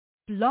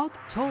Blog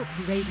Talk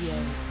Radio.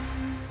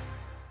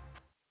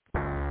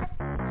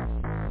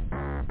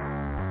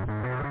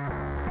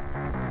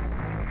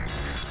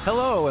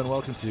 Hello and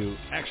welcome to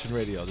Action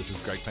Radio. This is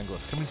Greg Penglis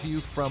coming to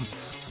you from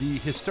the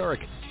historic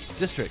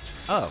district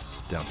of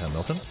downtown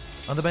Milton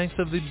on the banks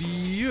of the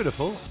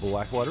beautiful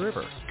Blackwater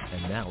River.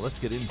 And now let's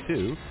get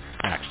into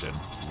Action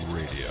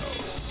Radio.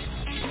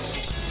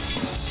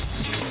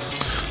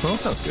 Well,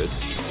 that sounds good.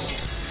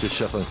 Just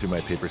shuffling through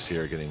my papers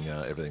here, getting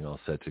everything all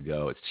set to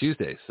go. It's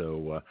Tuesday,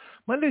 so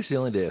Monday's the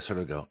only day I sort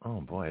of go, oh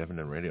boy, I haven't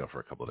done radio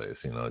for a couple of days.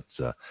 You know,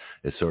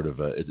 it's sort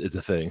of it's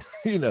a thing.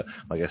 You know,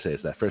 like I say,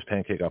 it's that first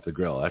pancake off the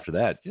grill. After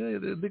that, yeah,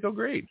 they go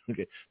great.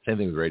 Okay, same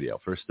thing with radio.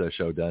 First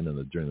show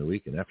done during the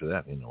week, and after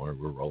that, you know, we're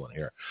rolling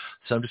here.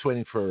 So I'm just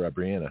waiting for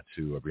Brianna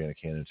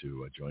Cannon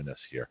to join us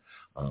here,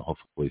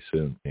 hopefully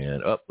soon.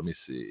 And let me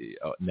see.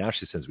 Oh, now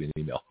she sends me an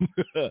email.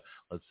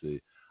 Let's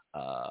see.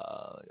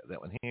 I got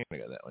that one here. I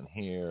got that one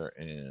here,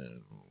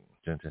 and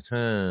okay,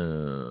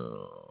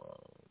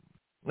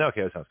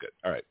 that sounds good.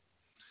 All right,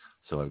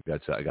 so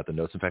I got the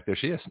notes. In fact, there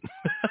she is.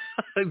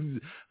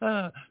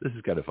 This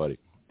is kind of funny.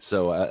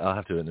 So I'll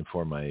have to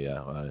inform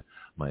my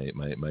my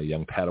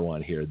young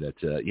Padawan here that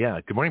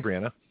Good morning,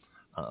 Brianna.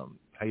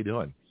 How you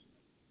doing?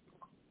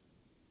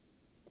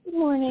 Good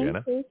morning.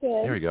 Brianna? Good.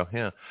 There we go.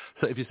 Yeah.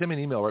 So if you send me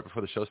an email right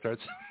before the show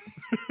starts.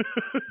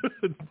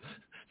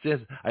 Yes,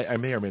 I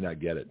may or may not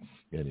get it.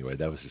 Anyway,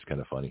 that was just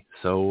kind of funny.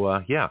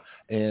 So,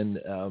 and,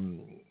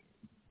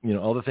 you know,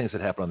 all the things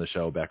that happen on the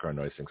show, background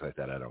noise, things like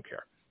that, I don't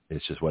care.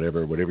 It's just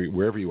whatever,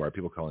 wherever you are.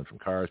 People call in from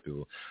cars.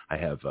 I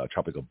have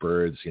tropical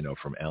birds, you know,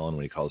 from Alan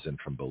when he calls in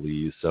from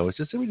Belize. So it's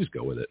just, we just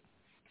go with it.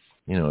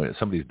 You know,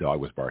 somebody's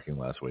dog was barking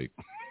last week.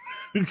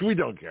 We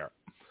don't care.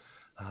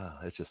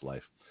 It's just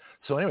life.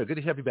 So anyway, good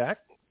to have you back.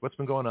 What's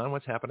been going on?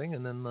 What's happening?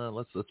 And then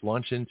let's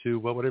launch into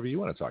whatever you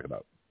want to talk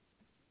about.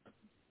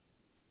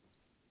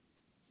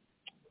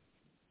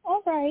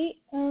 All right.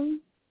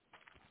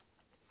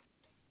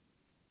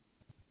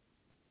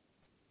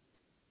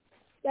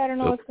 I don't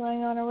know what's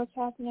going on or what's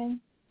happening.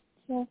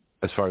 So.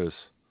 As far as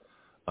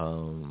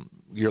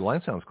your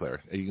line sounds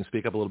clear. You can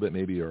speak up a little bit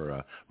maybe,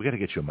 or we got to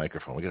get you a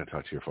microphone. We got to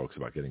talk to your folks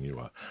about getting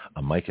you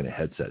a mic and a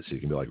headset so you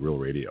can be like real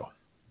radio.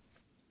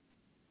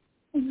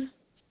 Mm-hmm.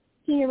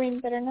 Can you hear me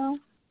better now?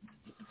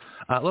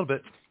 A little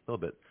bit.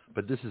 But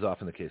this is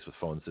often the case with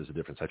phones. There's a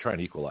difference. I try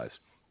and equalize,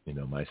 you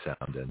know, my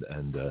sound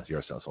and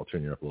your sound. So I'll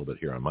turn you up a little bit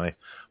here on my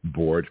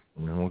board,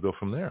 and then we'll go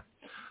from there.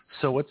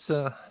 So what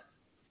did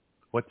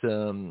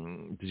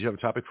you have a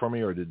topic for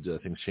me, or did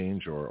things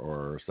change,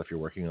 or stuff you're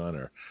working on,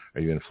 or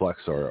are you in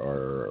flux,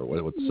 or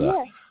what's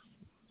Yes.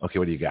 Okay,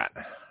 what do you got?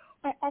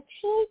 I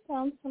actually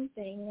found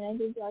something, and I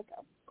did like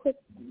a quick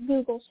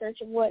Google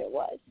search of what it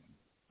was.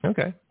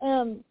 Okay.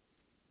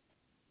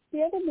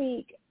 The other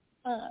week,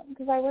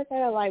 because I work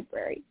at a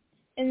library,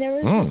 and there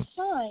was a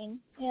sign,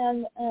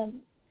 and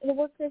the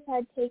workers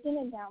had taken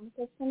it down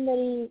because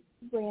somebody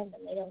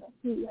random, they don't know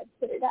who, had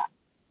put it up.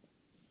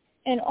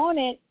 And on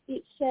it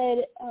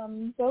said,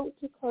 vote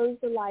to close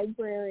the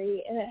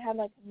library, and it had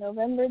like a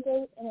November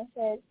date, and it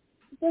said,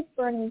 book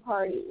burning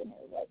party, and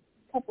it was like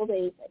a couple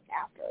days like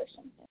after or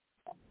something.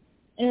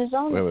 And it was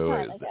on the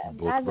sign. Like a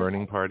book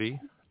burning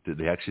party? Did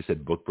they actually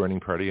said book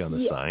burning party on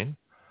the sign?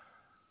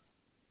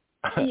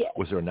 Yes.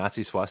 Was there a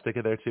Nazi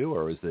swastika there too,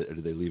 or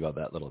did they leave out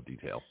that little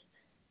detail?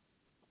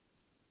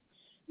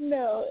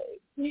 No,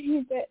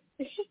 but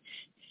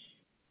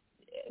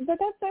that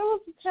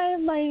was kind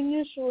of my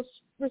initial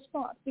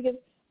response, because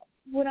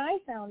when I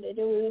found it,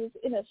 it was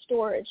in a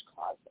storage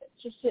closet,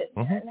 just sitting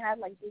there, and had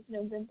like these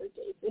November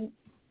dates, and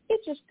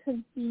it just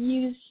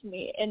confused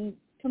me and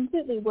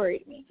completely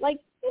worried me, like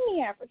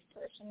any average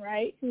person,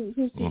 right, who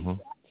sees that.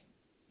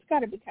 It's got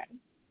to be kind of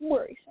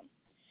worrisome.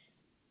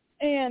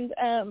 And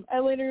I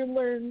later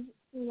learned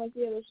from like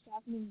the other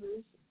staff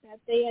members that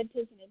they had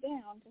taken it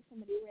down because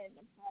somebody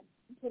random had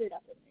put it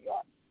up in their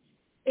yard.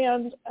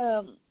 And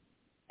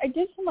I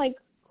did some like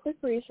quick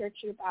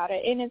research about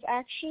it, and it's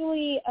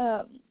actually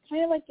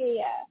kind of like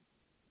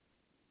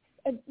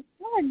it's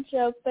not a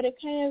joke, but it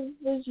kind of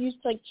was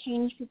used to like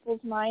change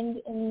people's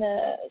mind in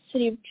the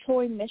city of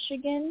Troy,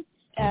 Michigan.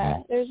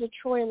 There's a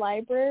Troy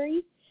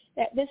library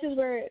this is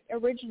where it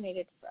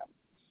originated from,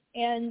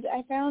 and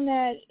I found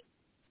that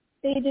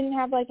they didn't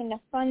have like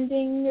enough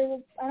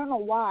funding. I don't know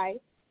why,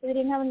 but they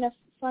didn't have enough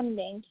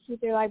funding to keep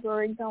their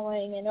library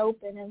going and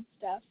open and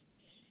stuff.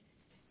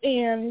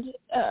 And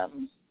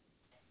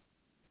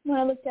when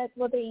I looked at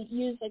what they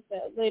used like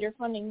the later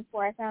funding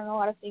for, I found a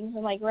lot of things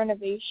in like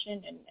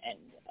renovation and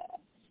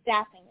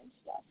staffing and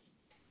stuff.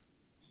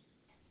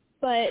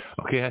 But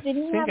okay, I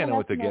think I know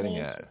what they're getting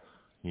at.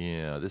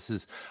 Yeah, this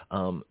is,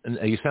 and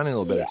you're sounding a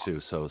little better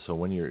too. So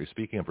when you're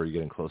speaking up or you're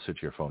getting closer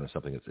to your phone or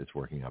something, it's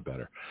working out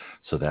better.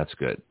 So that's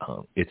good.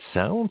 It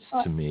sounds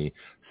to me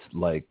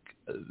like,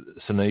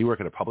 so now you work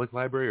at a public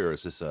library, or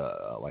is this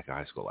like a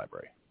high school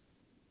library?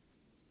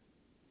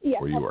 Yeah,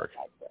 where you work.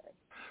 Library.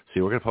 So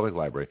you work at a public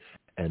library,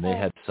 and they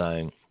had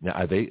sign. Now,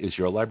 is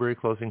your library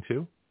closing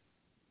too,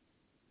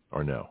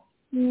 or no?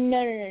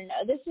 No.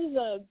 This is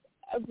a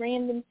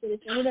random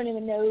citizen. We don't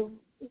even know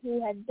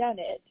who had done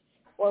it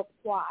or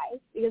why,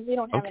 because we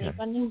don't have any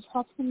funding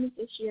problems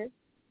this year.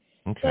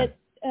 Okay.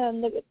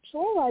 But the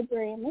Shore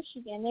Library in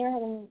Michigan, they were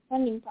having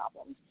funding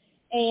problems,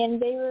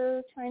 and they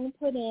were trying to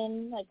put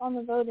in, like, on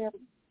the voter,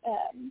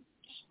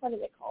 what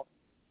is it called?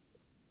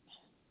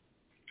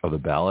 Oh, the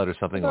ballot or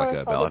something, like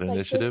a ballot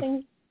initiative?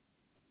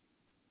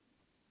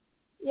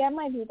 Yeah, it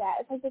might be that.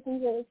 It's like the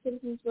things that the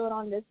citizens vote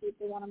on to see if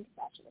they want them to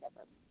pass or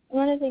whatever. And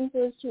one of the things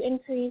was to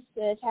increase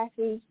the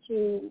taxes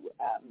to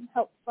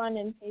help fund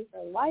and pay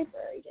for the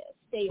library to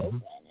stay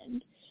open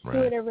and do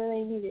whatever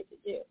they needed to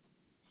do.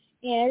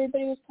 And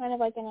everybody was kind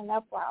of like in an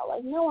uproar,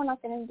 like, no, we're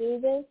not going to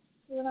do this.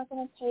 We're not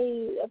going to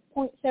pay a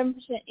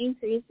 0.7%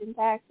 increase in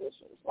taxes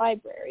for this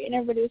library. And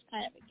everybody was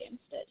kind of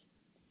against it.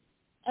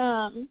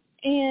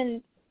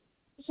 And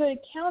so to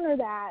counter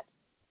that,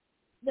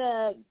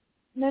 the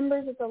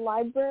members of the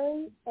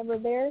library that were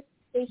there,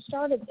 they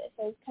started this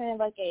as kind of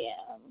like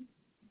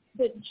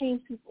to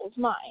change people's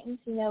minds,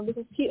 you know,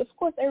 because of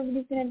course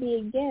everybody's going to be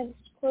against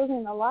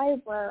closing the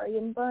library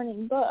and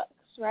burning books,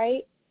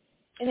 right?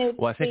 And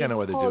I think I know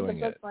why they're doing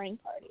the book burning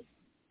party.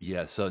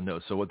 Yeah. So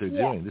what they're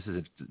doing. This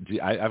is.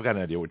 I've got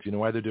an idea. Do you know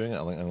why they're doing it?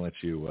 I'll let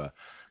you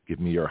give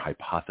me your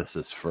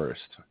hypothesis first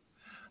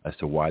as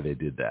to why they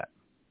did that.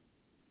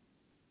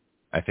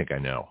 I think I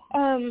know.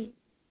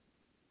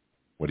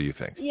 What do you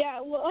think?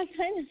 Yeah, well, I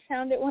kind of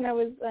found it when I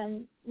was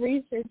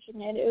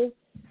researching it. It was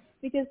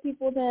because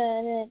people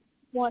didn't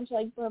want to,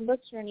 like, burn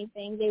books or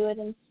anything. They would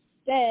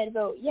instead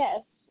vote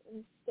yes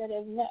instead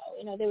of no.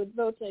 You know, they would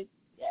vote to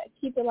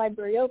keep the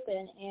library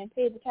open and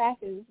pay the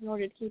taxes in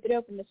order to keep it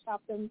open to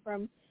stop them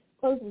from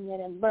closing it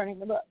and burning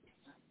the books.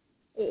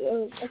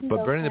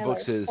 But burning the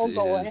books is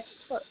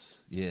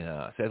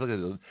yeah. See,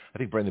 I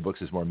think burning the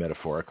books is more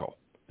metaphorical.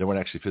 They weren't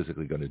actually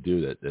physically going to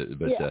do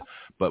that,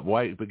 but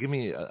why? But give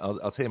me.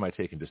 I'll tell you my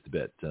take in just a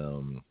bit.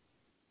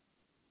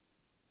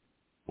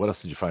 What else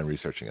did you find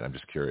researching it? I'm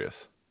just curious.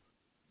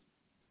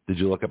 Did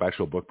you look up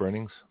actual book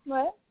burnings?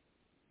 What?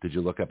 Did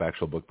you look up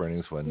actual book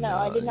burnings when? No,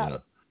 I did not. You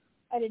know,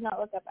 I did not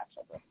look up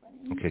actual book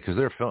burnings. Okay, because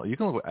there are films. You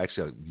can look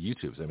actually on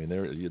YouTube's. I mean,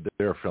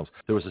 there are films.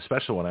 There was a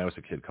special when I was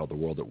a kid called The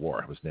World at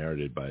War. It was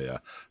narrated by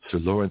Sir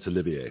Laurence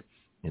Olivier.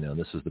 You know, and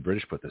this was the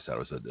British put this out.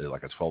 It was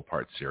like a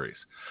 12-part series.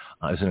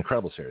 It was an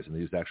incredible series, and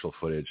they used actual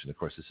footage. And of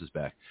course, this is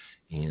back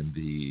in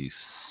the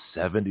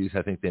 70s.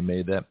 I think they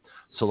made that.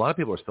 So a lot of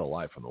people are still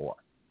alive from the war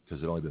because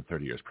it had only been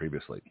 30 years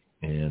previously.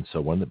 And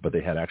so but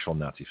they had actual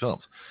Nazi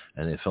films,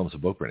 and they had films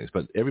of book burnings.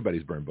 But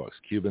everybody's burned books.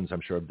 Cubans,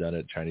 I'm sure, have done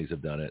it. Chinese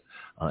have done it.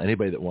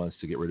 Anybody that wants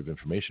to get rid of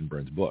information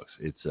burns books.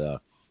 It's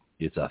a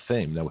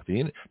thing. Now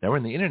now we're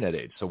in the internet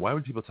age. So why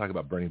would people talk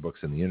about burning books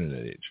in the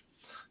internet age?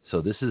 So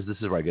this is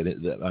where I get it.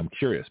 I'm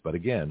curious, but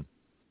again,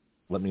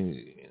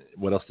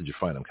 what else did you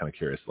find? I'm kind of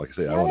curious. Like I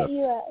say, go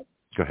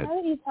ahead. Now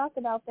that you talk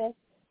about this,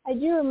 I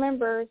do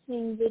remember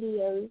seeing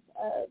videos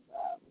of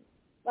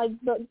like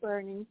book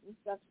burnings and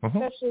stuff,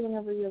 especially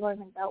whenever you're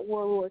learning about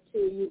World War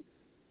II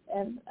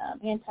and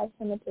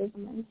anti-Semitism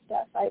and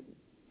stuff. I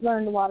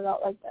learned a lot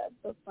about like the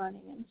book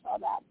burning and saw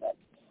that, but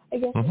I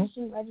guess it just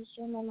didn't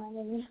register in my mind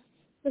anymore.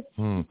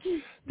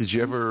 Did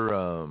you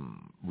ever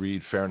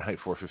read Fahrenheit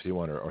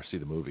 451 or see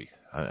the movie?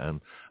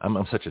 I'm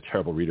such a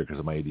terrible reader because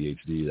of my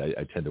ADHD.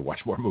 I tend to watch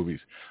more movies.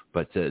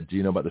 But do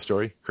you know about the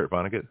story, Kurt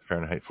Vonnegut,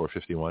 Fahrenheit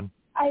 451?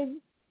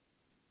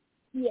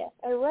 Yes,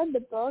 I read the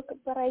book,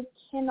 but I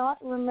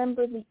cannot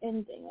remember the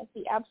ending, like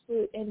the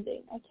absolute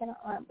ending. I cannot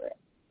remember it.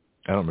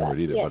 I don't remember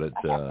it either.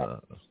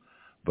 Yes,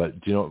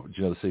 but do you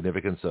know the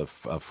significance of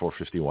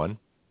 451?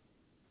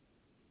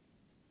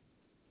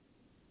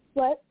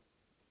 What?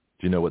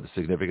 Do you know what the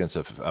significance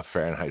of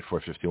Fahrenheit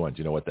 451? Do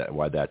you know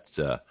why that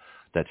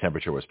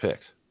temperature was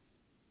picked?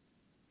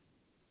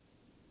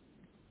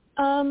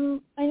 I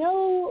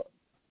know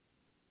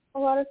a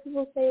lot of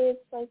people say it's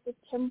like the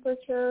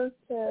temperature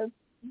to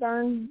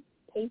burn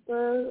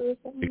paper or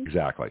something.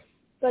 Exactly.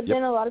 But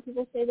then a lot of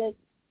people say that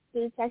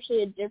it's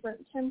actually a different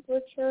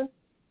temperature.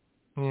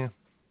 Yeah.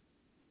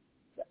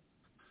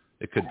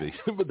 It could be,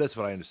 but that's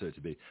what I understood it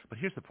to be. But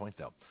here's the point,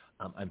 though.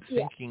 I'm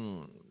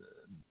thinking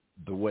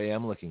the way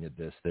I'm looking at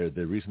this, the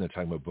reason they're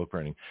talking about book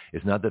burning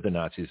is not that they're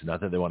Nazis,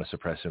 not that they want to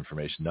suppress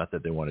information, not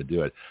that they want to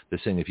do it. They're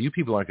saying if you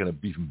people aren't going to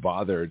even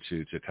bother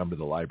to come to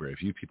the library,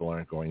 if you people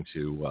aren't going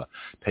to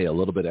pay a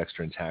little bit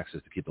extra in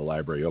taxes to keep the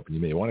library open,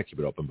 you may want to keep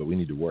it open, but we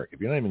need to work. If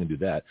you're not even going to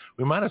do that,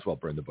 we might as well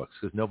burn the books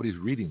because nobody's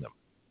reading them.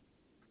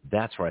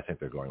 That's where I think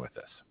they're going with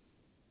this.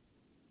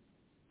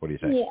 What do you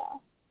think? Yeah.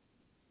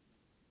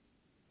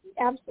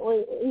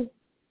 Absolutely.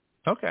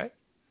 Okay.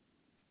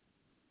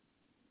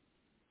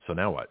 So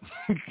now what?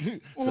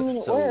 And I mean,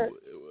 it worked.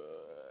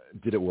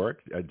 Did it work?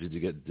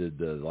 Did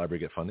the library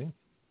get funding?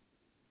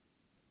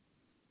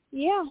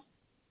 Yeah.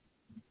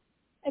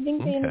 I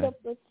think they ended up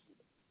with,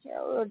 here,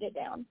 I wrote it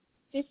down,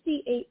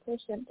 58%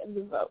 of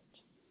the vote.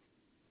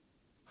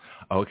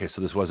 Oh, okay,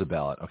 so this was a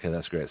ballot. Okay,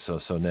 that's great. So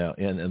now,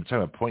 and I'm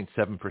talking about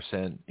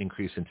 0.7%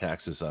 increase in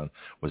taxes on,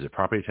 was it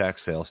property tax,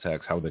 sales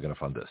tax? How are they going to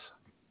fund this?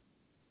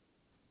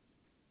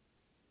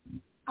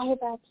 I have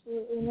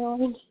absolutely no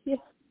idea.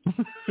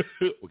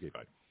 Okay,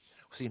 fine.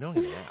 So I'm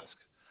going to ask.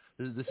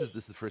 This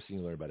is the first thing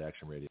you learn about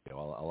action radio.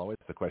 I'll always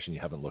ask the question you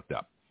haven't looked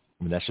up.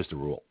 I mean, that's just a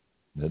rule.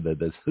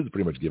 That's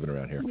pretty much given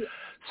around here. Yeah.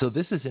 So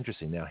this is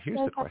interesting. Now, here's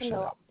the question.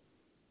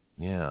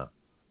 Yeah,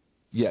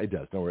 it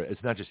does. Don't worry.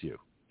 It's not just you.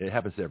 It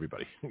happens to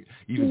everybody.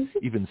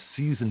 Even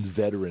seasoned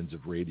veterans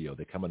of radio,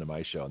 they come onto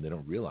my show and they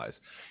don't realize.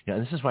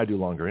 And this is why I do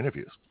longer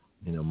interviews.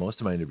 Most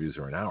of my interviews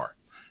are an hour,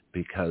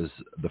 because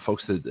the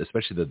folks that,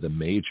 especially the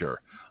major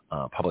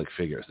public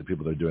figures, the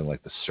people that are doing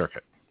like the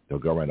circuit, they'll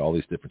go around all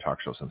these different talk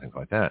shows and things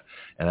like that.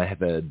 And I have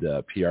had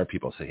PR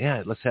people say,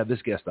 yeah, let's have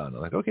this guest on.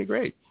 I'm like, okay,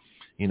 great.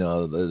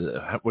 What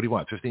do you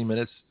want? 15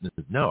 minutes?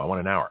 No, I want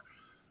an hour.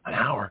 An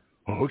hour?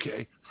 Oh,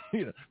 okay.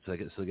 So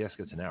the guest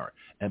gets an hour.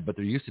 But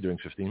they're used to doing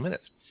 15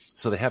 minutes.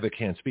 So they have a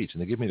canned speech,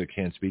 and they give me their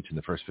canned speech in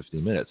the first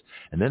 15 minutes.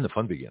 And then the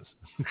fun begins,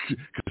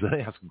 because then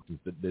they ask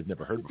that they've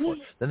never heard before.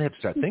 Then they have to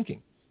start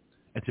thinking.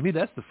 And to me,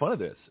 that's the fun of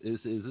this, is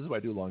this is why I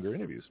do longer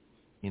interviews,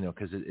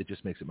 because it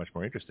just makes it much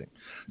more interesting.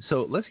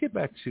 So let's get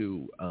back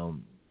to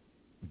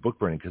book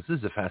burning, because this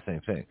is a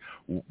fascinating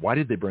thing. Why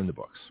did they burn the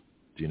books?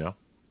 Do you know?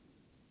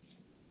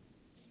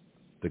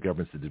 The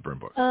governments that did burn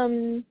books.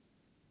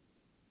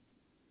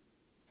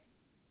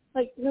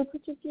 Like, no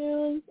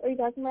particulars are you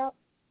talking about?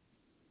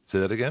 Say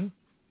that again?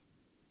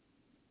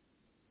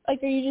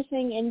 Like, are you just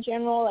saying in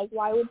general, like,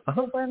 why would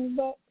people burn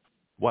books?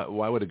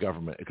 Why would a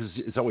government, because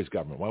it's always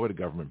government, why would a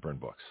government burn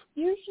books?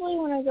 Usually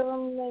when a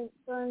government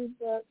burns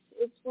books,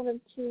 it's one of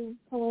two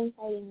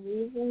coinciding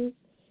reasons.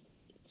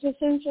 To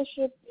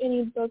censorship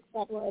any books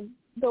that would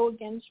go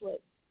against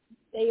what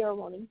they are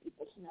wanting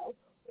people to know,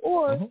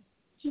 or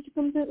just to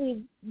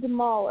completely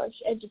demolish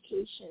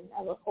education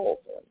as a whole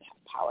for them to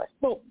have power.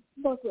 Well,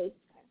 both ways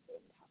kind of for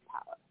them to have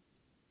power.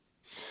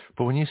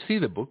 But when you see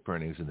the book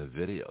burnings in the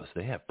videos,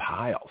 they have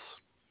piles.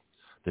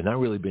 They're not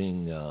really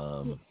being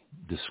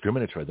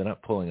discriminatory. They're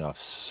not pulling off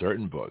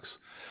certain books.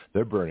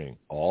 They're burning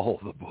all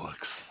the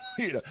books.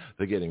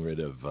 They're getting rid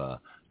of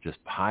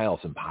just piles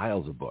and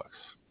piles of books.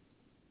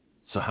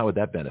 So how would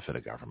that benefit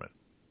a government?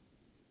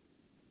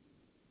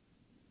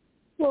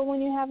 Well,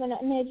 when you have an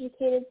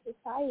uneducated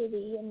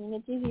society, I mean,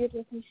 it's easier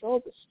to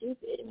control the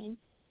stupid. I mean,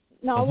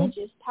 knowledge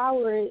is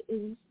power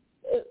is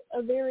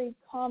a very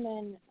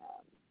common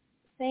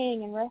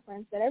saying and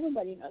reference that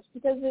everybody knows,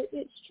 because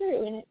it's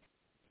true, and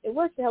it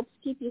works. It helps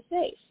keep you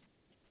safe.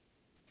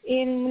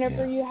 And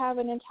whenever you have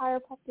an entire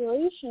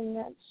population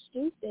that's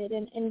stupid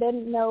and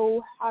doesn't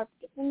know how to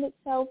defend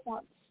itself,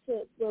 wants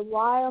to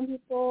rely on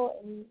people,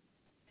 and,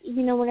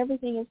 when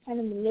everything is kind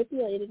of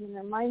manipulated in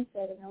their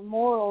mindset and their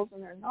morals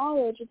and their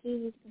knowledge, it's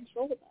easy to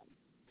control them,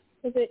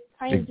 because it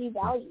kind of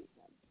devalues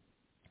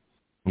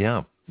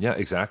them. Yeah,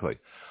 exactly.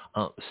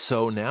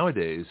 So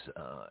nowadays,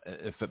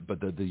 but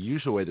the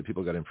usual way that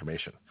people got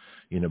information,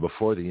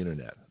 before the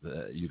internet,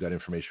 you got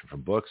information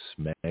from books,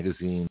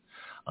 magazines,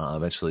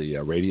 eventually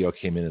radio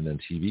came in, and then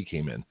TV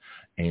came in.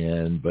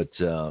 But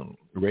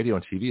radio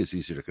and TV is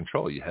easier to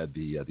control. You had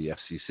the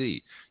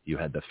FCC, you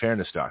had the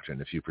fairness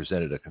doctrine. If you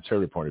presented a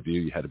conservative point of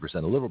view, you had to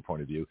present a liberal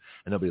point of view,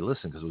 and nobody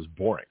listened because it was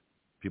boring.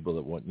 People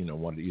that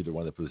wanted either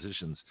one of the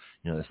positions,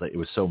 it's like it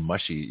was so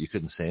mushy you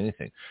couldn't say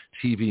anything.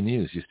 TV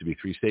news used to be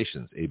 3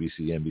 stations: ABC,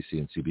 NBC,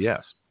 and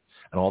CBS,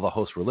 and all the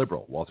hosts were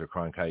liberal. Walter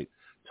Cronkite,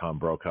 Tom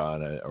Brokaw,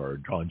 or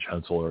John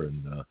Chancellor,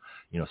 and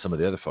some of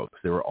the other folks.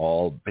 They were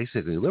all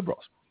basically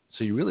liberals.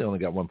 So you really only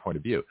got one point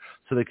of view.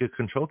 So they could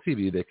control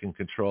TV, they can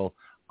control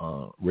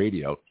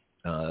radio.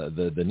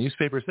 The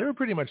newspapers, they were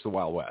pretty much the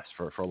Wild West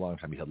for a long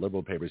time. You had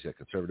liberal papers, you had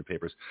conservative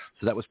papers,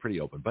 so that was pretty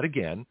open. But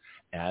again,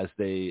 as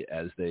they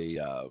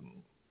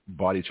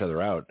bought each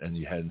other out, and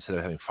you had, instead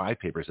of having 5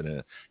 papers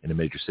in a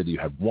major city, you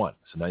had 1.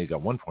 So now you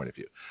got one point of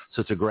view.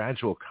 So it's a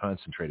gradual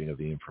concentrating of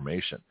the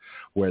information.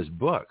 Whereas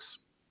books,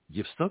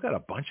 you've still got a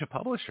bunch of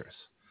publishers.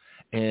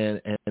 And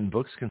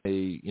books can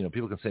say,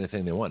 people can say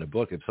anything they want in a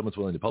book if someone's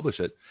willing to publish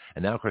it.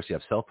 And now, of course, you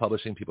have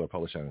self-publishing. People are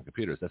publishing on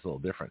computers. That's a little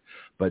different.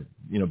 But,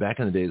 back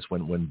in the days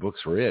when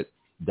books were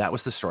that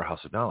was the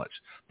storehouse of knowledge.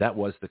 That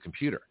was the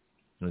computer.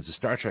 There's a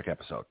Star Trek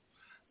episode,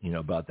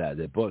 about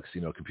that books,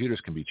 computers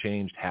can be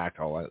changed, hacked,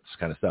 all that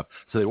kind of stuff.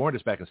 So they warned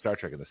us back in Star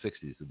Trek in the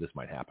 60s that this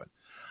might happen.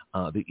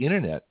 The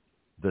Internet,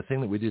 the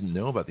thing that we didn't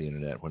know about the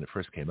Internet when it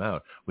first came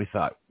out, we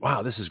thought,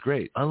 wow, this is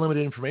great.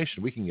 Unlimited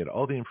information. We can get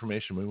all the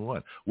information we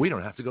want. We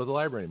don't have to go to the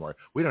library anymore.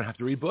 We don't have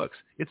to read books.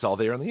 It's all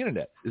there on the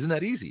Internet. Isn't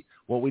that easy?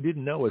 What we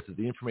didn't know is that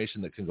the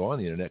information that can go on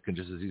the Internet can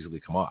just as easily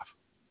come off.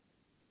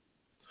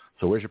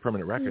 So where's your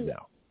permanent record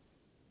now?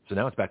 So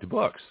now it's back to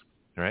books,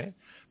 right?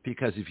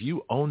 Because if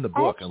you own the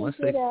book, unless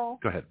they... Go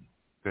ahead.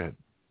 I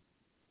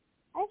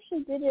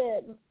actually did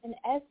an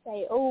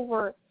essay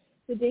over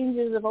the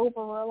dangers of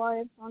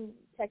over-reliance on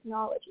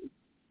technology.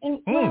 And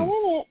when I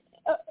read it,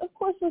 of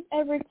course, with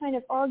every kind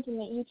of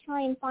argument, you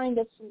try and find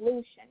a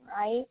solution,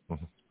 right?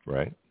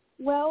 Right.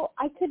 Well,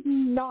 I could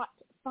not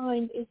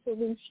find a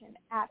solution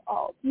at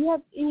all. Do you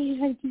have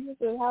any ideas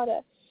of how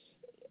to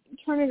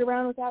turn it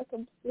around without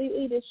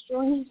completely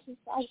destroying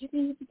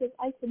society? Because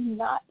I could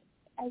not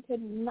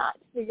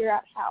figure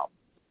out how.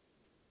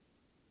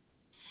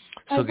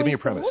 So give me a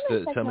premise.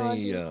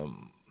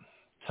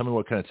 Tell Tell me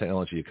what kind of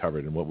technology you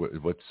covered and what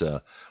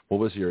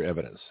was your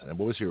evidence and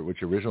what's your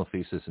original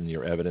thesis and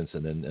your evidence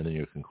and then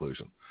your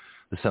conclusion.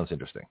 This sounds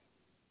interesting.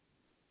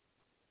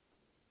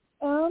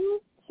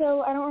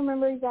 So I don't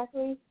remember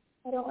exactly.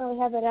 I don't really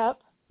have it up,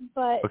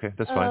 but okay,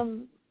 that's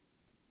fine.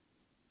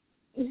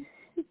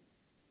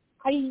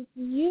 I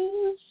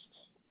used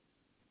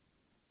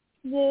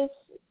this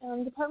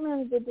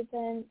Department of the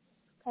Defense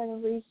kind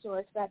of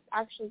resource that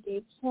actually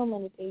gave so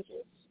many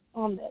pages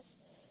on this.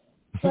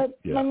 But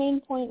my main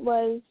point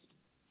was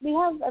we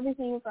have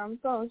everything from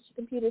phones to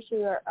computers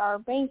to our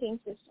banking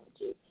system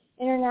to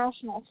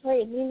international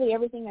trade. Really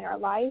everything in our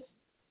life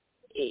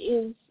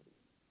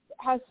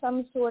has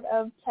some sort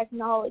of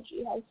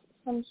technology, has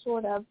some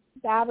sort of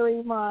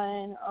battery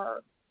run,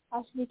 or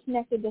has to be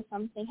connected to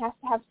something, has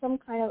to have some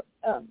kind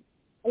of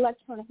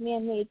electronic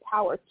man-made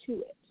power to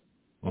it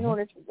in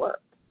order to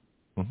work.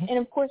 And,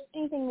 of course,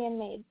 anything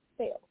man-made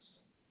fails.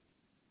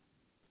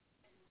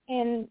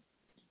 And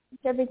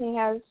everything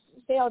has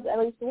failed at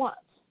least once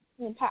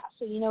in the past,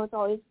 so it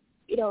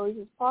always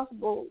is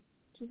possible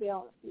to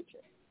fail in the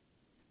future.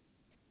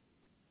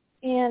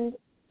 And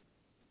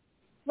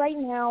right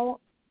now,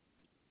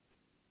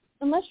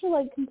 unless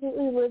you're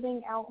completely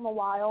living out in the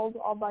wild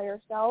all by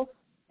yourself,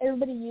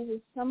 everybody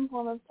uses some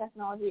form of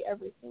technology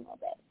every single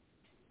day.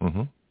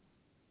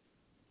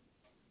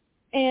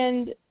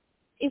 And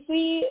if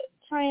we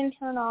try and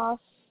turn off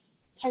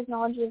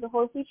technology as a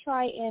whole, if we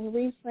try and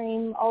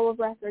reframe all of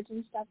records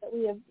and stuff that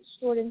we have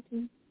stored in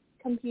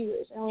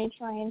computers, and we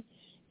try and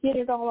get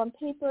it all on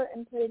paper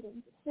and put it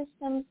into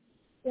systems,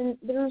 then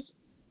there's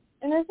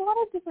a lot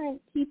of different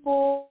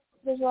people,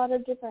 there's a lot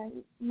of different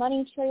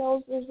money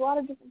trails, there's a lot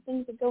of different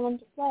things that go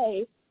into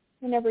play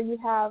whenever you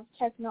have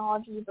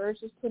technology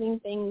versus putting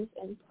things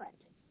in print.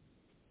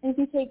 And if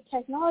you take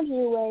technology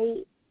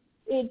away,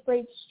 it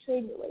breaks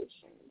trade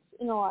relations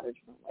in a lot of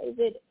different ways.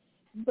 It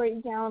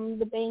breaks down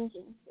the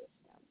banking system.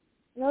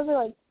 And those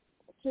are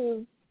two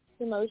of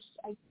the most,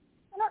 I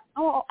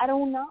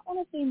do not want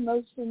to say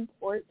most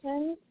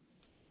important,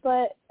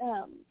 but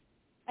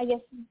I guess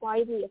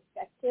widely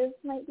effective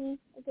might be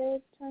a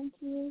good term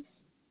to use.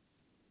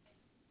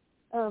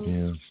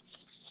 And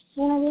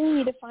I really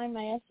need to find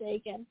my essay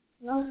again.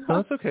 No,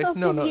 that's okay.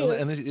 No, and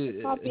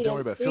don't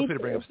worry about it. Feel free to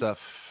bring up stuff,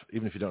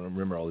 even if you don't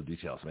remember all the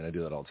details. I mean, I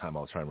do that all the time.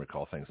 I'll try and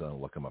recall things, and I'll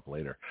look them up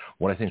later.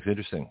 What I think is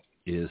interesting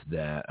is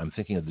that I'm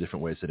thinking of the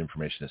different ways that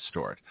information is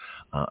stored.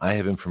 I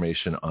have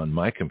information on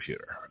my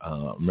computer.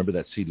 Remember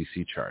that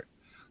CDC chart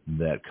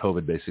that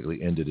COVID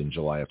basically ended in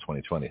July of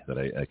 2020 that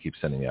I keep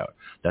sending out?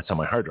 That's on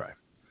my hard drive.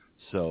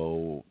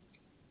 So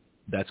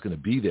that's going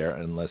to be there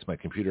unless my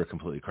computer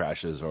completely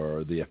crashes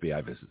or the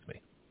FBI visits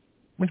me,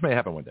 which may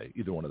happen one day.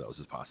 Either one of those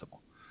is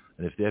possible.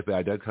 And if the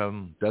FBI does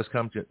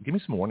come, give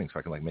me some warnings so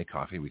I can make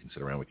coffee. We can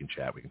sit around, we can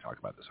chat, we can talk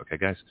about this. Okay,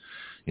 guys?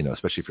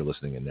 Especially if you're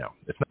listening in now.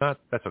 If not,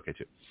 that's okay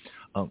too.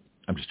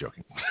 I'm just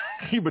joking,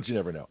 but you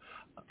never know.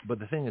 But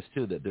the thing is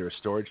too that there are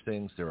storage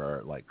things, there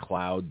are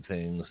cloud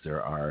things,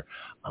 there are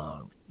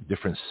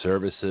different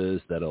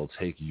services that'll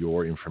take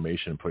your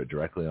information and put it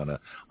directly on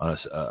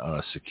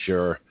a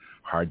secure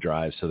hard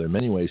drive. So there are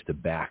many ways to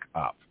back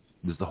up.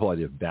 There's the whole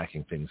idea of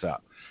backing things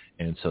up.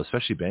 And so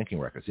especially banking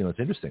records, it's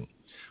interesting.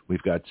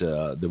 We've got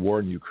the war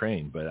in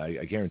Ukraine, but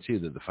I guarantee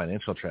that the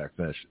financial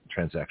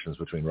transactions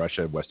between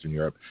Russia, Western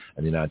Europe,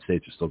 and the United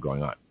States are still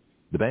going on.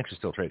 The banks are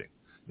still trading.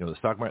 The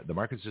stock market, the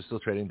markets are still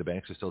trading. The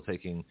banks are still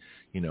taking,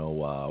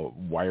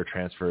 wire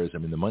transfers. I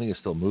mean, the money is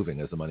still moving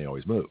as the money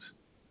always moves,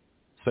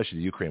 especially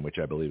the Ukraine, which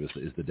I believe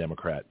is the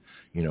Democrat,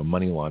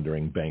 money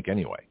laundering bank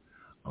anyway.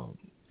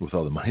 With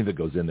all the money that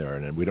goes in there,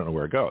 and we don't know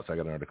where it goes. I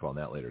got an article on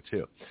that later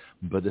too.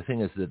 But the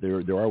thing is that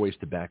there are ways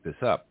to back this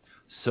up.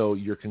 So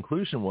your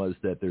conclusion was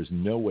that there's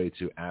no way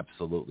to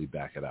absolutely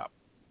back it up.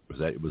 Was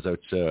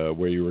that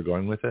where you were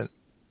going with it?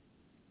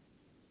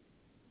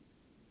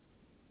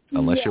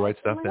 Unless you write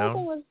stuff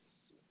down.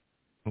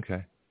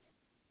 Okay.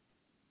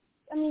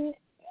 I mean,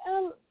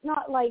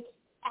 not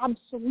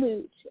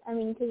absolute. I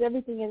mean, because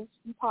everything is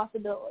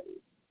possibilities.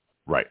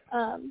 Right.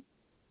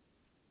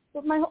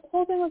 But my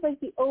whole thing was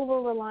the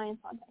over-reliance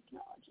on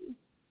technology.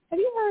 Have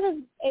you heard of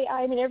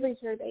AI? I mean,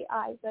 everybody's heard of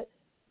AI, but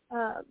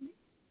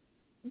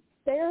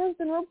there has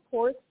been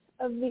reports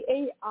of the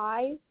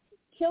AI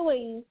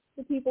killing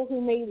the people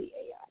who made the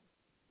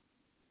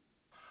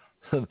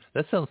AI.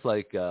 That sounds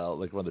like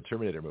one of the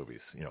Terminator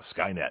movies,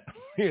 Skynet.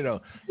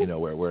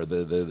 Where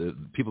the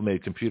people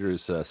made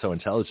computers so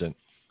intelligent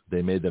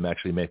they made them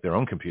actually make their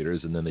own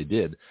computers, and then they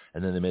did,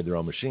 and then they made their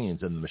own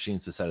machines, and the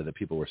machines decided that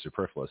people were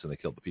superfluous, and they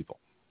killed the people.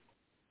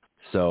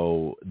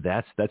 So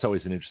that's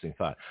always an interesting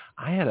thought.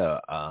 I had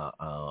a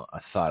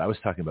thought. I was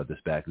talking about this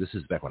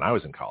is back when I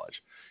was in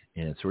college,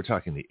 and so we're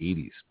talking the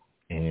 80s.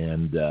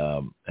 And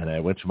I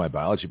went to my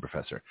biology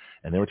professor,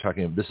 and they were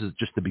talking. This is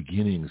just the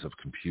beginnings of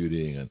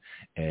computing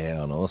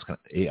and all this kind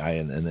of AI,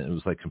 and it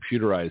was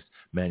computerized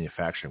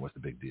manufacturing was the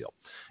big deal.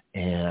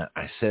 And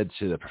I said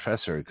to the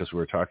professor, because we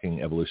were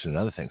talking evolution and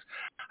other things,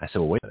 I said,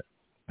 well, wait a minute.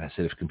 I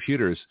said, if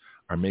computers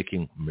are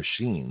making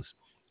machines,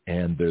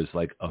 and there's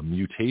a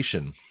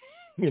mutation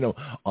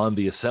on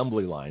the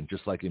assembly line,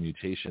 just like a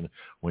mutation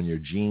when your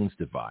genes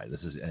divide.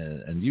 This is,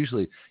 and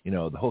usually,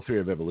 the whole theory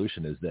of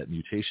evolution is that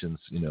mutations,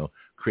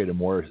 create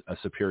a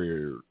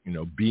superior,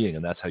 being,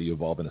 and that's how you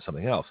evolve into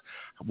something else.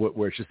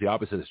 Where it's just the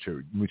opposite is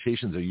true.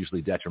 Mutations are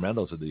usually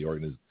detrimental to the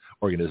organism,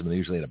 and they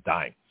usually end up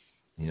dying,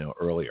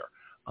 earlier.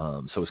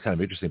 So it's kind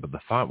of interesting. But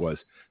the thought was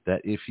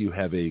that if you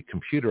have a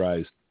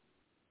computerized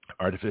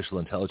artificial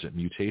intelligent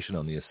mutation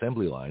on the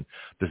assembly line,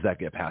 does that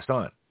get passed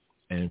on?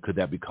 And could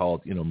that be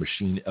called,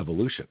 machine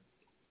evolution?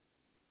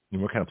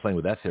 And we're kind of playing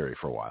with that theory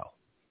for a while.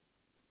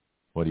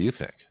 What do you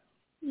think?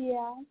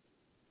 Yeah.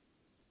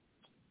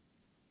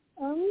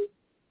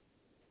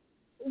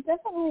 It's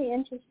definitely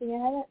interesting.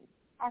 I haven't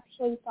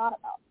actually thought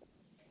about it.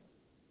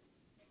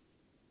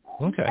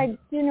 Okay. I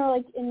do know,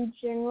 like, in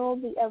general,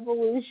 the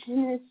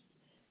evolutionists,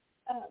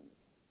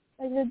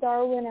 like the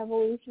Darwin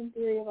evolution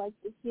theory of, like,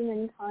 the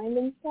humankind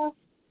and stuff,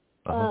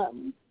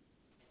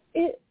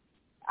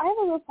 I have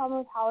a real problem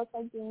with how it's,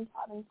 like, being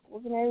taught in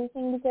schools and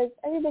everything, because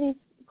everybody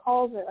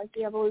calls it, like,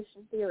 the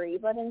evolution theory,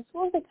 but in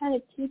schools they kind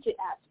of teach it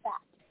as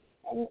fact.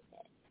 And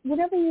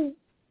whenever you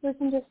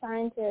listen to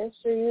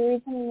scientists or you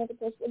read something like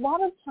this, a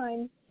lot of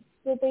times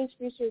they base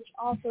research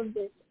off of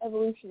this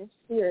evolutionist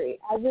theory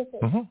as if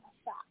it's a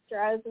fact or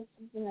as if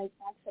something like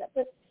backs it up.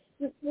 But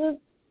the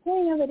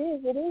point of it is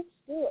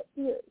still a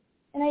theory.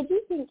 And I do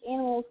think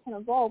animals can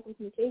evolve with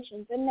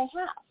mutations, and they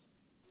have.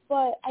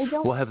 But I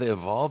don't... Well, have they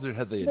evolved or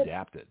have they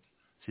adapted?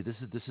 See, this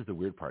is the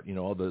weird part.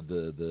 All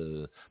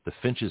the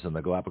finches on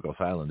the Galapagos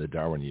Island that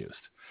Darwin used,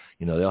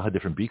 they all had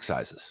different beak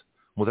sizes.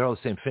 Well, they're all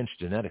the same finch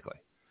genetically,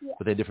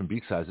 but they had different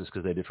beak sizes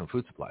because they had different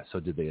food supplies. So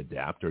did they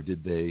adapt or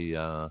did they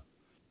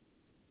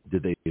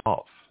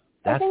evolve?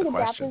 That's I think the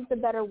adapt question. is the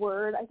better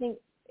word. I think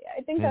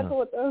that's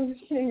what those are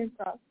getting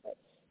across.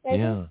 But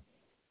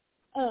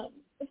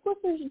of course,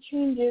 there's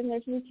changes and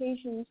there's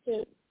mutations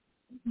to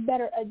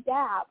better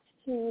adapt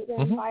to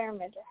their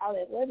environment or how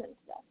they live and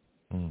stuff.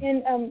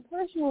 And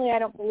personally, I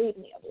don't believe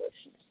in the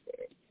evolutionist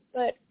theory,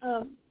 but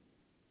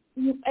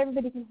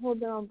everybody can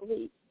hold their own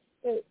beliefs.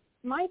 But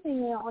my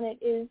thing on it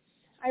is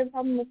I have a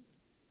problem with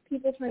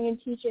people trying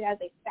to teach it as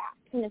a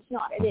fact, and it's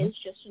not. It is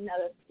just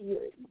another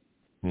theory.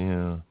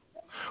 Yeah.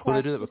 Well,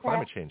 they do that with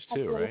climate change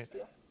too, right?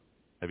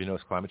 Have you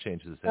noticed climate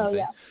change is the same thing?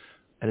 Yeah.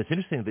 And it's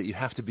interesting that you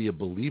have to be a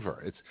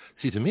believer.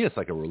 To me, it's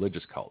like a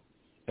religious cult.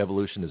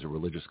 Evolution is a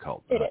religious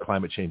cult.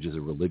 Climate change is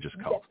a religious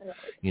cult.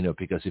 Definitely.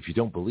 Because if you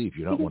don't believe,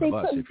 you're not one of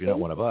us. If you're not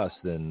one of us,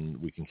 then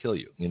we can kill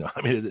you.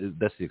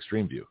 That's the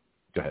extreme view.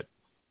 Go ahead.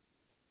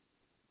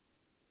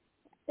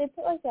 They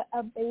put like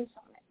a base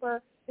on it,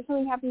 where if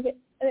something happens,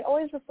 they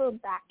always refer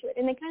back to it,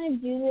 and they kind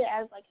of use it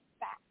as like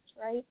facts,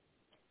 right?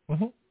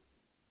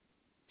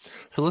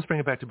 So let's bring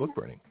it back to book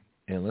burning,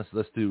 and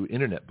let's do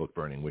internet book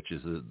burning, which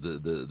is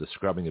the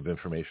scrubbing of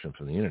information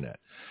from the internet.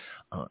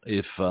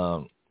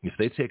 If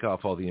they take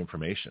off all the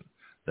information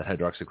that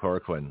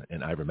hydroxychloroquine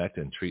and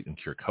ivermectin treat and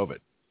cure COVID,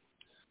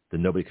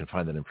 then nobody can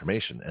find that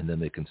information. And then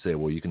they can say,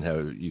 well, you can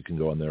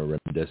go on their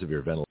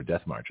remdesivir ventilator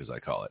death march, as I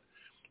call it.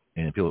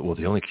 And people, well,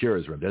 the only cure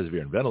is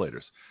remdesivir and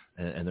ventilators.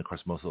 And of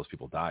course, most of those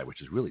people die,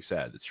 which is really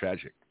sad. It's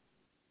tragic.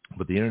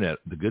 But the internet,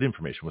 the good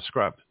information was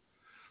scrubbed.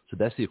 So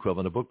that's the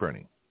equivalent of book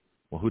burning.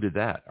 Well, who did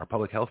that? Our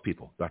public health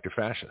people, Dr.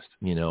 Fascist,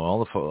 all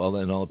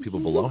the people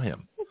below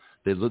him.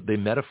 They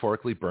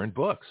metaphorically burned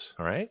books,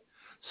 all right?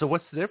 So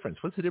what's the difference?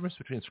 What's the difference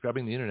between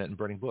scrubbing the internet and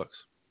burning books?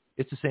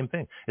 It's the same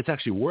thing. It's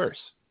actually worse,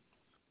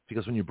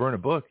 because when you burn a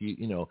book,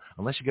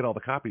 unless you get all the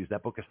copies,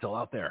 that book is still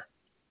out there.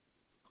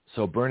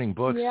 So burning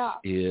books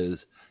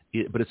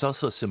but it's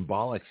also a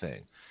symbolic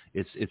thing.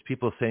 It's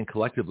people saying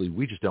collectively,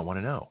 we just don't want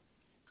to know.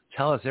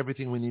 Tell us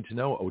everything we need to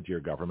know, oh dear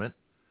government.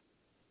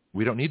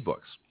 We don't need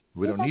books.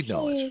 We don't need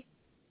knowledge.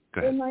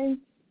 Go ahead.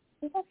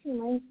 This actually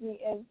reminds me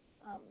of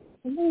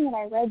something that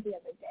I read the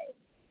other day.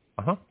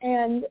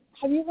 And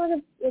have you heard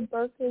of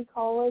Berkeley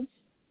College?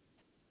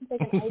 It's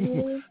like an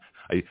Ivy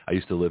League. I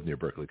used to live near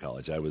Berkeley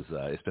College.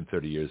 I spent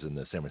 30 years in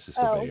the San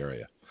Francisco Bay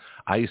Area.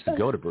 I used to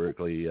go to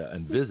Berkeley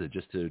and visit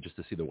just to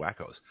see the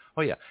wackos.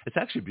 Oh yeah, it's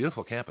actually a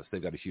beautiful campus.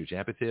 They've got a huge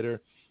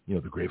amphitheater. The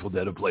Grateful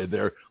Dead have played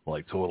there.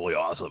 Like totally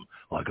awesome.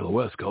 Like on the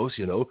West Coast,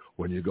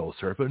 when you go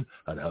surfing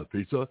and have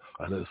pizza,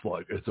 and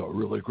it's a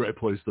really great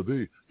place to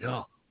be.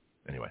 Yeah.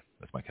 Anyway,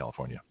 that's my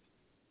California.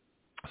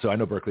 So I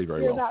know Berkeley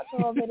very well. You're about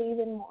to love it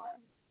even more.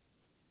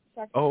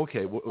 Oh,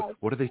 okay.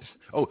 What are they?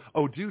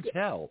 Oh, do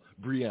tell,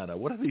 Brianna.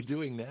 What are they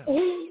doing now?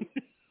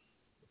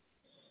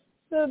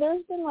 So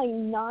there's been like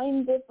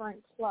 9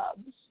 different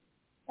clubs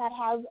that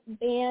have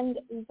banned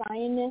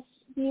Zionist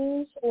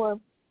views, or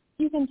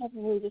you can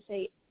technically just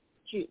say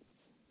Jews.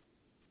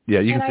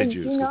 Yeah, you can say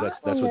Jews, because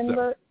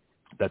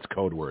that's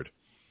code word.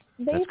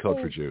 That's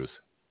code for Jews.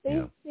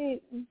 They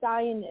say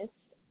Zionist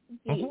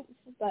views,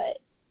 but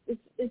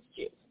it's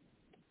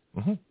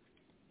Jews.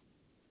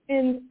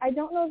 And I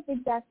don't know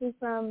I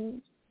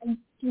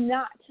do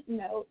not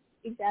know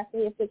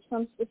exactly if it's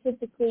from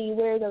specifically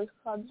where those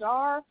clubs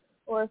are,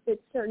 or if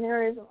it's certain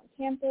areas on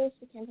the campus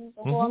as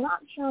a whole. I'm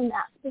not sure on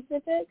that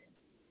specific.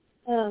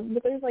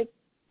 But there's like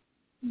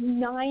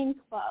 9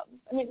 clubs.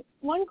 I mean,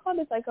 one club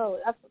is like, oh,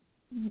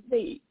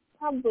 they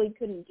probably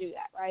couldn't do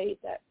that, right?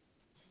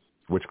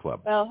 Which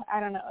club? Well, I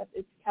don't know.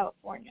 It's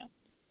California.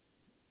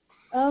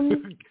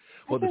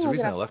 Well, there's a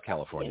reason I left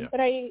California.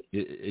 But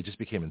it just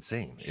became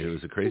insane. It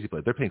was a crazy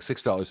place. They're paying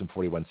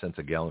 $6.41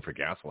 a gallon for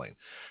gasoline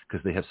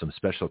because they have some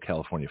special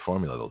California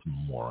formula, those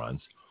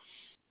morons.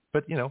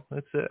 But,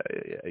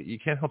 it's you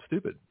can't help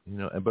stupid,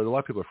 but a lot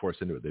of people are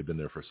forced into it. They've been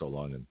there for so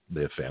long, and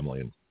they have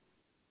family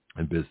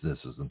and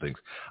businesses and things.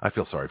 I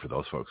feel sorry for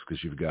those folks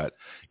because you've got,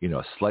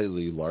 a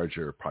slightly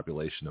larger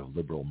population of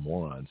liberal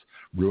morons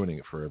ruining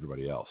it for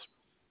everybody else.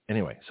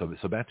 Anyway,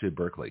 so back to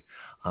Berkeley,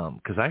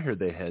 because I heard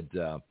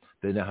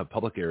they now have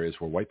public areas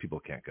where white people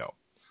can't go.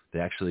 They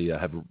actually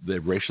have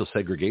racial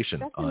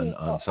segregation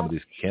on some of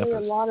these campuses.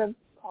 A lot of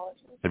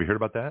colleges. Have you heard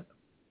about that?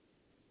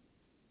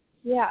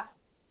 Yeah.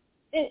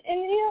 And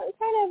it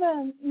kind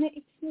of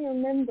makes me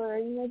remember,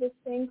 this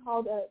thing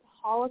called a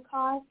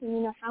Holocaust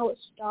and, how it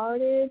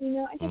started.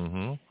 I just,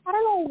 I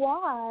don't know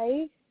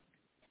why.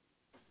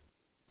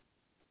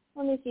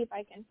 Let me see if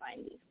I can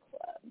find these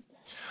clubs.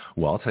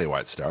 Well, I'll tell you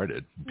why it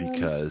started.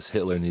 Because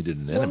Hitler needed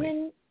an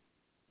enemy.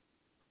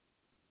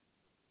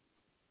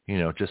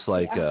 Just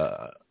like,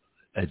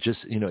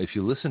 if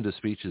you listen to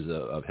speeches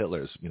of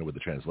Hitler's, with the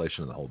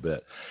translation and the whole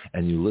bit,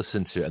 and you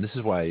listen to, and this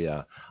is why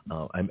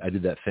I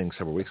did that thing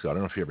several weeks ago. I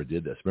don't know if you ever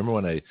did this. Remember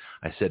when I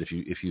said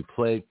if you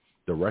play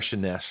the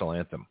Russian national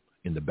anthem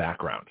in the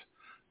background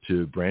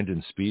to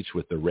Brandon's speech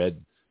with the red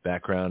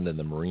background and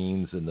the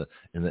Marines and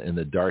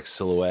the dark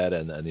silhouette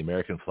and the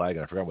American flag,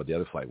 and I forgot what the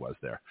other flag was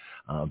there,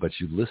 but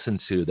you listen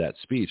to that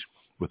speech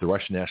with the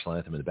Russian national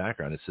anthem in the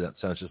background, it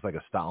sounds just like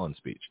a Stalin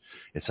speech.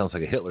 It sounds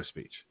like a Hitler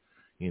speech.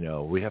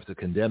 We have to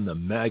condemn the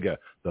MAGA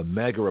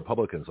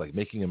Republicans, like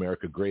making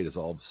America great is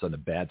all of a sudden a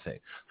bad thing.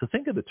 So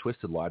think of the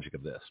twisted logic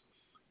of this.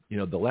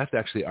 The left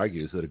actually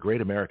argues that a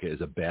great America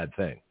is a bad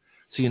thing.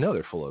 So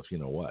they're full of,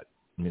 what?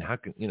 I mean, how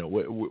can,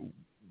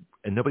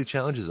 and nobody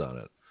challenges on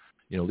it.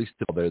 At least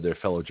they're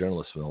fellow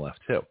journalists from the left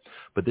too.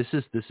 But this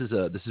is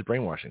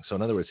brainwashing. So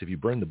in other words, if you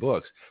burn the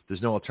books,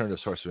 there's no alternative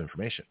source of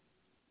information.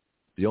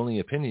 The only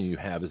opinion you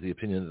have is the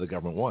opinion that the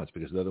government wants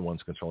because they're the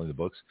ones controlling the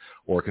books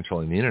or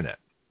controlling the internet.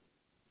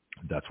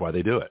 That's why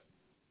they do it.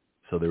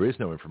 So there is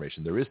no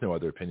information. There is no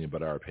other opinion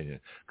but our opinion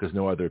because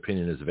no other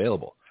opinion is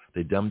available.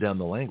 They dumb down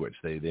the language.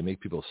 They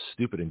make people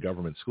stupid in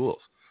government schools.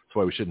 That's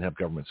why we shouldn't have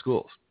government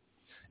schools.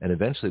 And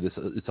eventually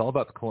it's all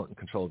about the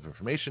control of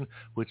information,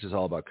 which is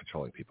all about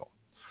controlling people.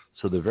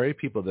 So the very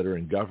people that are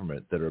in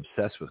government that are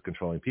obsessed with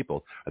controlling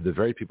people are the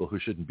very people who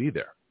shouldn't be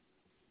there.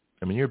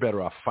 I mean, you're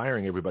better off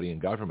firing everybody in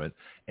government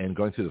and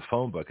going through the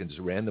phone book and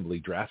just randomly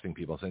drafting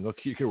people and saying,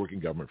 "Okay, you can work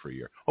in government for a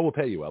year. Oh, we'll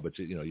pay you well, but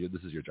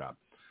this is your job."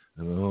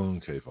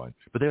 Okay, fine.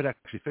 But they would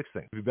actually fix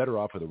things. We'd be better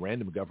off with a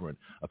random government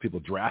of people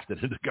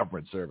drafted into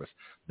government service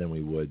than we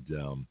would.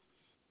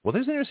 Well,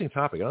 there's an interesting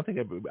topic. I don't think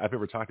I've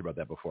ever talked about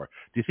that before.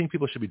 Do you think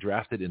people should be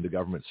drafted into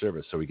government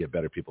service so we get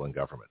better people in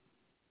government?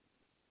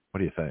 What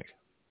do you think?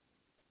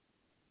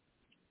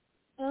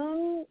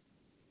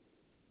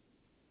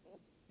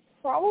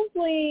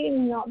 Probably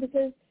not,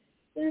 because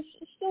there's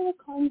still the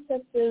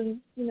concept of,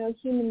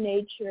 human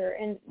nature,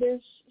 and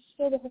there's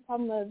still the whole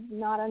problem of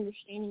not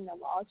understanding the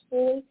laws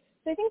fully.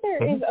 So I think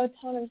there is a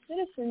ton of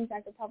citizens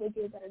that could probably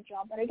do a better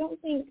job, but I don't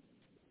think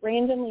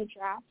randomly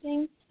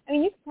drafting, I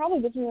mean, you could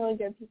probably get some really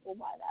good people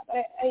by that, but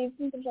I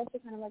think there's also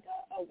kind of like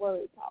a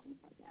worry problem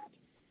from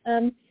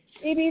that.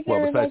 Maybe if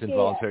besides like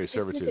involuntary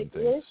servitude and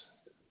things. List.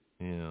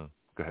 Yeah,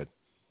 go ahead.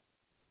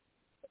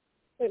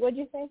 Wait, what'd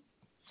you say?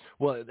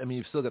 Well, I mean,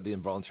 you've still got the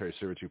involuntary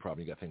servitude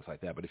problem. You got things like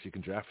that. But if you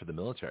can draft for the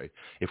military,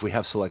 if we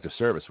have selective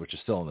service, which is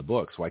still in the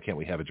books, why can't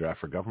we have a draft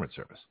for government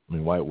service? I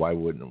mean, why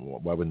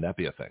wouldn't that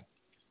be a thing?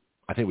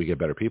 I think we get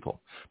better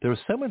people. There was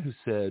someone who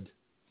said,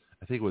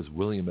 I think it was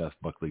William F.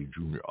 Buckley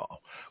Jr.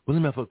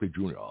 William F. Buckley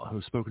Jr.,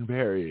 who spoke in a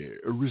very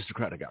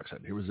aristocratic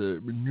accent. He was a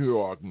New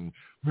York and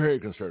very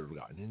conservative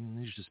guy, and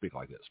he used to speak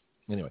like this.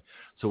 Anyway,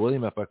 so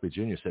William F. Buckley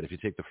Jr. said, if you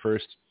take the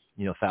first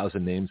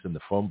 1,000 names in the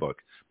phone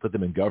book, put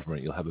them in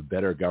government, you'll have a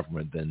better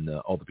government than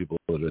all the people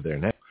that are there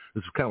now.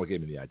 This is kind of what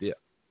gave me the idea.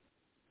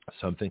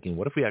 So I'm thinking,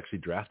 what if we actually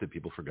drafted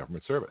people for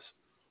government service?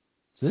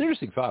 It's an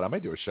interesting thought. I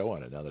might do a show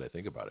on it now that I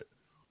think about it.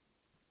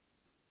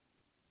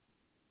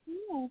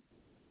 Yeah.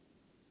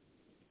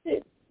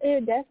 It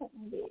would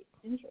definitely be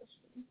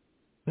interesting.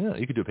 Yeah,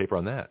 you could do a paper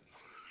on that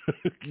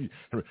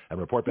and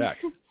report back.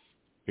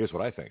 Here's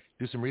what I think.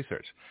 Do some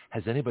research.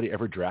 Has a country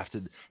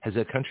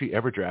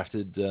ever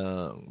drafted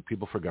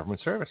people for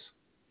government service?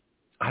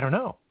 I don't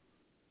know.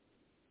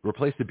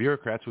 Replace the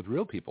bureaucrats with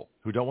real people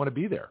who don't want to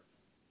be there.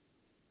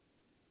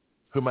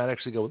 Who might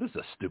actually go, well, this is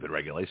a stupid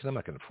regulation. I'm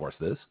not going to enforce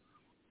this.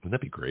 Wouldn't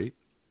that be great?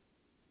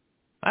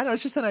 I don't know.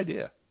 It's just an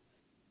idea.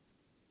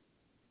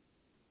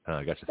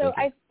 I got you thinking. So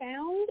I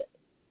found...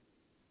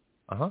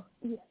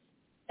 Yes.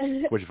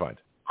 What'd you find?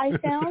 I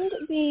found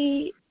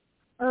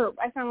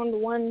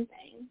one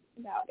thing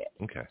about it.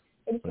 Okay.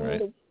 All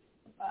right.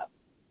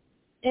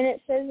 And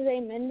it says they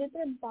amended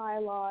their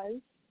bylaws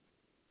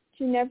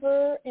to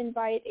never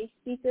invite a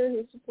speaker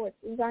who supports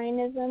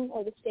Zionism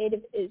or the state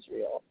of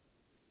Israel.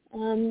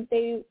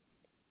 They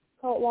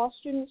call it Law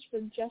Students for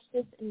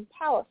Justice in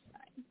Palestine.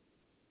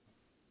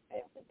 I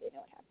don't think they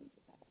know what happens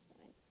in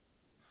Palestine.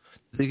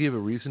 Did they give a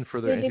reason for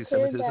their They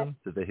declared anti-Semitism?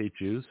 Did they hate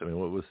Jews? I mean,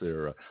 what was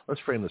their...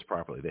 let's frame this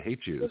properly. They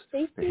hate Jews. The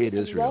safety They hate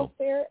and Israel.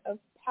 welfare of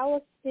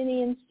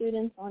Palestinian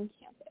students on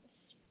campus.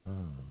 Oh,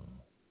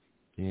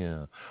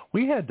 yeah.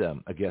 We had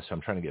a guest,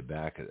 I'm trying to get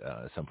back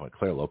at some point,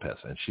 Claire Lopez,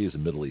 and she is a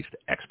Middle East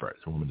expert.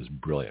 This woman is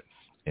brilliant.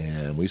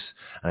 And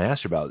I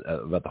asked her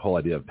about the whole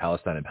idea of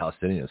Palestine and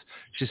Palestinians.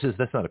 She says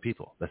that's not a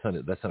people. That's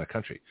not a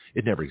country.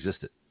 It never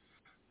existed.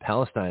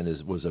 Palestine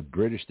was a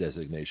British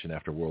designation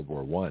after World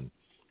War I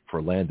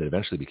for land that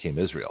eventually became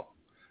Israel.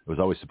 It was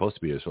always supposed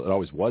to be Israel. It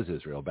always was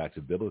Israel back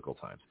to biblical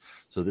times.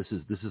 So this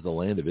is the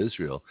land of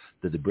Israel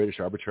that the British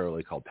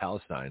arbitrarily called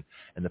Palestine,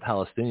 and the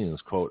Palestinians,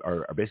 quote,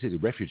 are basically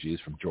refugees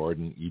from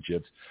Jordan,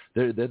 Egypt.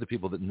 They're the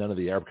people that none of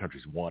the Arab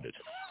countries wanted.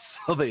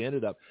 So they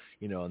ended up,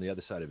 on the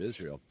other side of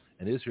Israel.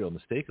 And Israel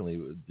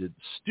mistakenly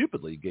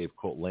stupidly gave,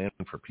 quote, land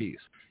for peace.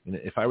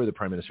 If I were the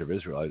prime minister of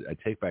Israel, I'd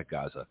take back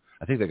Gaza.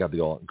 I think they got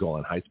the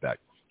Golan Heights back,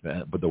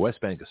 but the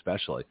West Bank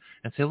especially,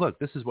 and say, look,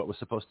 this is what was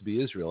supposed to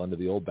be Israel under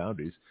the old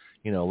boundaries.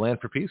 Land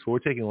for peace. Well, we're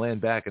taking land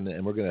back, and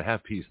we're going to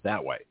have peace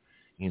that way.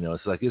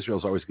 It's like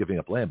Israel's always giving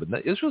up land,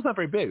 but Israel's not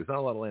very big. There's not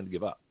a lot of land to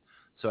give up.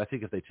 So I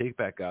think if they take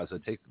back Gaza,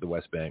 take the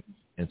West Bank,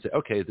 and say,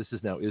 okay, this is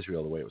now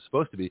Israel the way it was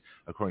supposed to be,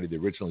 according to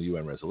the original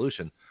UN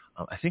resolution,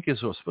 I think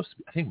Israel was supposed to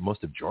be, I think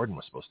most of Jordan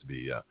was supposed to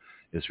be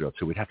Israel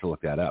too. We'd have to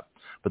look that up.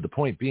 But the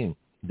point being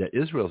that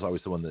Israel is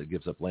always the one that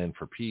gives up land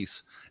for peace,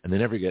 and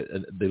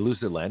they lose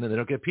their land and they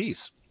don't get peace.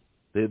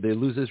 They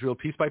lose Israel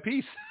piece by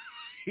piece.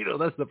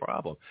 That's the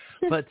problem.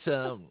 But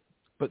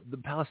the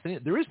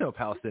Palestinians, there is no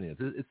Palestinians.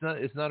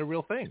 It's not a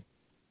real thing.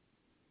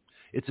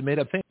 It's a made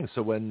up thing.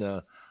 So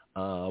when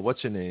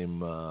what's her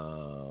name?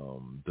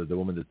 The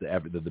woman that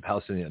the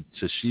Palestinian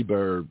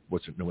Tashiba,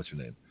 what's her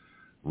name?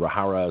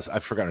 Rahara. I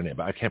forgot her name,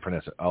 but I can't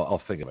pronounce it.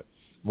 I'll think of it.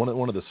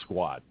 One of the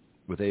squad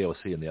with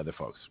AOC and the other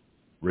folks.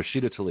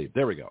 Rashida Tlaib.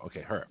 There we go.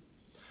 Okay, her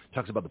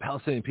talks about the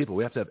Palestinian people.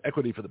 We have to have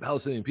equity for the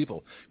Palestinian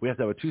people. We have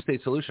to have a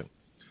two-state solution.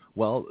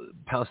 Well,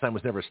 Palestine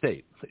was never a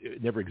state.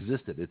 It never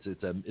existed.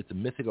 It's a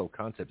mythical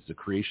concept. It's a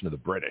creation of the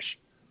British.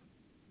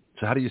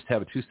 So how do you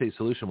have a two-state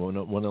solution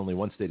when only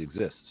one state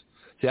exists?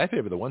 See, I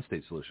favor the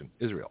one-state solution,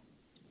 Israel.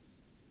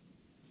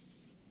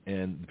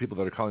 And the people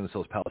that are calling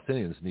themselves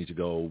Palestinians need to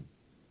go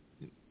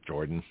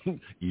Jordan,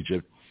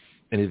 Egypt,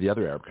 any of the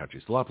other Arab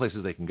countries. There's a lot of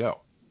places they can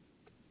go.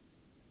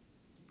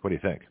 What do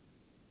you think?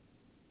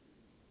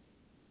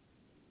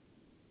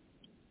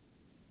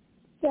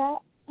 Yeah,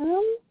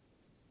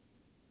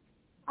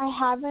 I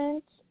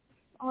haven't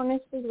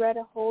honestly read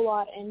a whole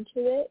lot into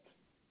it.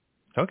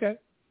 Okay.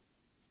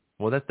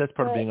 Well, that's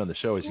part of being on the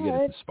show is you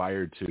get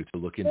inspired to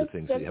look into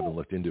things that you haven't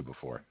looked into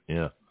before.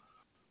 Yeah.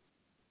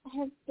 I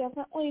have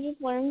definitely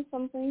just learned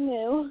something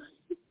new.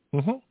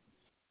 Listen,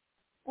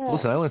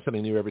 I learn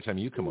something new every time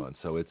you come on.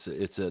 So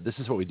this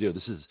is what we do.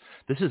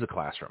 This is a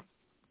classroom.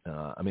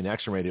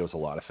 Action Radio is a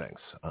lot of things.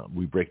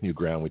 We break new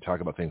ground. We talk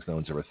about things no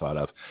one's ever thought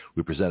of.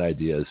 We present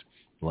ideas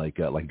like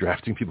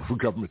drafting people for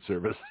government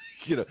service.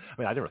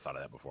 I never thought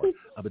of that before.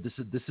 But this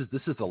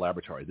is the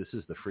laboratory. This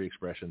is the free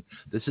expression.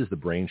 This is the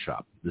brain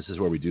shop. This is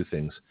where we do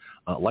things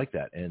like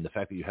that. And the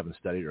fact that you haven't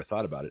studied or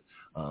thought about it,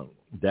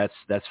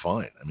 that's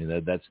fine.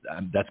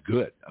 That's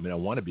good. I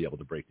want to be able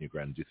to break new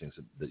ground and do things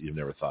that you've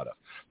never thought of.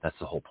 That's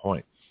the whole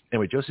point.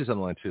 Anyway, Josie's on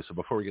the line too. So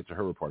before we get to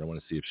her report, I want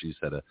to see if she's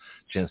had a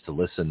chance to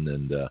listen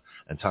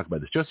and talk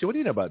about this. Josie, what do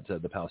you know about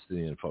the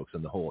Palestinian folks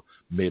and the whole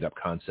made-up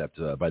concept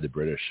by the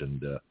British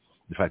and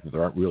the fact that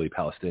there aren't really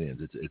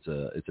Palestinians?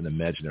 It's an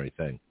imaginary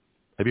thing.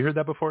 Have you heard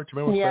that before? Do you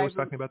remember when Claire was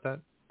talking about that?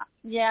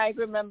 Yeah, I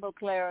remember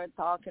Claire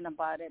talking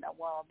about it a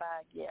while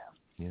back. Yeah.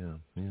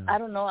 I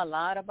don't know a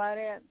lot about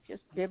it,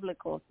 just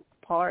biblical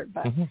part,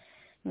 but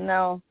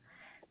no,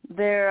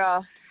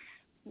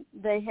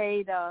 they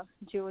hate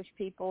Jewish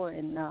people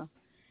and.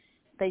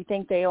 They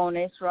think they own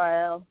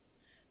Israel.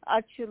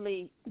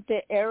 Actually, the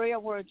area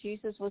where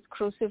Jesus was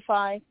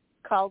crucified,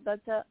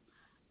 Calvata,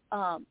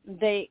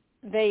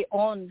 they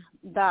own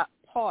that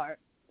part.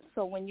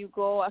 So when you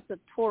go as a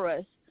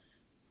tourist,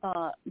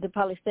 the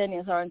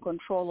Palestinians are in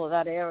control of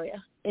that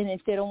area. And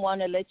if they don't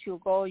want to let you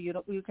go,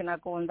 you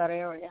cannot go in that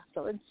area.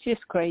 So it's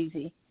just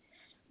crazy.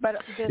 But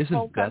this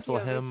whole country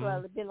of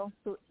Israel belongs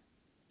to.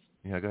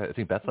 Yeah, go ahead. I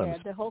think Bethlehem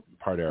is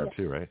part Arab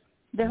too, right?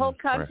 The whole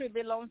country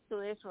belongs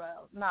to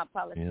Israel, not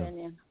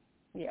Palestinian.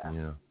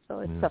 Yeah. So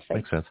it's a fake.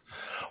 Makes sense.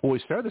 Well, we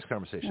started this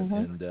conversation,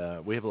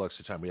 and we have a lot of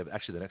extra time. We have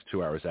actually the next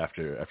 2 hours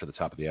after the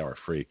top of the hour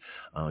free,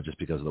 just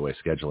because of the way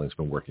scheduling's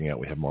been working out.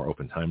 We have more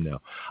open time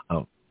now.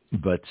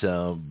 But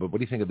what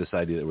do you think of this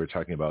idea that we were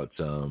talking about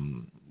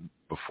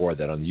before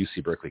that on the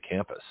UC Berkeley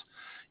campus?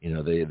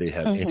 They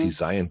have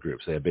anti-Zion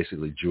groups. They have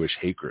basically Jewish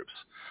hate groups.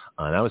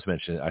 And I was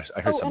mentioning,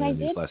 I heard something in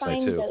the news last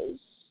night too. Those.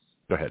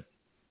 Go ahead.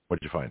 What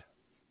did you find?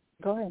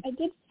 Go ahead. I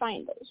did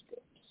find those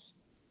groups.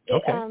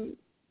 Okay.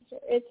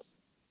 It's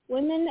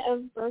Women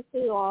of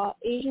Berkeley Law,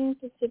 Asian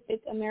Pacific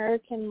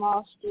American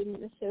Law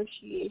Student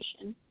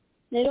Association,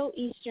 Middle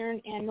Eastern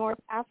and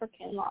North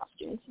African Law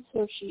Students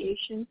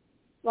Association,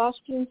 Law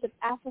Students of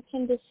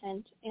African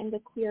Descent, and the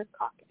Queer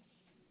Caucus.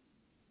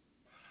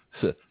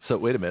 So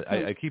wait a minute.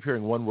 I keep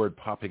hearing one word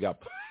popping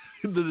up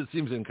that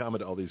seems in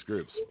common to all these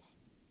groups.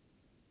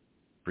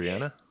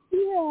 Brianna?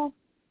 Yeah.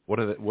 Where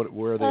are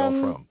they all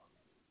from?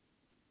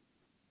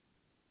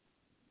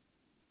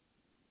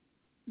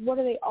 What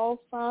are they all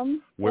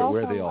from? Where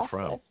are they all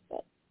from?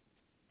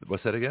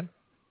 What's that again?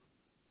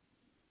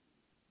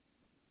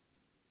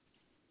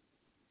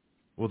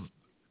 Well,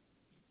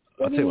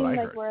 I'll tell you what I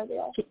heard. Where are they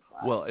all from?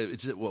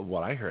 Well,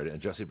 what I heard,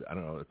 and Josie, I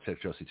don't know,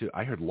 check Josie too.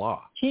 I heard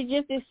law. She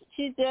just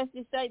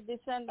decided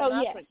descend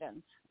on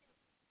Africans.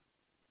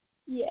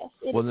 Yes.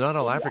 Well, not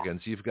all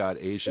Africans. You've got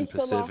Asian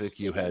Pacific.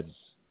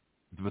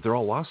 But they're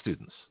all law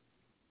students.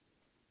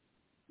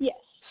 Yes.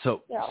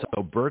 So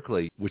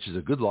Berkeley, which is a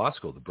good law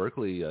school, the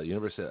Berkeley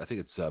University, I think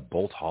it's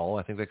Bolt Hall,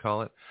 I think they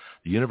call it.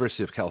 The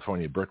University of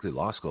California Berkeley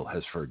Law School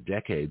has for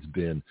decades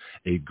been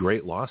a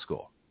great law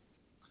school.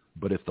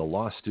 But if the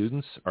law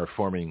students are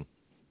forming,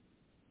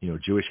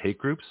 Jewish hate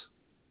groups,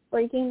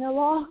 breaking the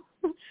law.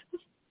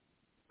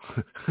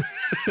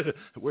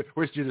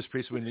 Where's Judas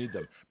Priest when we need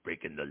them?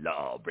 Breaking the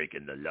law.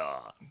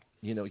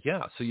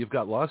 Yeah. So you've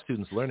got law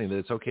students learning that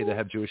it's okay to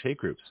have Jewish hate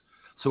groups.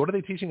 So what are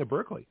they teaching at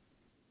Berkeley?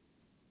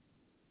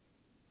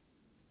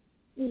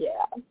 Yeah.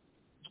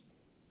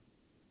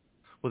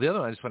 Well, the other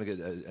one, I just want to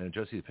get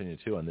Josie's opinion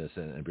too on this,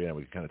 and Brianna,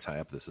 we can kind of tie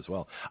up this as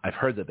well. I've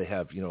heard that they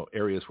have,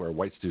 areas where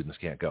white students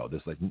can't go.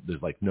 There's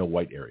no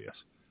white areas.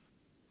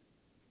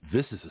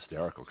 This is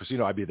hysterical because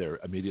I'd be there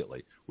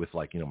immediately with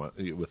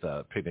with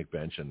a picnic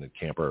bench and a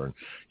camper and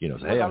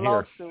say, hey, I'm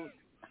here.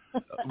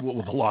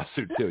 With a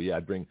lawsuit too. Yeah, I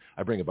bring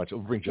a bunch.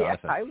 We'll bring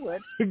Jonathan. Yeah, I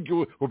would.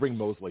 We'll bring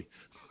Mosley.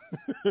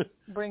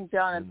 Bring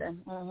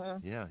Jonathan.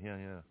 Mm-hmm. Yeah.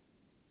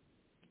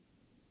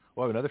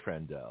 Well, I have another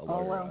friend, a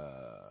lawyer,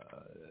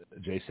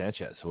 Jay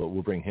Sanchez.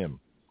 We'll bring him.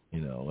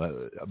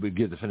 We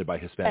get defended by a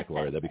Hispanic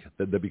lawyer.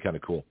 That'd be kind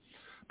of cool.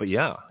 But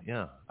yeah.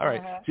 All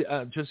right,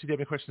 Josie, do you have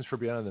any questions for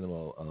Brianna? Then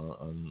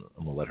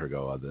we'll let her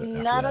go.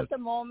 Not at the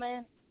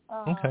moment.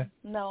 Okay.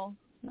 No,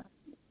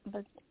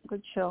 but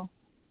good show.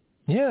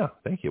 Yeah,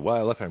 thank you. Well,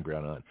 I love having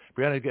Brianna on.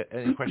 Brianna, get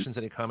any questions,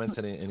 any comments,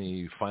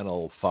 any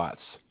final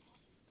thoughts?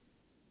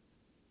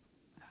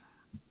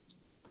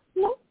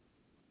 No.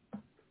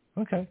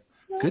 Okay.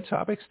 Good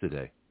topics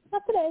today.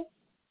 Not today.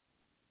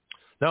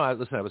 No, I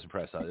was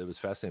impressed. It was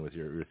fascinating with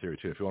your theory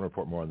too. If you want to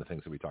report more on the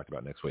things that we talked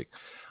about next week,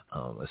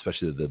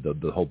 especially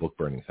the whole book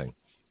burning thing,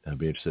 I'd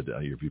be interested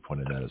in your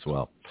viewpoint on that as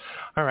well.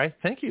 All right,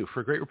 thank you for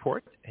a great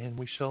report, and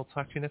we shall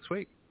talk to you next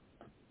week.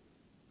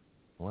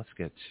 Let's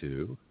get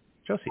to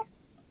Josie.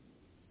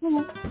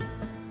 Mm-hmm.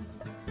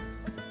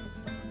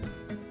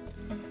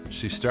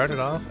 She started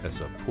off as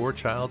a poor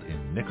child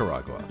in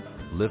Nicaragua,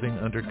 living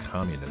under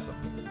communism.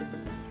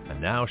 And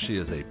now she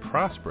is a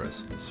prosperous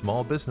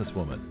small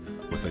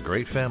businesswoman with a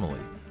great family,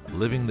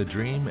 living the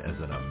dream as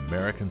an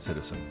American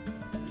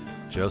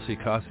citizen. Josie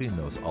Cossey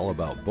knows all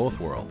about both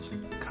worlds,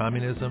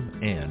 communism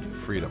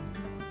and freedom.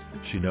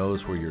 She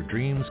knows where your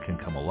dreams can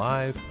come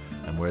alive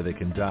and where they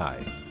can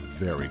die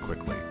very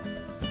quickly.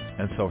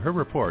 And so her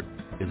report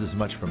is as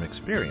much from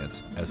experience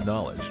as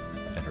knowledge,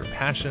 and her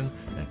passion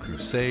and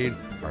crusade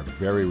are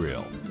very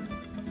real.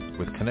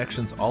 With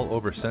connections all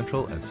over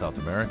Central and South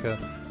America,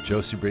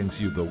 Josie brings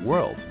you the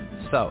world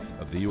south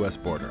of the U.S.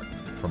 border,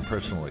 from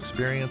personal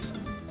experience,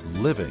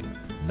 living,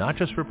 not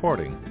just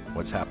reporting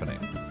what's happening.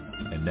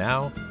 And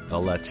now, the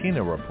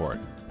Latina Report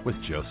with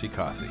Josie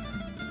Cossey.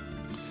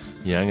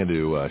 Yeah, I'm going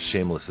to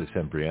shamelessly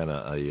send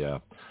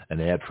Brianna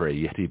an ad for a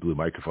Yeti Blue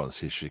microphone to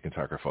see if she can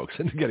talk her folks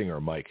into getting her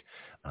a mic,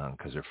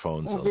 because her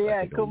phone's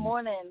good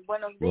morning.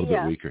 Buenos a little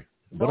bit weaker.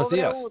 Buenos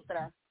dias.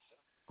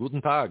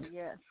 Guten Tag.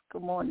 Yes,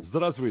 good morning.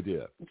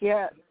 Здравствуйте.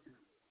 Yes.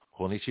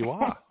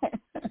 Konnichiwa.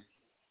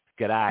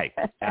 G'day.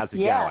 How's it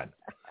going?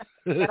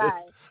 G'day.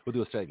 We'll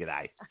do a straight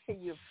g'day.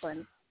 You're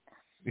funny.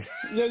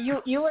 Yeah,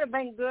 you would have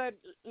been good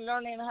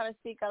learning how to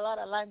speak a lot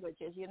of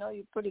languages.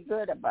 You're pretty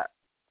good about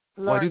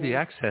learning. Well, I do the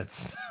accents.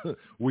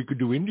 We could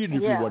do Indian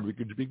if you want. We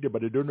could speak them,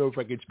 but I don't know if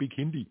I can speak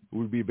Hindi. It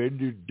would be a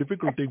very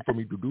difficult thing for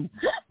me to do.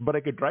 But I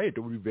can try it.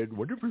 It would be very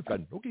wonderful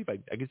fun. Okay,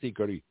 fine. I can say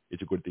curry.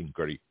 It's a good thing,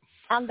 curry.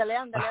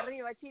 Ándale,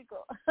 arriba,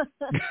 chico.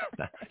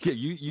 Yeah,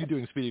 you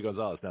doing Speedy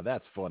Gonzalez. Now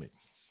that's funny.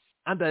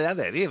 Ándale,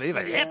 arriba.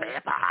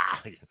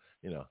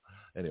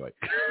 Anyway.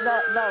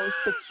 That was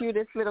the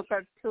cutest little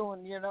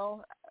cartoon,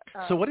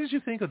 So what did you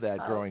think of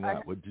that growing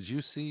up? Did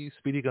you see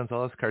Speedy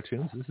Gonzalez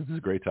cartoons? This is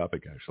a great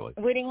topic, actually.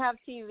 We didn't have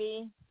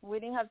TV. We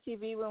didn't have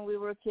TV when we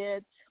were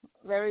kids.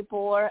 Very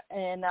poor.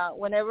 And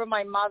whenever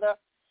my mother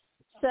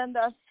sent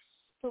us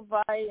to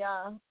buy,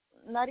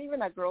 not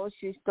even a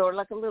grocery store,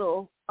 like a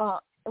little,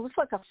 it was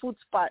like a food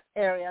spot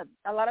area.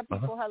 A lot of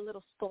people had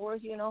little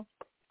stores,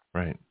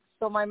 Right.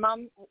 So my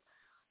mom,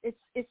 it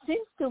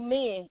seems to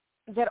me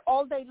that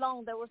all day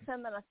long they were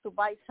sending us to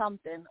buy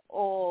something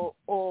or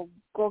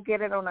go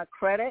get it on a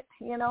credit,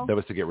 That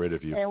was to get rid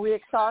of you. And we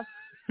exhaust.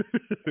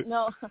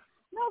 No,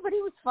 No, but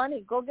it was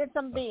funny. Go get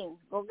some beans.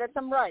 Go get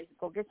some rice.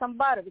 Go get some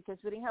butter because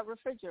we didn't have a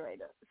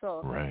refrigerator.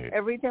 So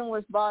everything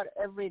was bought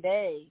every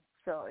day.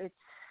 So it's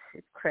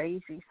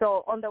crazy.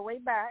 So on the way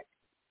back,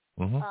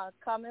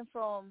 coming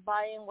from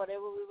buying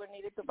whatever we were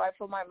needed to buy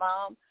for my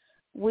mom,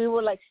 we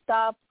would like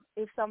stop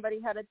if somebody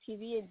had a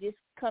TV and just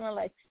kind of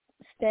like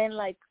stand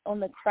like on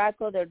the crack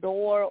of their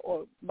door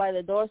or by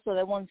the door so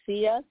they won't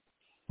see us.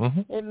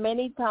 And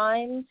many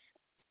times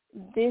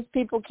these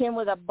people came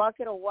with a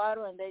bucket of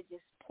water and they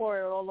just pour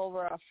it all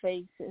over our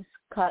faces,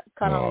 kind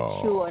of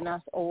like shooing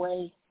us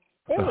away.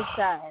 It was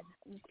sad.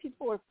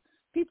 People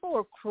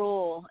were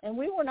cruel, and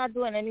we were not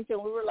doing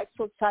anything. We were like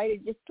so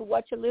excited just to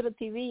watch a little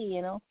TV,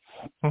 you know.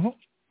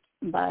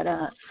 But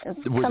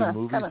were there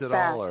movies at sad.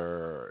 all,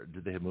 or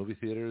did they have movie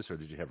theaters, or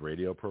did you have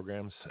radio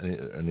programs?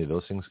 Any of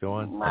those things go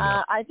on?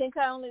 No? I think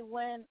I only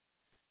went.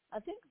 I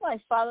think my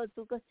father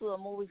took us to the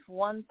movies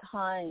one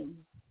time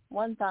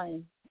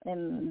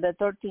in the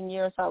 13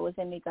 years I was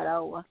in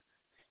Nicaragua,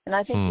 and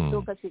I think he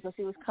took us because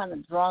he was kind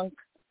of drunk.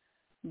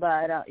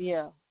 But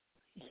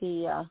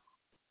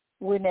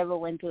we never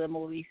went to the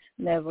movies.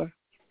 Never.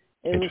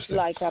 It was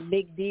like a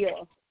big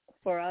deal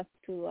for us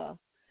to.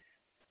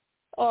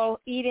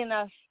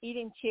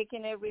 Eating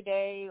chicken every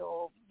day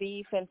or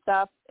beef and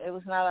stuff, it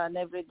was not an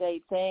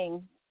everyday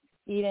thing.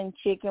 Eating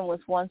chicken was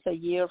once a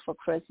year for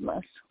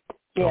Christmas.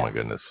 Yeah. Oh my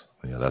goodness.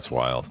 Yeah, that's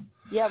wild.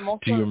 Yeah,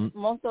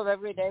 most of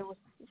every day was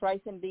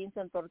rice and beans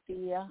and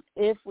tortilla,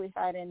 if we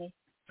had any.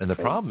 And the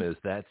problem is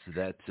that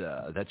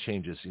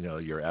changes,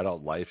 your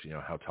adult life,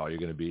 how tall you're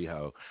going to be,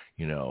 how,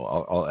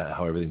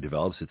 how everything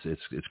develops.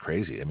 It's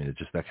crazy. I mean, it's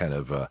just that kind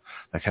of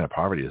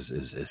poverty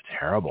is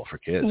terrible for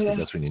kids because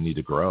that's when you need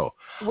to grow.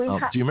 Do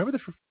you remember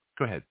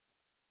go ahead.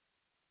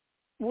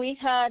 We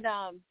had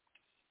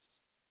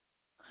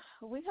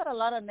a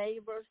lot of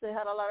neighbors. They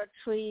had a lot of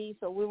trees,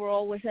 so we were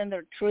always in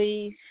their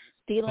trees,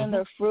 stealing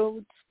their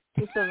fruits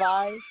to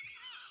survive.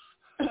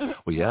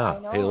 Well, yeah.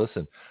 Hey,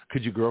 listen,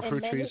 could you grow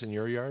fruit trees in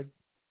your yard?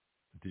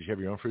 Did you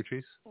have your own fruit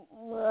trees?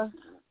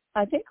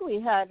 I think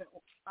we had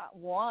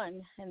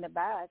one in the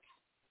back,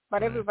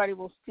 but everybody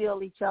will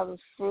steal each other's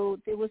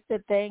fruit. It was the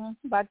thing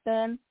back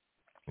then.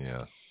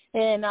 Yeah.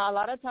 And a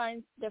lot of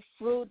times the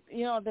fruit,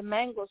 the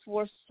mangoes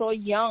were so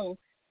young.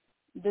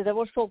 They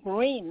were so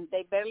green.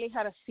 They barely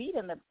had a seed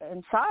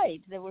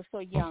inside. They were so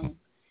young.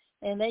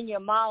 And then your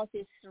mouth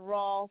is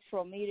raw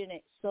from eating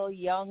it so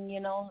young,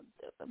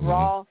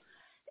 raw.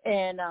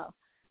 And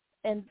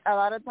a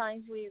lot of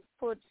times we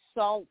put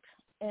salt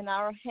in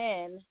our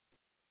hand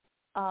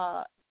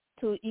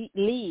to eat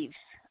leaves,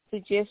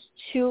 to just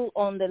chew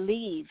on the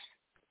leaves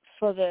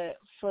for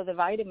the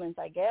vitamins,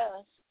 I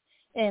guess.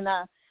 And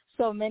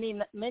so many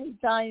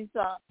times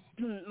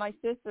my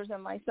sisters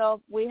and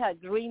myself, we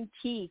had green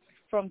teeth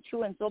from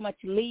chewing so much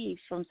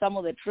leaves from some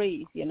of the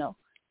trees, It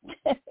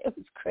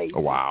was crazy.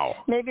 Oh, wow.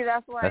 Maybe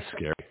that's why. That's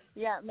scary.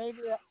 Yeah,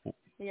 maybe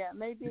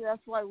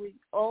that's why we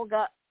all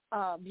got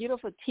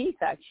beautiful teeth,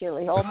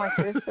 actually. All my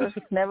sisters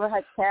never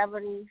had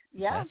cavities.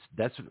 Yeah.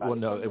 That's well,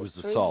 no, it was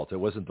the salt. It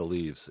wasn't the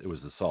leaves. It was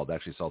the salt.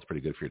 Actually, salt's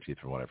pretty good for your teeth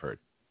from what I've heard.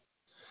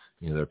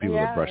 There are people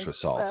that brush with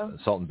salt.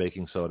 Salt and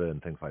baking soda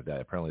and things like that.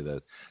 Apparently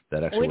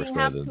that actually works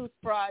better than...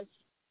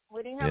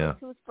 We didn't have a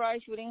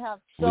toothbrush. We didn't have...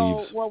 So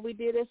leaves. What we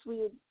did is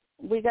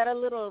we got a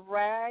little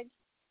rag,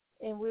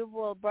 and we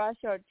will brush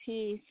our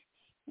teeth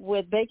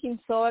with baking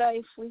soda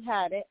if we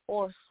had it,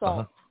 or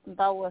salt.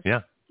 That was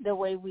the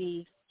way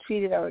we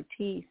treated our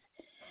teeth.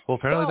 Well,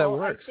 apparently that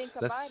works. I think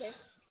about it.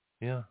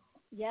 Yeah.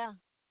 Yeah.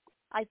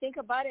 I think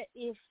about it.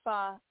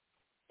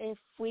 If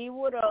we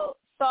would have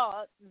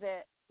thought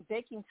that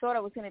baking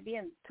soda was going to be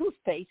in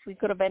toothpaste, we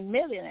could have been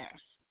millionaires,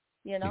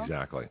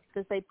 Exactly.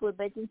 Because they put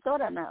baking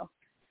soda now.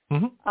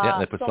 Yeah,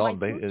 they put salt and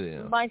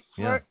baking.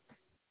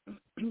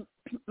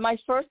 My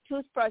first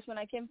toothbrush, when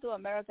I came to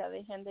America,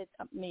 they handed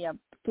me a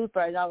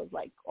toothbrush. I was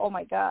like, oh,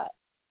 my God,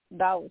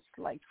 that was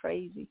like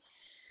crazy.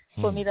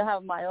 For me to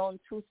have my own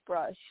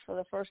toothbrush for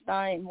the first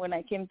time when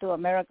I came to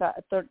America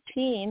at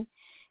 13.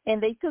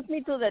 And they took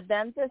me to the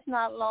dentist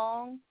not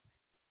long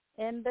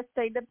in the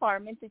State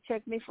Department to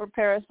check me for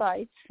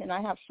parasites, and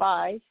I have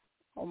 5,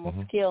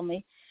 almost killed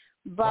me.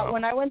 But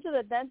when I went to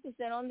the dentist,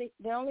 they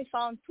only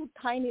found 2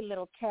 tiny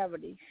little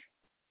cavities.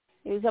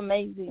 It was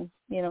amazing,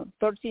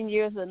 13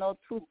 years with no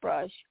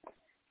toothbrush.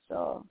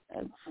 So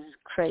it's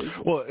crazy.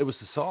 Well, it was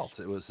the salt.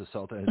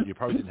 And you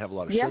probably didn't have a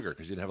lot of sugar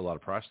because you didn't have a lot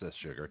of processed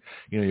sugar.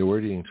 You were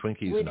eating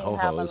Twinkies and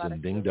Ho-Hos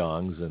and Ding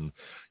Dongs and,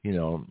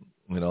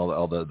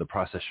 all the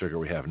processed sugar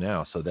we have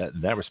now. So that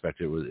in that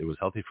respect, it was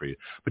healthy for you.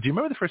 But do you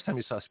remember the first time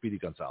you saw Speedy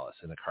Gonzales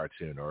in a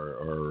cartoon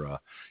or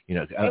It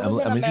was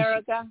in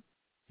America.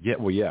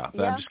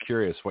 But I'm just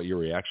curious what your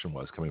reaction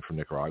was coming from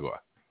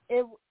Nicaragua.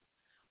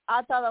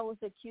 I thought that was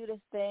the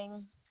cutest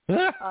thing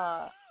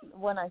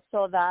when I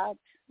saw that.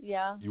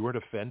 Yeah. You weren't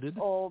offended?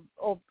 Or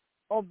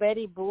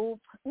Betty Boop.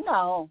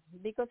 No,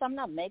 because I'm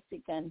not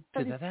Mexican.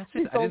 That's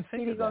it. I didn't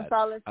think of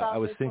that. I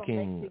was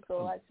thinking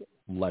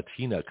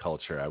Latina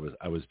culture. I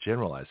was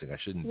generalizing. I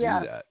shouldn't do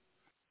that.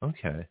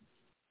 Okay.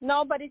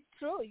 No, but it's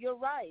true. You're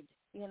right.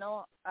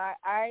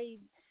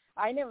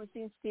 I never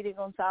seen Speedy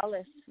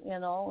Gonzales,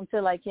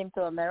 until I came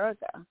to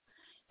America.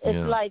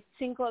 It's like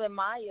Cinco de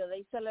Mayo.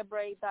 They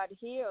celebrate that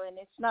here, and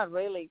it's not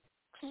really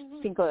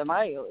Cinco de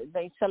Mayo.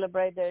 They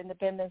celebrate their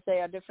Independence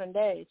Day on different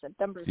days,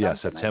 September.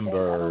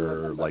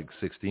 September like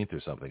 16th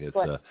or something. It's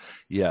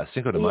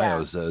Cinco de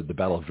Mayo is the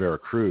Battle of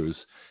Veracruz,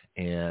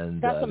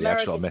 and that's the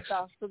American actual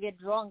stuff to get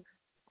drunk.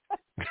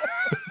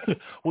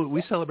 Well,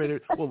 we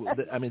celebrated. Well,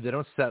 they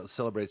don't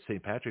celebrate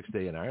St. Patrick's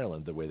Day in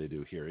Ireland the way they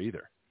do here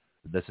either.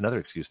 That's another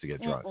excuse to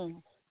get drunk.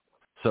 Mm-mm.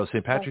 So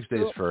St. Patrick's Day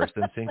is first,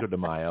 then Cinco de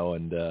Mayo,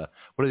 and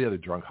what are the other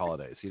drunk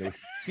holidays?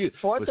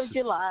 4th of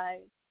July.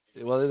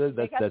 Well,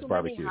 that's too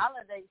barbecue. Many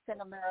holidays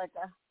in America.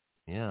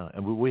 Yeah,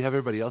 and we have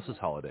everybody else's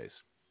holidays.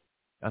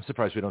 I'm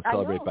surprised we don't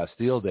celebrate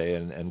Bastille Day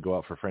and go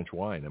out for French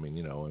wine. I mean,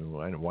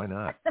 why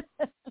not?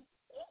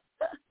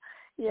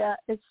 Yeah,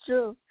 it's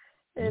true.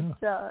 It's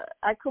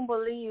I couldn't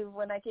believe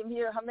when I came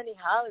here how many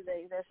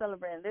holidays they're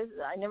celebrating.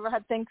 I never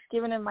had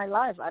Thanksgiving in my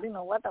life. I didn't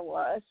know what that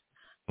was.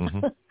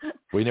 Mm-hmm.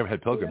 We never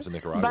had pilgrims in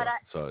Nicaragua,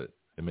 so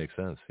it makes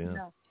sense. Yeah.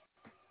 No.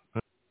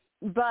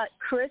 But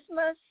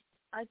Christmas,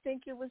 I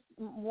think it was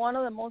one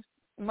of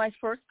my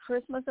first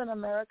Christmas in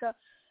America.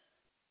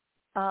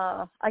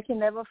 I can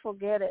never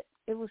forget it.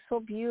 It was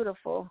so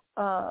beautiful.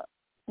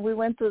 We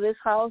went to this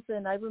house,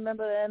 and I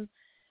remember them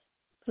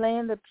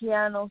playing the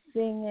piano,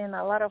 singing,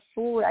 a lot of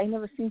food. I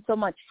never seen so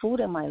much food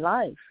in my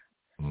life.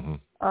 Mm-hmm.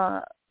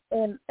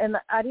 And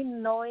I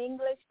didn't know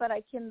English, but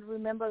I can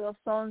remember those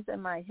songs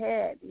in my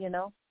head. It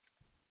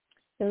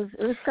was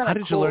kind of cool. How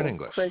did you learn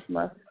English?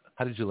 Christmas.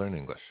 How did you learn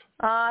English?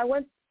 I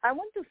went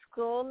to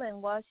school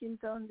in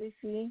Washington,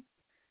 D.C.,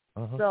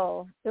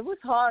 so it was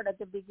hard at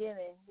the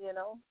beginning,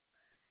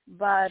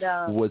 But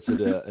was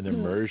it an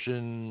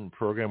immersion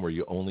program where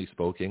you only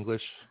spoke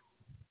English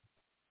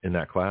in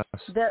that class?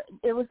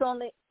 It was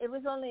only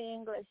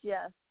English,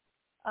 yes.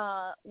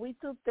 We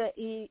took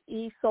the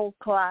ESOL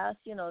class,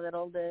 that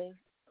all the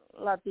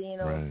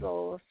Latinos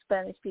or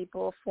Spanish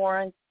people,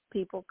 foreign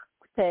people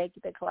take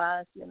the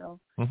class,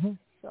 Mm-hmm.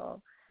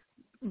 So,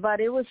 but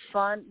it was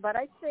fun. But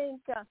I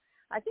think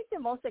the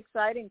most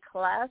exciting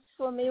class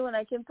for me when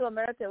I came to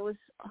America was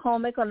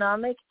home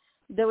economics.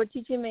 They were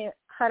teaching me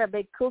how to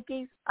bake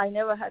cookies. I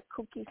never had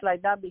cookies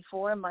like that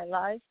before in my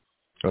life.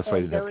 That's why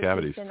you didn't have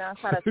cavities. They were teaching us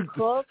how to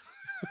cook,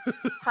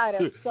 how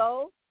to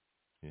sew.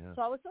 Yeah.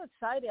 So I was so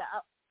excited.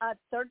 At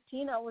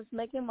 13, I was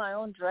making my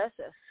own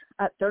dresses.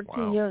 At 13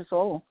 Wow. years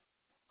old.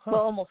 Huh.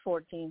 Well, almost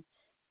 14.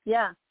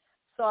 Yeah.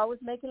 So I was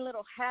making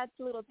little hats,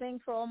 little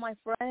things for all my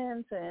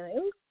friends,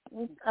 and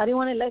I didn't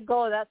want to let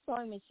go of that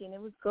sewing machine.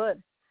 It was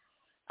good.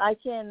 I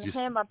can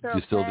hem a pair of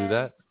pants. Do you still do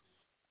that?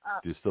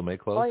 Do you still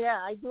make clothes? Oh, yeah.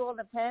 I do all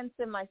the pants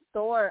in my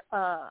store.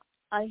 I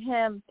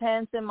hem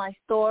pants in my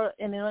store,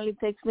 and it only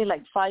takes me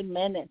like 5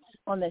 minutes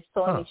on the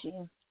sewing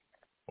machine.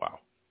 Wow.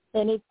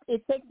 And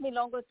it takes me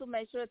longer to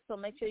measure it, so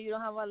make sure you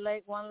don't have one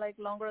leg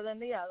longer than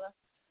the other.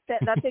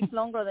 That takes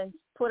longer than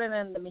putting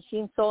it in the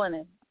machine, sewing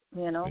it,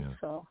 Yeah.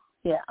 So,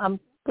 yeah, I'm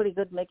pretty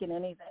good making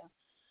anything.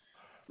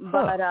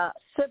 But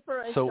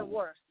zipper is the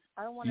worst.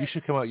 I don't want You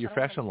should come out your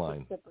fashion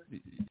line.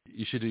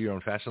 You should do your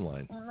own fashion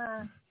line.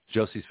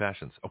 Josie's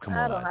Fashions. Oh, come on.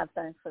 I don't have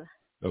time for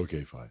that.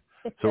 Okay, fine.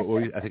 So what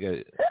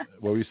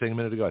were you saying a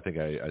minute ago? I think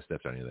I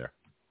stepped on you there.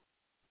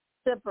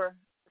 Zipper.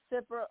 Oh,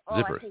 Zipper.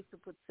 I hate to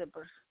put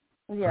zippers.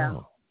 Yeah.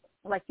 Oh.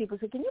 Like people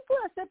say, can you put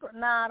a zipper?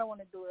 Nah, I don't want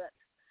to do that.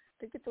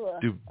 Take it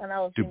to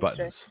another do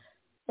buttons.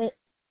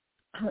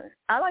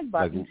 I like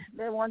buttons.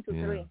 They're 1, 2,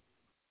 3.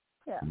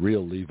 Yeah.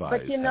 Real Levi's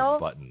have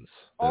buttons.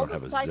 They don't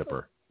have a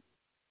zipper.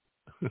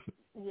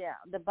 Yeah,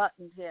 the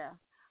buttons, yeah.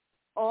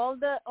 All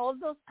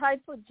those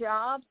types of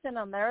jobs in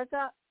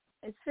America,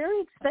 it's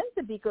very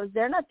expensive because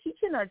they're not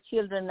teaching our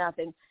children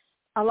nothing.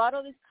 A lot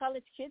of these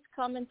college kids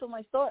come into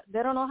my store.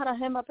 They don't know how to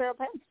hem a pair of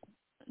pants.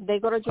 They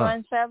go to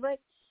Joann's Fabric,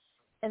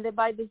 and they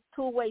buy this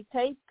 2-way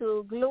tape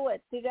to glue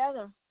it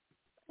together.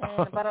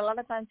 But a lot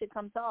of times it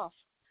comes off.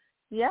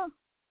 Yeah.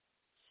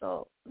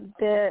 So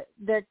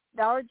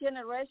our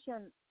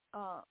generation,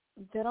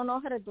 they don't know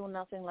how to do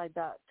nothing like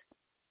that.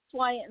 That's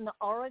why in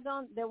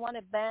Oregon they want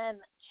to ban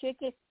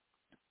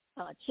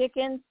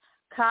chickens,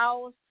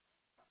 cows,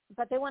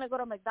 but they want to go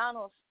to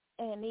McDonald's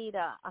and eat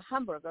a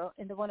hamburger,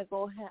 and they want to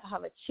go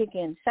have a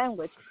chicken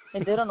sandwich,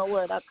 and they don't know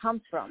where that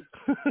comes from.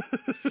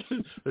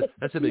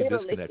 That's a big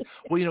disconnect.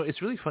 Well,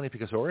 it's really funny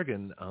because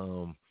Oregon,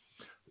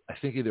 I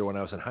think either when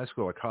I was in high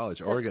school or college,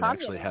 Oregon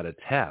actually had a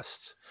test.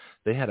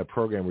 They had a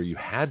program where you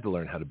had to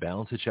learn how to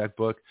balance a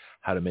checkbook,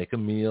 how to make a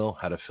meal,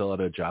 how to fill out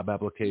a job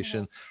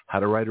application, how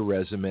to write a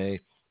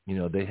resume.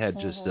 They had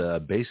just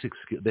basic.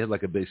 They had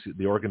like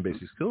the Oregon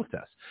Basic Skills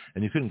Test,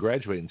 and you couldn't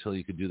graduate until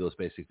you could do those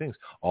basic things.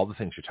 All the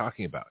things you're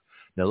talking about.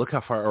 Now look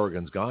how far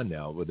Oregon's gone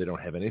now, where they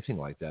don't have anything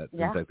like that.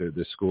 Yeah. In fact,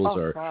 their schools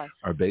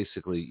are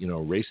basically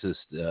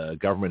racist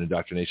government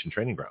indoctrination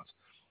training grounds.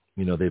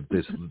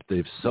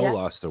 They've so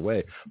lost their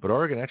way. But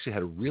Oregon actually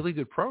had a really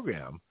good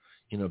program.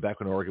 Back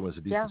when Oregon was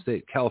a decent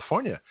state.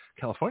 California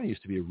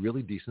used to be a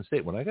really decent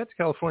state. When I got to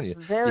California,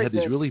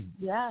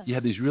 you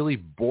had these really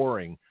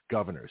boring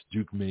governors: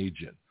 Duke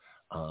Majan,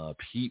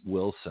 Pete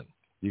Wilson,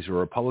 These were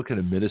Republican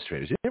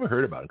administrators. You never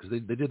heard about them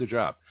because they did their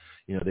job.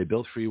 You know, they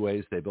built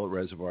freeways, they built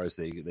reservoirs,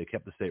 they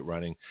kept the state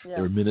running. Yeah.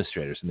 They were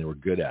administrators, and they were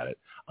good at it.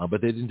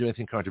 But they didn't do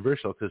anything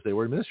controversial because they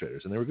were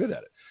administrators, and they were good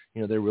at it.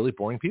 You know, they're really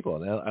boring people,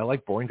 and I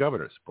like boring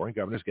governors. Boring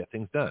governors get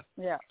things done.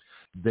 Yeah.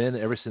 Then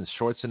ever since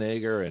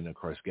Schwarzenegger and, of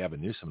course,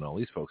 Gavin Newsom and all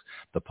these folks,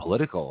 the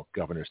political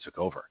governors took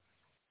over.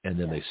 And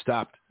then they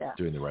stopped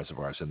doing the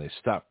reservoirs, and they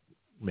stopped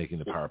making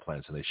the power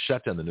plants, and they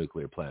shut down the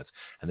nuclear plants,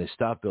 and they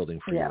stopped building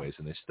freeways,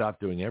 and they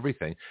stopped doing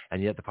everything,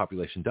 and yet the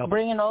population doubled.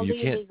 Bringing all the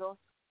illegals.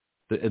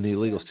 And the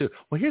illegals, too.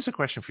 Well, here's a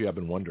question for you I've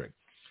been wondering.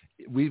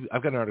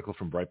 I've got an article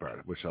from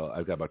Breitbart, which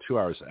I've got about 2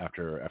 hours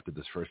after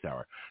this first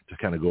hour to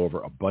kind of go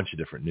over a bunch of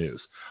different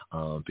news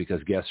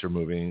because guests are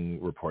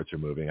moving, reports are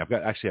moving.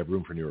 I have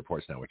room for new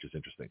reports now, which is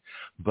interesting.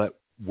 But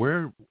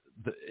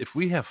if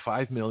we have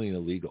 5 million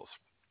illegals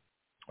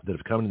that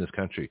have come in this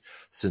country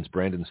since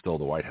Brandon stole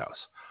the White House,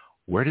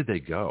 where did they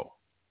go?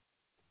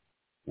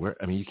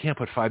 You can't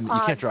put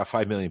you can't drop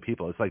 5 million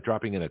people. It's like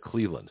dropping in a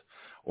Cleveland,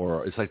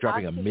 or it's like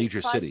dropping a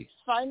major city.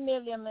 5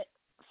 million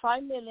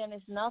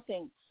is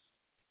nothing.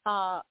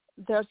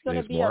 There's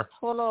going to be a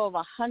total of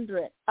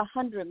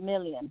 100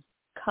 million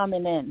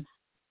coming in,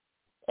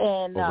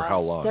 and over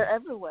how long? They're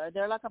everywhere.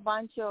 They're like a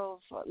bunch of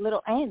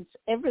little ants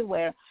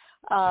everywhere.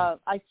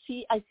 I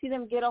see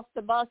them get off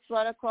the bus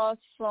right across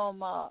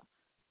from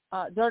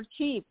Dirt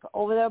Cheap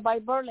over there by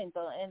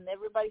Burlington, and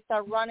everybody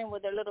start running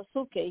with their little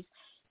suitcase.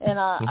 And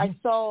I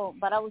saw,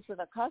 but I was with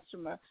a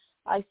customer.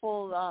 I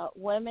saw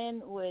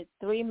women with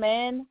 3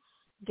 men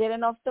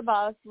getting off the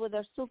bus with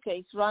their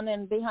suitcase,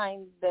 running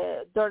behind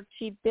the Dirt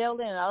Cheap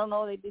building. And I don't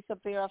know, they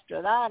disappear after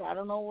that. I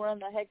don't know where in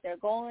the heck they're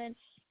going.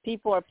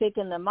 People are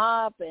picking them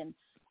up, and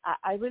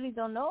I really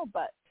don't know.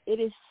 But it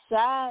is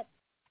sad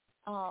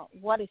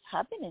what is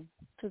happening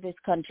to this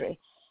country.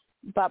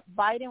 But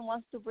Biden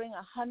wants to bring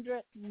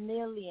 100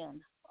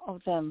 million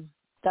of them.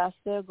 That's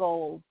their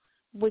goal,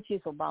 which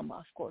is Obama,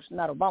 of course.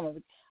 Not Obama,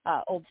 but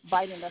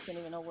Biden doesn't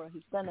even know where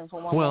he's spending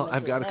for one. Well,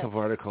 I've got a couple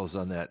articles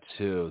on that,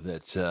 too,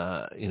 that,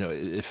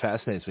 it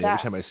fascinates me.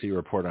 Every time I see a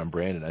report on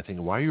Brandon, I think,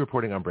 why are you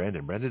reporting on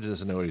Brandon? Brandon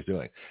doesn't know what he's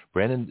doing.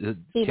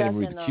 Brandon can't even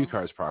read the cue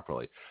cards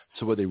properly.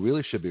 So what they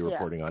really should be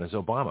reporting on is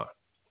Obama.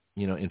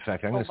 In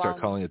fact, I'm going to start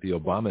calling it the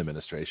Obama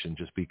administration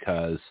just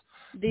because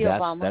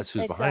that's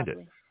who's behind it.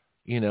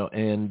 And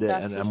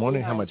I'm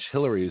wondering how much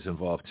Hillary is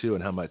involved too,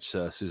 and how much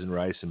Susan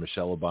Rice and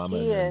Michelle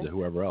Obama and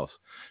whoever else.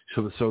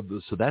 So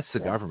that's the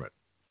government.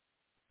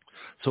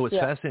 So it's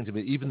fascinating to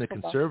me. Even the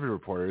conservative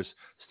reporters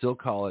still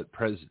call him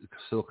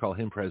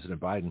President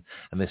Biden,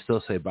 and they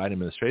still say Biden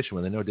administration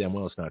when they know damn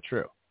well it's not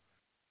true.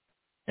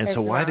 And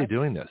so why are they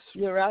doing this?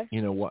 You're right.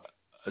 What?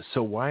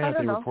 So why aren't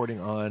they reporting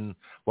on?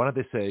 Why don't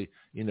they say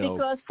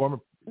because former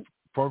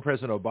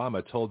President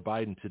Obama told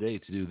Biden today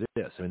to do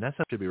this? I mean, that's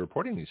not to be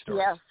reporting these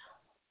stories. Yes.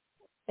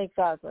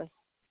 Exactly.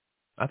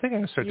 I think I'm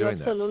going to start doing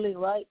that. You're absolutely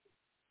right.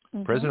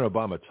 Mm-hmm. President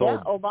Obama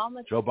told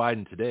Joe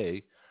Biden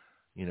today,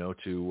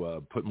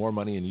 to put more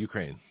money in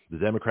Ukraine, the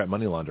Democrat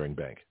money laundering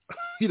bank.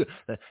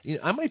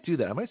 I might do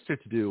that. I might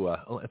start to do.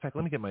 In fact,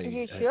 let me get my.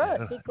 You should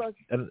because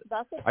that's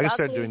exactly. I can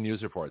start doing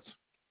news reports.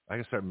 I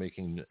can start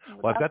making.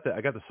 Well, I got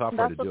the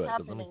software to do it.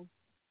 But let me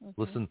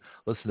listen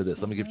to this.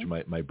 Let me give you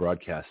my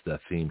broadcast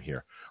theme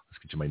here. Let's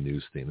get you my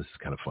news theme. This is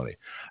kind of funny.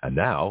 And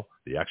now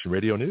the Action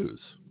Radio News.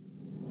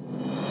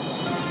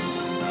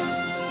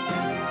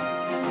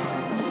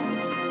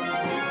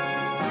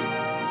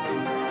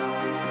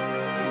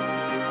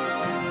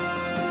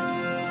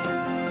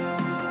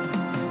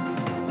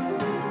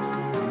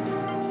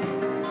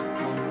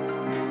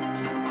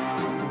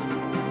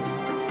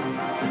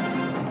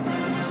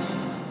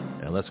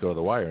 Let's go to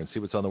the wire and see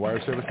what's on the wire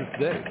services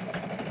today.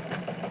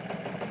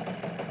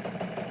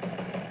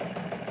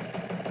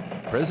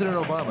 President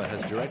Obama has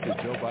directed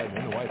Joe Biden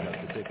in the White House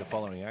to take the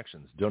following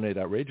actions: donate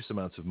outrageous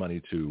amounts of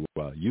money to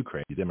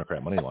Ukraine, the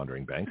Democrat money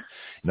laundering bank.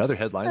 In other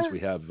headlines, we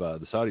have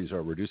the Saudis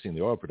are reducing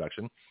the oil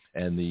production,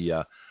 and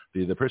the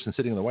person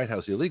sitting in the White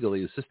House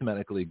illegally is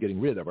systematically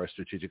getting rid of our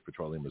strategic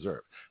petroleum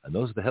reserve. And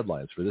those are the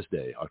headlines for this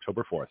day,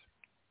 October 4th.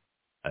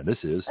 And this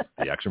is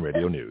the Action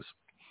Radio News.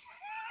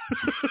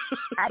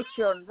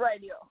 Action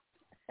Radio.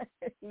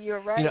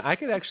 You're right. I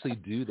could actually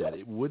do that.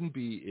 It wouldn't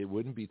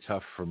be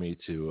tough for me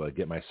to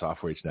get my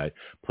software each night,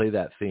 play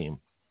that theme,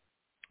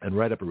 and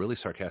write up a really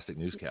sarcastic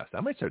newscast.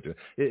 I might start doing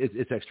it.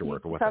 It's extra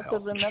work, or what the hell? To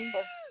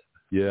remember.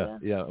 Yeah.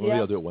 Maybe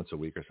I'll do it once a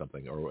week or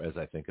something, or as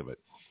I think of it.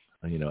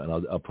 And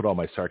I'll put all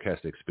my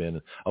sarcastic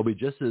spin. I'll be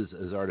just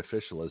as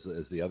artificial as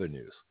the other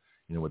news.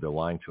 Where they're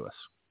lying to us.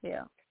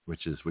 Yeah.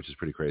 Which is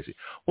pretty crazy.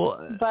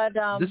 Well, but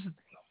this is.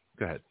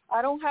 Go ahead.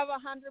 I don't have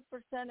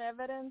 100%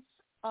 evidence,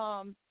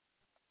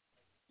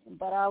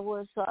 but I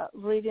was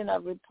reading a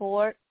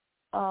report.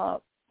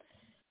 The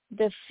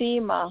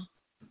FEMA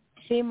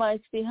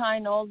is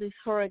behind all this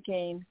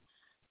hurricane.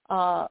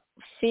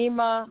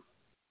 FEMA,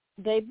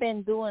 they've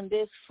been doing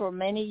this for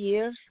many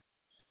years.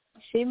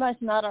 FEMA is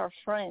not our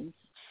friends.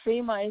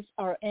 FEMA is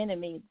our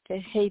enemy. They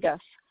hate us.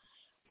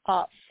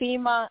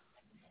 FEMA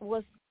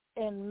was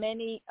in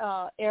many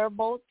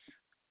airboats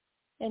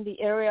in the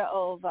area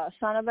of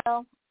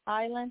Sanibel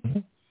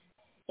Island,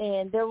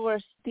 and they were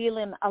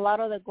stealing a lot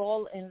of the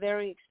gold and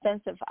very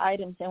expensive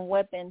items and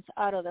weapons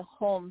out of the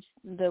homes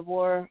that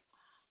were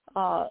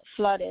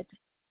flooded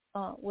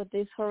with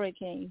this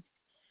hurricane.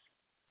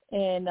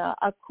 And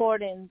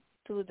according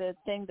to the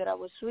thing that I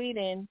was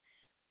reading,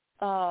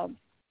 Ron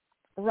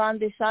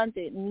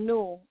DeSantis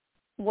knew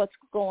what's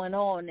going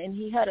on, and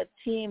he had a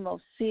team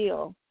of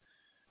SEAL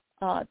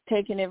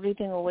taking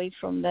everything away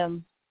from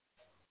them.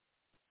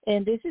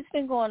 And this has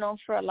been going on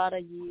for a lot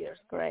of years,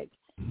 Greg.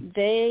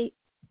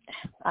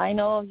 I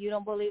know you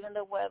don't believe in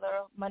the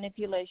weather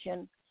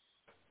manipulation.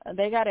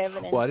 They got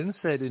evidence. Well, I didn't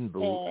say I didn't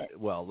believe.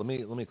 Well, let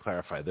me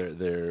clarify.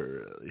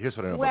 Here's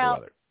what I know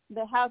about the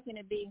weather. How can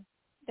it be?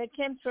 The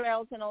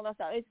chemtrails and all that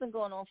stuff. It's been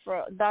going on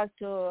for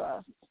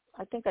Dr.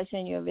 I think I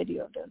sent you a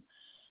video of it.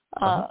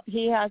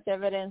 He has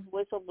evidence.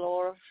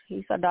 Whistleblower.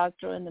 He's a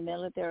doctor in the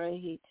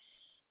military.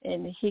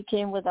 He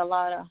came with a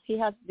lot of. He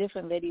has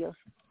different videos.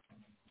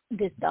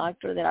 This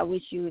doctor that I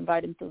wish you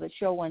invite him to the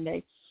show one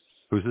day.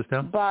 Who's this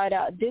now? But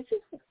this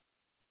is,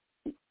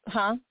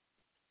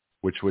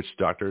 Which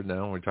doctor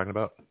now are we talking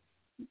about?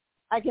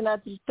 I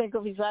cannot think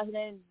of his last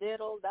name.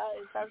 Diddle. That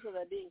starts with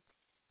a D.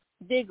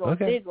 Diggle.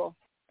 Okay. Diggle.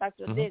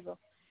 Dr. Diggle.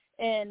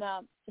 And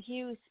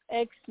he was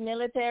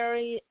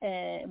ex-military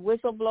and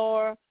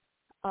whistleblower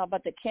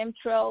about the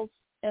chemtrails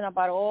and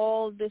about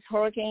all these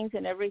hurricanes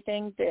and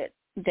everything that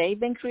they've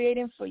been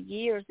creating for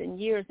years and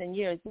years and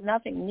years.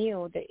 Nothing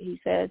new, that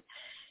he says.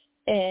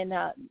 And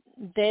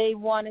they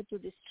wanted to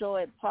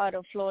destroy part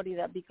of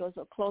Florida because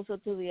of closer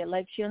to the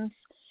elections,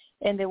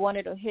 and they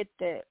wanted to hit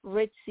the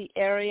Rich Sea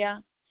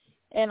area.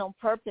 And on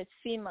purpose,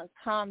 FEMA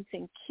comes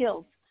and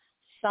kills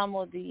some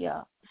of the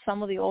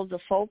older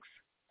folks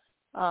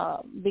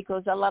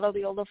because a lot of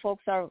the older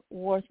folks are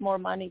worth more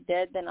money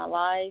dead than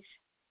alive,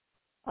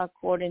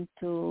 according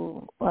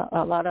to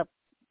a lot of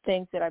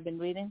things that I've been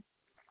reading.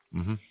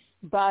 Mm-hmm.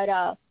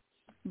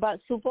 But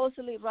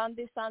supposedly Ron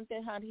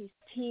DeSantis had his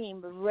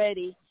team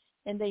ready,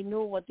 and they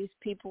knew what these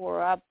people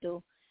were up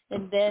to.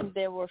 And then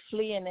they were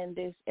fleeing in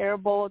these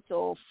airboats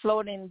or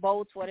floating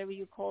boats, whatever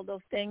you call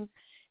those things.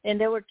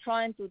 And they were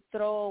trying to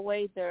throw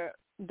away their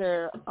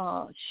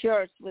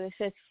shirts where it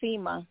says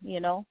FEMA,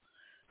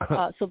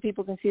 so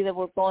people can see that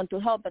we're going to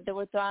help. But they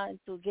were trying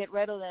to get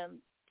rid of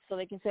them so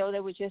they can say, oh, they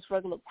were just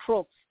regular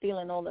crooks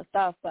stealing all the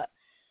stuff. But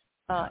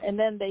and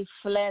then they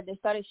fled. They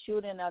started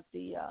shooting at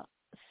the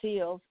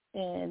SEALs,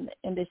 and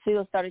the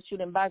SEALs started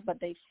shooting back,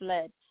 but they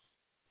fled.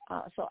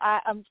 So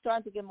I'm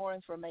trying to get more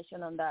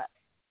information on that.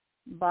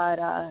 But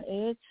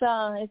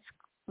it's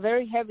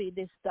very heavy,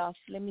 this stuff,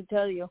 let me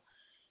tell you.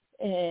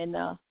 And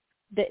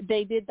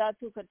they did that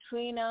to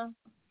Katrina,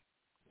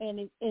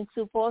 and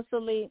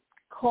supposedly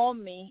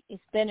Comey has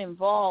been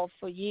involved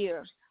for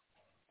years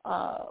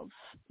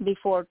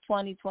before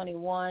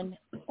 2021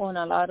 on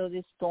a lot of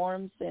these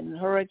storms and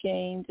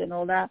hurricanes and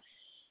all that.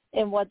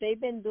 And what they've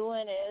been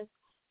doing is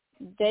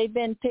they've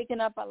been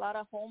picking up a lot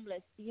of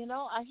homeless.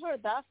 I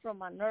heard that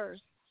from a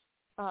nurse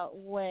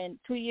when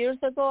 2 years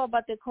ago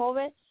about the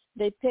COVID.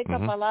 They picked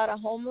up a lot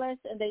of homeless,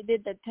 and they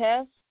did the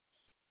test.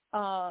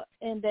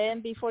 And then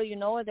before you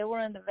know it, they were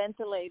in the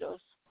ventilators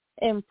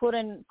and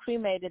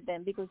cremated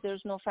them because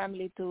there's no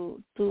family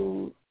to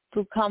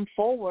come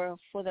forward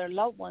for their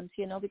loved ones,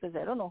 because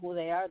they don't know who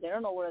they are. They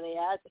don't know where they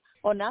are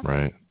or nothing.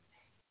 Right.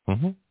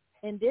 Mm-hmm.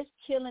 And this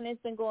killing has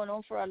been going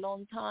on for a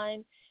long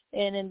time.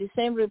 And in the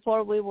same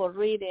report we were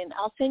reading,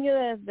 I'll send you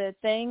the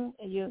thing.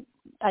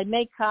 I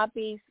make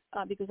copies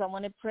because I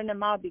want to print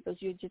them out because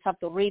you just have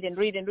to read and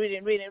read and read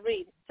and read and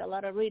read. It's a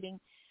lot of reading.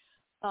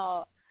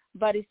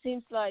 But it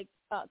seems like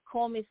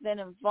Comey's been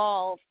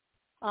involved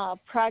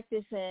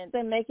practicing.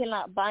 They're making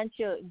a bunch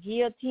of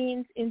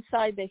guillotines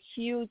inside the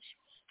huge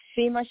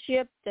FEMA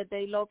ship that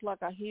they look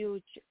like a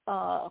huge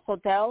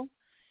hotel.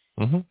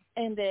 Mm-hmm.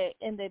 And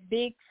the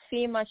big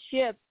FEMA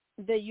ship,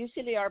 they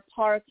usually are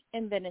parked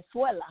in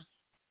Venezuela.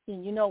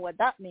 And you know what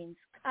that means,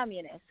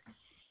 communist.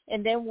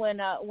 And then when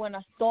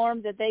a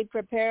storm that they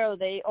prepare or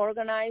they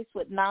organize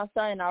with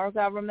NASA and our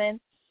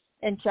government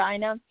and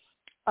China,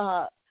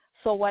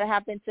 so what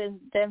happens is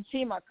then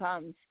FEMA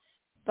comes.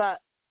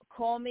 But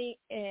Comey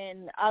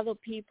and other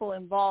people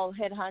involved,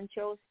 head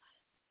honchos,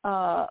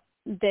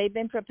 they've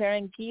been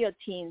preparing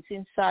guillotines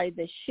inside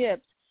the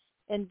ships,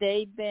 and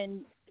they've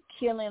been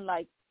killing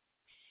like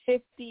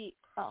 50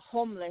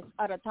 homeless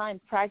at a time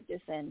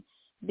practicing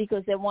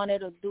because they wanted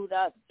to do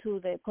that to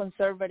the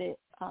conservative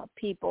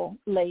people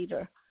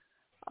later.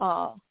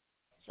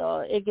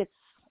 So it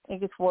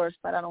gets worse,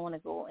 but I don't want to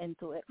go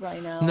into it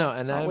right now. No,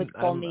 and I'm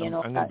going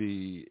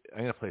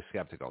to play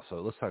skeptical. So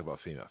let's talk about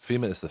FEMA.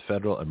 FEMA is the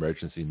Federal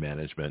Emergency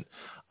Management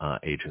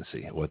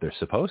Agency. What they're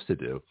supposed to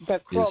do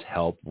is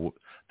help.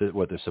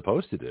 What they're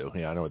supposed to do,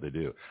 I know what they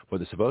do. What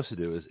they're supposed to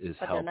do is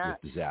help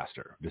with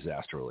disaster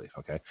relief.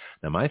 Okay.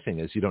 Now my thing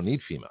is, you don't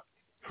need FEMA.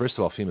 First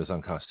of all, FEMA is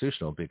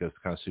unconstitutional because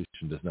the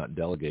Constitution does not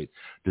delegate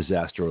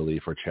disaster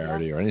relief or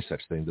charity or any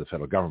such thing to the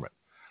federal government.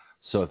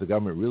 So if the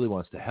government really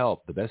wants to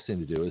help, the best thing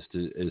to do is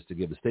to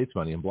give the states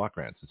money in block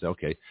grants and say,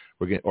 okay,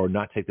 or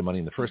not take the money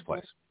in the first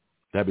place.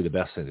 That'd be the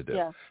best thing to do,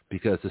 Yeah.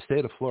 because the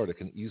state of Florida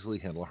can easily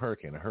handle a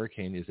hurricane. A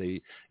hurricane is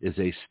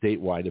a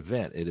statewide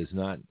event. It is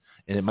not,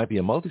 and it might be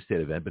a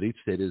multi-state event, but each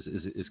state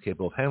is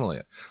capable of handling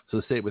it. So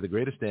the state with the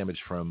greatest damage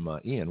from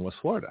Ian was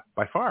Florida,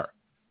 by far.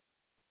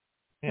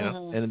 You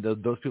know, and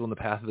those people in the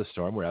path of the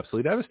storm were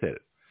absolutely devastated.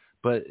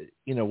 But,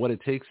 you know, what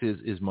it takes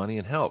is money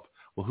and help.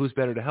 Well, who's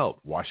better to help,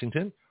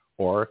 Washington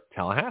or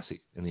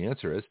Tallahassee? And the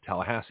answer is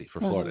Tallahassee for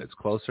Florida. It's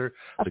closer.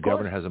 The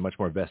governor has a much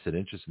more vested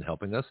interest in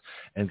helping us.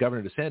 And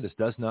Governor DeSantis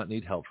does not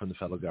need help from the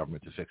federal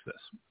government to fix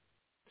this.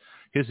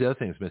 Here's the other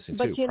thing that's missing,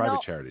 too,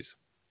 private charities.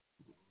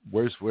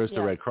 Where's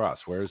the Red Cross?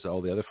 Where's all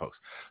the other folks?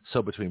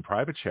 So between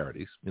private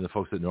charities, the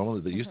folks that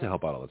used to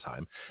help out all the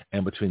time,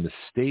 and between the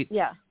state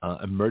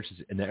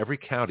emergency, and every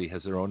county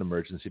has their own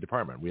emergency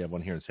department. We have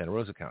one here in Santa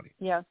Rosa County.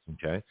 Yeah.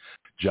 Okay.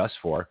 Just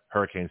for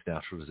hurricanes,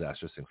 natural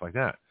disasters, things like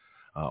that,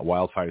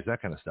 wildfires,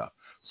 that kind of stuff.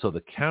 So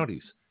the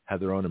counties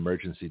have their own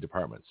emergency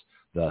departments.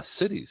 The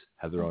cities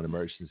have their own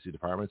emergency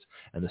departments,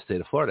 and the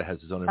state of Florida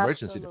has its own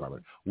emergency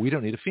department. We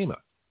don't need a FEMA.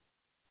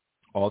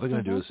 All they're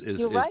going to do is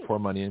pour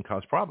money and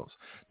cause problems.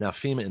 Now,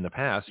 FEMA in the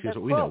past, here's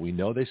what we know. We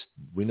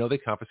know they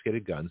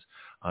confiscated guns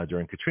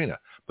during Katrina,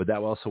 but that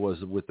also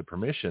was with the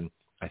permission,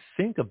 I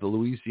think, of the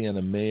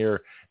Louisiana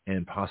mayor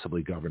and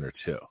possibly governor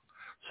too.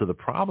 So the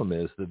problem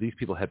is that these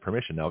people had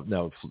permission. Now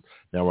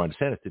Ron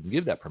DeSantis didn't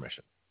give that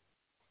permission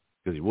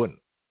because he wouldn't.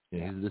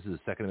 This is a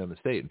Second Amendment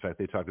state. In fact,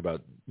 they talked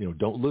about,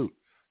 don't loot.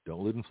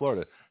 Don't loot in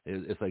Florida.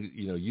 It's like,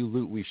 you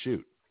loot, we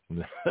shoot.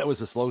 And that was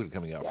the slogan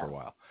coming out for a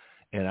while.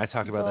 And I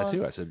talked about that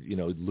too. I said,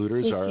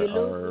 looters you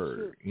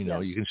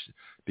can,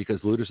 because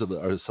looters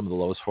are some of the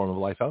lowest form of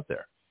life out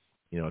there.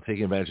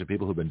 Taking advantage of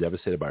people who've been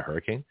devastated by a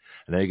hurricane,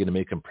 and now you're going to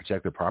make them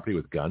protect their property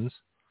with guns?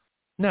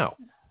 No.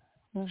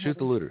 Shoot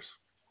the looters.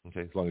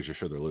 Okay, as long as you're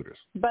sure they're looters.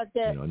 But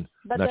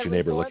not your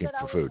neighbor looking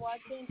for food.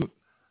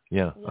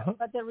 Yeah.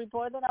 But the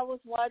report that I was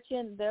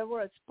watching, they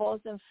were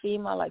exposing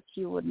FEMA like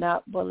you would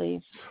not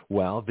believe.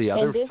 Well, the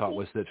other thought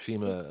was that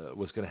FEMA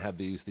was going to have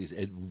these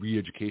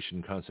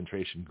re-education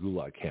concentration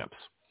gulag camps.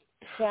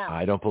 Yeah.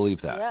 I don't believe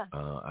that. Yeah.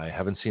 I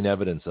haven't seen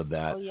evidence of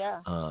that. Oh,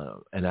 yeah.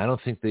 And I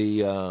don't think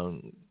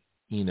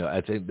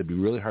I think they'd be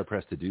really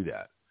hard-pressed to do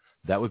that.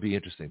 That would be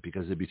interesting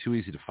because it'd be too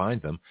easy to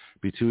find them,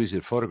 be too easy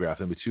to photograph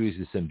them, be too easy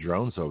to send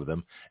drones over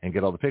them and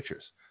get all the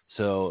pictures.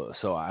 So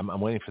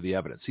I'm waiting for the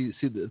evidence. See,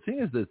 the thing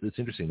is that it's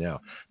interesting now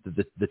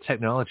that the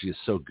technology is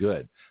so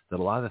good that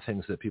a lot of the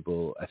things that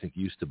people, I think,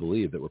 used to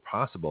believe that were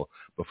possible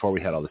before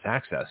we had all this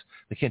access,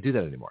 they can't do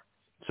that anymore.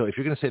 So if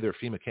you're going to say there are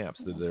FEMA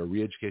camps, there are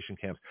re-education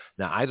camps.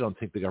 Now, I don't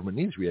think the government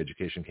needs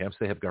re-education camps.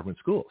 They have government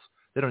schools.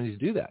 They don't need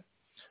to do that.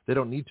 They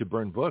don't need to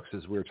burn books,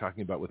 as we were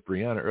talking about with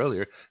Brianna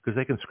earlier, because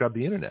they can scrub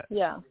the internet.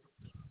 Yeah.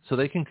 So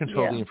they can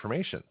control the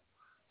information.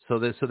 So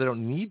they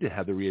don't need to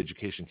have the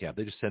re-education camp.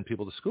 They just send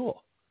people to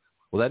school.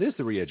 Well, that is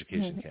the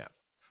re-education camp.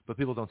 But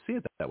people don't see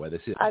it that way. They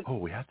see it,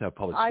 we have to have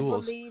public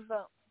schools. I believe,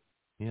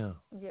 Yeah,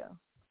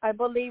 I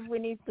believe we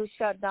need to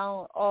shut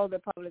down all the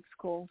public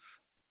schools.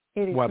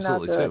 It is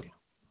absolutely not good. Too.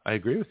 I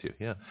agree with you,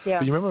 yeah. Yeah.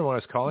 But you remember when I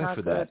was calling not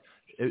for good.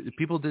 that,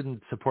 people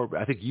didn't support.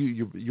 I think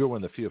you're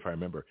one of the few, if I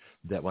remember,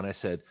 that when I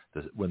said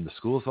when the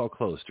schools all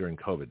closed during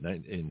COVID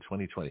in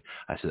 2020,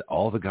 I said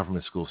all the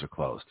government schools are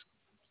closed.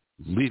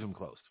 Leave them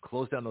closed.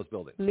 Close down those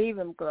buildings. Leave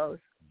them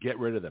closed. Get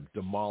rid of them.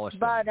 Demolish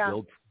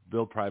them.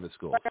 Build private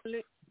schools.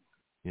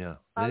 Yeah,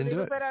 they didn't do it. A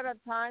little bit at a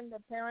time, the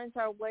parents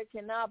are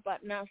waking up,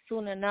 but not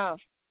soon enough.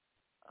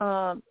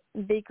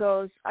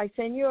 Because I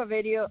sent you a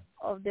video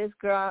of this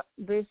girl,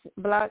 this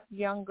black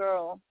young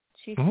girl.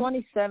 She's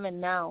 27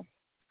 now.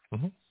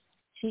 Mm-hmm.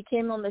 She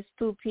came on the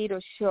Stu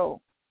Peters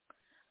show.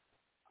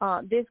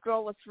 This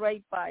girl was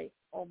raped by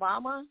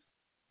Obama,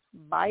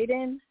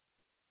 Biden,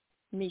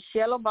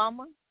 Michelle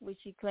Obama, which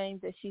she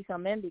claims that she's a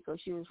man because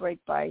she was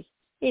raped by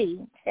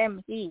she.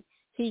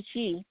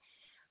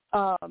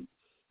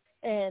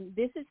 And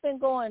this has been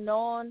going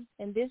on.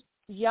 And this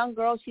young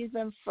girl, she's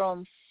been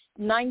from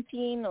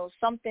 19 or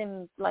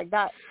something like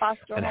that.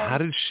 And how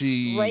did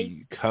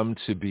she come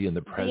to be in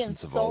the presence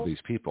of all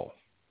these people?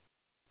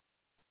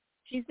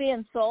 She's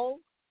being sold,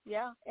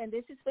 yeah. And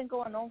this has been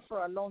going on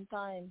for a long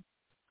time.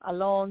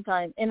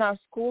 And our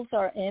schools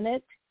are in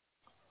it.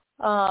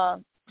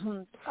 Was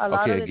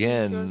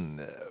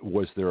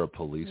there a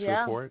police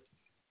report?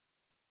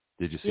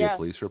 Did you see a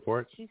police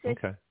report? She said,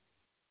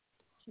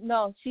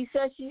 no, she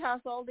says she has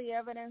all the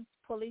evidence,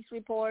 police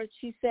reports.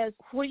 She says,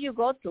 who do you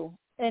go to?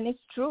 And it's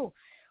true.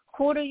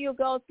 Who do you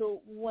go to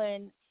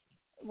when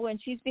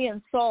she's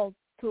being sold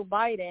to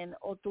Biden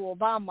or to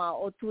Obama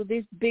or to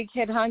this big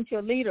head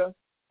honcho leader?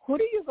 Who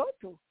do you go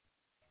to?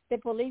 The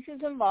police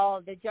is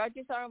involved. The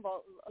judges are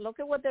involved. Look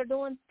at what they're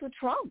doing to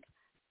Trump.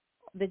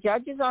 The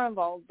judges are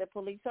involved. The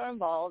police are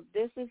involed.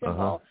 This is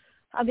involved.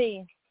 I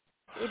mean,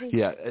 it is,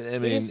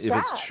 if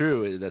it's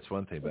true, that's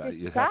one thing. But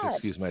you have to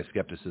excuse my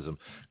skepticism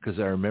because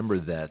I remember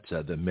that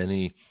the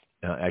many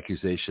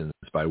accusations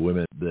by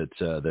women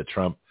that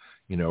Trump,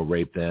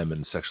 raped them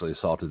and sexually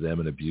assaulted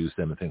them and abused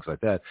them and things like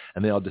that,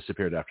 and they all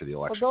disappeared after the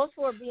election. Well, those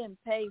were being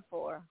paid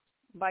for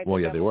by the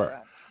Democrats. They were.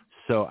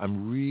 So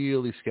I'm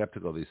really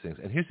skeptical of these things.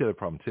 And here's the other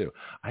problem, too.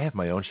 I have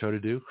my own show to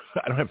do.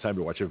 I don't have time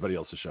to watch everybody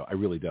else's show. I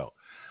really don't.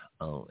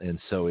 And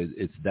so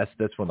that's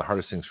one of the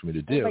hardest things for me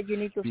to do. But you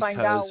need to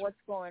find out what's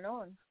going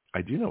on.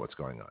 I do know what's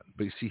going on.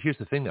 But you see, here's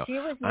the thing, though.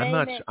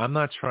 I'm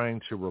not trying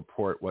to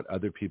report what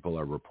other people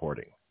are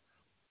reporting.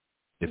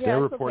 If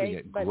they're reporting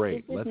it,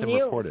 great. Let them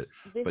report it.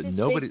 But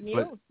nobody.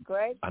 News,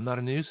 Greg. I'm not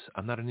a news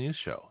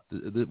show.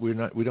 We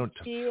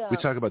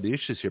talk about the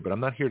issues here, but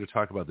I'm not here to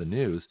talk about the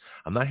news.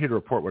 I'm not here to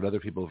report what other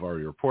people have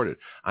already reported.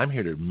 I'm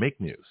here to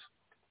make news.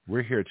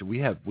 We're here to. We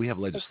have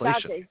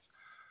legislation.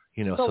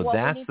 Exactly. So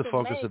that's the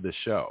focus of this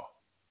show.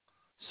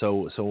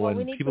 So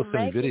when people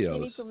send me videos,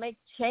 we need to make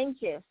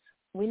changes.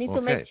 We need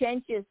to make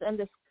changes in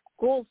the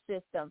school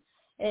system.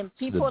 And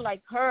people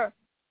like her,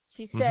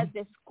 she said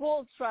the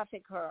school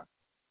traffic her.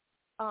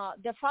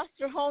 The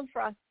foster home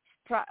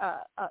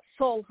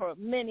sold her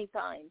many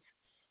times.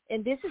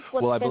 And this is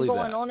what's been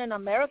going on in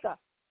America.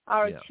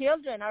 Our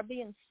children are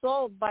being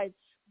sold by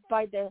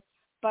the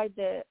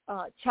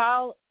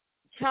child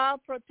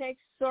protect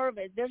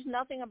service. There's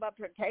nothing about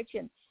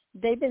protection.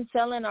 They've been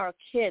selling our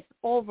kids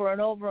over and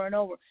over and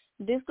over.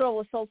 This girl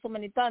was sold so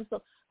many times.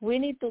 So we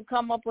need to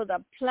come up with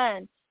a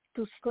plan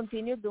to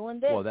continue doing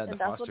this. Well,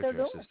 that's what they're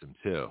doing. System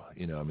too.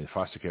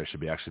 Foster care should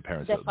be actually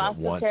parents that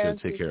want to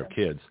take care of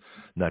kids,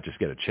 not just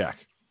get a check.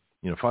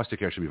 Foster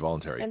care should be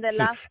voluntary.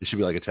 It should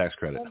be like a tax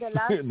credit,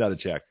 not a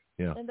check.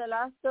 Yeah. In the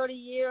last 30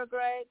 years,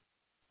 Greg,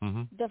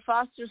 the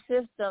foster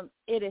system,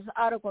 it is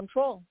out of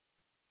control.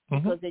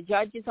 Because the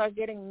judges are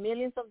getting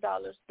millions of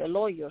dollars, the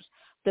lawyers,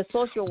 the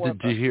social workers.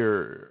 Did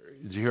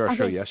you hear our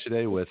show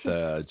yesterday with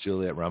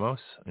Juliet Ramos?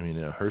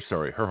 Her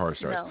horror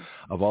story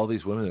of all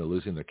these women that are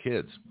losing their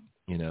kids,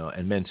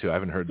 and men too. I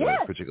haven't heard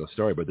that particular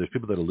story, but there's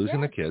people that are losing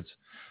their kids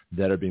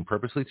that are being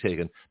purposely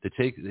taken.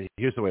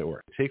 Here's the way it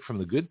works. Take from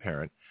the good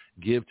parent,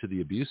 give to the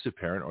abusive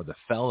parent or the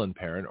felon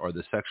parent or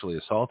the sexually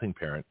assaulting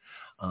parent,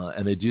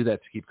 and they do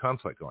that to keep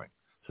conflict going.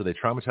 So they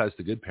traumatize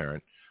the good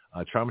parent,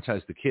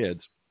 traumatize the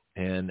kids,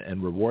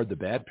 and reward the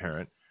bad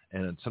parent,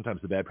 and sometimes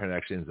the bad parent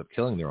actually ends up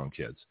killing their own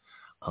kids.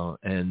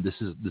 And this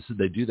is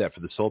they do that for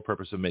the sole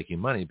purpose of making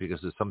money because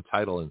there's some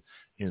title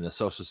in the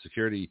Social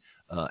Security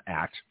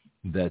Act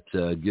that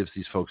gives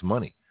these folks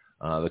money,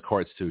 the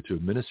courts to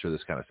administer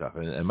this kind of stuff.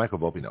 And Michael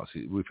Volpe knows.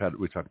 We've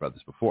talked about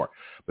this before.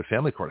 But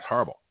family court is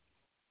horrible.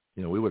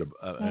 We would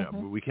have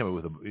we came up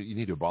with you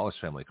need to abolish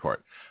family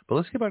court. But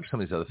let's get back to some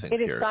of these other things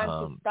here. It is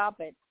time to stop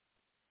it.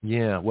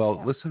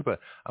 Let's talk about.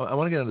 I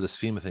want to get into this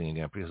FEMA thing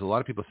again because a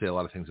lot of people say a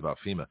lot of things about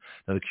FEMA.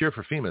 Now, the cure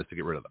for FEMA is to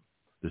get rid of them.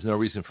 There's no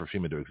reason for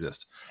FEMA to exist.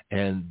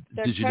 And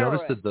did you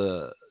notice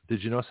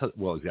how?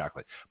 Well,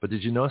 exactly. But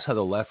did you notice how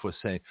the left was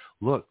saying,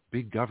 "Look,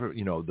 big government.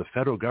 The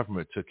federal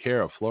government took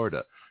care of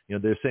Florida."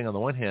 They're saying on the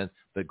one hand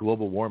that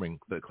global warming,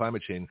 that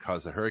climate change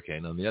caused the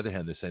hurricane. On the other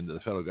hand, they're saying that the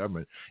federal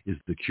government is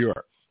the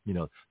cure.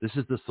 This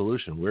is the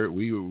solution.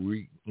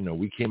 We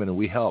came in and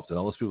we helped, and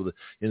all those people.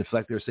 In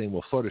fact, they're saying,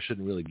 well, Florida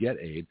shouldn't really get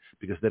aid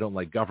because they don't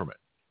like government.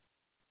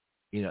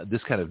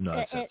 This kind of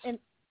nonsense.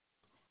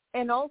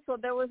 And also,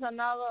 there was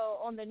another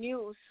on the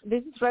news.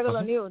 This is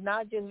regular news,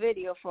 not just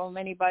video from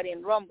anybody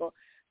in Rumble.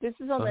 This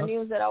is on the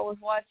news that I was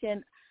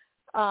watching.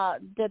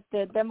 That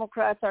the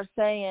Democrats are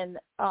saying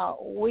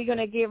we're going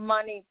to give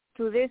money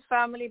to this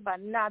family,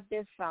 but not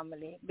this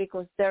family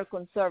because they're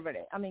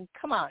conservative.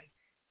 Come on.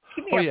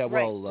 Give me a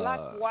break. Black,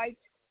 white,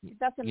 it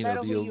doesn't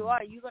matter who you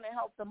are. You're going to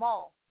help them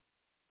all.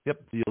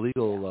 Yep, the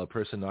illegal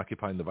person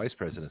occupying the vice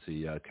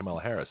presidency,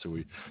 Kamala Harris, who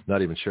we're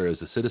not even sure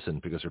is a citizen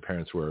because her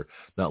parents were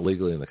not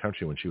legally in the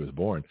country when she was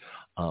born,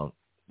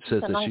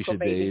 says that she should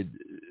be.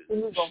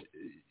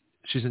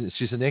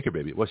 She's an anchor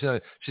baby. Well,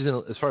 she's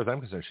as far as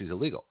I'm concerned, she's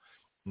illegal.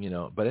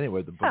 But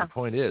anyway, the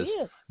point is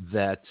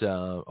that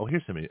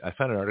here's something. I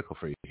found an article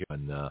for you here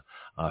on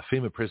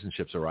FEMA prison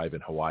ships arrive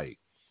in Hawaii.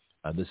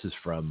 This is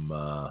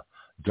from.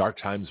 Dark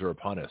times are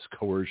upon us.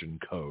 Coercion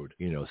code.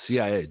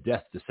 CIA,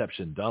 death,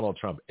 deception, Donald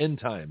Trump, end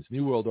times,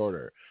 New World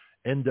Order,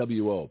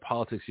 NWO,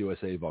 Politics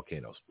USA,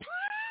 volcanoes.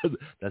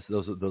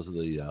 Those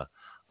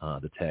are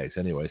the tags.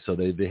 Anyway, so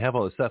they have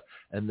all this stuff,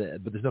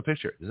 but there's no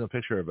picture. There's no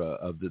picture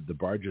of the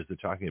barges they're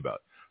talking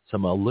about. So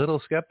I'm a little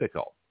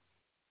skeptical.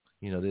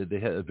 They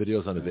have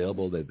videos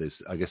unavailable.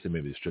 I guess they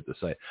maybe stripped the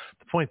site.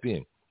 The point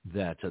being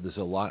that there's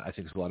a lot. I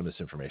think there's a lot of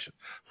misinformation.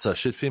 So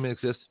should FEMA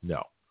exist?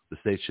 No. The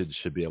states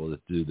should be able to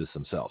do this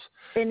themselves.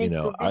 Are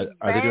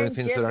they doing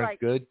things that aren't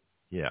good?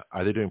 Yeah.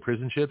 Are they doing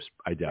prison ships?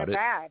 I doubt it.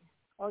 Bad.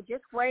 Oh,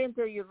 just wait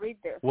until you read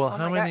this. Well,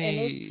 how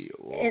many?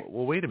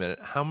 Well, wait a minute.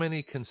 How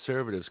many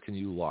conservatives can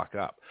you lock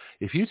up?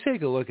 If you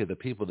take a look at the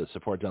people that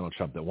support Donald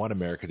Trump that want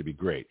America to be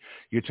great,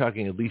 you're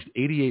talking at least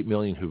 88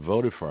 million who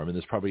voted for him, and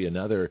there's probably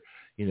another,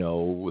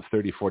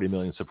 30, 40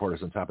 million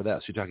supporters on top of that.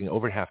 So you're talking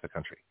over half the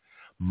country.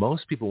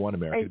 Most people want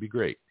America to be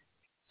great.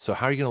 So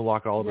how are you going to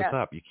lock all of us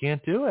up? You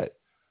can't do it.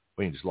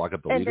 Well, you just lock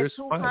up the leaders.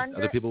 Fine.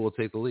 Other people will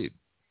take the lead.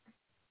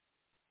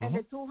 And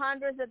the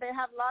 200 that they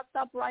have locked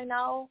up right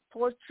now,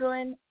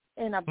 torturing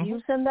and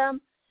abusing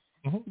them,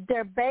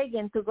 they're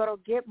begging to go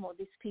to Gitmo,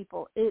 these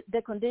people.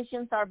 The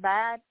conditions are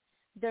bad.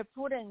 They're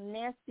putting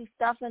nasty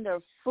stuff in their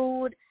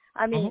food.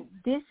 I mean,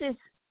 this is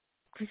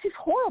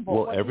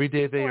horrible. Well, every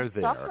day they are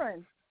there.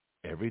 Suffering.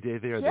 Every day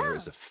they are there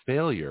is a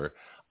failure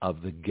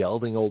of the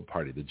gelding old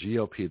party, the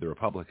GOP, the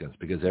Republicans,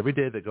 because every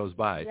day that goes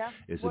by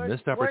is a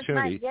missed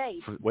opportunity.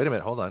 Wait a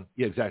minute, hold on.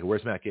 Yeah, exactly.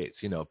 Where's Matt Gaetz?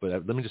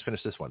 But let me just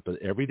finish this one.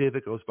 But every day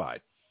that goes by,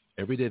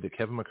 every day that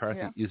Kevin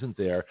McCarthy isn't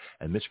there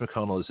and Mitch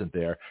McConnell isn't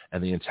there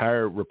and the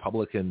entire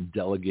Republican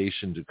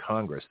delegation to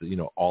Congress,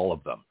 all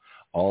of them,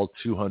 all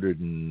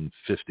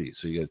 250.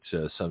 So you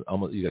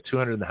got you got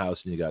 200 in the House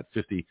and you got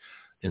 50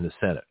 in the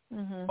Senate.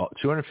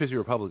 250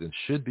 Republicans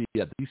should be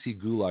at the D.C.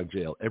 Gulag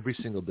jail every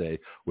single day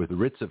with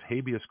writs of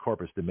habeas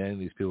corpus demanding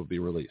these people be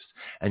released.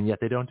 And yet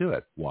they don't do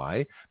it.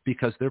 Why?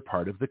 Because they're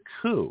part of the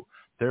coup.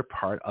 They're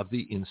part of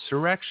the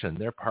insurrection.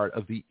 They're part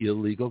of the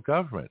illegal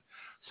government.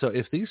 So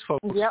if these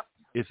folks,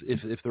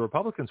 if the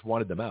Republicans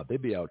wanted them out,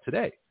 they'd be out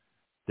today.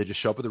 They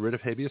just show up with a writ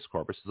of habeas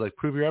corpus. It's like,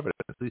 prove your evidence.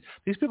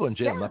 These people in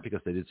jail, not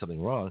because they did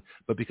something wrong,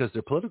 but because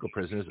they're political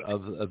prisoners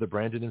of the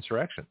Brandon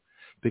insurrection.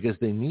 Because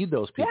they need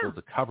those people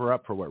to cover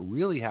up for what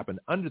really happened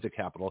under the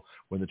Capitol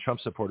when the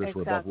Trump supporters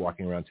were above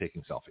walking around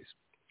taking selfies.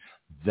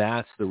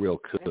 That's the real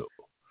coup.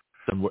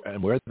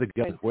 And where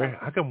the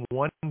how come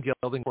one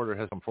gelding reporter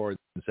has come forward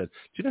and said,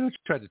 "Do you know who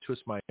tried to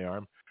twist my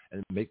arm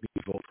and make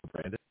me vote for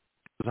Brandon?"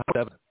 It was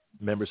 7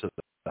 members of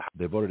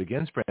they voted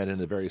against Brandon.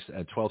 The various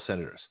 12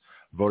 senators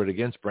voted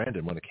against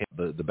Brandon when it came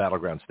to the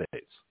battleground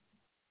states.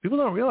 People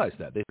don't realize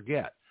that. They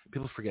forget.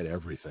 People forget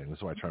everything.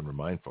 That's why I try and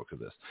remind folks of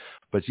this.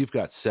 But you've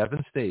got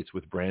 7 states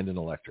with Brandon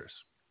electors.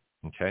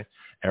 Okay,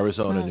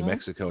 Arizona, New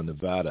Mexico,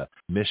 Nevada,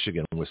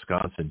 Michigan,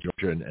 Wisconsin,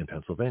 Georgia, and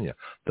Pennsylvania.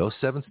 Those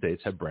 7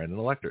 states have Brandon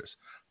electors.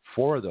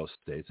 4 of those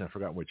states, and I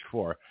forgot which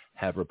 4,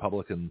 have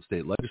Republican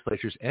state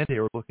legislatures and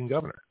a Republican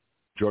governor.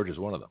 Georgia's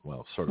one of them.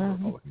 Well, sort of a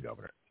Republican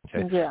governor.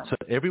 Okay, so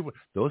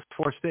those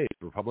 4 states,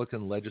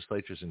 Republican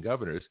legislatures and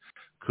governors,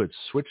 could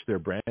switch their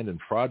Brandon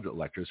fraud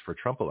electors for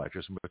Trump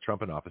electors and put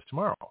Trump in office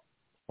tomorrow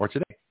or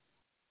today.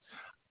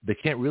 They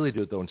can't really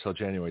do it, though, until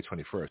January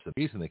 21st. The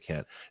reason they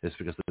can't is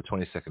because the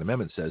 22nd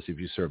Amendment says if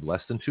you serve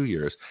less than 2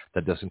 years,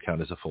 that doesn't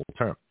count as a full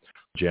term.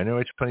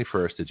 January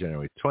 21st to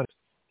January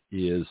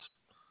 20th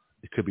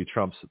it could be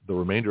Trump's the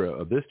remainder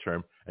of this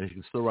term, and he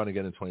can still run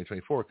again in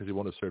 2024 because he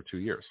won't have served 2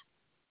 years.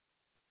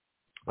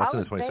 That's in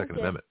the 22nd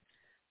Amendment.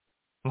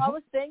 I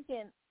was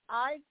thinking,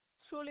 I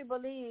truly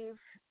believe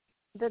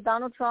that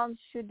Donald Trump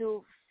should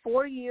do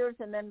 4 years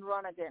and then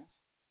run again.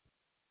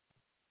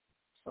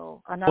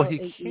 So another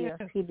 8 years.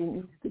 He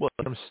didn't. Well,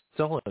 I'm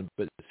stolen,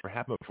 but it's never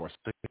happened before.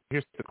 So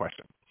here's the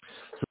question.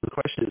 So the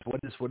question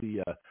is, what do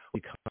you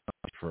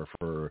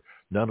for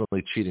not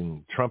only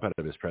cheating Trump out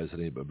of his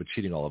presidency, but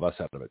cheating all of us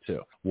out of it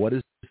too? What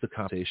is the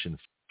compensation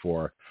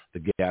for the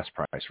gas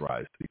price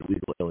rise, the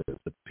illegal aliens,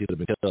 the people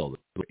that have been killed,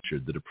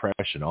 the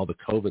depression, all the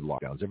COVID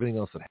lockdowns, everything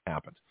else that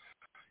happened,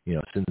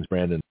 since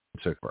Brandon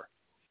took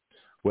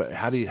over?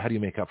 How do you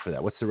make up for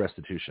that? What's the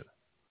restitution?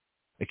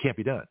 It can't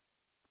be done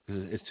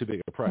because it's too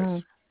big a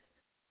price.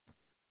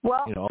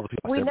 Well, all the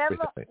people we never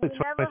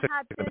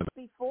had this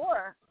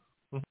before.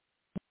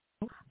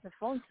 The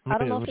phone. I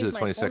don't know if the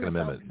 22nd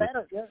Amendment.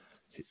 Better.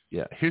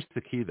 Yeah, here's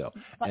the key though,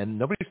 and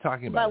nobody's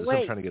talking about this.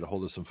 I'm trying to get a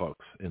hold of some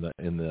folks in the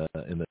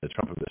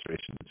Trump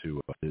administration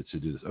to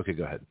do this. Okay,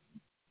 go ahead.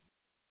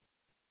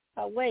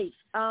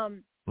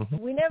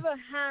 We never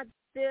had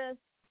this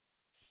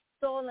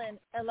stolen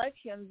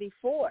election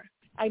before.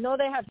 I know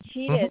they have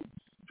cheated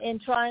in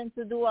trying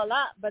to do a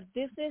lot, but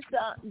this is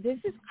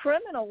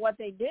criminal what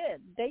they did.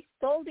 They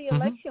stole the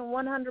election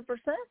 100%.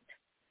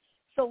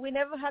 So we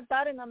never had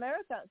that in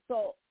America.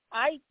 So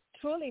I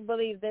truly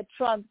believe that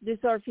Trump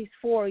deserves his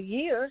 4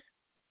 years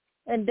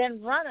and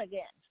then run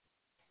again.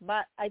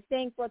 But I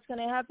think what's going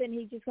to happen,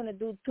 he's just going to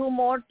do 2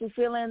 more to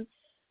fill in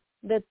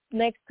the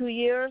next 2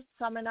 years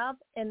coming up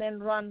and then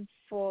run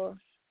for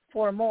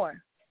 4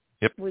 more,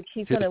 which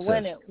he's going to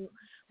win it.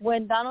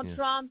 When Donald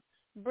Trump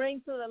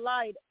brings to the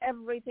light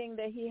everything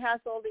that he has,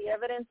 all the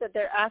evidence that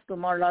they're after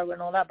Mar-a-Lago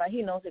and all that, but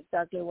he knows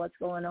exactly what's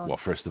going on. Well,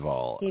 first of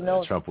all,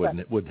 Trump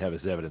wouldn't have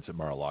his evidence at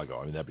Mar-a-Lago.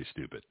 I mean, that'd be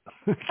stupid.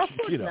 Of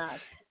course not.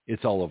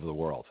 It's all over the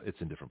world.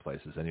 It's in different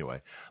places anyway.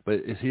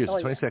 But here's the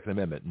 22nd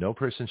Amendment. No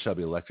person shall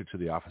be elected to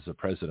the office of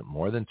president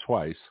more than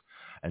twice,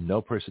 and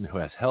no person who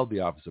has held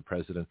the office of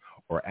president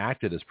or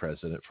acted as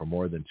president for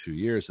more than 2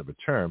 years of a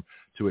term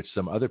to which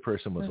some other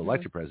person was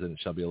elected president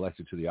shall be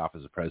elected to the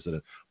office of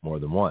president more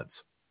than once.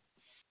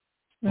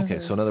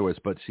 Okay, so in other words,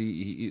 but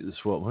see,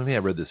 let me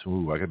have read this. I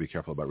got to be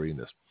careful about reading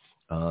this.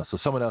 So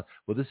someone else,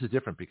 this is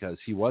different because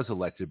he was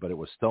elected, but it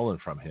was stolen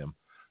from him.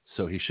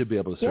 So he should be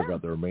able to serve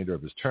out the remainder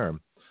of his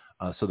term.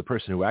 So the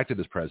person who acted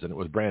as president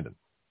was Brandon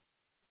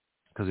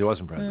because he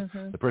wasn't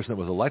president. The person that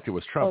was elected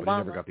was Trump, but he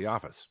never got the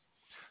office.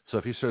 So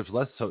if he serves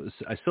less, so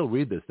I still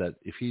read this, that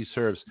if he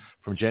serves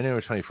from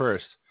January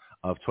 21st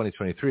of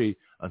 2023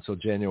 until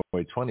January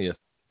 20th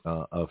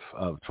of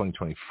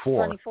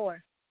 2024,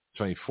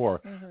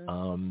 24,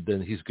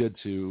 then he's good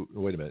to,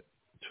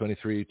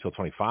 23 till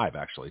 25,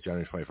 actually,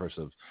 January 21st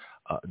of,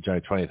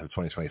 January 20th of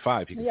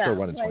 2025, he can still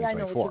run in 2024. I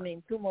know what you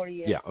mean, 2 more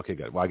years. Yeah, okay,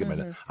 good. Well, I get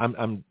my,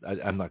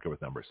 I'm not good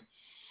with numbers.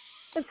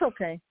 It's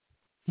okay.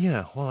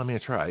 Yeah, well, I mean, I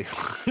try.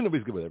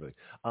 Nobody's good with everything.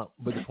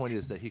 But the point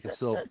is that he can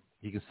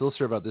still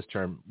serve out this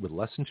term with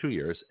less than 2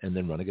 years and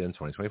then run again in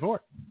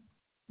 2024.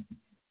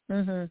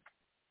 Mhm.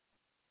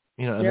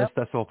 You know, and that's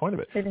the whole point of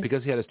it,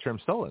 because he had his term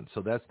stolen.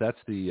 So that's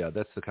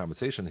the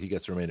compensation. He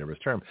gets the remainder of his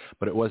term.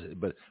 But it was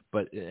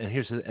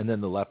and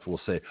then the left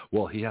will say,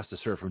 well, he has to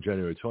serve from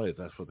January 20th.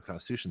 That's what the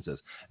Constitution says.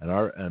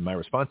 And my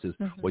response is,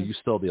 well, you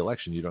stole the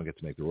election. You don't get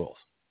to make the rules.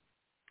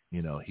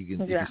 You know, he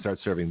can start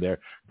serving there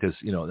because,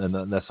 you know, and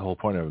that's the whole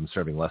point of him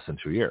serving less than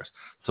 2 years.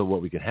 So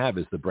what we can have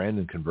is the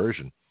Brandon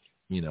conversion,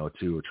 you know,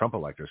 to Trump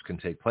electors can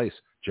take place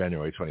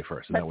January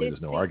 21st. And that way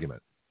there's no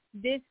argument.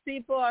 These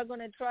people are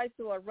going to try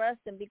to arrest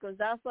him because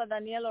that's what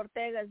Daniel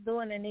Ortega is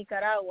doing in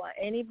Nicaragua.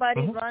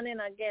 Anybody running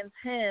against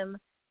him,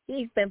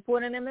 he's been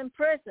putting them in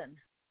prison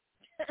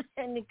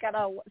in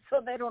Nicaragua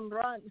so they don't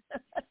run.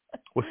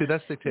 Well, see,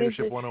 that's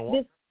dictatorship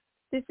 101.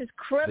 This is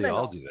criminal. They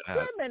all do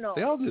that. Criminal.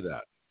 They all do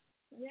that.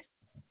 Yeah.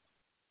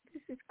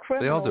 This is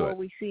criminal what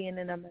we're seeing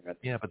in America.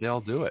 Yeah, but they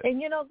all do it.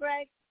 And you know,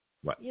 Greg,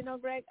 what? You know,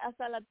 Greg, as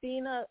a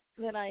Latina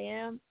that I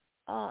am,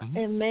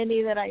 and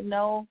many that I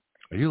know,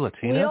 are you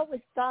Latina? we always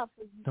stop.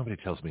 Nobody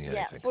tells me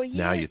anything. Yeah, for years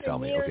now you tell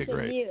me. Years okay,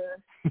 great. Years,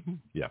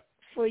 yeah.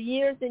 For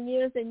years and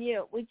years and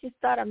years, we just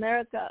thought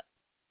America,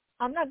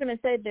 I'm not going to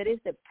say that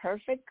it's the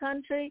perfect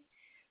country,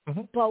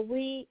 but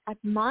we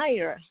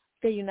admire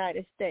the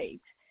United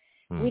States.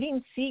 We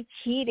didn't see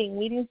cheating.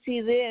 We didn't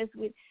see this.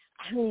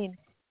 I mean,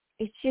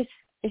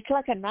 it's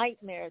like a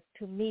nightmare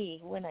to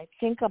me when I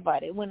think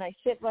about it. When I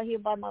sit right here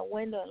by my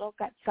window and look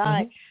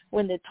outside,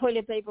 when the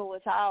toilet paper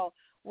was out,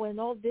 when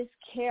all this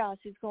chaos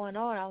is going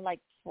on, I'm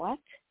like, what?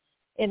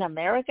 In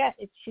America?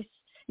 It's just,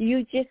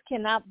 you just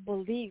cannot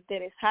believe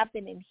that it's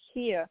happening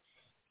here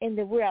and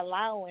that we're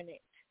allowing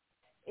it.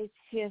 It's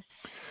just,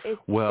 it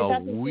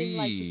doesn't seem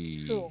like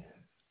it's true.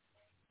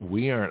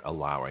 We aren't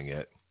allowing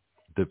it.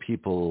 The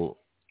people,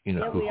 you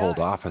know, who hold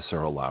office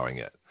are allowing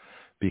it.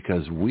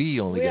 Because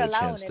we only get a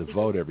chance to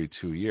vote every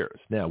 2 years.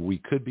 Now, we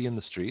could be in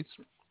the streets.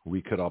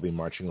 We could all be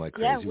marching like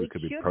crazy. Yeah, we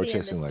could be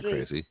protesting like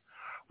crazy.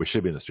 We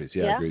should be in the streets.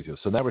 Yeah, I agree with you.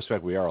 So in that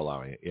respect, we are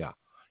allowing it. Yeah.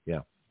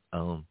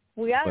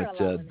 We are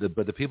allowing it.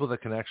 But the people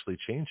that can actually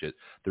change it,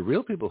 the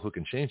real people who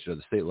can change it are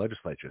the state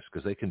legislatures,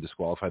 because they can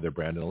disqualify their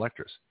Brandon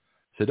electors.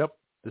 Say, nope,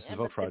 this is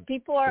vote fraud.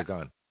 They're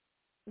gone.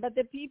 But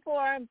the people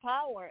are in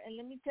power. And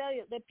let me tell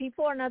you, the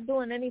people are not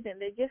doing anything.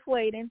 They're just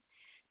waiting.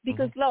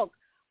 Because, look,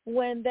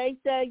 when they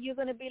said you're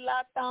going to be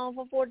locked down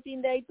for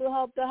 14 days to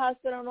help the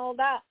hospital and all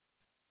that,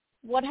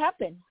 what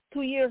happened?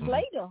 2 years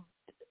later,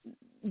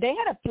 they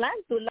had a plan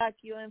to lock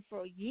you in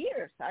for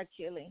years,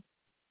 actually.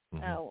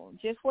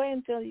 Just wait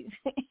until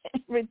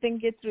everything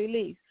gets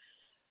released.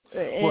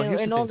 Well,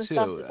 here's and the all thing, the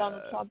stuff that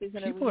Donald Trump is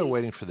going to release. People are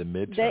waiting for the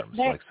midterms,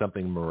 like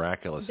something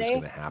miraculous is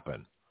going to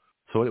happen.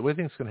 So what do you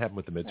think is going to happen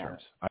with the midterms?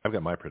 I've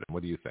got my prediction.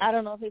 What do you think? I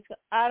don't know if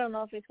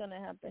it's going to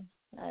happen.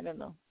 I don't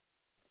know.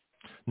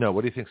 No,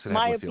 what do you think is going to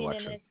happen with the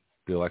election?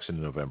 The election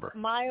in November.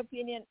 My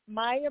opinion,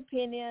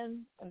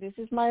 and this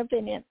is my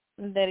opinion,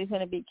 that it's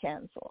going to be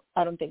canceled.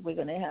 I don't think we're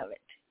going to have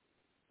it.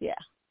 Yeah.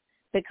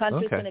 The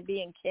country's going to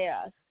be in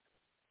chaos.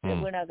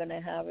 And we're not going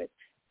to have it.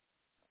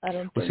 I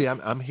don't think. See,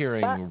 I'm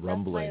hearing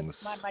rumblings.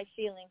 That's my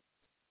feeling.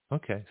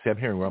 Okay. See, I'm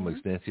hearing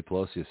rumblings. Nancy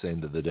Pelosi is saying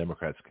that the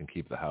Democrats can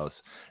keep the House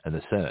and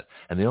the Senate.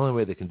 And the only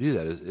way they can do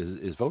that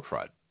is vote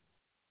fraud.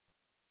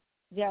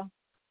 Yeah.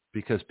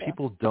 Because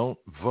people don't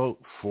vote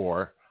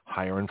for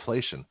higher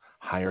inflation,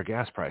 higher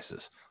gas prices,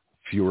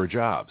 fewer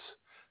jobs.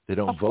 They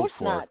don't vote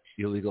for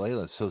illegal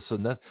aliens.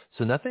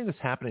 So nothing that's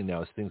happening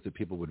now is things that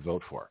people would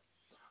vote for.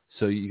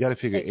 So you got to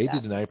figure 80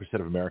 to 90%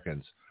 of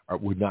Americans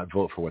would not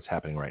vote for what's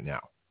happening right now.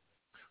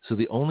 So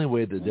the only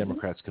way the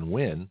Democrats can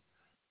win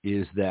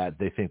is that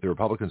they think the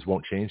Republicans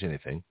won't change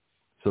anything,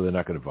 so they're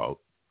not going to vote.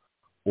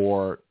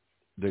 Or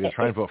they're going to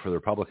try and vote for the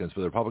Republicans,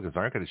 but the Republicans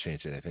aren't going to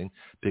change anything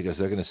because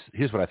they're going to –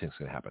 here's what I think is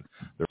going to happen.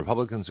 The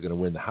Republicans are going to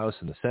win the House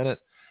and the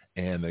Senate,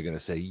 and they're going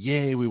to say,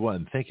 yay, we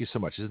won. Thank you so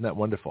much. Isn't that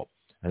wonderful?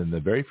 And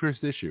the very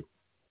first issue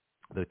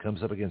that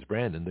comes up against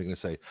Brandon, they're going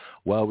to say,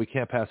 well, we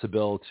can't pass a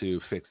bill to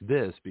fix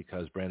this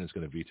because Brandon's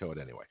going to veto it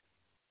anyway.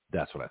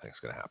 That's what I think is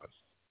going to happen.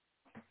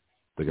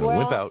 They're going to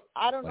wimp out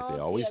like they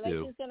always do. I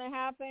don't know if the election's going to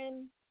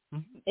happen.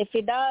 If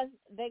it does,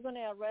 they're going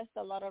to arrest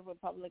a lot of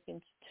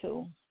Republicans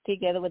too,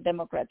 together with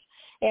Democrats.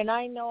 And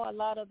I know a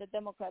lot of the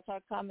Democrats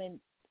are coming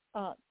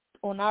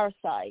on our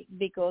side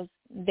because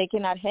they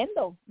cannot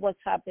handle what's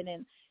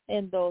happening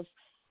in those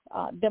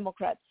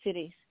Democrat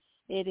cities.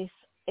 It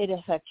is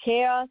a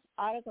chaos,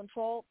 out of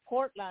control.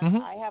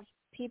 Portland, I have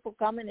people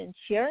coming and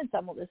sharing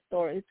some of the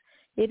stories.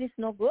 It is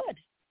no good.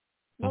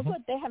 No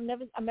good.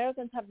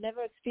 Americans have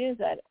never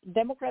experienced that,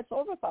 Democrats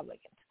or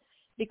Republicans,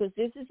 because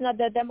this is not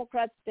the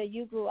Democrats that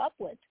you grew up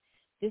with.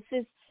 This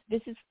is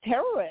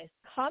terrorists,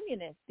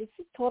 communists. This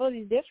is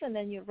totally different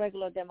than your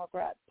regular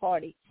Democrat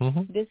Party.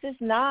 This is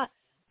not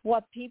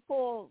what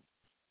people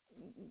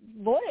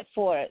voted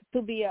for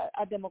to be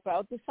a Democrat,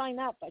 or to sign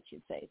up, I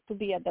should say, to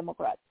be a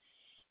Democrat.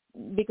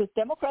 Because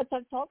Democrats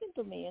are talking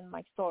to me in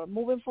my store,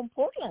 moving from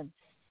Portland.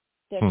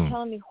 They're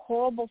telling me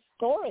horrible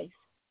stories.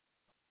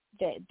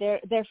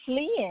 they're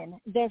fleeing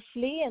their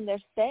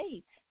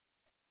state.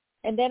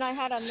 And then I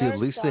had a nurse. At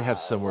least they have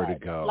somewhere to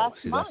go.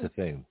 Last month. That's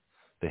the thing.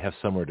 They have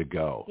somewhere to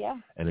go. Yeah.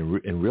 And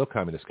in real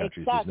communist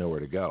countries, there's nowhere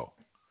to go.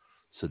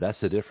 So that's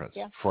the difference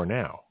for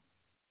now.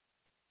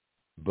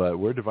 But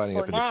we're dividing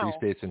up into free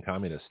states and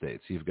communist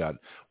states. You've got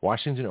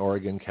Washington,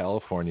 Oregon,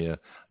 California,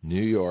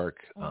 New York,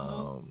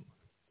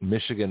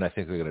 Michigan. I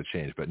think they're going to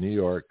change, but New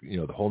York,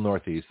 the whole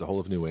Northeast, the whole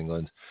of New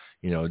England,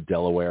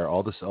 Delaware,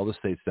 all the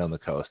states down the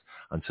coast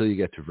until you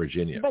get to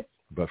Virginia.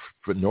 But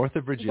for north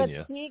of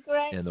Virginia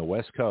and the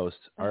West Coast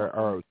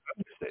are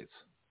states.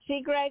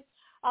 See, Greg,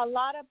 a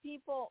lot of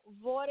people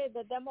voted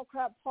the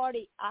Democrat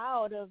Party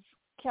out of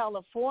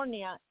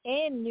California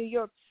and New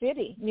York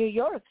City,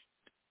 the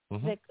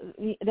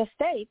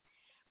state.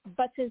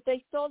 But since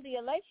they stole the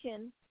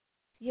election,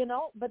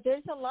 but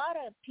there's a lot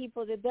of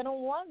people that they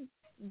don't want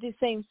the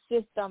same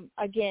system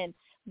again,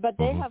 but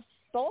they have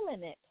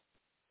stolen it.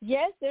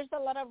 Yes, there's a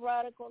lot of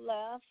radical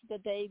left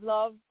that they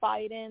love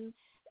Biden.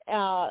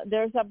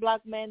 There's a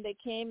black man that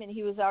came and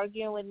he was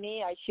arguing with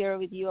me. I shared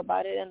with you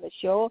about it in the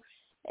show.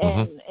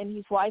 And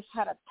his wife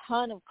had a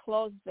ton of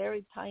clothes,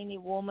 very tiny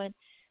woman,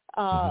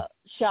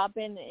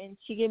 shopping, and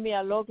she gave me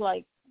a look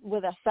like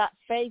with a fat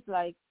face,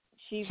 like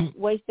she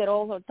wasted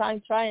all her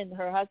time trying.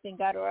 Her husband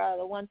got her out of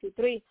the 1, 2,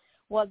 3.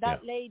 Well,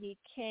 that lady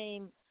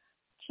came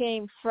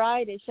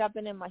Friday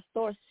shopping in my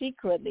store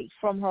secretly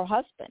from her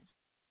husband.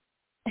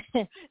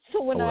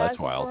 So when I asked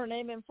her for her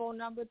name and phone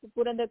number to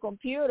put in the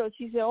computer,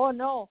 she said, "Oh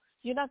no,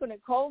 you're not going to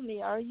call me,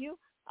 are you?"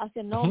 I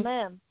said, "No,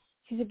 ma'am."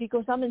 She said,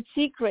 "Because I'm in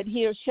secret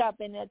here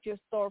shopping at your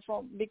store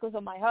because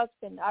of my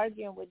husband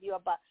arguing with you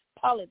about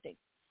politics."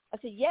 I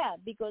said, "Yeah,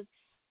 because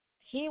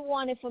he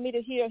wanted for me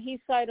to hear his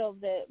side of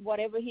the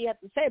whatever he had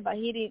to say, but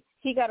he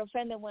got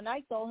offended when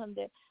I told him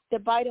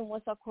that Biden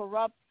was a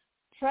corrupt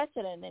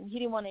president, and he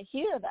didn't want to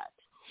hear that."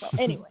 So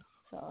anyway,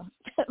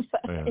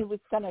 it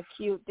was kind of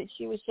cute that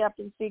she was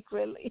shopping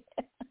secretly.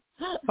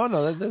 Oh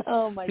no! That's,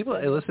 oh my people.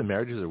 goodness. Hey, listen,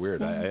 marriages are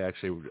weird. I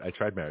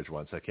tried marriage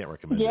once. I can't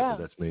recommend it. But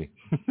that's me.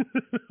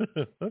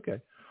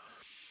 Okay.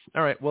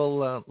 All right.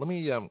 Well, let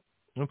me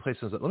play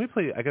some. Let me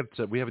play.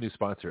 We have a new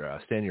sponsor,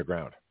 Stand Your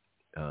Ground.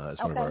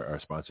 It's one of our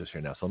sponsors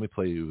here now. So let me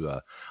play you.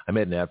 I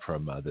made an ad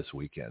from this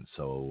weekend.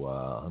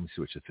 So let me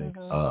see what you think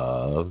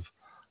of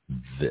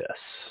this.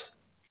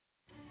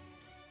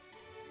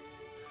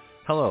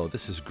 Hello,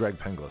 this is Greg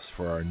Penglis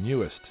for our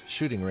newest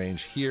shooting range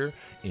here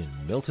in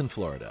Milton,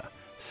 Florida.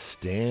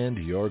 Stand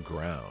Your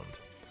Ground.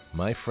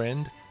 My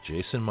friend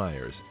Jason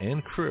Myers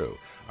and crew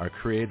are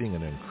creating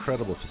an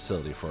incredible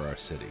facility for our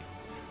city.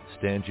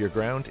 Stand Your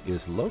Ground is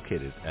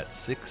located at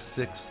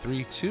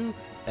 6632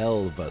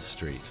 Elva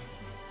Street.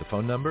 The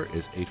phone number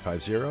is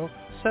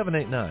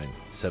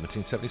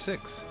 850-789-1776.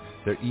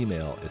 Their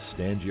email is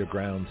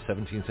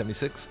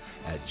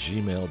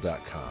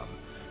standyourground1776@gmail.com.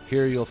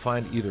 Here you'll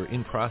find either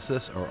in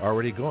process or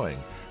already going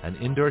an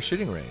indoor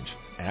shooting range,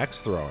 axe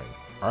throwing,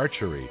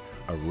 archery,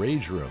 a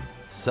rage room,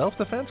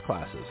 self-defense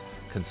classes,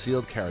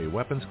 concealed carry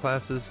weapons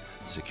classes,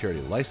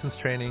 security license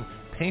training,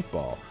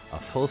 paintball, a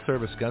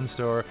full-service gun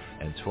store,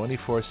 and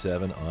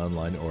 24/7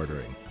 online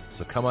ordering.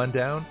 So come on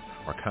down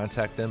or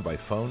contact them by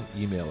phone,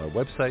 email, or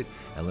website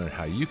and learn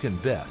how you can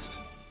best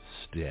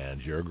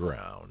stand your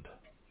ground.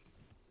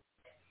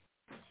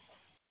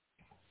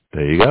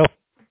 There you go.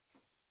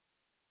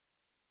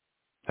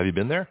 Have you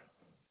been there?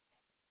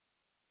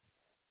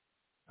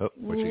 Oh,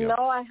 where'd you go?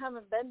 No, I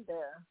haven't been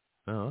there.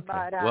 Oh, okay.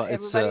 But well,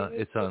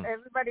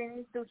 everybody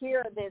needs to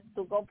hear this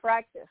to go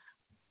practice.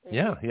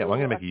 Yeah. Well, I'm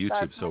going to make a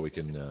YouTube so we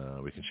can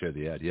share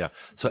the ad. Yeah.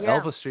 So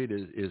Elva Street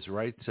is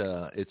right.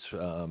 It's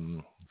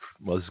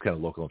well, this is kind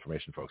of local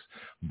information, folks,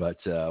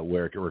 but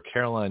where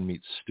Caroline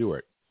meets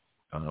Stewart,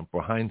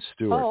 behind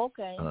Stewart. Oh,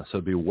 okay. So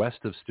it'd be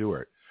west of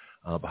Stewart,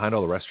 behind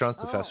all the restaurants,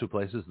 the fast food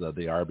places,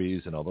 the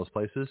Arby's, and all those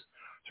places.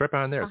 It's right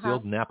behind there. It's the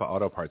old Napa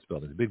Auto Parts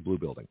building, the big blue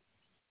building.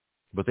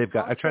 But they've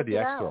got. I tried the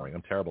axe throwing.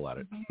 I'm terrible at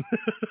it.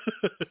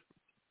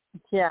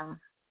 Yeah.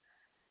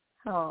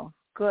 Oh,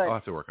 good. I'll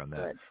have to work on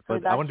that. Good.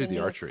 But so I want to do the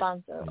archery.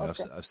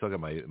 Okay. I've still got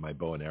my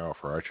bow and arrow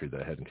for archery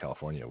that I had in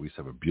California. We used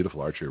to have a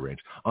beautiful archery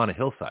range on a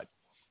hillside.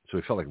 So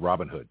we felt like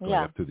Robin Hood going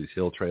up through these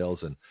hill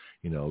trails and,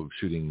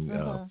 shooting,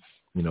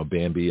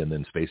 Bambi and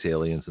then space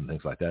aliens and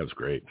things like that. It was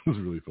great. It was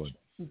really fun.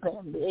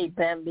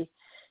 Bambi.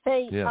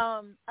 Hey,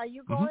 are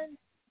you going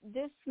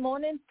this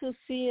morning to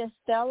see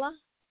Stella,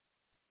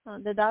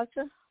 the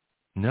doctor?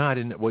 No, I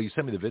didn't. Well, you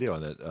sent me the video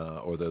on that,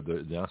 or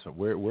the announcement.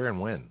 Where and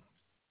when?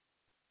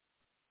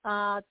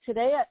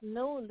 Today at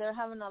noon, they're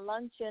having a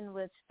luncheon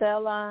with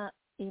Stella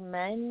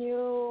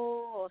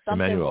Emmanuel or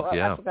something. Emmanuel,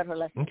 I forgot her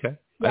last name. Okay.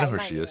 Yeah, I know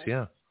who she is,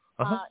 yeah.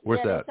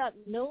 Where's that? It's at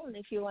noon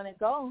if you want to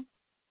go.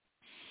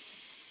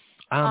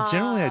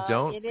 Generally, I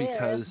don't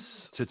because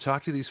to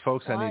talk to these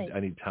folks, I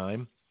need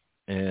time,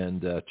 and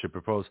to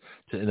propose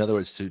to, in other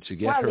words, to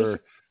get her.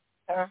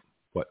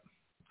 What?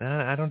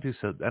 I don't do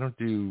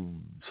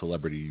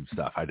celebrity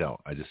stuff. I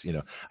don't. I just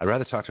I'd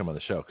rather talk to them on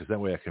the show because that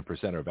way I can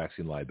present our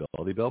vaccine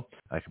liability bill.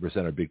 I can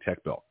present our big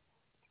tech bill,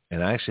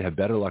 And I actually have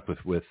better luck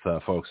with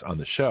folks on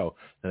the show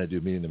than I do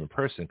meeting them in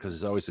person because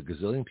there's always a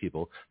gazillion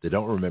people. They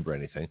don't remember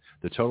anything.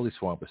 They're totally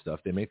swamped with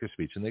stuff. They make their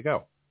speech and they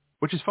go,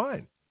 which is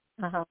fine.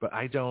 Uh-huh. But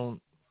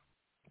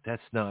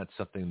that's not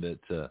something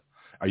that,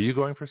 are you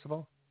going, first of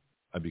all?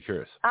 I'd be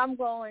curious. I'm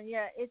going,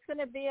 yeah. It's going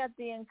to be at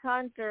the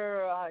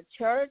Encounter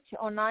Church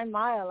on 9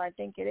 Mile, I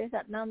think it is,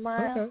 at 9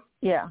 Mile. Okay.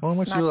 Yeah. Well,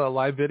 why don't you do a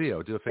live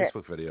video, do a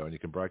Facebook video, and you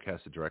can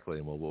broadcast it directly,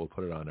 and we'll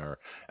put it on our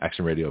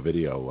Action Radio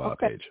video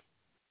page.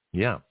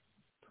 Yeah.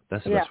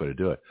 That's the best way to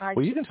do it.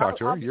 Well, you can talk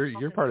to her.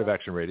 You're part of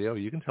Action Radio.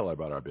 You can tell her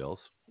about our bills.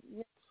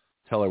 Yeah.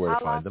 Tell her where to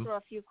find them. I'll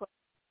ask her a few questions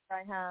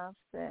I have.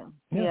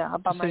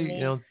 About my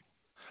needs.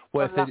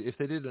 Well, if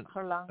they didn't,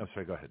 I'm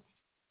sorry. Go ahead.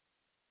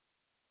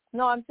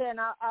 No, I'm saying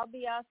I'll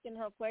be asking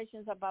her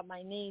questions about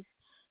my niece.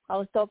 I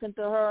was talking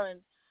to her, and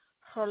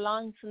her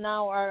lungs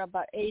now are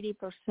about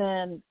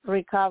 80%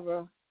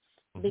 recover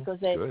because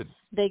they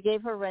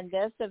gave her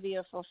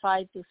remdesivir for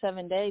 5 to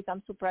 7 days.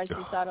 I'm surprised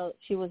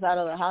she was out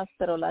of the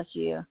hospital last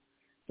year.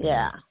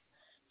 Yeah.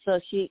 So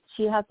she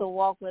had to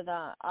walk with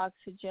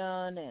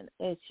oxygen, and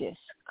it's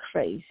just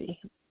crazy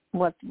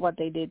what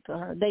they did to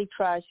her. They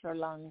trashed her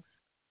lungs.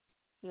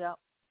 Yeah.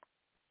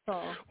 So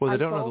well, they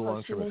don't know the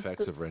long-term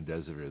effects of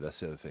remdesivir. That's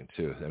the other thing,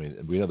 too. I mean,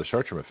 we know the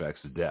short-term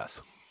effects is death,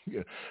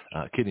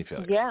 kidney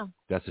failure. Yeah.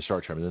 That's the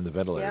short-term, and then the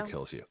ventilator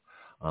kills you.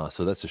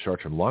 So that's the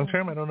short-term.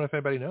 Long-term, I don't know if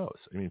anybody knows.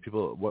 I mean,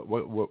 people,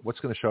 what's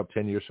going to show up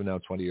 10 years from now,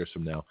 20 years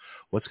from now?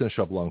 What's going to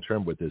show up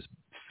long-term with this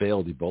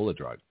failed Ebola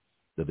drug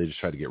that they just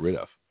tried to get rid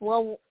of?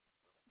 Well,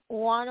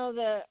 one of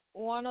the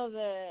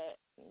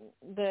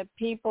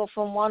people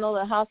from one of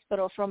the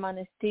hospitals from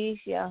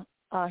anesthesia,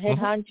 head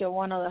honcho,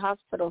 one of the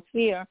hospitals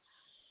here,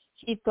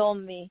 he told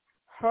me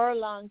her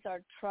lungs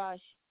are trash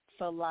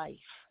for life.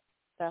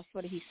 That's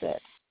what he said.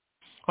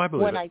 I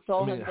believe when I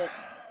told him that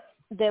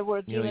they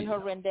were giving her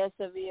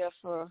remdesivir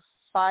for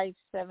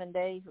 5-7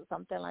 days or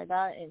something like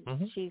that,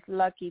 and she's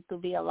lucky to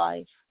be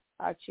alive,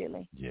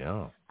 actually.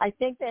 Yeah. I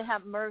think they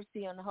have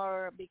mercy on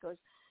her because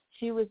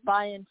she was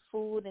buying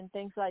food and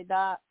things like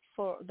that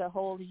for the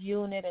whole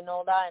unit and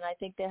all that, and I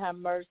think they have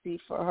mercy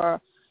for her.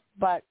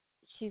 But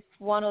she's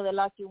one of the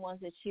lucky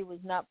ones that she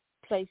was not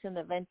placed in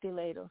the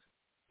ventilator.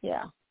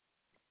 Yeah.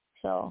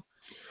 So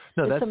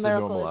no, that's the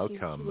normal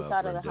outcome of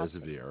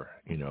remdesivir.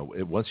 You know,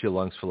 once your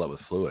lungs fill up with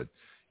fluid,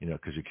 you know,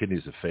 because your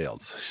kidneys have failed.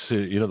 So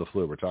you know the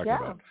fluid we're talking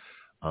about.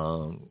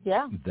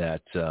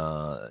 That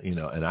you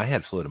know, and I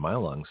had fluid in my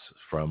lungs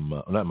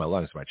from not in my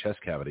lungs, my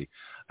chest cavity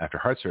after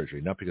heart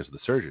surgery. Not because of the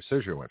surgery.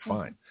 Surgery went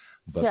fine,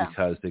 but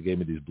because they gave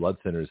me these blood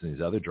thinners and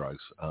these other drugs.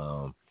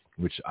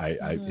 Which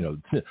I you know,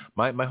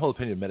 my whole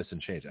opinion of medicine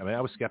changed. I mean,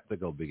 I was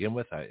skeptical to begin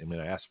with. I mean,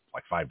 I asked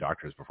like 5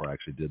 doctors before I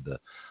actually did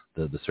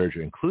the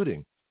surgery,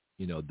 including,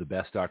 you know, the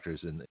best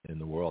doctors in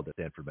the world at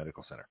Stanford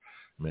Medical Center.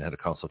 I mean, I had a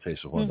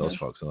consultation with one of those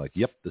folks, and like,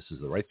 yep, this is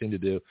the right thing to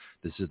do.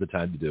 This is the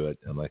time to do it.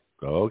 And I'm like,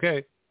 oh,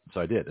 okay.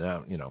 So I did. And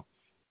now, you know,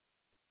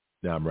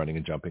 now I'm running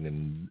and jumping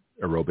and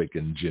aerobic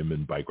and gym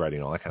and bike riding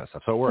and all that kind of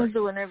stuff. So it works. I'm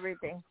doing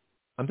everything.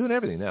 I'm doing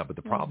everything now. But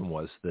the problem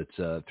was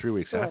that 3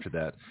 weeks after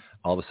that,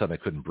 all of a sudden I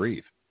couldn't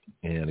breathe.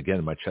 And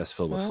again, my chest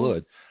filled with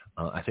fluid.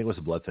 I think it was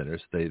the blood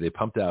thinners. They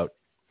pumped out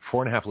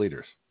 4.5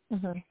 liters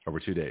over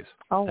 2 days.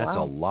 Oh, that's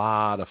a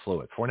lot of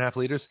fluid. 4.5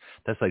 liters.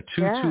 That's like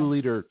two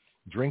 2-liter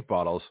drink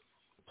bottles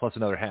plus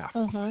another half.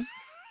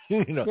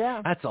 You know,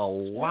 that's a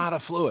lot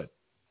of fluid.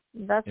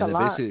 That's and a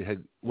lot. Basically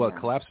had it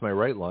collapsed my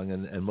right lung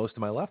and most of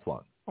my left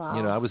lung. Wow.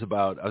 You know, I was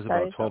about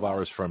 12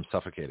 hours from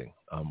suffocating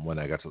by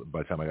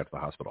the time I got to the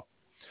hospital.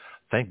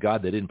 Thank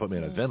God they didn't put me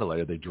on a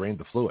ventilator. They drained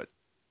the fluid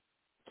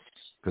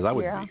because I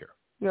wouldn't be here.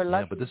 You're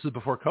lucky. Yeah, but this is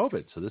before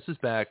COVID, so this is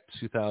back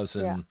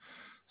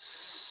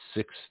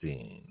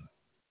 2016.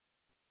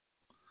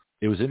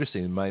 It was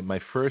interesting. My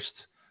first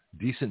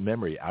decent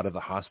memory out of the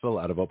hospital,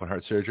 out of open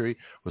heart surgery,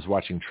 was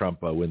watching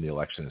Trump win the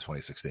election in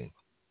 2016.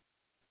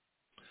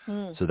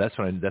 So that's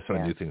when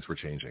I knew things were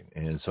changing,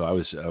 and so I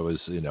was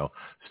you know,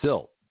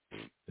 still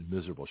in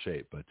miserable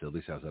shape, but at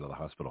least I was out of the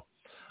hospital.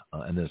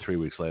 And then 3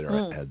 weeks later,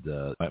 I had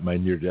my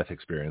near-death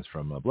experience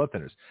from blood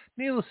thinners.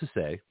 Needless to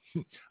say,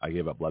 I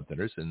gave up blood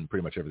thinners and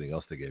pretty much everything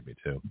else they gave me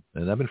too,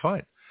 and I've been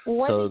fine.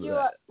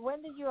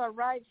 When did you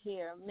arrive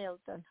here,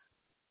 Milton?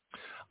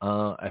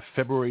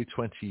 February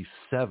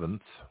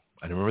 27th.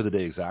 I don't remember the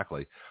day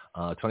exactly.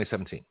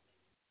 2017.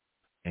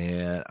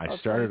 And I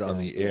started on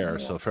the air,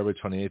 so February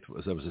 28th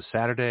was a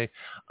Saturday.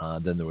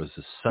 Then there was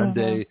a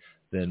Sunday.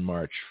 Then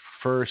March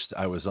 1st,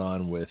 I was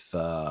on with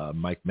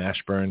Mike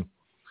Mashburn.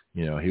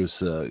 You know, he was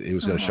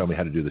going to show me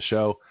how to do the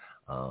show.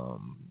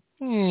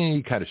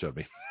 He kind of showed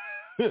me.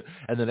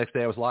 And the next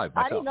day I was live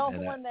myself. I didn't know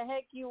who in the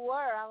heck you were.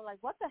 I was like,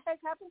 what the heck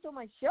happened to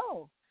my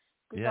show?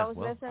 Because I was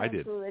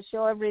listening to the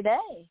show every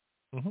day.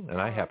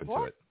 And I happened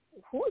to it.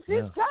 Who's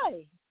this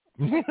guy?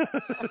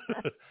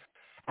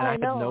 And I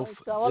know.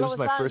 So all it was of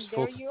a my sudden, first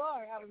full. There you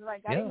are. I was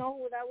like, I didn't know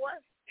who that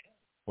was.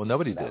 Well,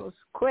 nobody did. That was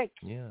quick.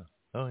 Yeah.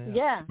 Oh yeah.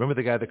 Yeah. Remember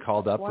the guy that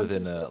called up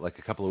within like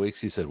a couple of weeks?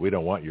 He said, "We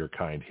don't want your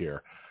kind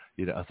here."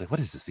 You know, I was like, "What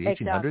is this? The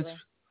 1800s?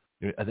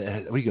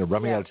 Are we going to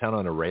run me out of town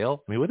on a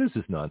rail? I mean, what is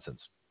this nonsense?"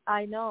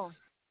 I know.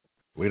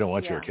 We don't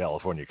want your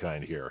California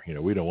kind here.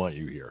 We don't want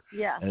you here.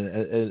 Yeah.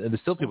 And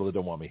there's still people that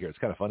don't want me here. It's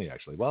kind of funny,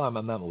 actually. Well,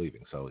 I'm not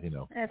leaving, so,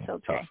 That's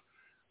okay. Tough.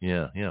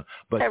 Yeah.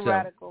 But they're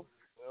radical.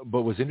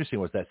 But what's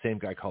interesting was that same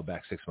guy called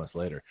back 6 months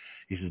later.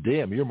 He says,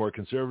 "Damn, you're more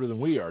conservative than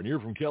we are, and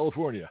you're from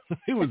California."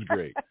 It was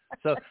great.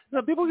 So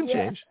people can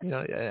change.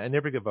 I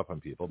never give up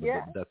on people, but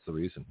that's the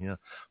reason. Yeah.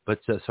 But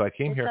so I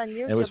came here, and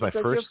it was my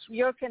first.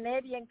 You're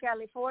Canadian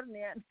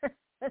Californian.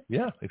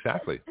 Yeah,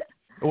 exactly.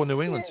 Oh,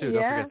 New England too.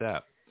 Don't forget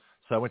that.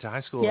 So I went to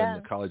high school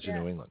and college in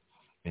New England.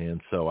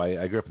 And so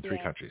I grew up in three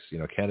countries,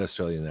 Canada,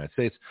 Australia, and the United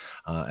States.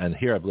 And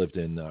here I've lived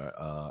in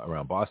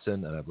around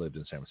Boston, and I've lived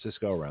in San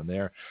Francisco, around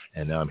there.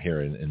 And now I'm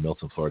here in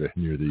Milton, Florida,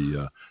 near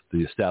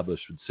the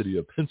established city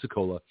of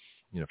Pensacola,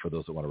 for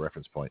those that want a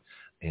reference point.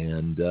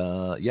 And,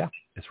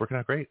 it's working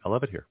out great. I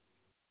love it here.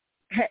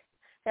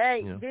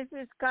 Hey, this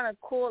is kind of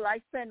cool.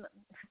 I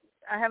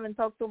haven't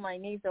talked to my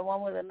niece, the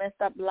one with the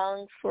messed up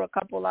lungs, for a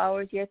couple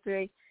hours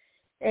yesterday.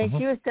 And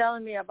she was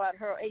telling me about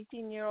her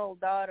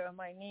 18-year-old daughter,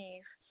 my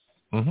niece.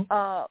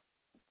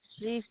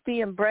 She's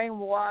being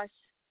brainwashed,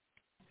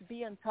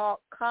 being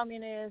taught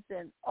communist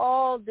and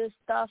all this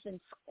stuff in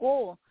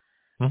school.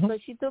 So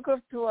she took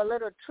her to a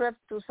little trip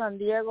to San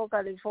Diego,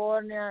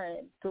 California,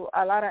 and to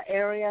a lot of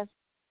areas.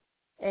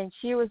 And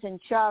she was in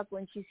shock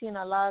when she seen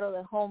a lot of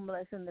the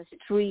homeless in the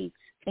streets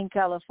in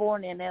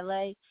California and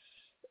L.A.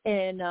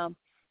 And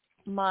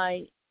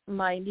my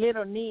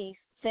little niece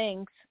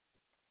thinks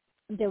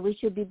that we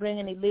should be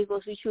bringing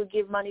illegals, we should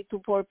give money to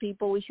poor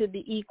people, we should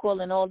be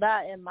equal and all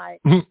that. And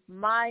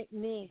my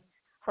niece,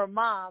 her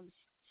mom,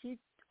 she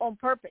on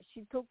purpose,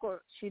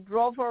 she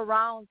drove her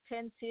around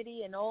Tent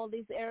City and all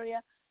this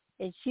area,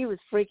 and she was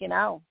freaking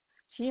out.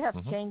 She has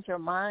changed her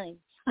mind.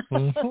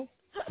 Oh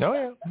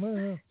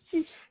yeah.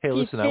 Hey,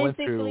 listen, I went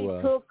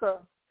through. Took her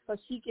so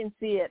she can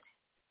see it.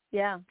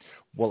 Yeah.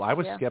 Well, I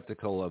was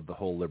skeptical of the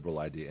whole liberal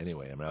idea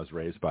anyway. I mean, I was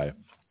raised by,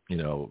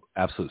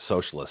 absolute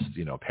socialist,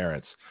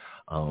 parents.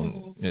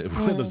 It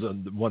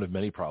was one of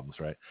many problems,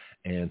 right?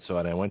 And so,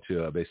 I went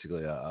to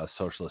basically a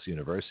socialist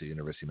University of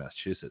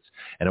Massachusetts,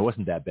 and it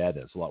wasn't that bad.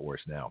 It's a lot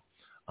worse now.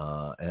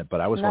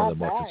 But I was one of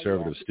the more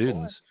conservative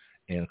students,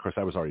 and of course,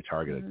 I was already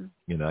targeted.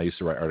 I used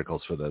to write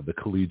articles for the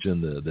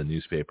Collegian, the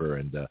newspaper,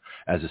 and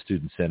as a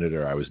student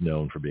senator, I was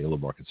known for being a little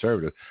more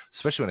conservative,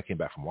 especially when I came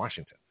back from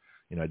Washington.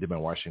 I did my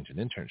Washington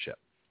internship.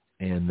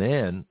 And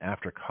then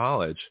after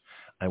college,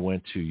 I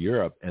went to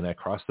Europe, and I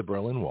crossed the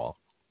Berlin Wall.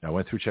 I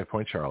went through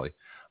Checkpoint Charlie,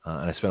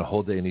 and I spent a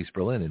whole day in East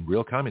Berlin in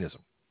real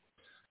communism,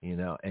 and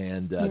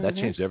that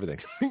changed everything.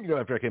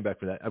 After I came back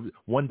from that,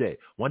 one day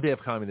of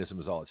communism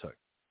was all it took.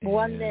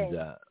 One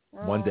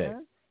day.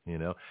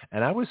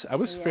 And I was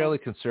fairly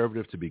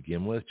conservative to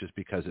begin with, just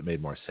because it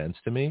made more sense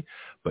to me.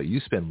 But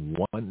you spend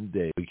one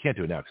day, you can't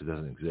do it now because it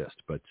doesn't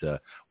exist, but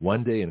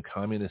one day in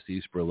communist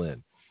East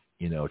Berlin,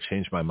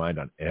 changed my mind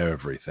on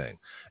everything.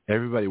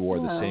 Everybody wore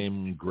the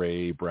same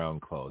gray, brown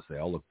clothes. They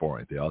all looked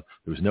boring. There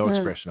was no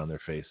expression on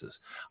their faces.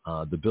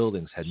 The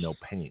buildings had no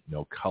paint,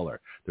 no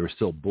color. There were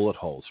still bullet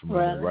holes from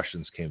when the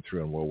Russians came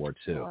through in World War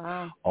II.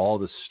 Wow. All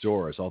the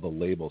stores, all the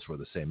labels were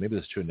the same. Maybe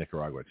that's true in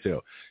Nicaragua too.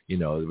 It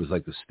was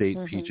like the state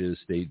peaches,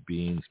 state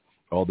beans.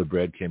 All the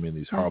bread came in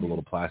these horrible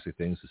little plastic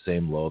things, the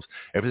same loaves.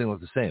 Everything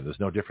looked the same. There's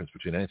no difference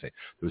between anything.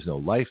 There was no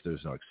life. There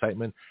was no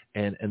excitement.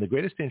 And the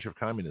greatest danger of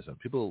communism,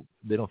 people,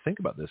 they don't think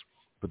about this,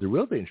 but the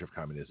real danger of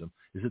communism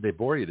is that they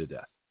bore you to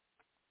death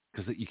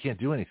because you can't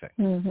do anything.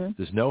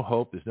 There's no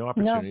hope. There's no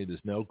opportunity. There's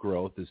no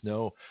growth. There's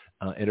no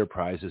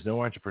enterprise. There's no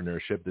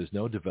entrepreneurship. There's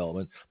no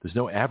development. There's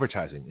no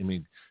advertising. I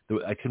mean,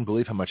 I couldn't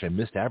believe how much I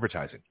missed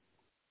advertising.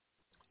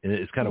 And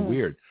it's kind of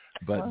weird,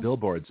 but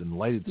billboards and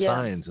lighted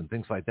signs and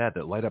things like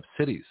that light up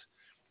cities.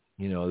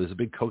 There's a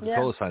big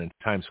Coca-Cola sign in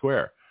Times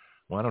Square.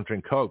 Well, I don't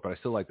drink Coke, but I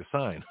still like the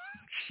sign.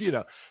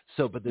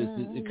 So, but there's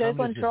they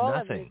control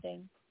nothing.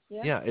 Everything.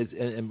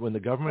 And when the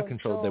government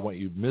controls, they want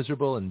you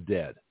miserable and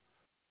dead.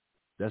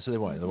 That's what they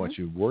want. They want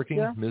you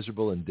working,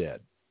 miserable, and dead.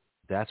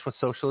 That's what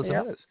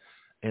socialism is.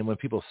 And when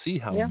people see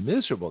how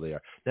miserable they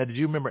are. Now, did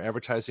you remember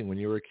advertising when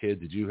you were a kid?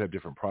 Did you have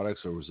different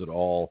products, or was it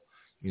all,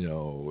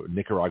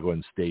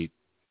 Nicaraguan state,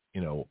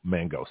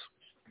 mangoes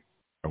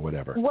or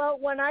whatever? Well,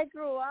 when I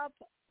grew up,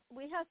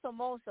 we had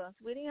samosas.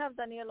 We didn't have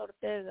Daniel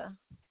Ortega.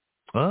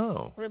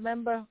 Oh.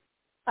 Remember?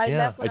 I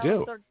left when I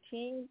was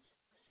 13.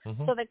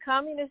 Mm-hmm. So the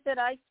communist that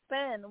I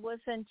spent was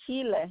in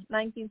Chile,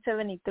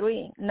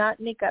 1973, not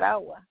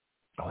Nicaragua.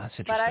 Oh, that's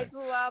interesting. But I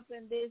grew up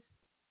in this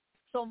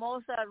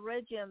Somoza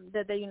regime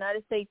that the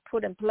United States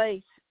put in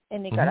place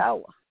in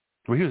Nicaragua.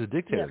 Well, he was a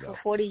dictator, though.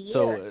 For 40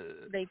 years,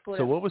 they put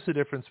So what was the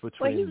difference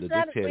between the dictator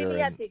and... Well, he was not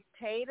really a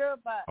dictator,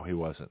 but... Oh, he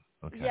wasn't.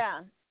 Okay.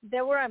 Yeah,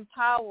 they were in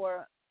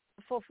power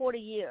for 40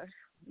 years,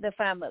 the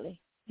family.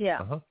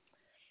 Yeah. Uh-huh.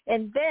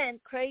 And then,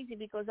 crazy,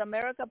 because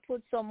America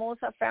put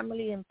Somoza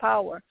family in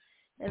power.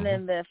 And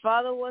then the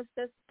father was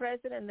the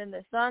president, and then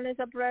the son is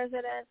a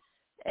president.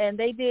 And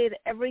they did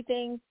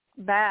everything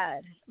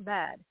bad.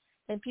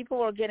 And people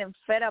were getting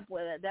fed up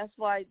with it. That's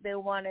why they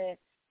wanted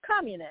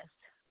communists.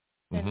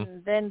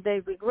 And then they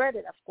regret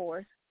it, of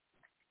course,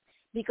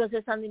 because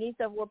the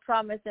Sandinistas were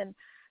promising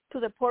to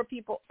the poor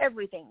people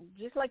everything,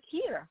 just like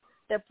here.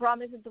 They're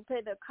promising to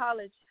pay their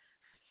college,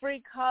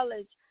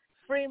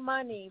 free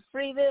money,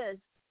 free this.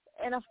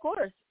 And, of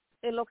course,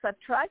 it looks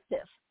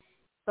attractive.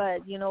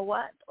 But you know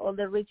what? All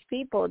the rich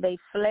people, they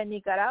fled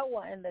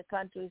Nicaragua, and the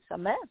country is a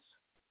mess.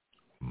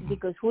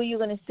 Because who are you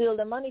going to steal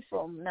the money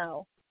from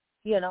now?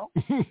 You know?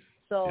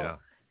 So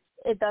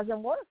It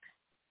doesn't work.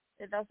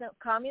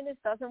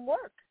 Communist doesn't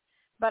work.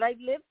 But I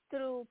lived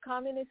through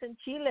communism in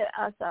Chile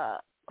as a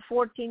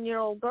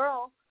 14-year-old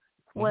girl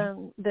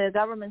when the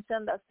government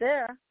sent us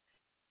there.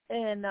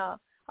 And a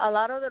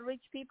lot of the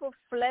rich people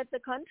fled the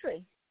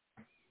country.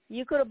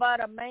 You could have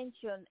bought a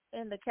mansion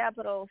in the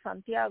capital of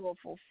Santiago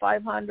for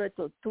 $500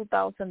 to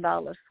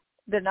 $2,000.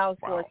 They're now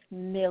worth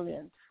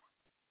millions.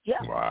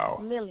 Yeah,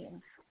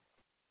 millions.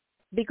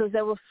 Because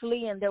they were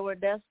fleeing, they were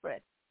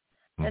desperate.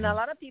 And a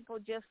lot of people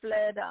just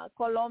fled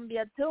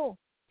Colombia too.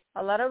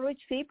 A lot of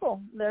rich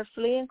people, they're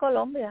fleeing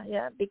Colombia,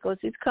 because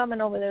it's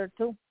coming over there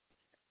too.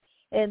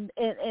 And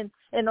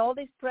all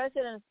these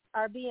presidents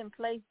are being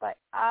placed by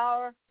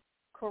our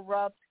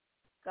corrupt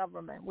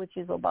government, which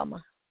is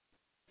Obama.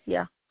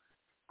 Yeah.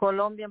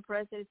 Colombian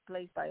president is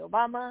placed by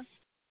Obama.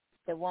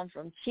 The one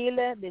from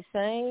Chile, the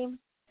same.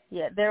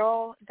 Yeah, they're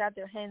all got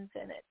their hands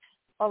in it,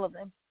 all of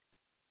them.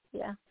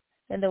 Yeah,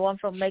 and the one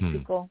from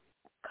Mexico,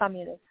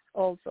 communist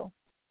also.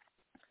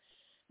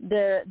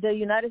 The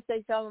United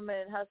States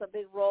government has a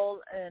big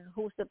role in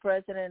who's the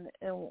president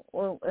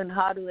and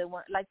how do they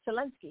want, like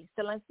Zelensky.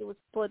 Zelensky was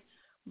put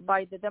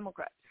by the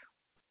Democrats.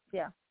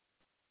 Yeah,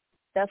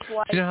 that's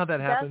why. Do you know how that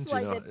happens? Do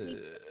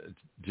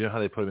you know how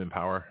they put him in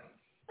power?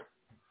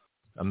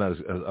 I'm not as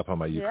up on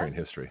my Ukraine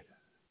history.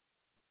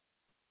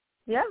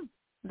 Yeah,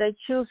 they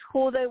choose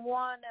who they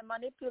want and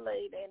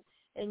manipulate,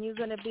 and you're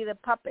going to be the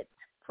puppet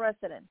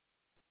president,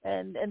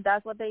 and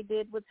that's what they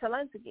did with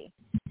Zelensky.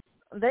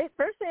 They're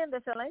saying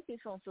that Zelensky is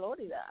from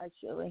Florida.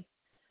 Actually,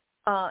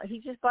 he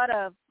just bought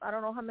I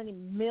don't know how many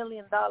 $1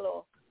 million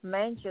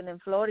mansion in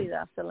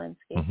Florida.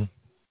 Zelensky,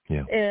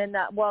 and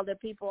while the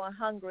people are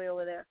hungry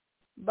over there,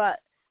 but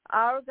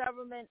our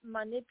government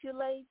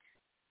manipulates.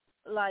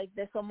 Like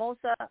the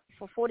Somoza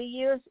for 40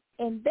 years,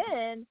 and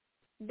then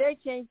they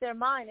changed their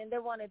mind and they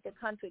wanted the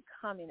country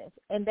communist.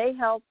 And they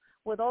helped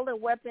with all the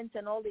weapons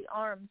and all the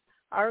arms.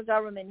 Our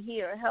government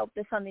here helped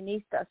the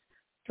Sandinistas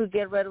to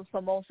get rid of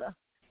Somoza.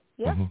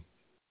 Yeah.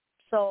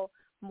 So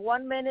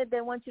one minute they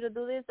want you to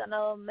do this,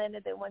 another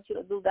minute they want you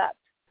to do that.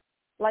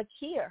 Like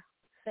here,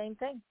 same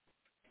thing.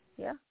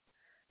 Yeah.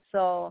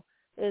 So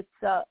it's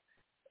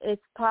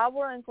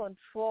power and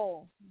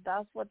control.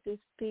 That's what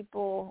these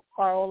people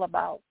are all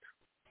about.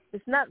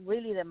 It's not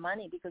really the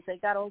money because they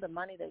got all the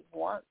money they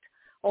want.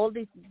 All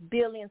these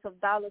billions of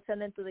dollars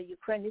sent into the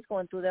Ukraine is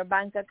going to their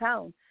bank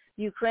account.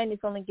 Ukraine is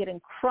only getting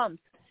crumbs.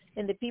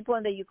 And the people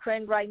in the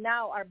Ukraine right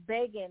now are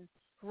begging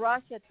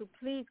Russia to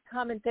please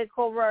come and take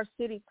over our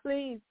city.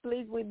 Please,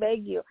 please, we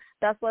beg you.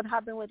 That's what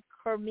happened with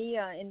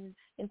Crimea in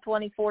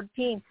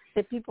 2014.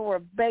 The people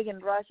were begging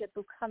Russia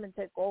to come and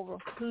take over.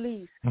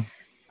 Please.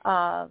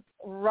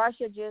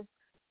 Russia just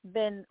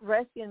been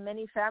rescuing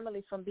many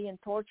families from being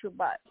tortured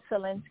by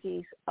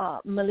Zelensky's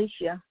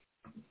militia,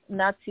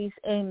 Nazis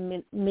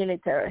and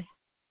military.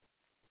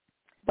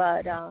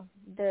 But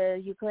the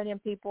Ukrainian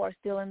people are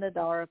still in the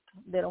dark.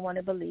 They don't want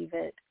to believe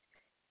it.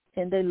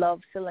 And they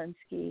love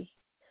Zelensky.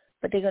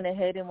 But they're going to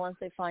hate him once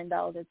they find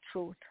out the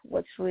truth,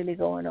 what's really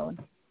going on.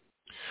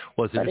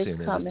 Well, it's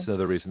interesting. It's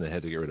another reason they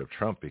had to get rid of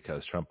Trump,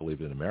 because Trump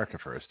believed in America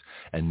first.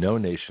 And no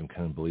nation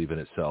can believe in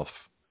itself,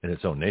 in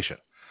its own nation.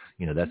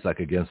 You know, that's like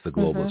against the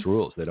globalist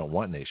rules. They don't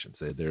want nations.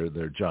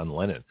 They're John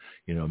Lennon.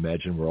 You know,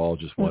 imagine we're all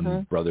just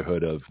one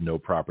brotherhood of no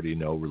property,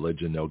 no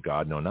religion, no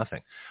God, no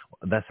nothing.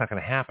 That's not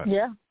going to happen.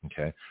 Yeah.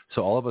 Okay.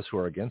 So all of us who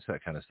are against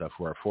that kind of stuff,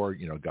 who are for,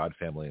 God,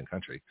 family, and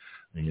country,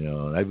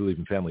 and I believe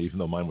in family, even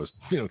though mine was,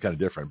 kind of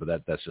different,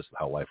 but that's just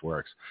how life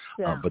works.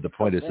 Yeah. But the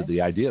point is that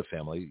the idea of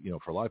family,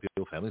 for a lot of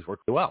people, families work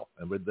well,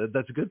 and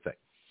that's a good thing.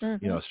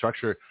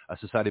 A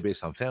society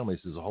based on families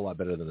is a whole lot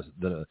better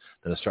than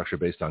a structure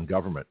based on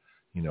government.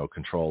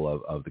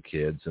 Control of the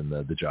kids and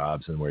the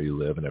jobs and where you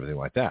live and everything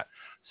like that.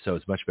 So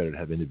it's much better to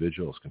have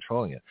individuals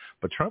controlling it.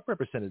 But Trump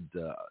represented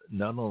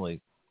not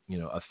only,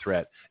 a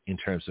threat in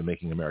terms of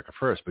making America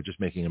first, but just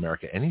making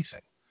America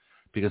anything.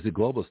 Because the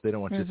globalists, they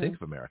don't want you to think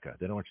of America.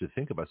 They don't want you to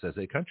think of us as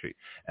a country,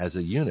 as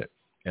a unit,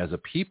 as a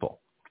people.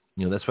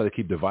 That's why they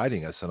keep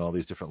dividing us on all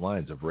these different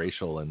lines of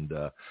racial and,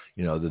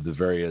 the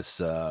various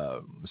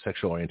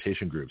sexual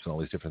orientation groups and all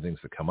these different things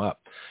that come up.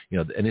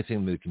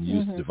 Anything they can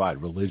use to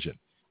divide, religion.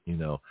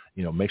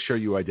 Make sure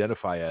you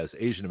identify as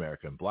Asian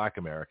American, Black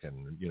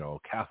American,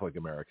 Catholic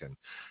American,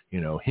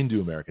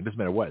 Hindu American, doesn't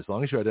matter what. As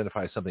long as you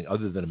identify as something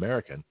other than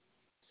American,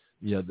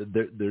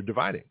 they're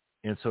dividing.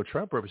 And so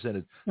Trump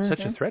represented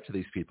such a threat to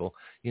these people,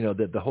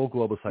 that the whole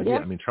globalist idea,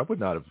 I mean, Trump would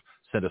not have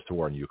sent us to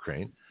war in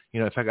Ukraine.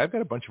 In fact, I've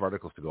got a bunch of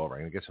articles to go over.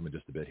 I'm going to get some in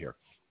just a bit here.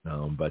 Do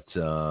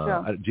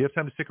you have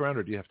time to stick around,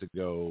 or do you have to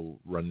go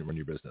run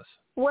your business?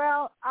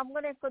 Well, I'm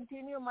going to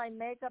continue my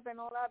makeup and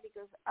all that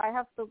because I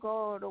have to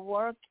go to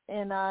work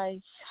and I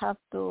have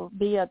to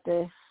be at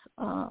this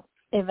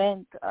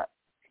event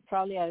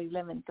probably at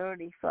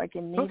 11:30, so I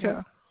can meet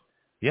her.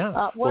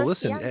 Yeah. Well,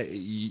 listen, Bianchi?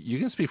 you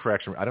can speak for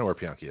Action. I don't know where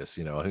Bianchi is.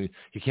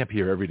 He can't be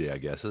here every day, I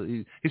guess.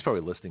 He's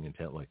probably listening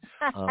intently.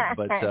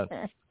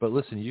 But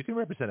listen, you can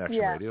represent Action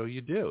Radio.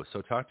 You do.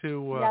 So talk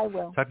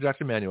to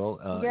Dr. Manuel.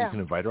 You can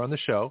invite her on the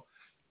show.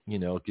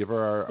 Give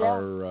her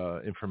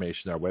our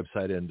information, our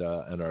website, and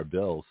our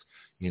bills.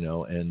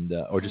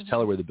 Or just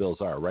tell her where the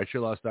bills are.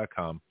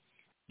 WriteYourLaws.com.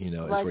 Is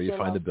where you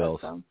find the bills.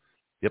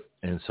 Yep.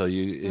 And so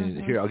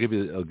here I'll give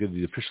you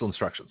the official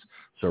instructions.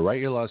 So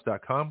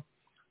WriteYourLaws.com.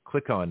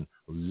 Click on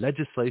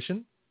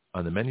legislation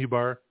on the menu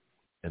bar,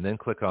 and then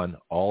click on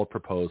all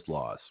proposed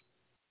laws.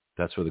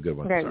 That's where the good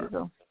ones are. There you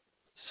go.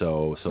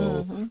 So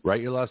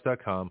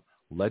WriteYourLaws.com,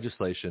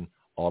 legislation,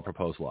 all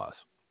proposed laws.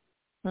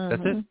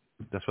 That's it.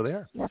 That's where they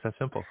are. It's that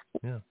simple.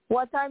 Yeah.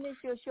 What time is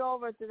your show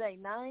over today?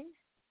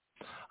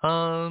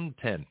 9?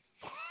 10.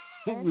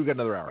 We've got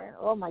another hour. 10.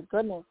 Oh my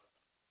goodness.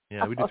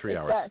 Yeah, we did 3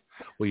 hours.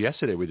 Well,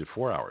 yesterday we did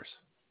 4 hours.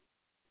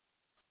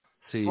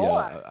 See,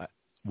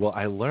 well,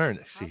 I learned.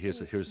 See,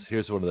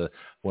 here's one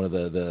of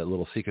the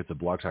little secrets of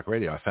Blog Talk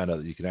Radio. I found out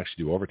that you can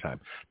actually do overtime.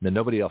 Now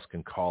nobody else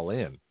can call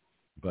in,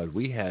 but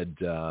we had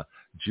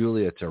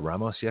Juliet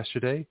Ramos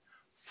yesterday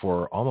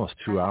for almost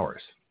 2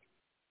 hours.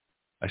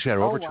 Actually, I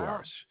had over 2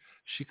 hours.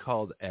 She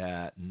called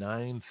at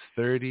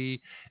 9:30,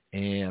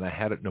 and I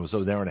had it. No, it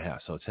was an hour and a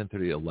half. So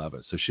 10:30,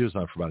 11. So she was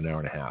on for about an hour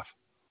and a half.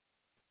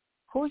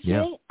 Who's she?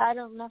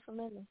 I'm not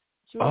familiar.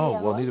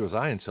 Oh, well, neither was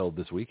I until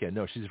this weekend.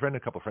 No, she's a friend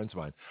of a couple of friends of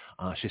mine.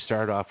 She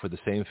started off with the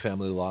same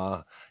family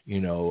law,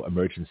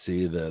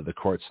 emergency. The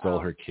court stole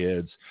her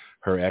kids.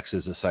 Her ex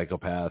is a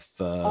psychopath,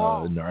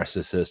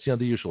 narcissist.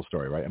 The usual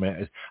story, right? I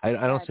mean, I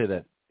don't say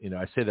that.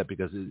 I say that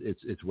because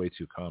it's way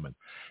too common.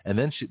 And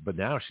then but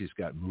now she's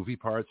got movie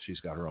parts. She's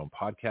got her own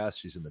podcast.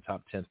 She's in the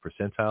top 10th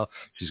percentile.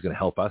 She's going to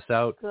help us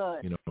out.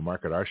 Good.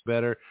 Market ours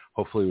better.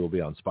 Hopefully, we'll be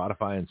on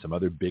Spotify and some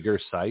other bigger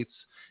sites.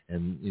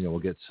 And we'll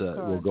get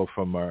we'll go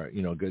from our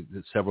get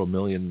several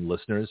million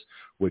listeners,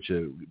 which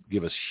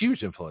give us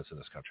huge influence in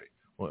this country.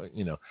 Well,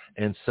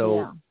 and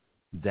so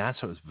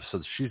that's what,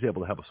 so she's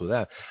able to help us with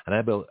that, and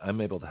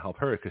I'm able to help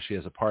her because she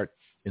has a part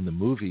in the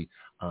movie,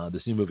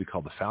 this new movie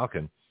called The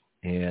Falcon,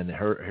 and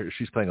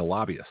she's playing a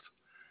lobbyist.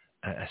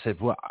 I said,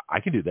 well, I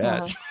can do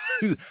that.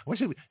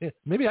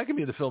 Maybe I can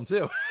be in the film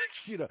too,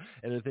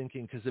 and they're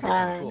thinking because it'd be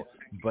kind of cool.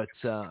 But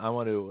I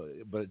want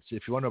to. But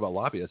if you want to know about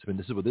lobbyists, I mean,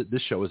 this is what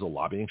this show is, a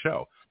lobbying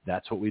show.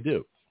 That's what we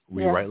do.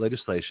 We write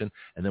legislation,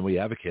 and then we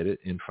advocate it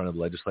in front of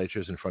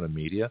legislatures, in front of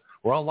media.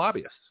 We're all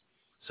lobbyists,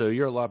 so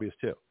you're a lobbyist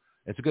too.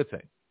 It's a good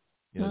thing.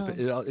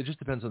 It just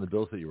depends on the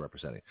bills that you're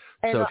representing.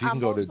 And so if you can I'm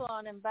go to, also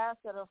an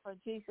ambassador for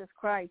Jesus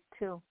Christ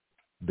too.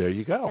 There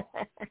you go.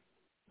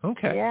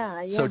 Okay.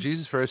 Yeah. So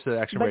Jesus first,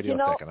 Action Radio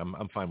second.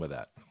 I'm fine with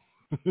that.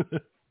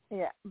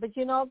 Yeah, but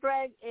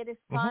Greg, it is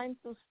time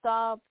to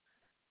stop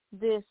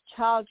this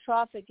child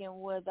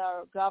trafficking with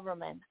our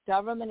government.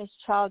 Government is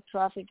child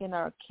trafficking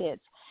our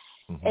kids,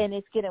 and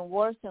it's getting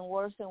worse and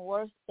worse and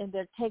worse. And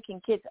they're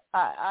taking kids.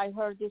 I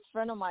heard this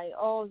friend of mine.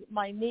 Oh,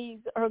 my niece,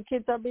 her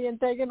kids are being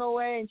taken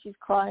away, and she's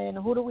crying.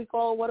 Who do we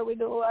call? What do we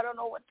do? I don't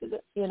know what to do.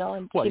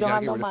 And well, she don't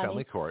have you got to get no rid money. of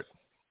family court.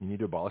 You need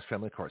to abolish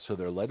family court. So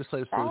there are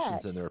legislative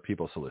solutions and there are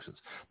people solutions.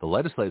 The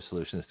legislative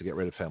solution is to get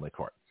rid of family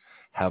court.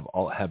 Have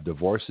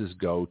divorces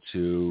go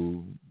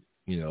to,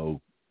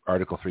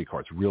 Article 3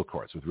 courts, real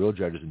courts with real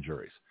judges and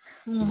juries.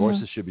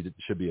 Divorces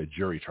should be a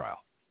jury trial.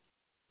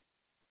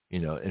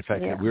 In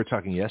fact, we were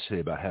talking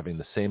yesterday about having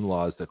the same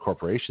laws that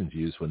corporations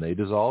use when they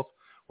dissolve,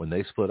 when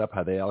they split up,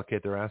 how they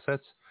allocate their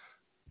assets.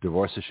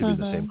 Divorces should be in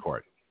the same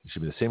court. It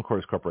should be the same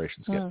court as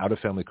corporations. Get out of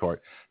family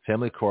court.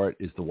 Family court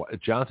is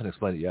Jonathan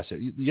explained it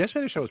yesterday.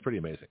 Yesterday's show was pretty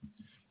amazing.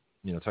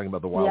 Talking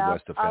about the Wild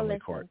West of family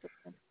court.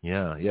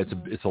 Yeah.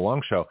 It's a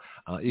long show.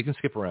 You can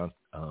skip around.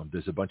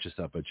 There's a bunch of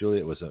stuff, but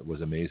Juliet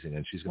was amazing,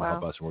 and she's going to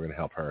help us, and we're going to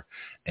help her.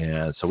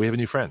 And so we have a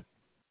new friend.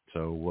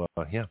 So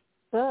yeah.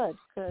 Good.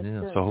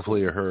 Yeah. So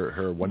hopefully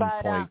her 1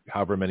 point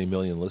however many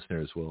million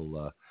listeners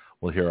will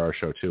hear our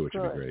show too, which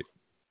would be great.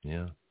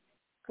 Yeah.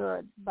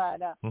 Good,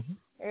 but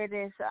it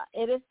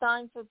is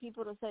time for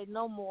people to say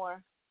no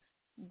more.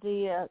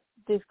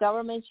 This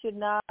government should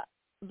not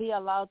be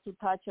allowed to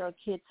touch our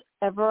kids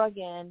ever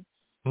again,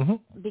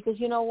 because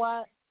you know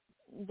what,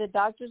 the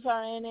doctors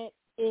are in it.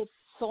 If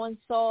so and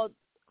so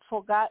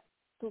forgot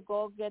to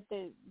go get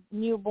the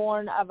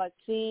newborn a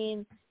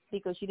vaccine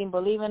because she didn't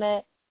believe in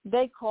it,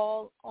 they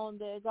call on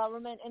the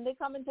government and they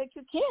come and take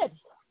your kids.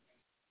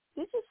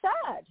 This is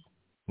sad.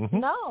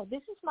 No,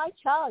 this is my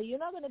child. You're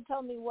not going to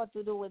tell me what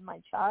to do with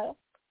my child.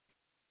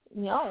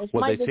 It's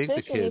my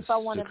decision if I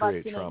want to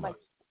vaccinate my.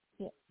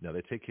 No,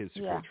 they take kids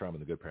to create trauma in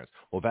the good parents.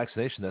 Well,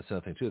 vaccination, that's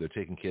another thing too. They're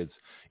taking kids,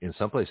 in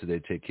some places they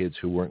take kids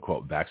who weren't,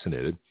 quote,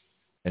 vaccinated,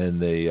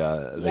 and they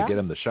get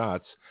them the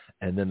shots,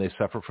 and then they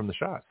suffer from the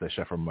shots. They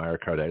suffer from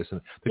myocarditis, and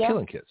they're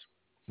killing kids.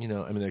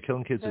 They're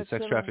killing kids with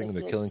sex trafficking.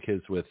 They're killing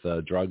kids with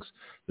drugs.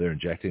 They're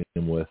injecting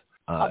them with.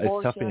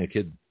 It's tough being a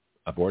kid.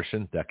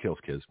 Abortion, that kills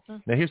kids.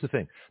 Now, here's the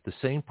thing. The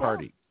same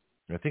party,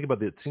 Now, think about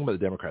the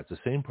Democrats, the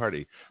same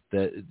party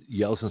that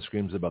yells and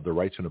screams about the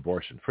right to an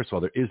abortion. First of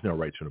all, there is no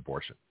right to an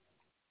abortion.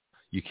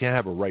 You can't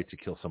have a right to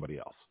kill somebody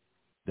else.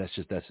 That's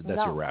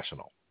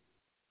irrational.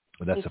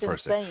 And that's it's the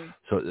first insane.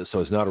 thing. So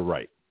it's not a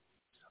right.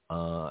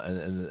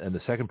 And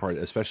the second part,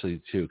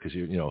 especially too, because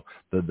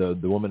the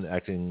woman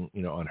acting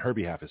on her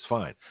behalf is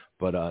fine,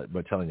 but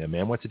telling a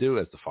man what to do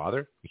as the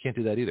father, you can't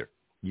do that either.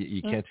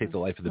 You can't take the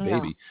life of the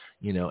baby,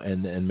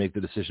 and make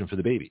the decision for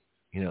the baby.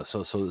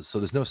 So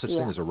there's no such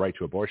thing as a right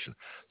to abortion.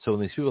 So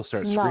when these people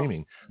start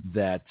screaming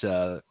that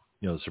the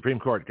Supreme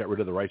Court got rid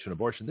of the right to an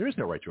abortion, there is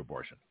no right to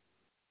abortion.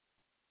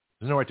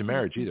 There's no right to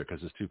marriage either,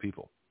 because it's two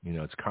people.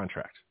 It's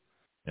contract,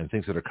 and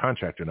things that are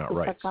contract are not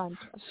rights.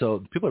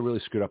 So people are really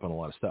screwed up on a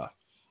lot of stuff.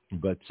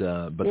 But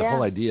the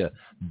whole idea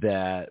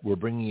that we're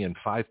bringing in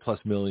 5+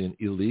 million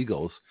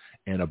illegals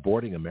and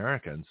aborting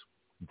Americans,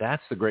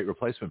 that's the Great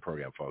Replacement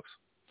Program, folks.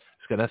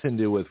 It's got nothing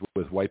to do with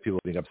white people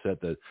being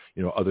upset that,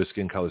 other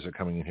skin colors are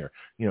coming in here.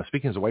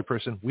 Speaking as a white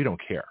person, we don't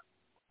care.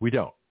 We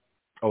don't.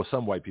 Oh,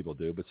 some white people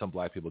do, but some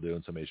black people do,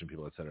 and some Asian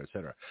people, et cetera, et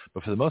cetera.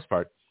 But for the most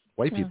part,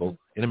 white people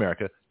in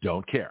America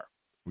don't care.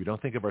 We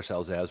don't think of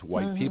ourselves as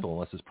white people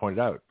unless it's pointed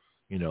out,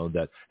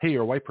 that, hey,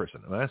 you're a white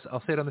person. And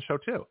I'll say it on the show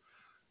too.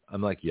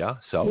 I'm like, yeah,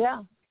 so?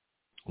 Yeah.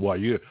 Well, are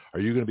you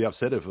going to be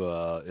upset if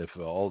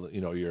all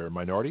you're a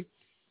minority?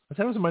 I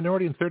said I was a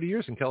minority in 30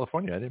 years in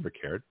California. I never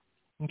cared.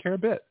 I didn't care a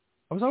bit.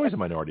 I was always a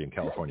minority in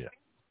California.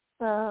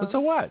 But so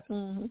what?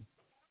 In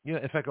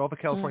fact, all the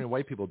California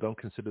white people don't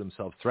consider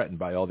themselves threatened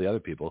by all the other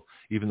people,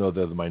 even though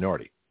they're the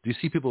minority. Do you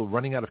see people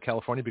running out of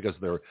California because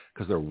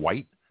they're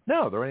white?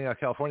 No, they're running out of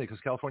California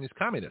because California's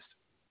communist.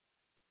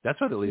 That's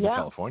why they're leaving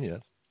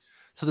California.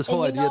 So this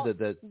whole idea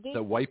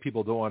that white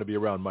people don't want to be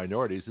around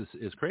minorities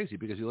is crazy,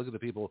 because you look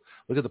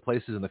at the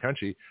places in the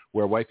country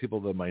where white people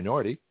are the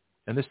minority,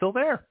 and they're still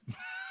there.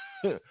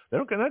 They're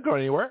not going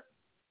anywhere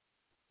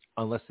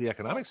unless the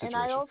economic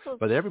situation.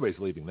 But everybody's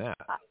leaving that.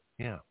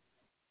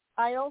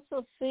 I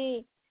also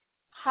see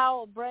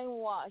how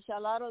brainwashed a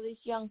lot of these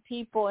young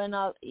people, and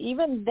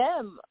even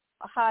them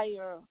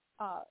higher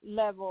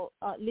level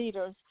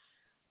leaders,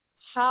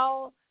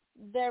 how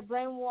they're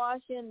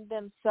brainwashing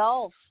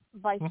themselves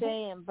by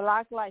saying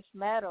Black Lives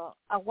Matter.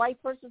 A white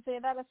person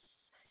saying that,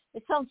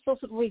 it sounds so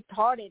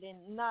retarded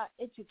and not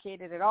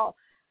educated at all.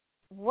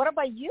 What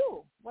about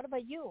you?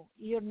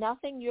 You're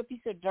nothing. You're a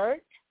piece of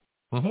dirt.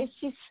 It's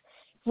just,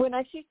 when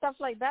I see stuff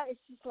like that, it's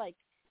just like,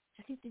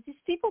 do these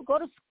people go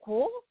to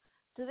school?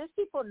 Do these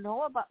people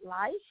know about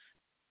life?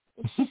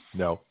 It's just,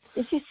 no.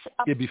 It's just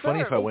absurd. It'd be funny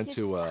if I went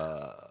to,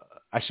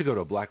 I should go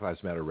to a Black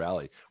Lives Matter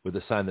rally with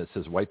a sign that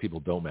says white people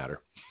don't matter.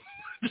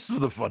 Just for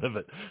the fun of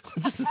it.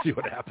 Just to see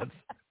what happens.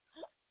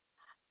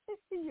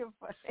 You're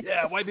funny.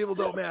 Yeah, white people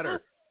don't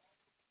matter.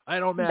 I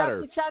don't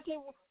matter.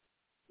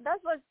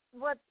 That's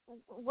what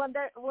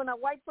when a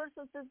white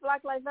person says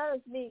Black Lives Matter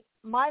to me,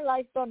 my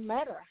life don't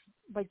matter,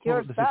 but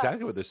yours does. That's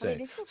exactly what they're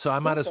saying. So I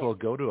might as well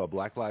go to a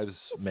Black Lives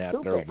Matter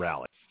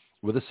rally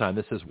with a sign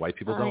that says white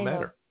people don't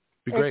matter.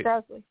 It'd be great.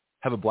 Exactly.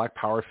 Have a black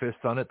power fist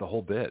on it, the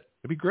whole bit.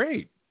 It'd be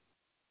great.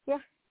 Yeah.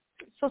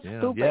 So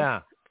stupid.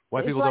 Yeah.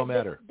 White people don't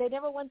matter. They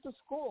never went to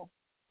school.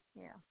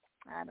 Yeah.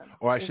 I don't know.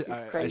 Or I should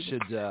have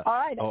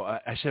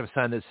a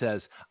sign that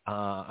says,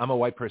 I'm a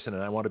white person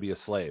and I want to be a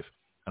slave.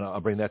 And I'll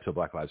bring that to a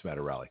Black Lives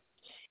Matter rally.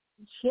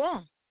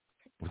 Yeah.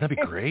 Wouldn't that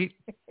be great?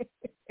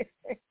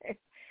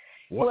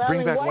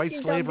 Bring back Washington, white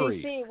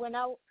slavery.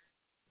 DC,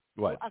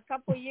 a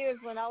couple of years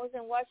when I was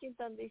in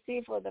Washington,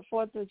 D.C. for the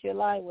 4th of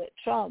July with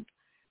Trump,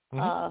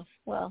 I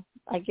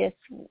guess,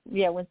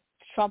 when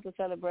Trump was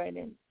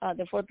celebrating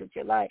the 4th of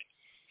July,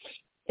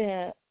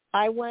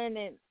 I went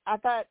and I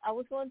thought I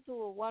was going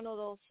to one of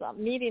those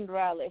meeting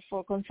rallies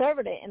for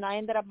conservative, and I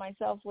ended up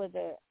myself with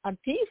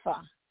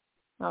Antifa.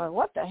 I'm like,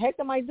 what the heck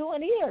am I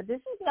doing here? This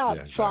is not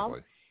Trump.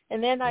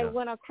 And then I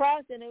went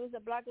across, and it was a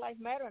Black Lives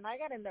Matter, and I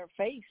got in their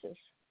faces.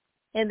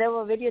 And they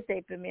were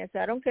videotaping me. I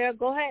said, I don't care.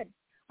 Go ahead.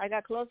 I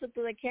got closer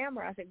to the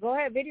camera. I said, go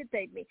ahead,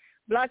 videotape me.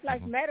 Black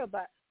Lives Matter,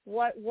 but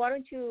why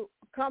don't you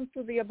come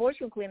to the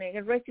abortion clinic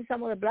and rescue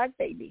some of the black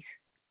babies?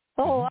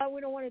 Oh,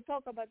 we don't want to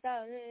talk about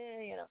that.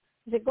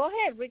 I said, go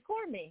ahead,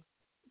 record me.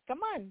 Come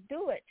on,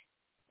 do it.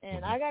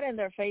 And I got in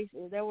their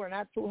faces. They were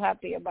not too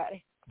happy about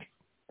it.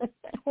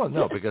 Well,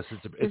 no, because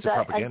it's a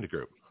propaganda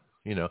group.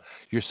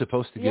 You're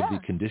supposed to give the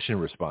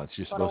conditioned response.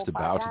 You're supposed to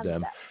bow to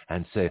them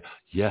and say,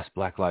 yes,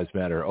 Black Lives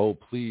Matter. Oh,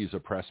 please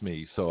oppress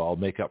me so I'll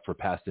make up for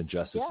past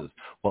injustices. Yeah.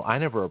 Well, I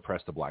never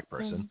oppressed a black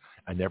person.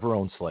 I never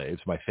owned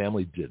slaves. My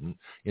family didn't.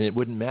 And it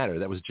wouldn't matter.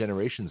 That was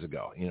generations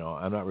ago.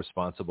 I'm not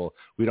responsible.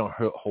 We don't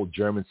hold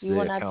Germans today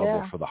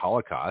accountable for the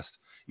Holocaust,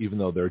 even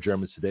though there are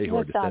Germans today who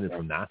are descended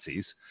from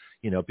Nazis,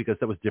 because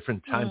that was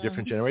different time,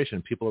 different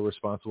generation. People are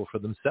responsible for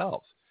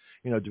themselves.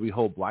 Do we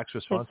hold blacks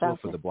responsible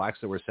for the blacks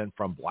that were sent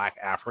from Black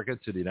Africa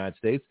to the United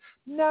States?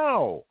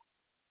 No.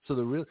 So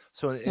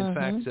in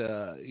fact,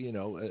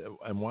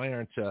 and why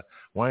aren't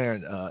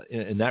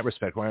in that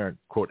respect, why aren't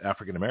quote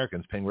African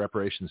Americans paying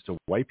reparations to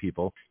white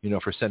people,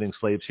 for sending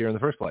slaves here in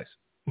the first place?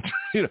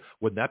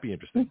 Wouldn't that be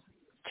interesting?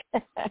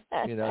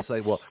 You know, it's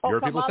like, well,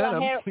 your people sent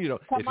them. You know,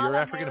 if you're Kamala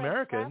African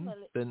American,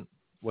 Harris then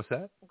what's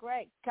that?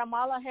 Great.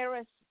 Kamala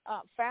Harris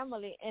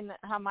family in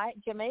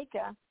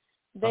Jamaica,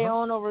 they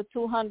own over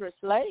 200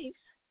 slaves.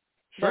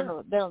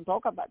 Sure. They don't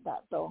talk about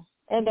that though,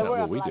 and they were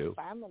a black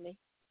family.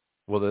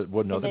 Well,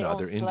 no, they're not.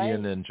 They're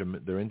Indian and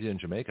they're Indian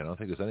Jamaican. I don't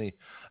think there's any.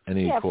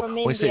 From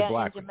India say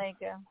black, and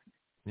Jamaica.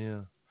 Yeah.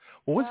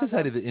 Well, what's this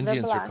idea that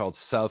Indians are called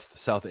South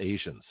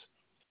Asians?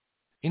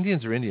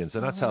 Indians are Indians.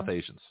 They're not South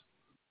Asians.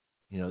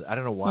 You know, I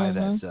don't know why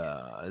that's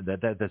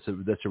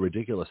a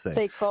ridiculous thing.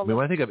 I mean,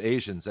 when I think of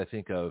Asians, I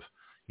think of,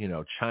 you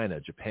know, China,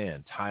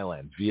 Japan,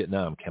 Thailand,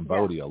 Vietnam,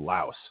 Cambodia,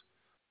 Laos.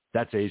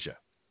 That's Asia.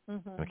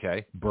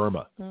 Okay,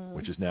 Burma,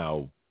 which is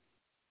now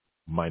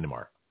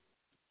Myanmar.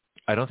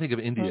 I don't think of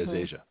India as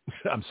Asia.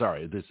 I'm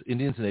sorry.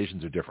 Indians and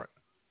Asians are different.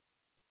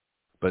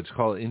 But it's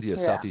called India,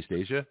 Southeast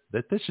Asia.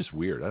 That's just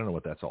weird. I don't know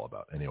what that's all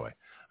about. Anyway,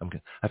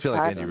 I feel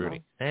like Andy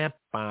Rooney. That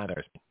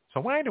bothers me. So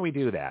why do we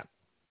do that?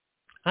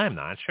 I'm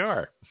not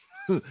sure.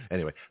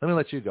 Anyway, let me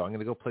let you go. I'm going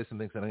to go play some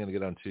things, and I'm going to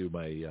get on to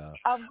my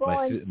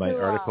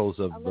articles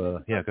of.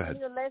 Go ahead.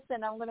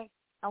 Listen, I'm going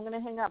to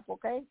hang up.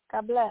 Okay.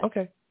 God bless.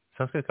 Okay,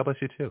 sounds good. God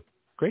bless you too.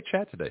 Great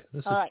chat today.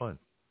 This was fun.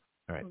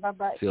 All right.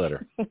 Bye-bye. See you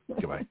later.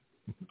 Goodbye.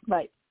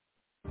 Bye.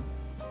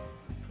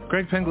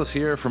 Greg Penglis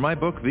here for my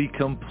book, The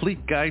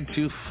Complete Guide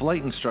to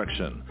Flight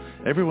Instruction.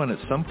 Everyone at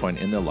some point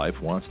in their life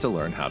wants to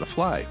learn how to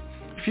fly.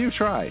 Few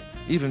try.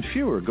 Even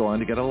fewer go on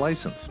to get a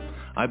license.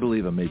 I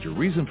believe a major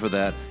reason for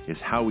that is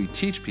how we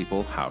teach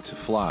people how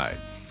to fly.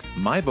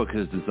 My book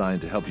is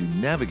designed to help you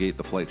navigate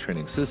the flight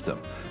training system,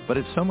 but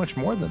it's so much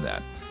more than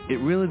that. It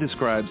really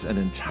describes an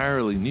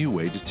entirely new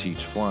way to teach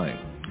flying.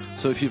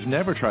 So if you've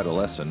never tried a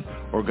lesson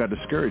or got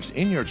discouraged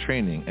in your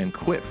training and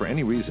quit for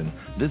any reason,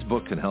 this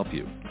book can help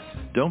you.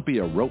 Don't be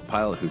a rote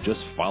pilot who just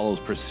follows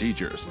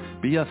procedures.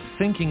 Be a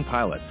thinking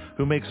pilot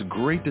who makes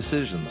great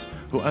decisions,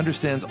 who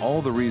understands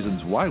all the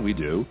reasons why we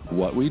do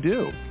what we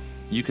do.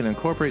 You can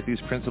incorporate these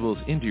principles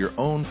into your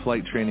own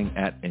flight training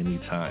at any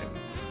time.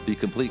 The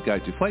Complete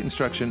Guide to Flight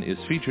Instruction is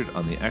featured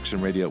on the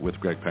Action Radio with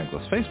Greg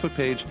Penglis Facebook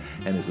page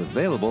and is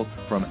available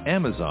from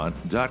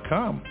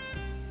Amazon.com.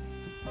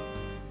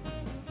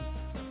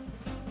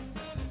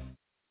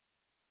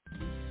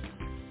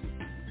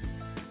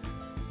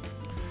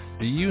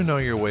 Do you know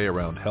your way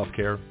around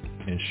healthcare,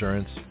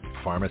 insurance,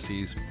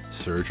 pharmacies,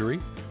 surgery,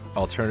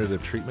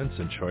 alternative treatments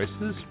and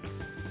choices?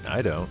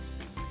 I don't.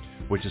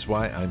 Which is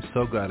why I'm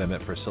so glad I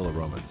met Priscilla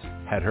Romans,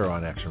 had her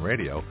on Action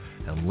Radio,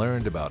 and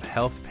learned about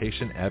health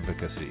patient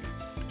advocacy.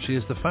 She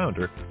is the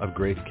founder of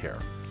Great Care.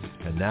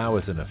 And now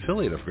as an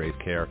affiliate of Great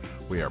Care,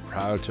 we are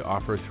proud to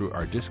offer through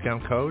our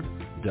discount code,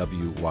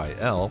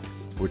 WYL,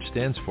 which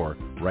stands for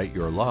Write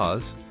Your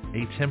Laws,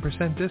 a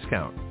 10%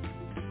 discount.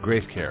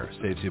 Great Care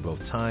saves you both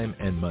time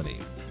and money.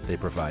 They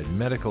provide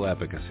medical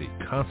advocacy,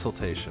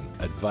 consultation,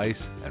 advice,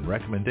 and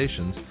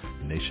recommendations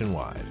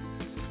nationwide.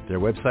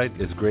 Their website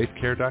is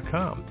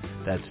greatcare.com.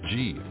 That's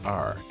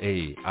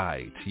GRAITH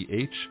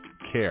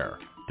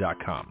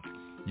care.com.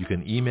 You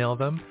can email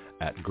them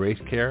at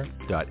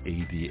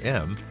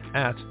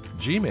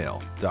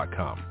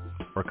greatcare.adm@gmail.com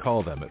or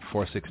call them at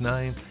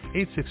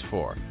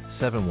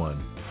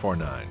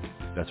 469-864-7149.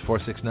 That's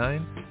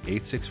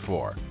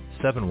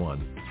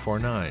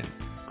 469-864-7149.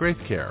 Great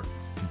Care,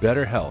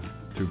 better health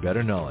through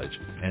better knowledge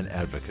and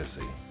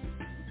advocacy.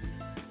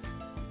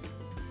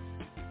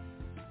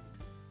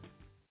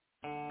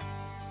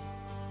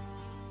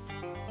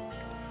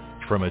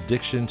 From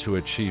addiction to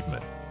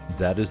achievement,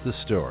 that is the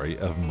story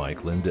of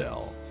Mike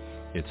Lindell.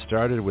 It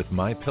started with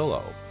My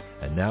Pillow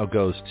and now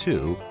goes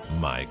to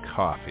My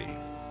Coffee.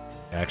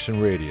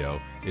 Action Radio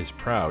is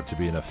proud to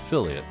be an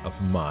affiliate of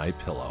My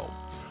Pillow.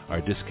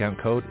 Our discount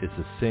code is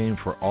the same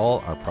for all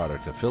our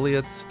product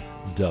affiliates,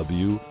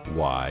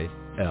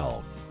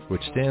 WYL,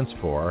 which stands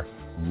for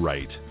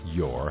Write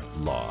Your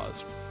Laws.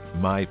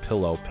 My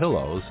Pillow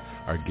pillows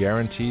are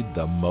guaranteed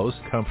the most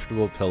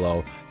comfortable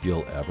pillow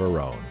you'll ever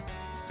own.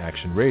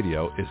 Action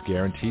Radio is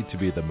guaranteed to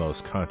be the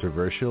most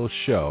controversial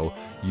show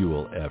you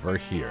will ever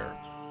hear.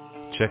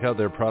 Check out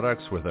their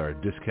products with our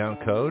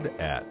discount code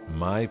at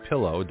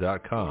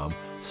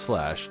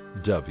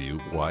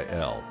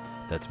mypillow.com/WYL.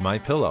 That's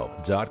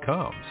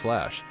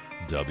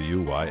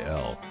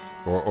mypillow.com/WYL.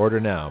 Or order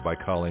now by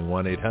calling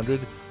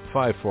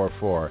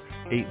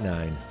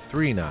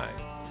 1-800-544-8939.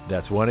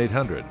 That's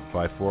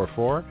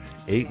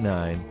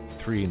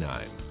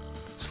 1-800-544-8939.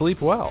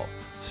 Sleep well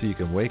so you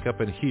can wake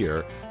up and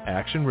hear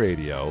Action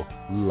Radio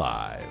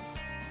live.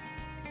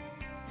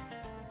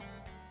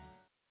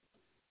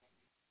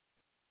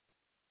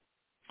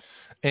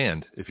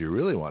 And if you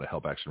really want to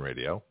help Action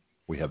Radio,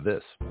 we have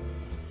this.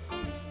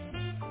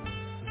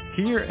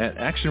 Here at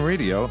Action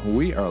Radio,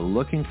 we are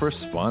looking for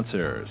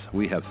sponsors.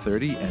 We have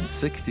 30 and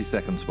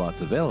 60-second spots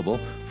available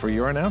for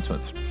your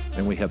announcements.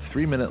 And we have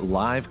 3-minute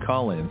live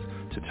call-ins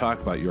to talk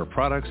about your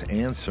products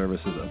and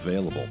services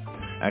available.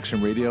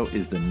 Action Radio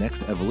is the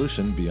next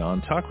evolution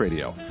beyond talk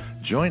radio.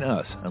 Join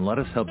us and let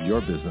us help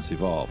your business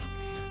evolve.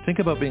 Think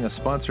about being a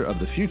sponsor of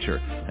the future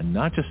and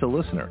not just a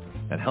listener,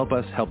 and help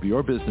us help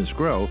your business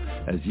grow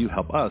as you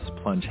help us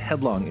plunge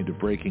headlong into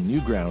breaking new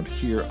ground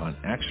here on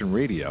Action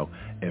Radio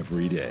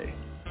every day.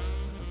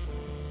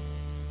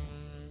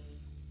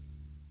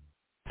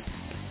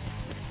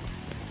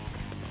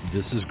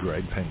 This is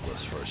Greg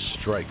Penglis for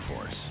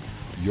Strikeforce,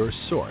 your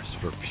source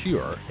for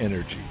pure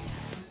energy.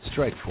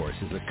 Strikeforce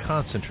is a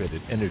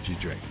concentrated energy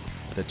drink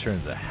that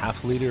turns a half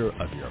liter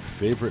of your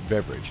favorite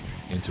beverage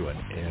into an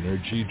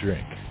energy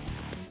drink.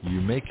 You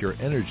make your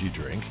energy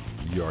drink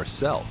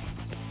yourself.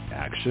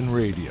 Action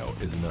Radio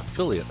is an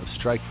affiliate of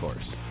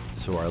Strikeforce,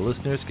 so our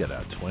listeners get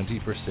a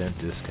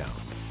 20% discount.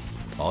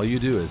 All you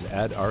do is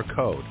add our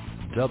code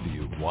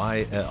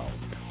WYL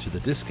to the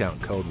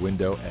discount code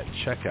window at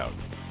checkout.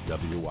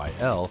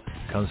 WYL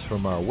comes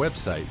from our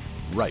website,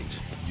 Write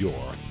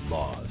Your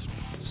Laws.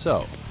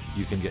 So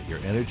you can get your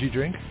energy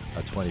drink,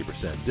 a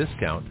 20%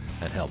 discount,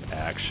 and help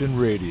Action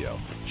Radio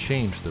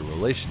change the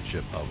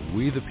relationship of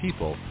we the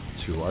people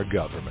to our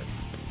government.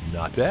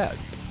 Not bad.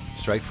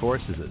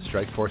 Strikeforce is at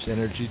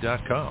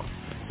strikeforceenergy.com.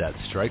 That's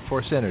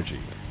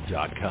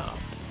strikeforceenergy.com.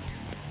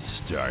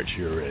 Start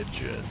your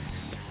engines.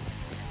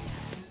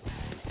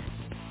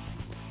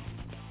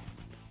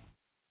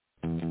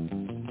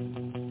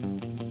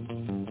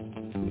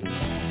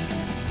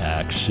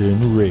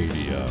 Action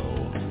Radio.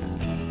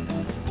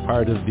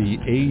 Part of the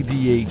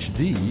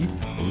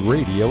ADHD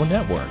Radio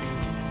Network.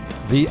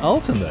 The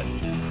ultimate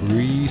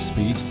free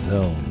speech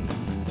zone.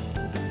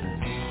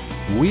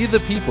 We the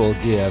people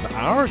give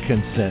our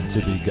consent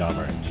to be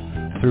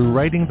governed through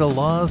writing the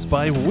laws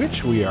by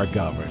which we are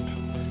governed,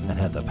 and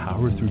have the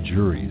power through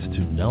juries to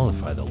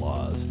nullify the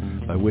laws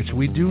by which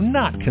we do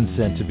not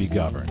consent to be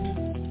governed.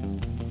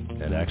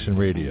 At Action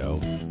Radio,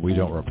 we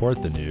don't report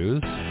the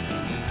news.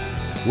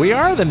 We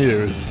are the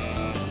news.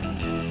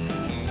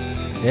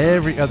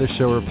 Every other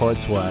show reports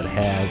what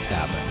has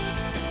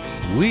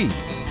happened. We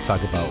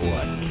talk about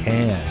what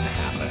can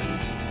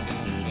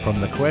happen. From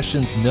the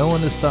questions no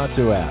one has thought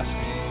to ask,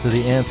 to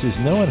the answers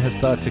no one has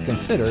thought to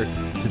consider,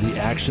 to the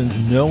actions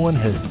no one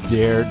has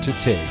dared to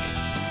take.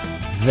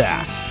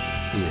 That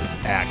is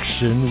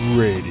Action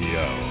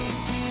Radio.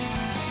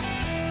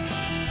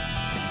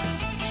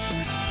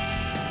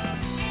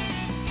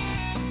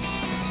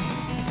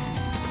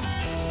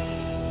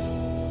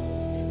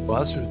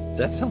 Well,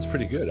 that sounds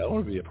pretty good. I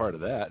want to be a part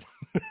of that.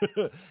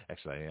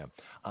 Actually, I am.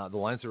 The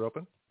lines are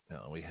open.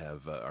 We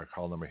have our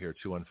call number here,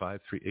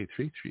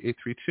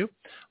 215-383-3832.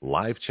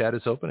 Live chat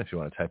is open. If you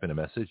want to type in a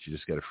message, you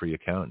just get a free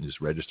account and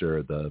just register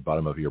at the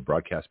bottom of your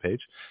broadcast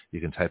page.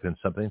 You can type in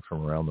something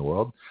from around the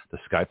world. The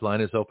Skype line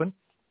is open.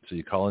 So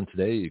you call in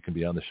today. You can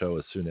be on the show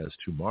as soon as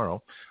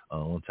tomorrow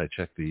once I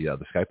check the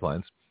Skype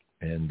lines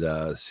and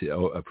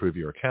approve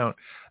your account.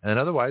 And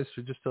otherwise,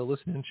 just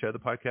listen and share the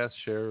podcast.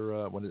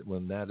 Share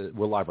when that is.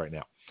 We're live right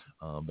now.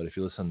 But if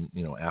you listen,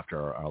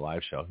 after our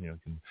live show, you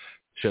can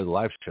share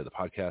the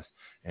podcast,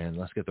 and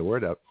let's get the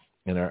word out.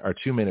 And our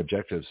two main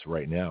objectives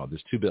right now,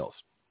 there's two bills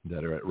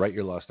that are at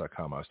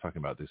writeyourlaws.com. I was talking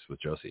about this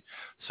with Josie.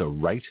 So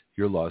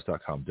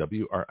writeyourlaws.com,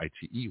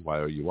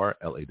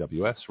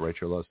 WRITEYOURLAWS,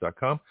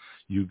 writeyourlaws.com.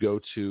 You go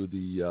to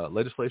the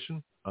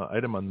legislation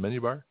item on the menu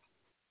bar,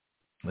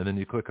 and then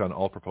you click on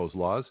all proposed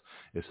laws.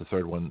 It's the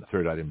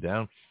third item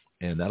down.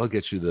 And that'll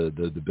get you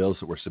the bills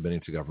that we're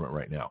submitting to government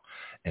right now.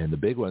 And the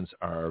big ones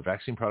are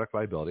vaccine product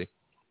liability.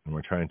 And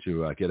we're trying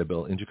to get a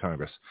bill into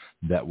Congress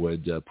that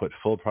would put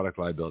full product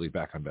liability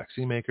back on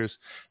vaccine makers.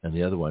 And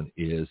the other one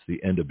is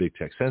the end of big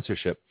tech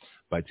censorship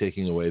by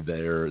taking away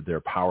their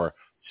power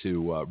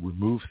to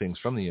remove things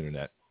from the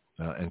internet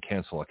and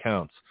cancel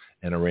accounts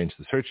and arrange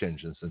the search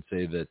engines and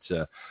say that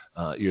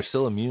you're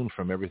still immune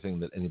from everything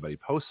that anybody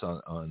posts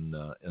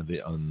on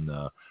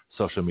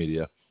social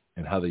media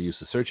and how they use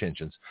the search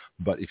engines.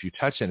 But if you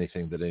touch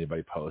anything that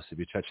anybody posts, if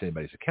you touch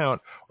anybody's account,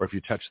 or if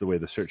you touch the way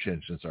the search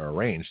engines are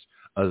arranged,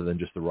 other than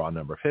just the raw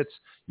number of hits,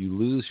 you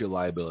lose your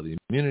liability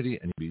immunity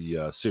and you be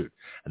sued.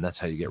 And that's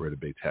how you get rid of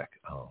big tech.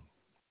 That's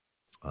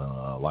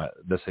how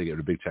you get rid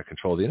of big tech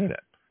control of the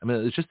internet. I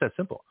mean, it's just that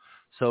simple.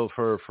 So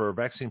for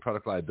vaccine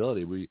product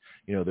liability,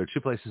 there are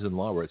two places in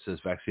law where it says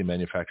vaccine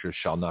manufacturers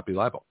shall not be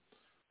liable.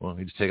 Well,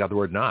 you just take out the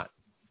word not.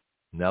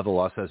 Now the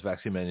law says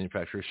vaccine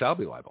manufacturers shall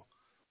be liable.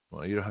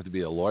 Well, you don't have to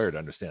be a lawyer to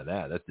understand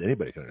that.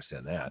 Anybody can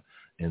understand that.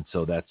 And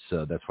so that's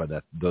why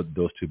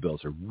those two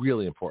bills are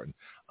really important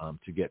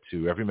to get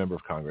to every member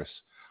of Congress,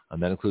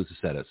 and that includes the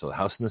Senate. So the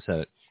House and the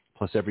Senate,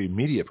 plus every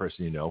media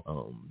person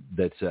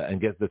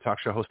and get the talk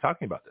show host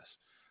talking about this.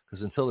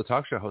 Because until the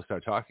talk show hosts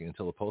start talking,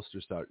 until the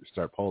pollsters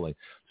start polling,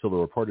 until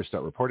the reporters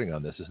start reporting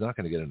on this, it's not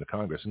going to get into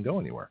Congress and go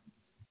anywhere.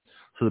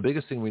 So the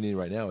biggest thing we need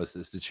right now is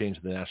to change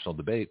the national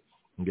debate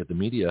and get the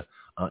media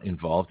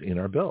involved in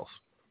our bills.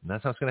 And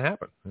that's how it's going to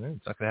happen. Right?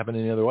 It's not going to happen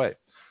any other way.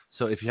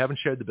 So if you haven't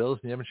shared the bills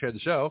and you haven't shared the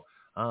show,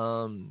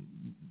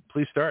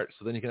 please start.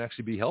 So then you can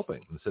actually be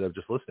helping instead of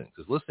just listening.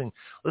 Because listening,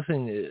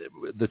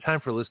 the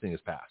time for listening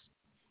is past.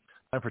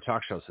 Time for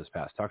talk shows has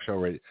passed. Talk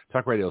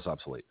radio is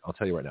obsolete. I'll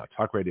tell you right now,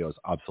 talk radio is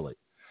obsolete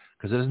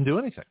because it doesn't do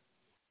anything.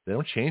 They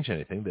don't change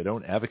anything. They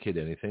don't advocate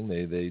anything.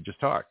 They just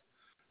talk.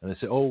 And they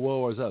say, oh,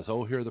 woe is us.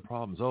 Oh, here are the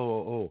problems.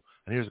 Oh.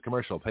 And here's a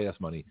commercial. Pay us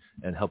money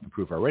and help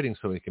improve our ratings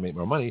so we can make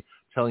more money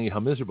telling you how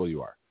miserable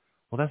you are.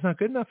 Well, that's not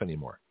good enough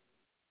anymore.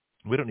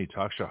 We don't need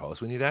talk show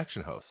hosts. We need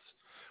action hosts.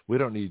 We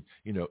don't need,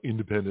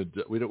 independent.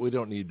 We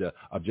don't need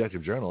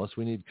objective journalists.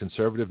 We need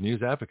conservative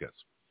news advocates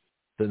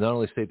that not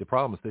only state the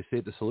problems, they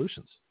state the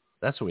solutions.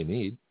 That's what we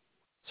need.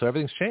 So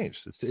everything's changed.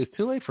 It's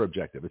too late for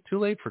objective. It's too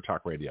late for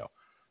talk radio.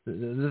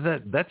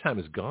 That time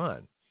is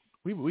gone.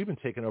 We've been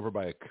taken over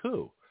by a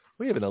coup.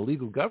 We have an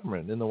illegal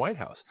government in the White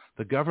House.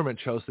 The government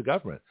chose the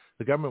government.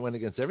 The government went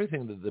against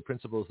everything that the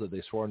principles that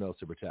they swore an oath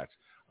to protect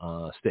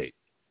state,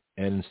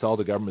 and installed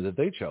a government that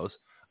they chose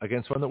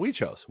against one that we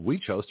chose. We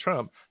chose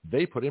Trump.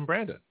 They put in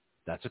Brandon.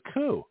 That's a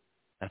coup.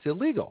 That's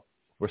illegal.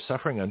 We're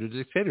suffering under the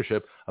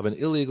dictatorship of an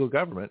illegal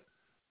government,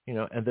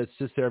 and that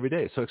sits there every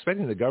day. So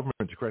expecting the government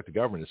to correct the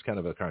government is kind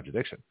of a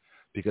contradiction,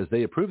 because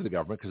they approve the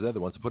government because they're the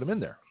ones who put them in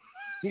there.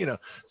 So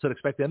to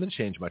expect them to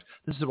change much.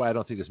 This is why I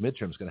don't think this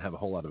midterm is going to have a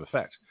whole lot of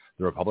effect.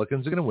 The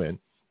Republicans are going to win,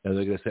 and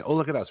they're going to say, oh,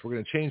 look at us. We're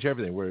going to change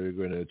everything. We're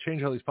going to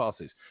change all these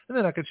policies. And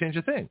they're not going to change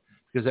a thing,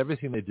 because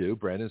everything they do,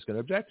 Brandon's going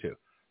to object to.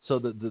 So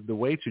the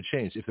way to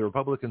change, if the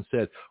Republicans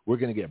said, we're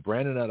going to get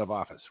Brandon out of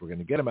office, we're going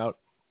to get him out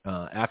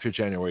after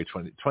January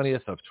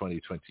 20th of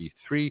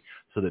 2023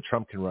 so that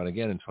Trump can run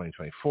again in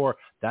 2024,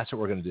 that's what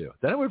we're going to do.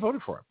 Then I would have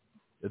voted for him.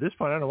 At this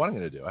point, I don't know what I'm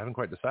going to do. I haven't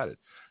quite decided.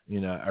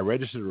 I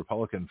registered a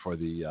Republican for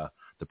the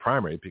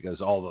primary because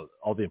all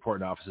the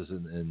important offices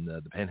in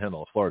the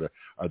Panhandle of Florida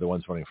are the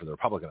ones running for the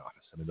Republican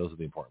office. I mean, those are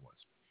the important ones.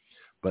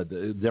 But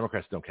the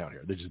Democrats don't count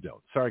here. They just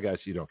don't. Sorry, guys,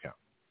 you don't count.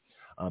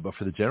 But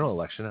for the general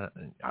election,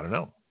 I don't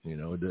know.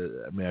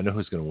 I know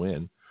who's going to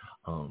win,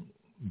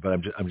 but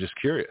I'm just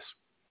curious.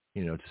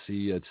 To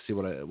see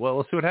what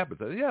we'll see what happens.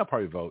 Yeah, I'll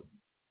probably vote.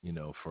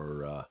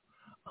 For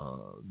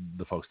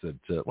the folks that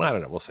I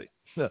don't know. We'll see.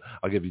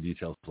 I'll give you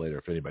details later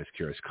if anybody's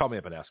curious. Call me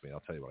up and ask me. I'll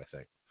tell you what I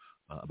think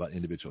about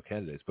individual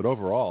candidates. But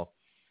overall,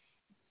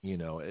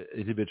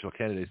 individual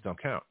candidates don't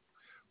count.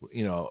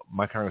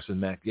 My Congressman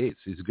Matt Gaetz,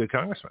 he's a good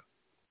congressman.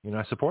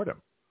 I support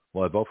him.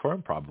 Will I vote for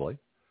him? Probably.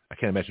 I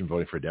can't imagine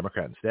voting for a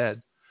Democrat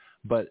instead.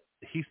 But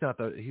he's not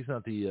the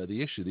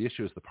issue. The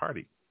issue is the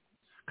party,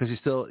 because he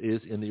still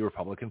is in the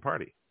Republican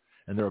Party,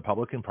 and the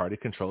Republican Party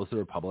controls the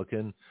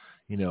Republican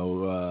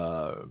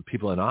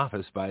people in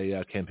office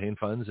by campaign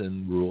funds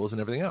and rules and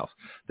everything else.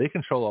 They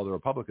control all the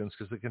Republicans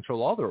because they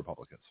control all the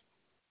Republicans.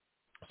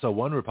 So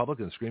one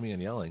Republican screaming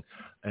and yelling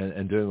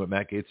and doing what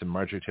Matt Gaetz and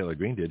Marjorie Taylor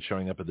Greene did,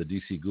 showing up at the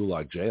D.C.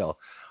 Gulag jail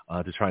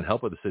to try and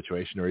help with the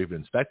situation or even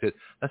inspect it,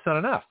 that's not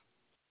enough,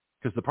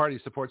 because the party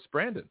supports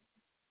Brandon.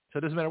 So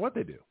it doesn't matter what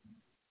they do.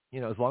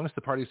 As long as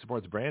the party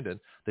supports Brandon,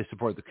 they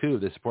support the coup.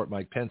 They support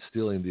Mike Pence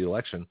stealing the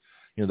election,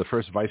 the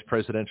first vice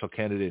presidential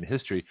candidate in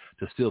history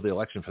to steal the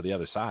election for the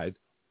other side.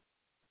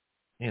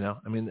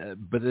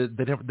 But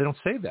they don't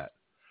say that.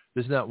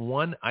 There's not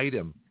one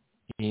item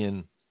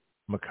in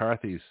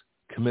McCarthy's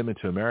commitment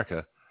to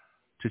America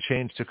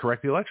to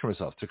correct the election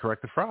results, to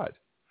correct the fraud.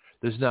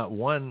 There's not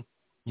one,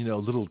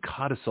 little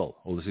codicil.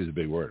 Oh, this is a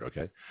big word,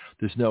 okay?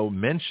 There's no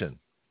mention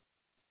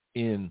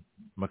in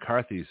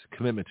McCarthy's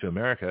commitment to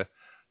America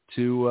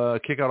to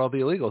kick out all the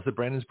illegals that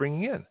Brandon's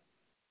bringing in.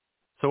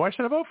 So why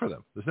should I vote for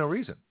them? There's no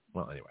reason.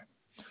 Well, anyway,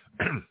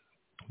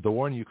 the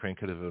war in Ukraine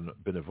could have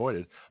been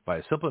avoided by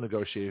a simple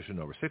negotiation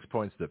over 6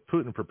 points that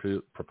Putin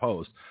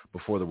proposed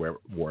before the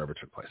war ever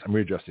took place. I'm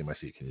readjusting my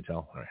seat. Can you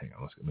tell? All right, hang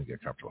on. Let me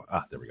get comfortable.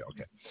 There we go.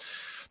 Okay.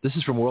 This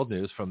is from World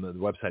News, from the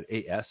website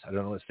AS. I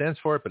don't know what it stands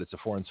for, but it's a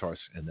foreign source,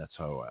 and that's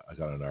how I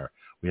got on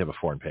we have a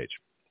foreign page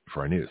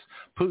for our news.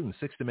 Putin's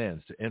 6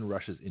 demands to end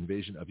Russia's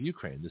invasion of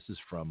Ukraine. This is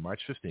from March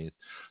 15th.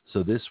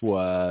 So this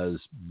was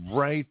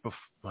right before,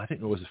 I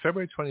think it was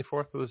February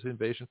 24th was the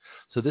invasion.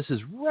 So this is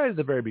right at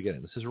the very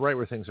beginning. This is right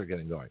where things are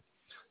getting going.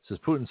 It says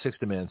Putin's 6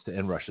 demands to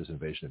end Russia's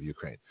invasion of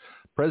Ukraine.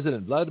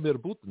 President Vladimir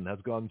Putin has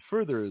gone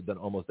further than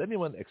almost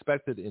anyone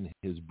expected in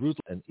his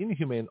brutal and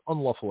inhumane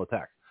unlawful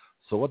attack.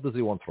 So what does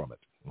he want from it?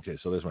 Okay,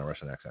 so there's my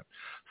Russian accent.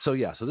 So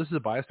this is a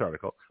biased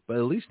article, but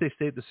at least they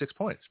state the 6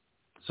 points.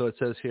 So it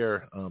says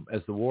here,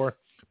 as the war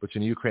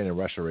between Ukraine and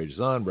Russia rages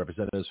on,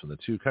 representatives from the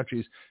two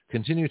countries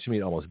continue to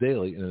meet almost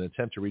daily in an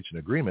attempt to reach an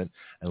agreement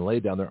and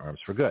lay down their arms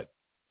for good.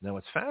 Now,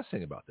 what's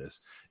fascinating about this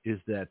is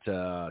that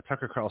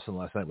Tucker Carlson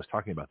last night was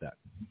talking about that.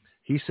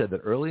 He said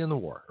that early in the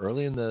war,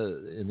 early in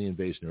the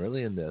invasion,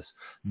 early in this,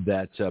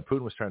 that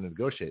Putin was trying to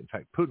negotiate. In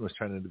fact, Putin was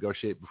trying to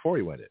negotiate before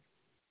he went in,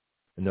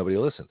 and nobody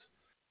listened,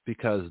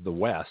 because the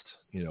West,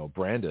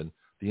 Brandon,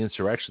 the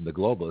insurrection, the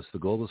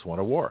globalists want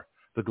a war.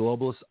 The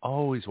globalists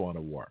always want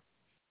a war.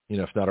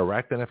 If not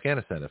Iraq, then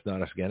Afghanistan. If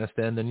not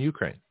Afghanistan, then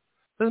Ukraine.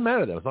 Doesn't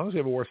matter, though, as long as you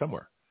have a war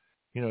somewhere.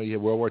 You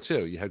had World War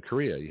II. You had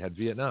Korea. You had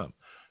Vietnam.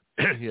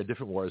 You had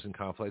different wars and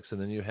conflicts,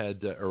 and then you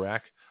had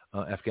Iraq,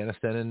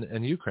 Afghanistan,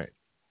 and Ukraine.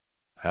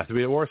 Have to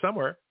be a war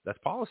somewhere. That's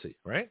policy,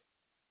 right?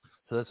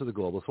 So that's what the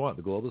globalists want.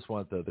 The globalists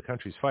want the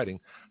countries fighting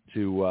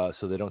so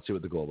they don't see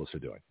what the globalists are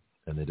doing,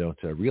 and they don't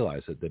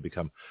realize that they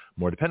become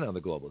more dependent on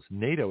the globalists.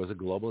 NATO is a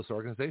globalist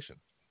organization.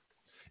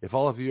 If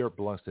all of Europe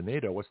belongs to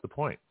NATO, what's the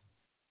point?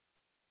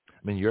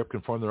 Europe can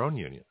form their own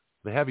union.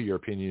 They have a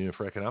European Union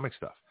for economic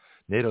stuff.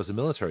 NATO's a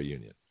military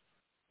union.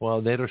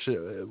 Well,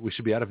 we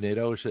should be out of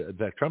NATO. In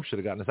fact, Trump should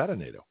have gotten us out of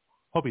NATO.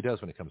 Hope he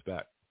does when he comes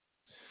back.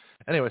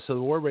 Anyway, so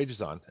the war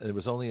rages on, and it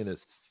was only in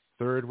its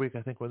third week,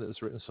 I think, when it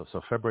was written.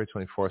 So February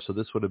 24th. So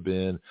this would have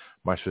been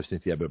March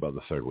 15th, yeah, but about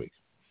the third week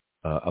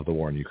of the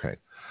war in Ukraine.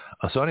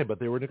 But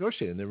they were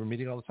negotiating. They were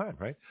meeting all the time,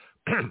 right?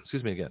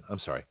 Excuse me again.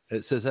 I'm sorry.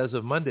 It says, as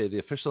of Monday, the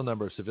official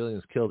number of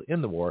civilians killed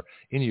in the war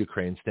in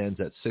Ukraine stands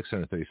at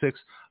 636,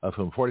 of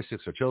whom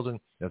 46 are children.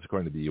 That's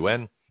according to the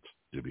UN,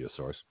 dubious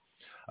source.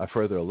 A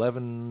further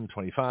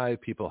 1,125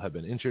 people have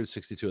been injured,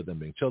 62 of them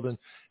being children.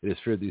 It is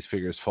feared these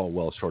figures fall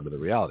well short of the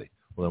reality.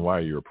 Well, then why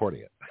are you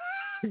reporting it?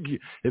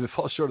 If it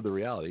falls short of the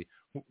reality,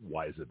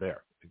 why is it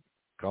there?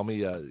 Call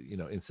me,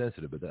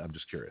 insensitive, but I'm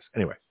just curious.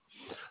 Anyway,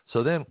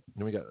 so then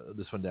we got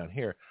this one down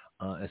here.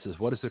 It says,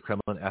 what is the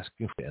Kremlin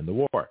asking for to end the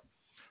war?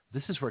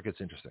 This is where it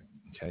gets interesting,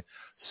 okay?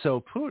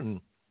 So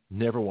Putin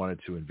never wanted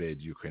to invade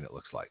Ukraine, it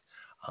looks like.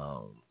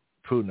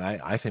 Putin,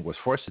 I think, was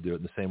forced to do it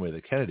in the same way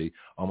that Kennedy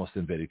almost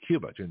invaded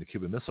Cuba during the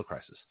Cuban Missile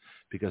Crisis,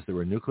 because there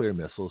were nuclear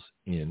missiles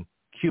in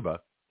Cuba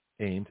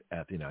aimed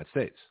at the United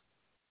States.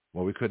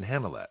 Well, we couldn't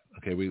handle that,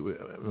 okay? We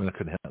couldn't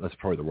handle, that's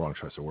probably the wrong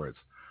choice of words.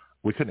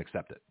 We couldn't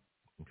accept it,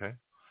 okay?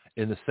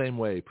 In the same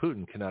way,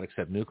 Putin cannot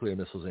accept nuclear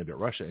missiles aimed at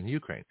Russia and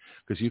Ukraine,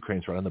 because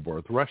Ukraine's right on the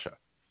border with Russia.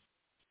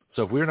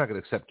 So if we're not going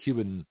to accept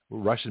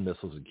Russian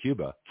missiles in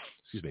Cuba,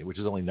 which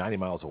is only 90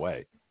 miles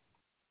away,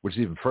 which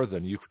is even further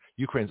than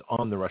Ukraine's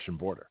on the Russian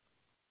border.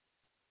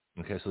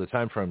 Okay, so the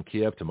time from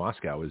Kiev to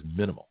Moscow is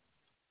minimal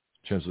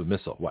in terms of a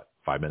missile. What,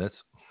 5 minutes?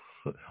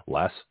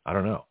 Less? I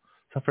don't know.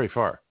 It's not very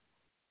far,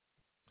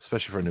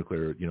 especially for a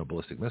nuclear,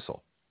 ballistic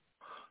missile.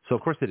 So,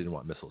 of course, they didn't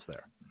want missiles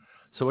there.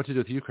 So what to do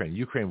with Ukraine?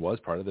 Ukraine was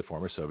part of the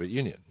former Soviet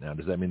Union. Now,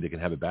 does that mean they can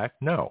have it back?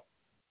 No.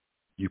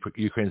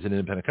 Ukraine's an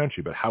independent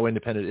country, but how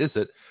independent is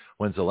it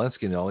when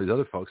Zelensky and all these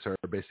other folks are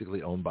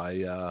basically owned by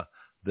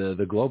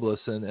the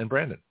globalists and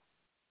Brandon,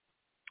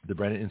 the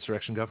Brandon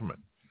insurrection government?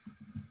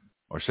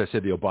 Or should I say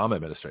the Obama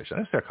administration?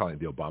 I start calling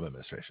it the Obama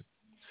administration.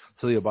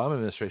 So the Obama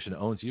administration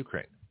owns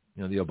Ukraine.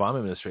 The Obama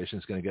administration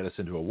is going to get us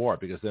into a war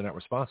because they're not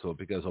responsible,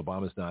 because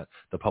Obama's not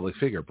the public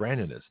figure.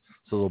 Brandon is.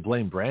 So they'll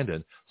blame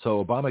Brandon.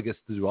 So Obama gets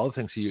to do all the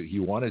things he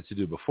wanted to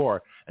do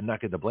before and not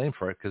get the blame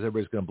for it, because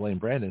everybody's going to blame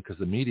Brandon because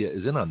the media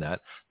is in on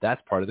that.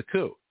 That's part of the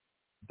coup.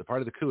 The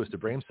part of the coup is to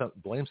blame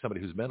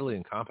somebody who's mentally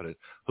incompetent,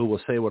 who will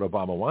say what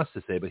Obama wants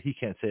to say, but he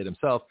can't say it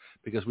himself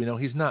because we know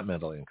he's not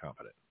mentally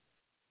incompetent.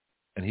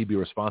 And he'd be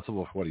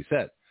responsible for what he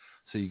said.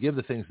 So you give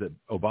the things that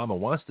Obama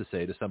wants to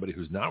say to somebody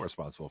who's not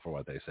responsible for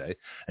what they say,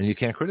 and you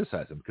can't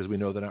criticize them because we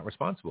know they're not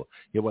responsible.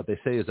 Yet what they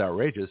say is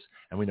outrageous,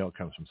 and we know it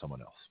comes from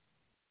someone else.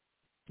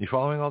 You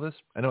following all this?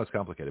 I know it's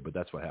complicated, but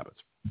that's what happens.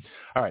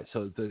 All right,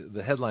 so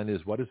the headline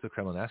is, what is the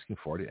Kremlin asking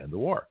for to end the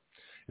war?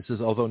 It says,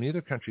 although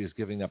neither country is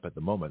giving up at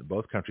the moment,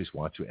 both countries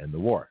want to end the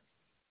war.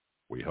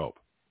 We hope.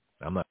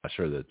 I'm not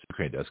sure that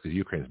Ukraine does, because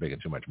Ukraine is making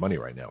too much money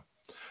right now,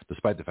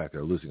 despite the fact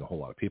they're losing a whole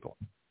lot of people.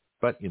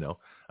 But,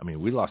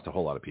 we lost a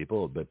whole lot of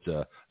people, but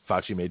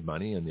Fauci made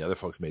money, and the other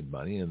folks made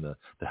money, and the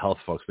health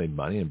folks made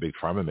money, and Big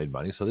Pharma made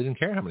money, so they didn't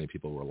care how many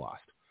people were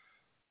lost.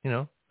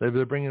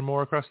 They're bringing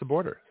more across the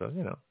border. So,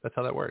 that's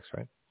how that works,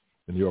 right?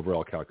 In the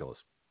overall calculus.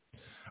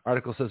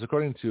 Article says,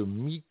 according to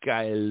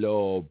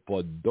Mikhailo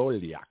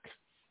Podolyak,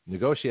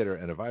 negotiator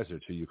and advisor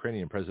to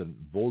Ukrainian President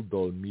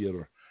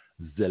Volodymyr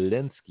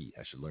Zelensky,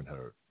 I should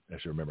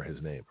remember his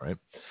name, right?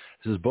 It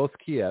says both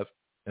Kiev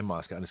and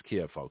Moscow, and it's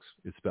Kiev, folks.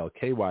 It's spelled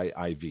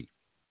K-Y-I-V,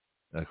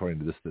 according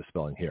to this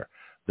spelling here.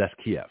 That's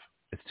Kiev.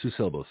 It's 2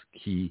 syllables,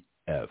 Kiev.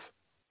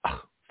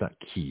 It's not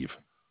Kiev,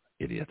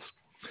 idiots.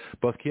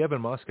 Both Kiev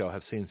and Moscow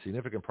have seen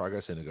significant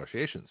progress in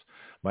negotiations.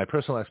 My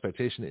personal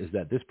expectation is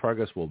that this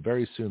progress will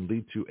very soon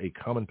lead to a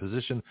common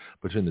position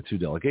between the two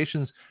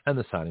delegations and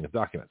the signing of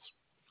documents.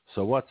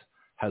 So what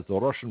has the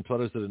Russian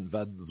President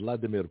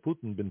Vladimir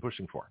Putin been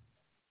pushing for?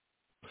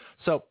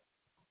 So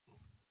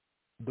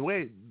the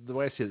way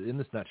I see it in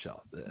this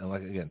nutshell, and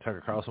like again,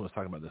 Tucker Carlson was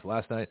talking about this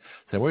last night,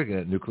 saying we're going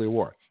to get nuclear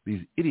war.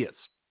 These idiots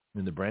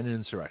in the Brandon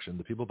insurrection,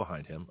 the people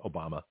behind him,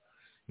 Obama,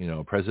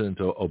 President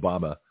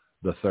Obama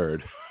the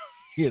third,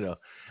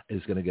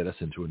 is going to get us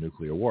into a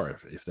nuclear war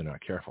if they're not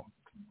careful.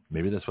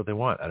 Maybe that's what they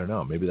want. I don't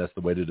know. Maybe that's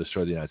the way to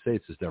destroy the United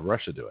States, is to have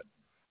Russia do it.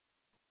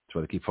 That's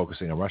why they keep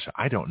focusing on Russia.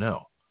 I don't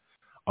know.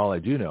 All I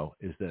do know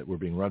is that we're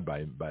being run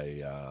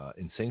by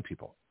insane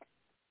people.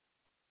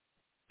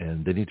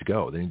 And they need to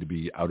go. They need to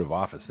be out of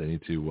office. We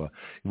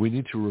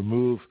need to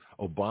remove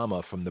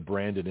Obama from the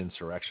Brandon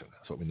insurrection.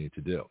 That's what we need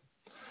to do.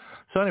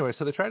 So anyway,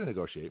 so they try to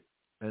negotiate.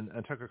 And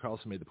Tucker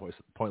Carlson made the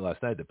point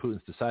last night that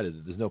Putin's decided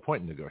that there's no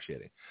point in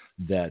negotiating,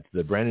 that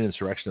the Brandon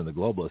insurrection and the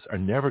globalists are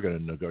never going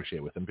to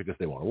negotiate with him because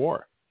they want a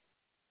war.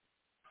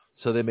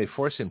 So they may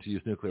force him to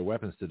use nuclear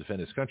weapons to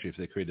defend his country if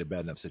they create a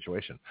bad enough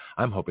situation.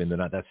 I'm hoping they're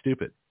not that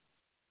stupid,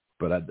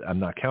 but I'm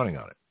not counting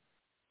on it.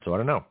 So I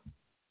don't know.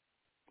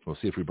 We'll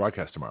see if we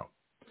broadcast tomorrow.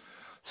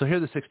 So here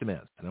are the 6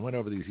 demands, and I went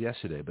over these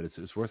yesterday, but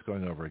it's worth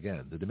going over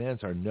again. The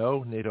demands are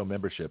no NATO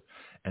membership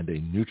and a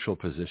neutral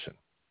position.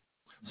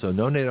 So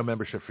no NATO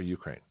membership for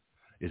Ukraine.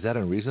 Is that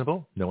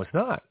unreasonable? No, it's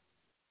not.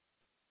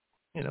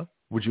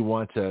 Would you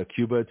want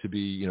Cuba to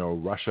be,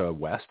 Russia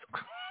West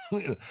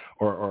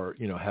or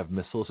have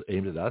missiles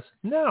aimed at us?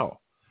 No.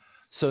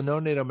 So no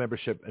NATO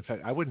membership. In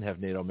fact, I wouldn't have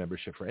NATO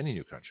membership for any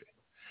new country.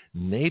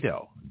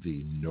 NATO,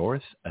 the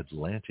North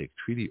Atlantic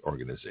Treaty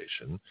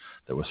Organization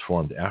that was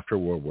formed after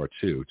World War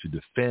II to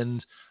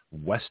defend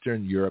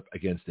Western Europe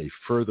against a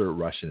further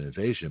Russian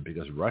invasion,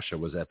 because Russia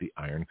was at the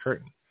Iron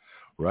Curtain.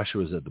 Russia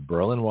was at the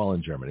Berlin Wall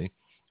in Germany,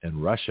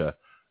 and Russia,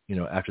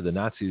 after the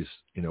Nazis,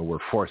 were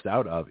forced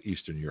out of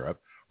Eastern Europe,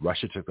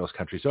 Russia took those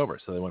countries over.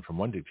 So they went from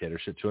one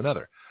dictatorship to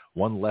another,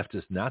 one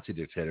leftist Nazi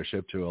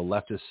dictatorship to a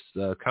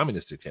leftist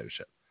communist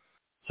dictatorship.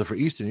 So for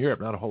Eastern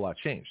Europe, not a whole lot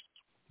changed.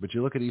 But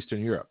you look at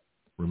Eastern Europe,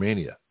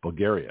 Romania,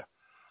 Bulgaria,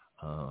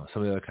 some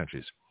of the other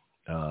countries,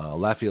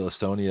 Latvia,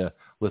 Estonia,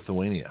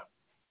 Lithuania,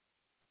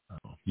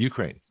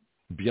 Ukraine,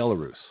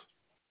 Belarus,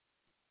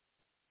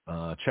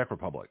 Czech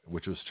Republic,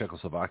 which was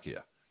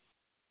Czechoslovakia.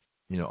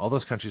 All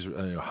those countries,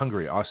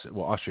 Hungary,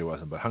 Austria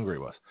wasn't, but Hungary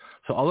was.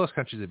 So all those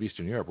countries of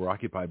Eastern Europe were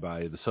occupied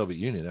by the Soviet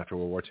Union after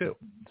World War II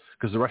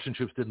because the Russian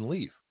troops didn't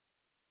leave.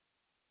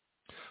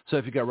 So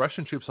if you got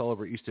Russian troops all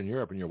over Eastern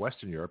Europe and you're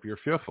Western Europe, you're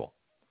fearful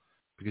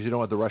because you don't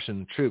want the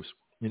Russian troops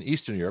in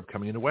Eastern Europe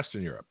coming into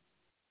Western Europe.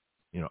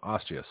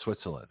 Austria,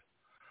 Switzerland,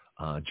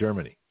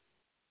 Germany,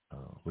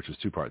 which was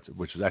two parts,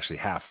 which was actually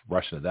half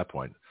Russian at that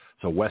point.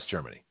 So West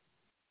Germany,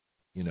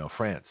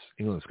 France,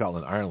 England,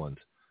 Scotland, Ireland,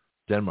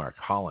 Denmark,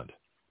 Holland,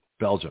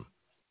 Belgium,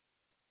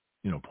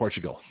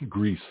 Portugal,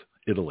 Greece,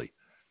 Italy,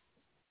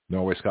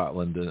 Norway,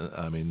 Scotland,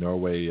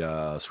 Norway,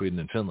 Sweden,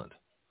 and Finland.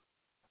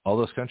 All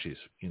those countries,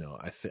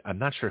 I'm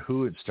not sure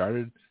who had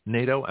started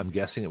NATO. I'm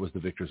guessing it was the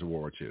victors of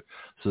World War II.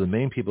 So the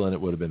main people in it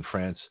would have been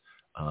France,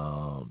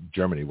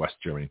 Germany, West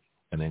Germany,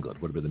 and England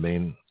would have been the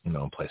main,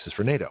 places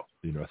for NATO,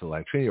 the North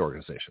Atlantic Treaty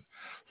Organization.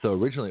 So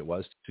originally it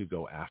was to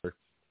go after,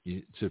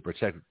 to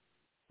protect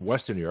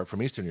Western Europe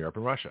from Eastern Europe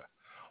and Russia.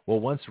 Well,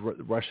 once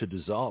Russia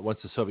dissolved, once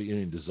the Soviet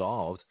Union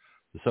dissolved,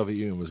 the Soviet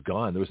Union was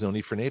gone. There was no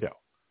need for NATO.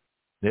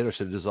 NATO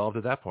should have dissolved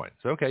at that point.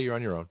 So, okay, you're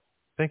on your own.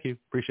 Thank you.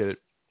 Appreciate it.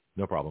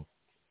 No problem.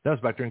 That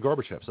was back during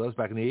Gorbachev. So that was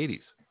back in the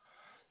 80s.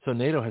 So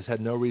NATO has had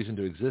no reason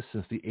to exist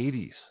since the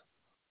 80s.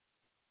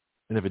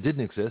 And if it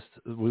didn't exist,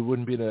 we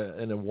wouldn't be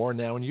in a war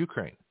now in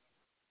Ukraine.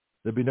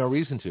 There'd be no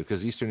reason to,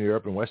 because Eastern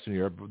Europe and Western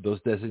Europe, those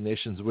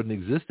designations wouldn't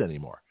exist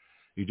anymore.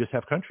 You just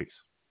have countries.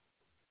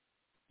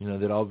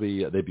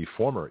 They'd be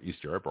former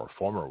East Europe or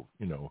former,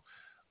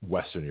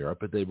 Western Europe,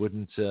 but they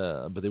wouldn't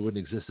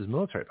exist as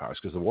military powers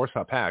because the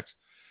Warsaw Pact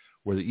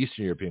were the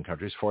Eastern European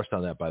countries forced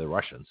on that by the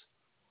Russians,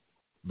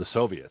 the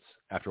Soviets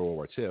after World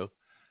War II,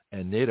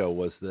 and NATO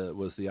was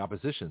the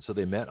opposition. So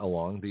they met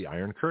along the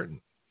Iron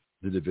Curtain,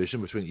 the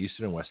division between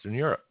Eastern and Western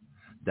Europe.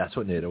 That's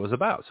what NATO was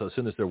about. So as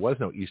soon as there was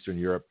no Eastern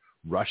Europe,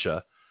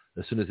 Russia,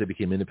 as soon as they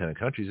became independent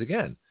countries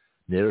again,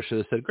 NATO should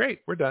have said,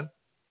 great, we're done,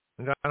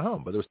 and gone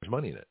home. But there was much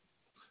money in it.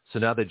 So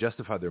now they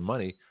justify their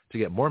money to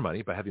get more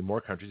money by having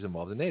more countries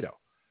involved in NATO.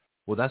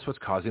 Well, that's what's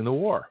causing the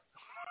war.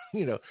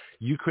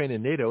 Ukraine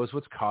and NATO is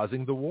what's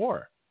causing the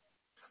war.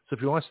 So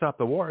if you want to stop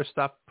the war,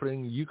 stop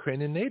putting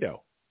Ukraine in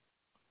NATO.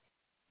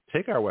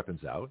 Take our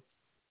weapons out,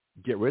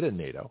 get rid of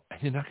NATO,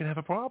 and you're not going to have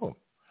a problem.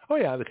 Oh,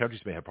 yeah, the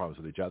countries may have problems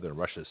with each other, and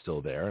Russia is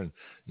still there, and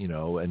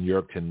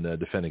Europe can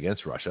defend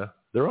against Russia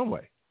their own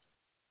way.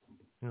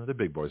 They're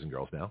big boys and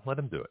girls now. Let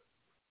them do it.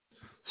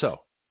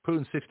 So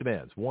Putin's 6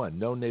 demands. 1,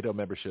 no NATO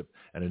membership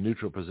and a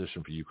neutral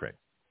position for Ukraine.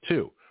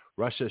 2,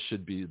 Russia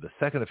should be the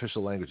second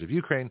official language of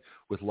Ukraine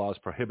with laws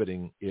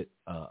prohibiting it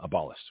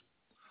abolished.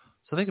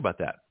 So think about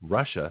that.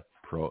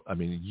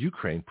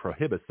 Ukraine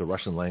prohibits the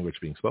Russian language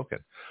being spoken.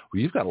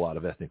 Well, you've got a lot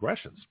of ethnic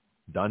Russians.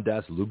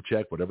 Donetsk,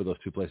 Lubchek, whatever those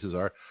two places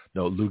are.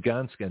 No,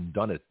 Lugansk and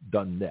Donetsk.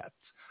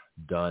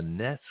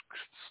 Donetsk.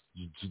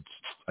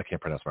 I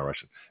can't pronounce my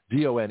Russian.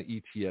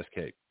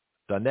 Donetsk.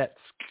 Donetsk.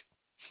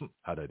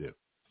 How'd I do?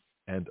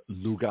 And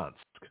Lugansk.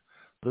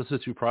 Those are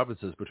the two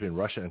provinces between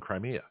Russia and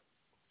Crimea.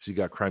 So you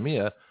got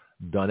Crimea,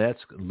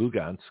 Donetsk,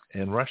 Lugansk,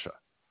 and Russia.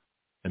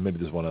 And maybe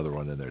there's one other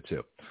one in there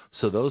too.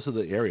 So those are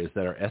the areas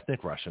that are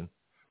ethnic Russian.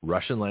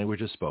 Russian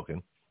language is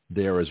spoken.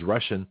 They are as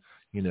Russian,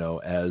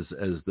 as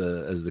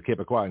the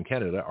Quebecois in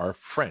Canada are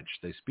French.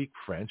 They speak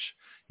French.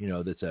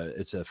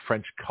 It's a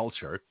French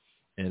culture,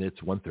 and it's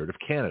 1/3 of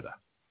Canada.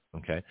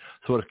 Okay,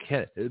 so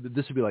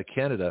this would be like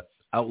Canada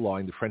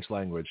outlawing the French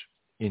language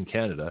in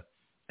Canada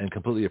and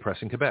completely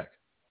oppressing Quebec.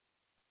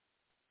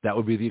 That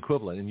would be the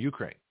equivalent in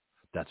Ukraine.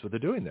 That's what they're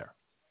doing there.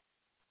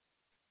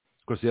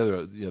 Of course,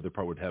 the other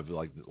part would have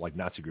like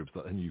Nazi groups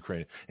in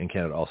Ukraine and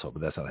Canada also,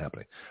 but that's not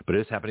happening. But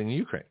it is happening in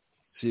Ukraine.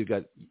 So you've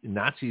got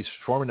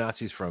former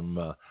Nazis from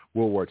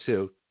World War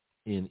II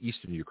in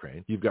eastern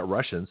Ukraine. You've got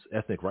Russians,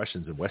 ethnic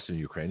Russians in western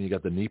Ukraine. You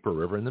got the Dnieper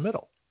River in the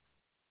middle.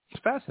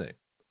 It's fascinating.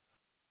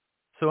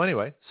 So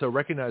anyway,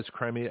 recognize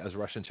Crimea as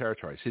Russian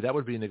territory. See, that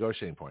would be a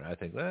negotiating point. I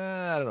think,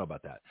 I don't know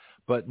about that.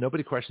 But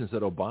nobody questions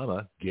that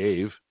Obama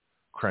gave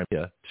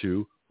Crimea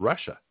to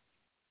Russia.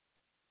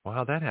 Well,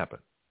 how'd that happen?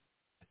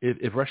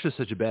 If Russia's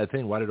such a bad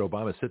thing, why did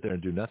Obama sit there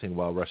and do nothing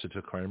while Russia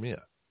took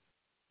Crimea?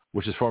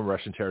 which is former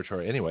Russian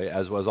territory anyway,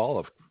 as was all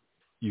of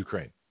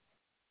Ukraine.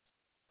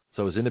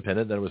 So it was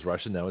independent, then it was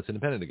Russian, now it's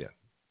independent again.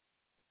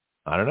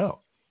 I don't know.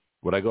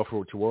 Would I go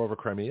to war over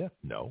Crimea?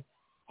 No.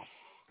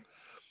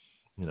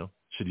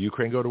 Should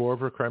Ukraine go to war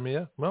over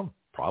Crimea? Well,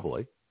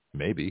 probably.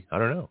 Maybe. I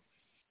don't know.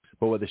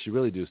 But what they should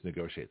really do is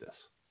negotiate this.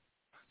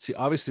 See,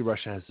 obviously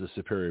Russia has the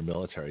superior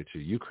military to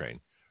Ukraine.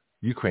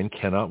 Ukraine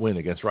cannot win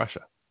against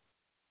Russia.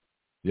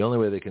 The only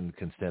way they can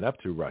stand up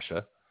to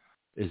Russia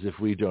is if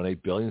we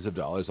donate billions of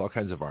dollars, all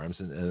kinds of arms,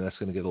 and that's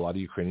going to get a lot of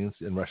Ukrainians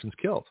and Russians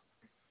killed.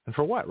 And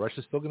for what?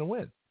 Russia's still going to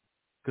win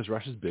because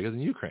Russia's bigger than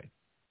Ukraine.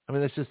 I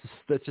mean,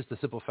 that's just a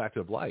simple fact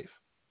of life.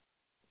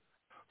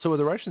 So what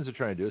the Russians are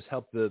trying to do is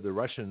help the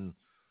Russian,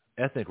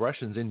 ethnic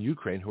Russians in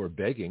Ukraine who are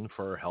begging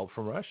for help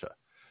from Russia,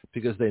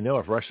 because they know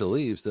if Russia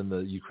leaves, then the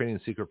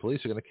Ukrainian secret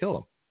police are going to kill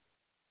them.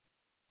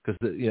 Because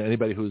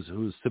anybody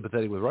who's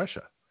sympathetic with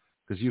Russia,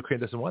 because Ukraine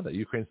doesn't want that.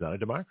 Ukraine's not a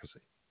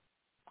democracy.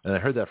 And I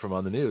heard that from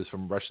on the news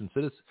from Russian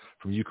citizens,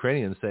 from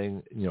Ukrainians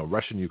saying,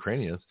 Russian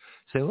Ukrainians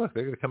saying, look,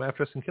 they're going to come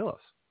after us and kill us.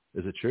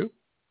 Is it true?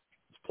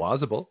 It's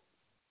plausible.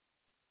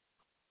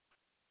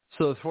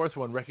 So the fourth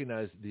one,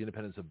 recognize the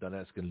independence of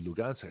Donetsk and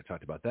Lugansk. I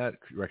talked about that.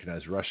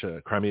 Recognize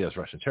Crimea as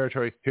Russian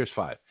territory. Here's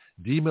 5.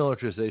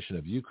 Demilitarization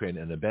of Ukraine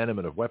and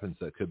abandonment of weapons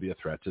that could be a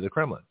threat to the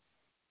Kremlin.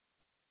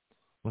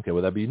 Okay,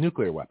 well, that'd be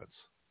nuclear weapons.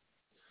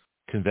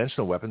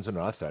 Conventional weapons are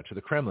not a threat to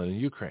the Kremlin in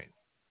Ukraine.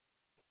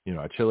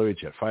 Artillery,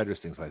 jet fighters,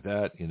 things like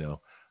that.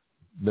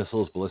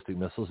 Missiles, ballistic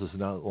missiles, as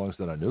long as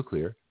they're not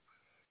nuclear,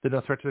 they're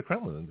no threat to the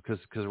Kremlin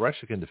because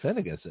Russia can defend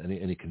against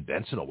any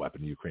conventional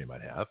weapon Ukraine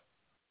might have.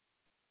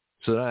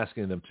 So they're not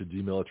asking them to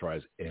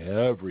demilitarize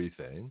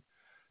everything,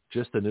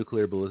 just the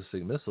nuclear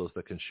ballistic missiles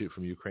that can shoot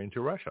from Ukraine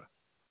to Russia.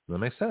 That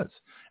makes sense.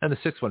 And the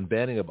 6th one,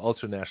 banning of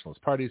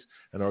ultra-nationalist parties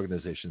and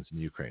organizations in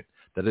Ukraine.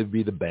 That would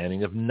be the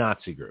banning of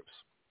Nazi groups.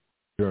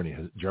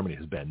 Germany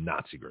has banned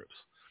Nazi groups.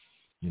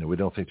 We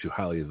don't think too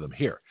highly of them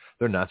here.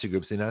 There are Nazi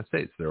groups in the United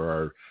States. There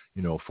are,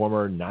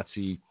 former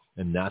Nazi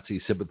and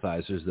Nazi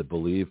sympathizers that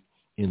believe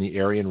in the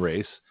Aryan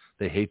race.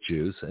 They hate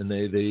Jews, and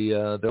they're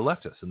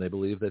leftists, and they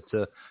believe that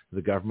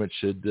the government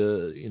should,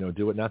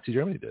 do what Nazi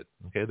Germany did.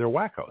 Okay, they're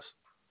wackos.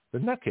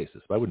 They're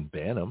nutcases. I wouldn't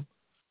ban them,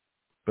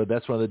 but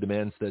that's one of the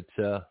demands that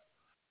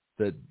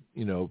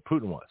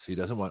Putin wants. He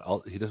doesn't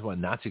want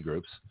Nazi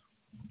groups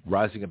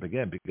rising up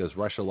again because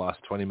Russia lost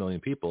 20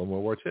 million people in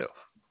World War II.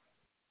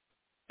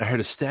 I heard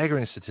a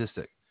staggering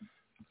statistic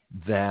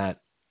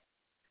that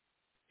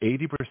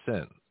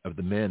 80% of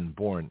the men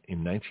born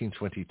in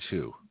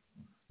 1922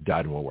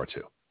 died in World War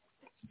II.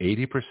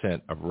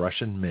 80% of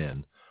Russian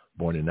men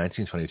born in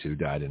 1922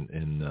 died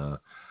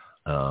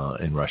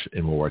in Russia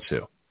in World War II.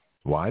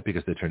 Why?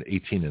 Because they turned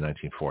 18 in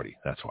 1940.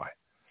 That's why.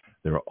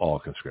 They were all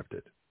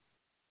conscripted.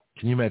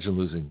 Can you imagine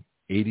losing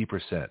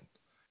 80%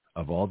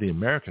 of all the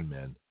American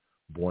men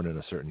born in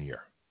a certain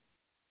year?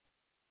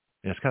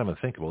 And it's kind of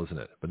unthinkable, isn't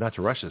it? But not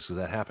to Russia, because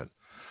that happened.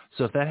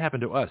 So if that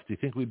happened to us, do you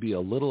think we'd be a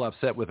little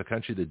upset with a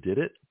country that did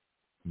it?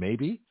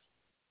 Maybe.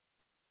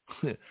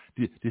 Do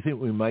you think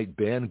we might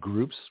ban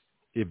groups?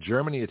 If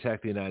Germany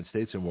attacked the United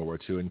States in World War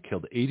II and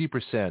killed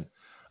 80%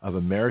 of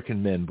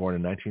American men born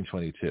in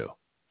 1922, do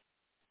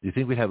you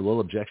think we'd have a little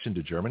objection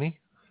to Germany,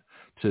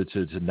 to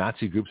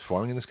Nazi groups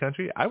forming in this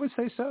country? I would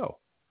say so.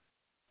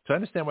 So I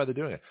understand why they're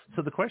doing it.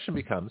 So the question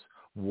becomes,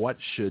 what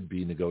should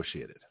be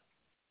negotiated?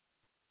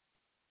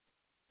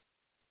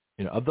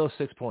 Of those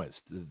 6 points,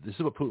 this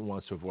is what Putin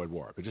wants to avoid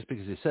war. But just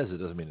because he says it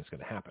doesn't mean it's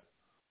going to happen.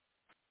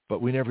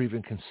 But we never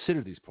even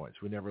considered these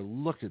points. We never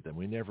looked at them.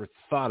 We never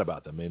thought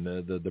about them. I mean,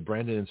 the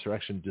Brandon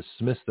insurrection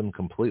dismissed them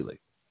completely.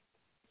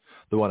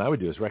 The one I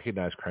would do is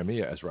recognize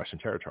Crimea as Russian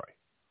territory.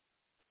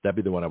 That'd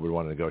be the one I would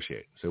want to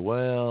negotiate. So,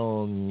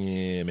 well,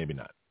 yeah, maybe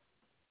not.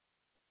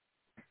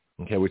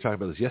 Okay, we talked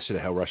about this yesterday,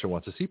 how Russia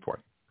wants a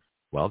seaport.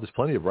 Well, there's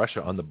plenty of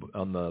Russia on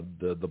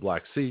the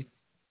Black Sea.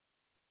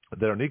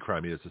 They don't need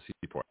Crimea as a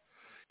seaport.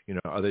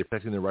 Are they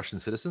protecting the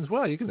Russian citizens?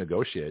 Well, you can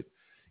negotiate,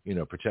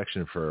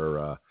 protection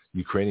for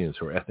Ukrainians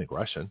who are ethnic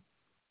Russian.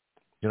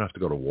 You don't have to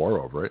go to war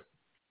over it.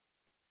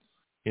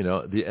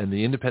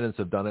 The independence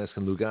of Donetsk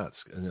and Lugansk.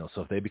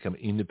 So if they become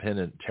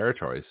independent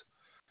territories,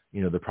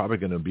 they're probably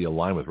going to be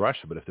aligned with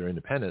Russia. But if they're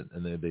independent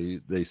and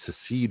they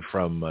secede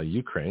from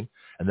Ukraine,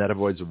 and that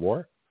avoids a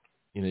war,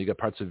 you got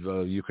parts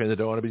of Ukraine that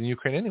don't want to be in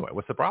Ukraine anyway.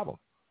 What's the problem?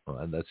 Well,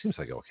 and that seems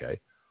like okay.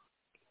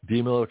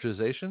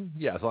 Demilitarization?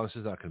 Yeah, as long as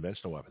it's not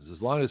conventional weapons.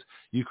 As long as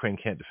Ukraine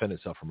can't defend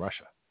itself from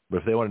Russia. But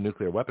if they wanted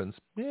nuclear weapons,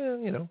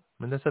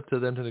 that's up to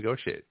them to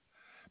negotiate.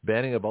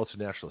 Banning of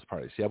ultra-nationalist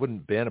parties. See, I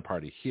wouldn't ban a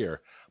party here,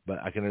 but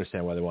I can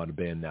understand why they want to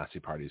ban Nazi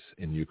parties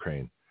in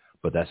Ukraine.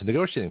 But that's a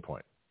negotiating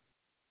point.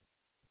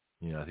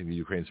 I think the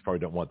Ukrainians probably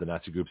don't want the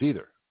Nazi groups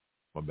either.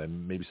 Well,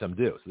 maybe some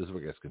do. So this is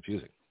where it gets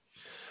confusing.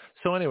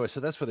 So anyway, so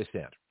that's where they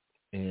stand.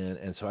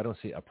 And so I don't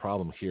see a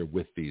problem here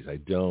with these. I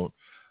don't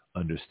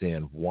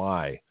understand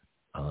why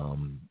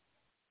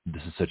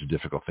this is such a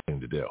difficult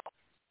thing to do.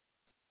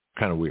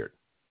 Kind of weird.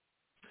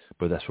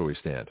 But that's where we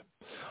stand.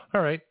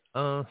 All right.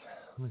 Let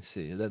me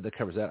see. That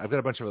covers that. I've got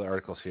a bunch of other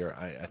articles here.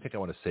 I think I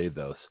want to save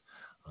those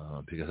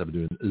because I've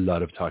been doing a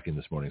lot of talking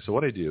this morning. So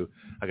what I do,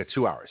 I got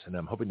 2 hours, and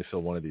I'm hoping to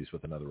fill one of these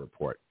with another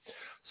report.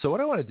 So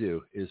what I want to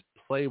do is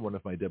play one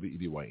of my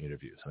WEBY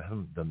interviews. I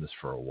haven't done this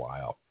for a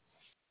while.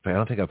 I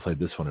don't think I played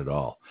this one at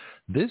all.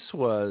 This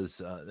was,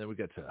 then we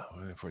get to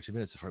 14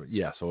 minutes.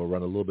 Yeah, so we'll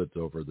run a little bit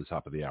over the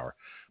top of the hour,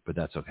 but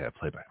that's okay. I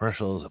played my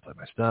commercials. I played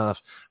my stuff.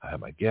 I have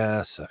my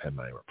guests. I have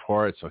my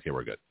reports. Okay,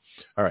 we're good.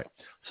 All right.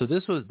 So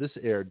this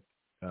aired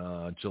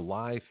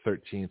July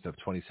 13th of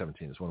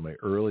 2017. It's one of my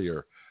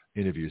earlier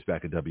interviews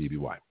back at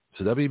WEBY.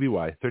 So WEBY,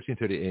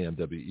 1330 AM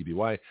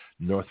WEBY,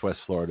 Northwest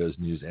Florida's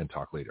news and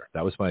talk leader.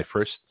 That was my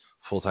first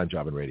full-time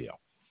job in radio.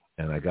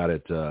 And I got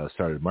it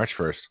started March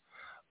 1st.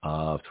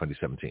 Of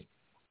 2017.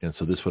 And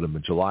so this would have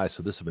been July.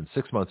 So this would have been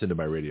 6 months into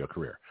my radio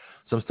career.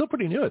 So I'm still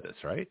pretty new at this,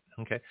 right?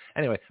 Okay.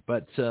 Anyway,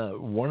 but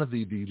one of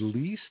the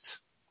least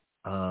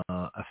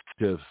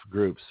effective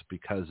groups,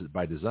 because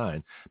by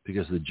design,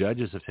 because the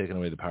judges have taken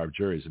away the power of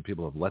juries and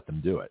people have let them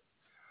do it,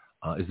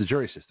 is the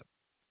jury system.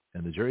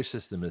 And the jury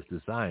system is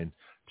designed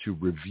to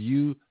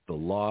review the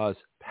laws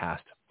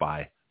passed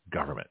by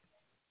government.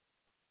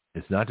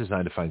 It's not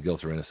designed to find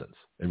guilt or innocence.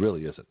 It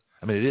really isn't.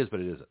 I mean, it is, but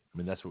it isn't. I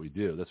mean, that's what we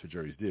do. That's what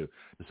juries do,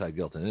 decide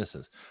guilt and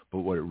innocence. But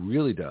what it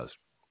really does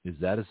is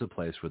that is a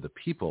place where the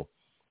people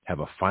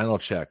have a final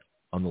check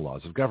on the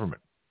laws of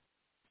government.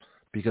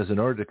 Because in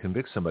order to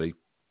convict somebody,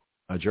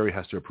 a jury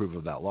has to approve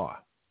of that law.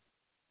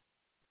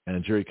 And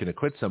a jury can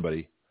acquit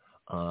somebody,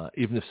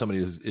 even if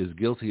somebody is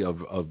guilty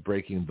of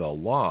breaking the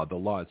law. The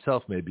law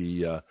itself may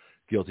be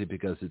guilty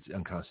because it's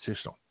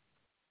unconstitutional.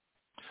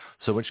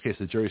 So in which case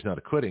the jury's not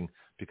acquitting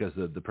because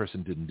the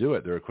person didn't do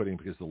it. They're acquitting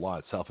because the law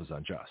itself is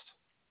unjust.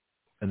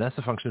 And that's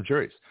the function of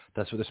juries.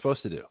 That's what they're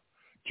supposed to do.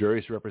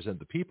 Juries represent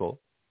the people,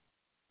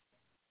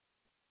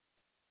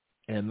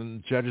 and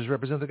then judges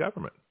represent the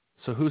government.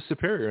 So who's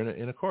superior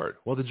in a court?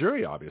 Well, the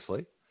jury,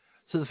 obviously.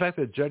 So the fact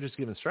that judges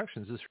give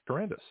instructions is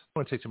horrendous. I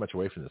don't want to take too much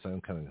away from this.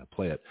 I'm kind of going to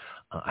play it.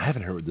 I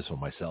haven't heard this one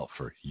myself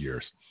for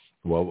years.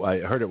 Well, I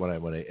heard it when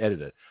I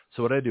edit it.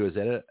 So what I do is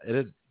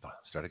edit.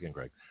 Start again,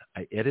 Greg.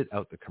 I edit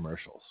out the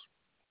commercials,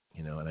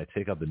 and I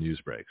take out the news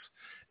breaks.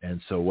 And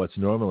so what's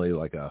normally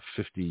like a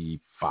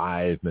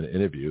 55-minute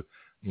interview,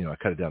 I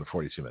cut it down to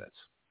 42 minutes.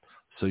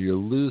 So you're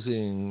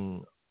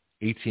losing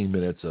 18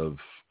 minutes of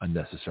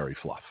unnecessary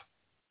fluff.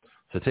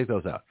 So take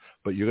those out.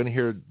 But you're going to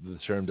hear the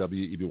term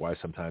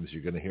WEBY sometimes.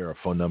 You're going to hear a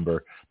phone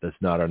number that's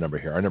not our number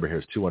here. Our number here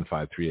is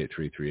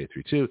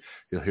 215-383-3832.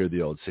 You'll hear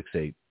the old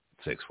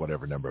 686,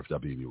 whatever number of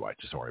WEBY.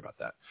 Just don't worry about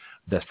that.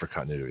 That's for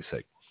continuity's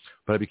sake.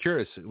 But I'd be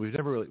curious. We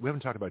haven't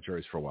talked about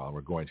juries for a while, and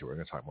we're going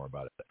to talk more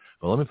about it.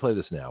 But let me play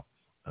this now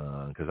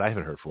because I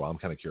haven't heard for a while. I'm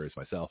kind of curious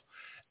myself.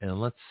 And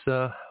let's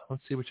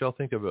see what y'all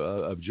think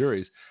of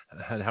juries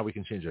and how we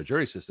can change our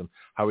jury system,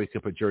 how we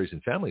can put juries in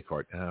family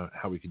court, and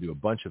how we can do a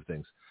bunch of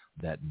things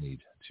that need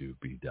to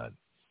be done.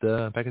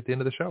 Back at the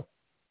end of the show.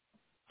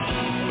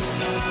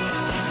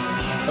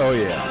 Oh,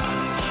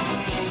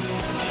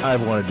 yeah.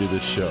 I've wanted to do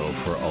this show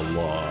for a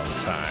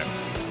long time.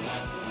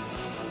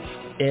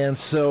 And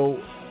so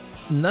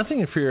nothing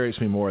infuriates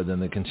me more than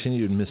the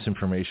continued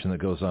misinformation that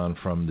goes on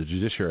from the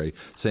judiciary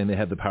saying they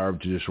have the power of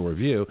judicial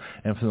review,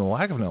 and from the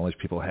lack of knowledge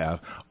people have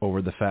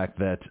over the fact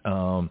that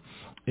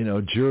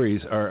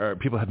juries are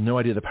people have no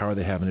idea the power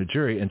they have in a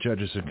jury, and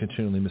judges are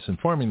continually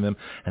misinforming them,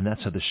 and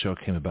that's how this show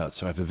came about.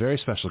 So I have a very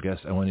special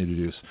guest I want to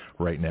introduce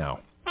right now.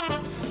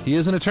 He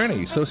is an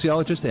attorney,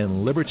 sociologist,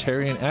 and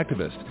libertarian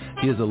activist.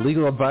 He is a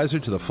legal advisor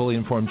to the Fully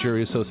Informed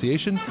Jury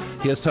Association.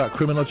 He has taught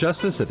criminal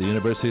justice at the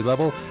university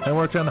level and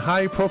worked on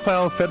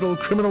high-profile federal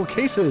criminal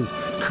cases,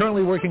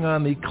 currently working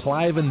on the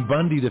Clive and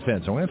Bundy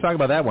defense. And we're going to talk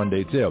about that one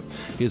day, too.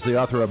 He is the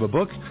author of a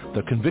book,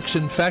 The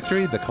Conviction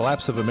Factory, The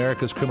Collapse of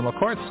America's Criminal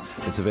Courts.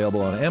 It's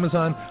available on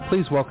Amazon.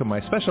 Please welcome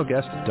my special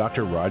guest,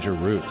 Dr. Roger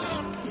Roots.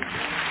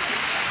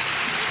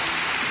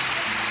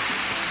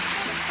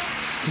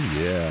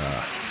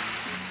 Yeah.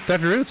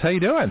 Dr. Roots, how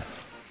you doing?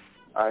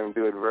 I'm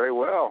doing very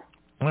well.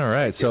 All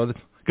right. So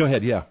go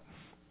ahead. Yeah.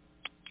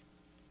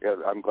 Yeah,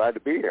 I'm glad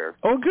to be here.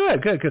 Oh,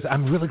 good, because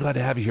I'm really glad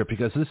to have you here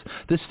because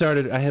this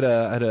started. I had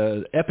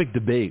a epic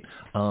debate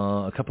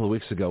a couple of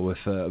weeks ago with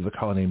a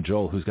caller named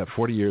Joel, who's got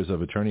 40 years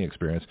of attorney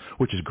experience,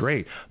 which is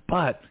great.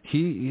 But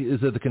he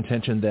is of the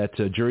contention that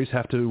juries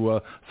have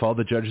to follow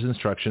the judge's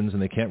instructions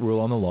and they can't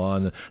rule on the law,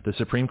 and the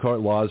Supreme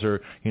Court laws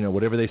are,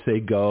 whatever they say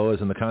goes,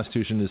 and the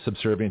Constitution is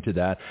subservient to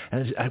that.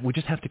 And we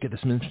just have to get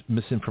this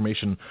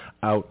misinformation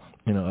out,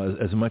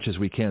 as much as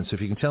we can. So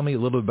if you can tell me a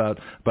little bit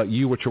about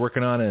you, what you're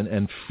working on,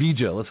 and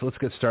FIJA. Let's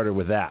get started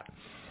with that.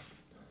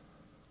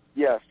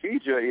 Yeah,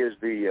 FIJA is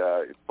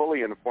the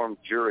Fully Informed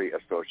Jury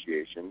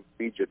Association.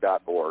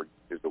 FIJA.org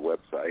is the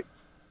website.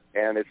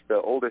 And it's the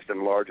oldest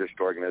and largest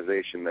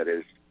organization that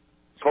is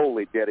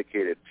solely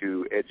dedicated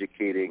to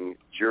educating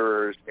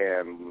jurors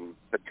and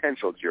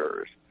potential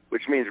jurors,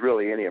 which means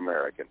really any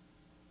American.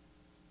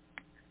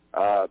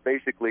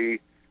 Basically,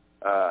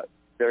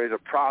 there is a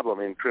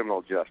problem in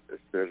criminal justice.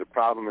 There's a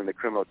problem in the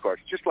criminal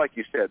courts. Just like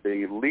you said,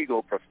 the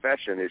legal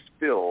profession is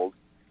filled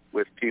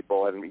with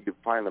people, and you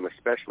find them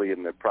especially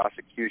in the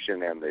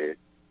prosecution and the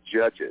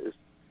judges,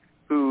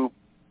 who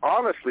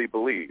honestly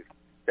believe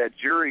that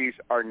juries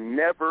are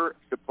never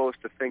supposed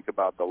to think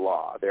about the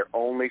law. They're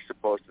only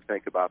supposed to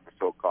think about the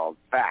so-called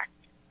facts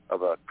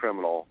of a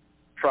criminal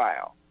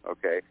trial,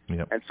 okay?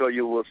 Yep. And so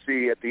you will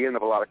see at the end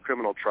of a lot of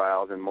criminal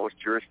trials in most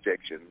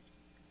jurisdictions,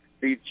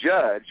 the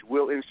judge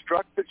will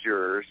instruct the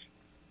jurors,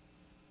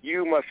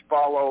 you must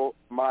follow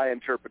my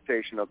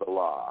interpretation of the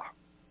law.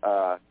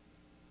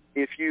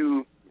 If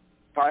you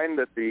find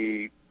that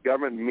the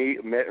government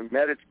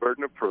met its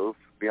burden of proof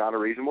beyond a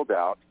reasonable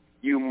doubt,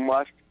 you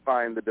must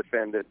find the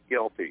defendant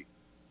guilty.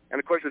 And,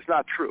 of course, it's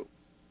not true.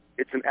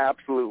 It's an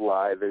absolute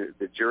lie.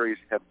 The juries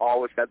have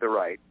always had the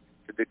right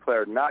to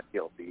declare not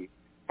guilty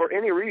for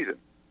any reason,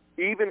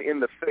 even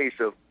in the face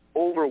of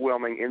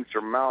overwhelming,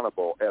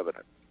 insurmountable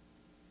evidence.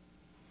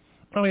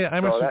 Oh yeah,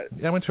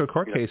 I went to a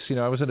court case.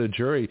 I was in a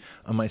jury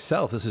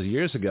myself. This is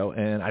years ago,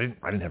 and I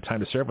didn't have time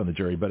to serve on the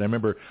jury. But I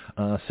remember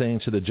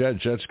saying to the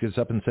judge gets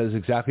up and says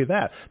exactly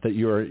that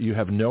you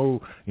have no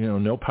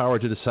power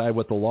to decide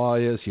what the law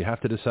is. You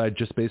have to decide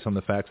just based on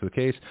the facts of the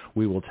case.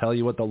 We will tell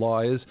you what the law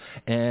is.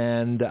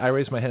 And I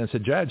raised my hand and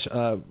said, Judge,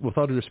 with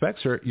all due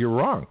respect, sir, you're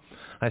wrong.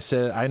 I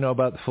said, I know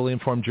about the Fully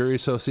Informed Jury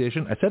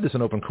Association. I said this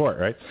in open court,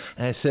 right?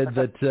 And I said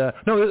that,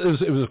 no,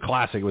 it was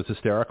classic. It was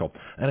hysterical.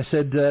 And I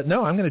said,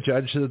 no, I'm going to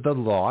judge the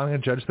law. I'm going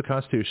to judge the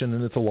Constitution.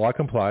 And if the law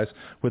complies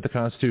with the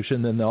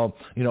Constitution, then I'll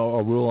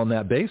rule on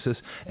that basis.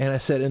 And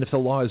I said, and if the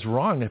law is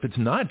wrong, if it's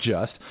not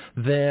just,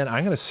 then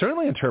I'm going to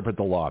certainly interpret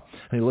the law.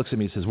 And he looks at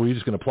me and says, well, you're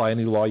just going to apply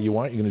any law you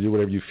want? You're going to do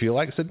whatever you feel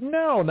like? I said,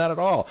 no, not at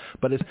all.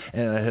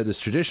 And I had this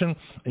tradition,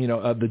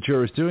 of the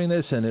jurors doing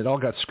this, and it all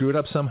got screwed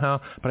up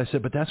somehow. But I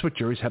said, but that's what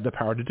juries have the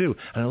power to do.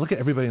 And I look at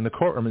everybody in the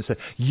courtroom and say,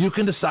 you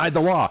can decide the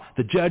law.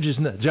 The judge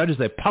is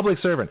a public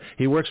servant.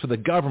 He works for the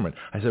government.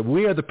 I said,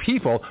 we are the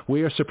people.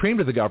 We are supreme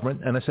to the government.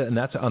 And I said, and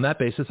that's on that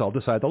basis, I'll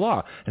decide the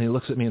law. And he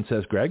looks at me and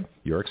says, Greg,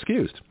 you're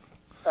excused.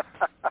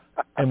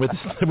 And with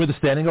a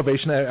standing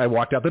ovation, I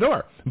walked out the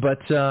door. But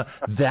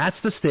that's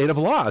the state of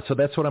law. So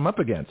that's what I'm up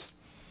against.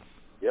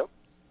 Yep.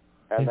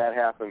 And that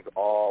happens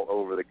all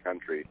over the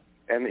country.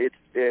 And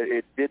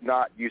it did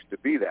not used to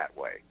be that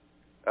way.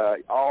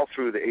 All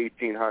through the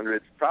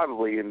 1800s,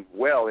 probably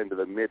well into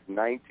the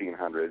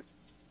mid-1900s,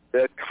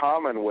 the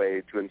common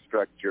way to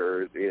instruct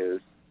jurors is,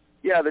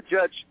 the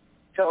judge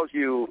tells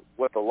you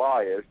what the law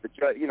is. The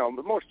judge,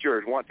 most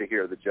jurors want to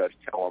hear the judge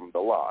tell them the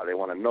law. They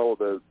want to know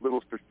the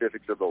little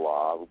specifics of the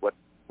law.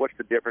 What's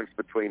the difference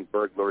between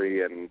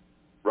burglary and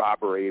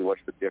robbery?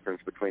 What's the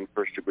difference between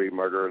first-degree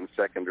murder and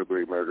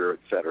second-degree murder, et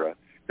cetera?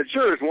 The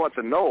jurors want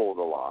to know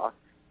the law,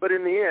 but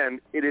in the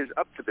end, it is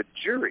up to the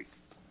jury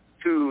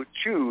to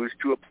choose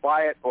to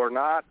apply it or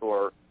not,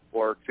 or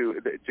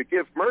to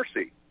give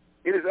mercy.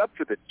 It is up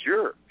to the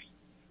jurors.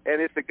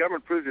 And if the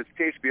government proves its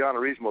case beyond a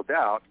reasonable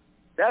doubt,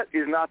 that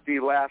is not the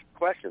last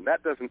question.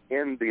 That doesn't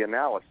end the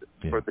analysis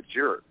for the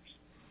jurors.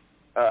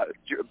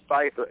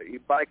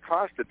 By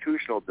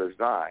constitutional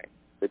design,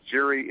 the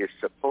jury is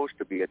supposed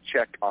to be a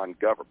check on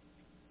government,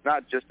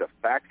 not just a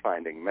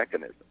fact-finding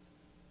mechanism.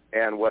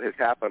 And what has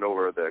happened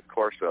over the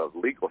course of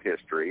legal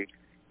history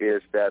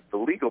is that the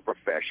legal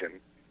profession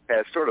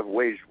has sort of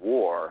waged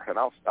war, and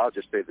I'll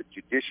just say the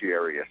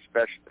judiciary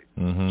especially.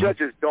 Mm-hmm.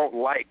 Judges don't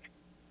like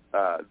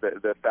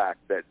the fact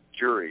that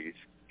juries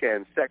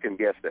can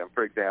second-guess them.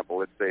 For example,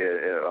 let's say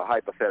a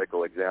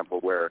hypothetical example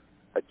where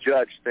a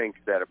judge thinks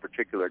that a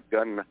particular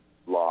gun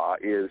law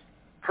is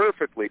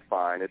perfectly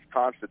fine, it's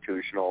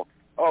constitutional.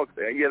 Oh,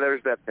 yeah,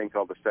 there's that thing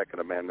called the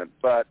Second Amendment,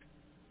 but,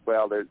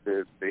 well,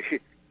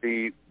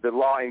 the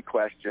law in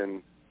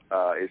question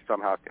is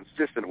somehow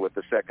consistent with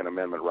the Second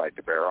Amendment right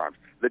to bear arms.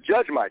 The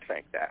judge might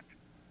think that.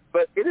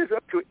 But it is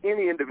up to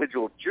any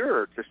individual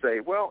juror to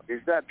say, well,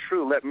 is that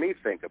true? Let me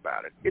think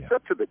about it. It's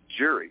up to the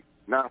jury,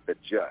 not the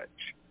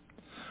judge.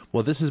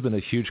 Well, this has been a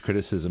huge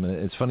criticism, and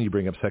it's funny you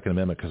bring up Second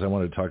Amendment because I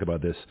wanted to talk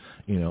about this,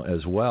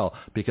 as well.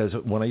 Because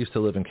when I used to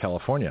live in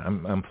California,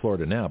 I'm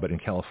Florida now, but in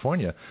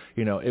California,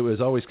 it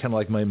was always kind of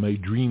like my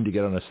dream to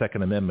get on a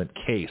Second Amendment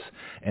case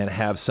and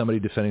have somebody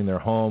defending their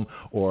home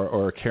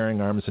or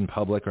carrying arms in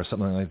public or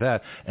something like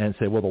that, and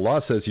say, well, the law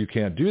says you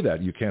can't do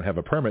that. You can't have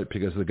a permit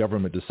because the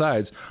government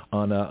decides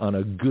on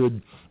a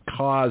good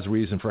cause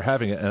reason for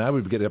having it. And I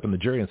would get up in the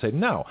jury and say,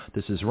 no,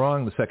 this is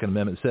wrong. The Second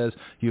Amendment says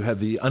you have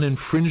the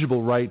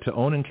uninfringible right to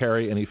own and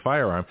carry any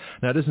firearm.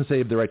 Now, it doesn't say you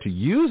have the right to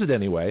use it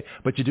anyway,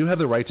 but you do have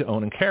the right to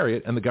own and carry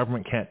it, and the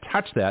government can't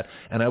touch that,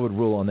 and I would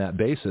rule on that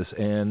basis.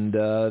 And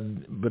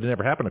but it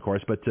never happened, of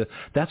course, but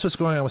that's what's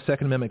going on with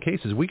Second Amendment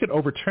cases. We could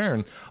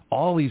overturn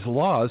all these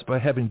laws by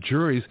having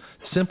juries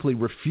simply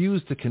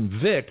refuse to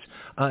convict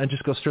and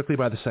just go strictly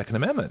by the Second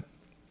Amendment.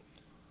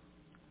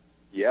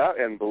 Yeah,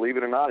 and believe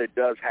it or not, it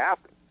does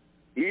happen.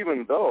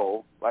 Even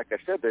though, like I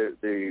said,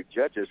 the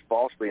judges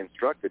falsely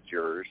instructed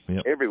jurors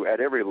at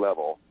every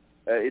level.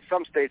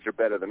 Some states are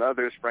better than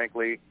others,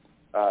 frankly.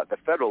 The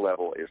federal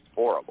level is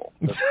horrible.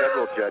 The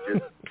federal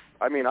judges,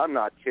 I'm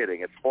not kidding,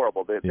 it's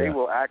horrible. They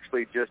will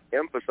actually just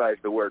emphasize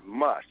the word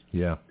must.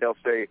 Yeah. They'll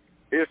say,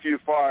 if you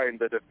find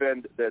that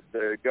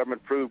the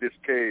government proved its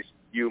case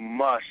you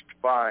must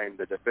find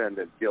the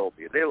defendant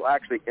guilty. They'll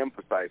actually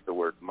emphasize the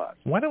word must.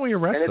 Why don't we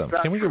arrest them?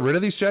 Can we get rid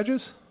of these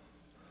judges?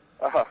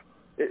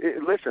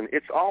 Listen,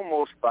 it's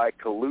almost by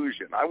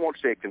collusion. I won't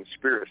say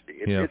conspiracy.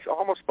 It's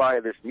almost by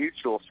this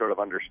mutual sort of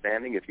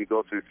understanding. If you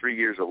go through 3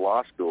 years of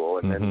law school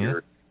and then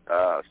you're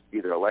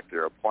either elected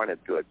or appointed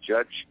to a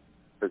judge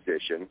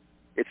position,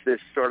 it's this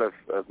sort of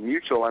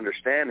mutual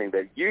understanding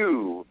that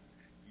you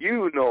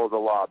know the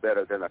law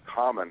better than a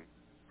common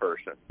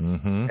person.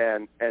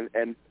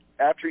 And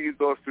after you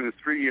go through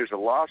 3 years of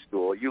law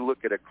school, you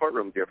look at a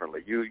courtroom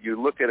differently.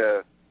 You look at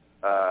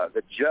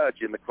the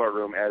judge in the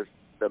courtroom as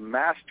the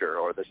master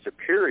or the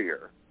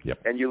superior,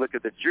 and you look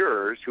at the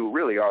jurors, who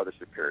really are the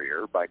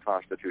superior by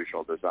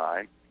constitutional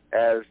design,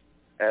 as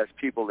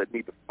people that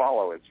need to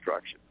follow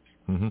instructions.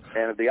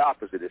 And the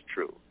opposite is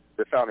true.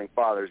 The Founding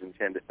Fathers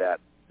intended that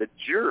the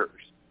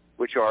jurors,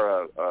 which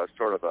are a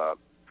sort of a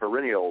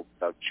perennial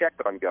check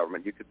on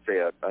government, you could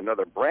say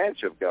another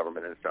branch of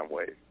government in some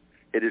ways,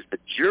 it is the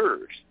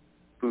jurors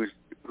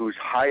whose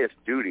highest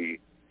duty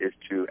is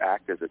to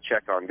act as a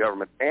check on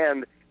government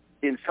and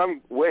in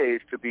some ways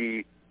to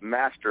be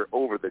master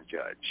over the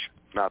judge,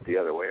 not the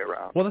other way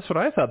around. Well, that's what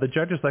I thought. The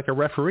judge is like a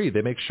referee.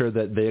 They make sure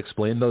that they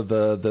explain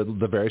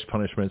the various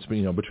punishments,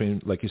 between,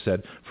 like you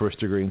said, first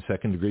degree and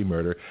second degree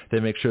murder.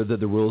 They make sure that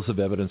the rules of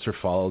evidence are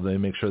followed. They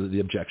make sure that the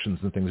objections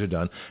and things are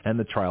done, and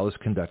the trial is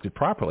conducted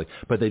properly.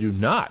 But they do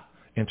not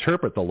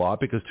interpret the law,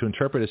 because to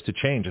interpret is to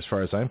change, as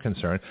far as I'm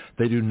concerned.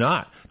 They do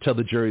not tell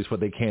the juries what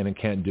they can and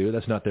can't do.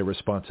 That's not their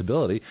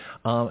responsibility.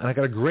 And I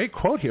got a great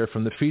quote here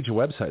from the FIJA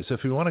website. So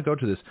if you want to go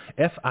to this,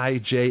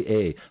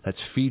 FIJA, that's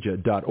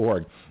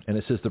FIJA.org, and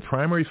it says the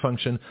primary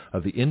function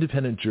of the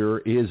independent juror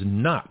is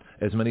not,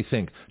 as many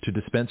think, to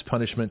dispense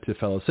punishment to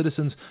fellow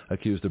citizens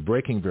accused of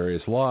breaking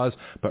various laws,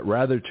 but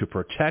rather to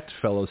protect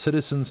fellow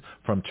citizens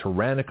from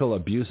tyrannical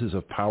abuses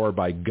of power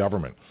by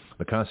government.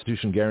 The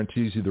Constitution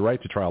guarantees you the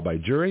right to trial by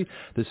jury.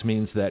 This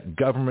means that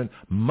government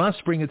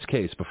must bring its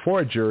case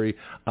before a jury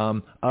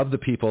of the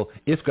people.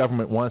 If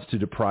government wants to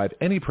deprive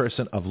any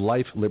person of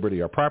life,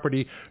 liberty, or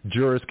property,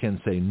 jurors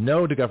can say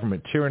no to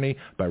government tyranny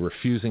by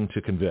refusing to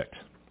convict.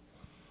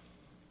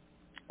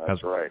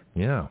 That's right.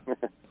 Yeah.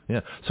 Yeah.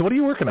 So what are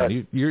you working on?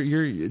 Do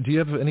you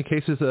have any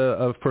cases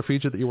of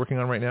FIJA that you're working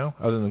on right now?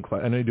 Other than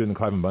I know you're doing the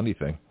Clive and Bundy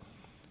thing.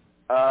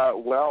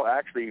 Well,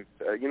 actually,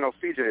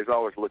 FIJA is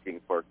always looking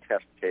for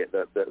test case,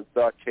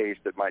 the case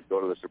that might go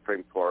to the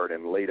Supreme Court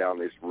and lay down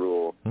this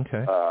rule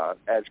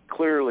as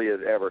clearly as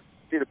ever.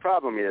 See, the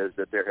problem is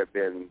that there have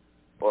been,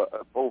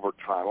 over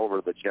time,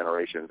 over the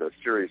generations, a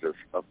series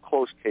of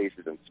close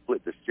cases and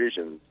split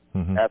decisions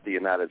at the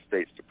United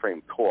States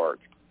Supreme Court.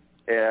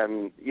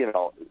 And,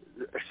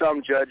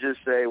 some judges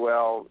say,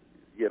 well,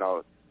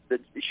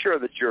 sure,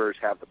 the jurors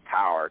have the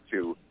power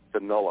to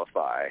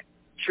nullify.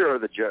 Sure,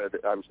 the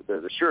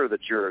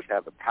jurors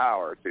have the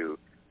power to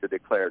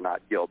declare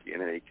not guilty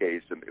in any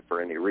case and for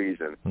any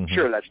reason.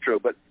 Sure, that's true,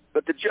 but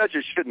the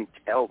judges shouldn't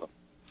tell them.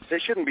 They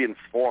shouldn't be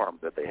informed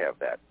that they have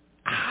that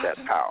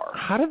power.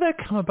 How did that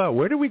come about?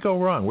 Where did we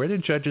go wrong? Where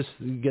did judges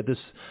get this?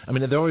 I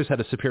mean, they always had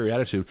a superior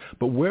attitude,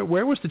 but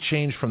where was the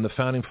change from the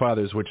Founding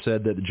Fathers, which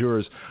said that the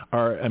jurors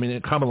are,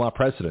 in common law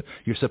precedent,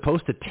 you're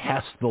supposed to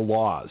test the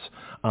laws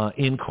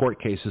in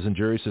court cases, and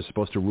juries are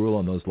supposed to rule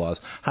on those laws.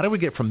 How do we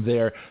get from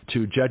there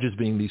to judges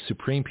being these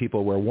supreme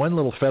people where one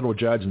little federal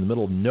judge in the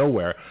middle of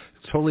nowhere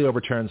totally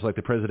overturns like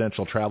the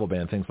presidential travel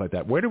ban, things like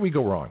that? Where did we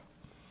go wrong?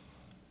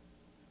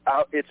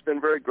 It's been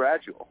very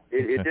gradual.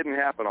 It didn't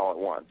happen all at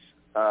once.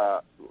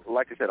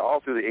 Like I said,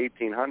 all through the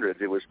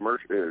 1800s, it was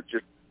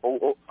just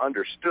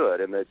understood,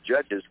 and the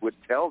judges would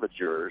tell the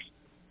jurors,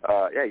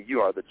 hey,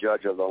 you are the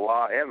judge of the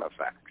law and the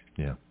facts.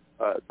 Yeah.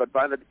 But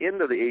by the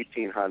end of the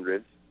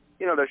 1800s,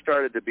 there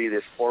started to be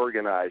this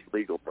organized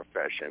legal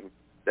profession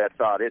that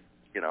thought it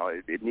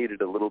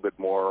needed a little bit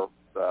more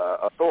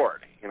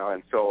authority,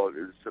 and so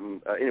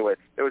anyway,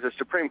 there was a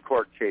Supreme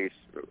Court case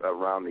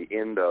around the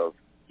end of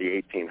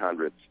the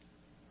 1800s,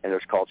 and it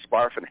was called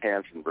Sparf and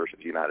Hansen versus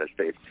United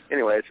States.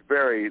 Anyway, it's a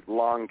very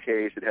long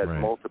case. It has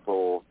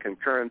multiple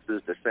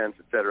concurrences, dissents,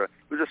 etc.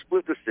 It was a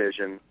split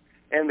decision,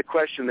 and the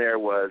question there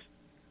was,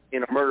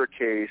 in a murder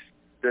case,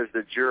 does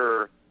the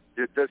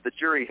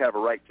jury have a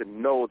right to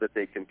know that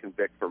they can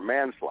convict for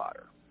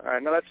manslaughter? All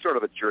right, now that's sort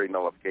of a jury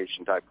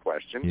nullification type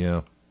question. Yeah.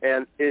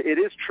 And it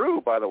is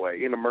true, by the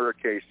way, in a murder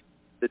case,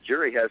 the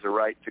jury has a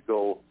right to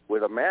go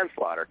with a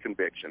manslaughter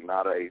conviction,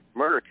 not a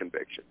murder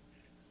conviction.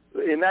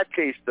 In that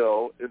case,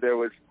 though, there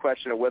was a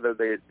question of whether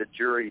the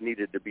jury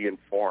needed to be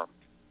informed.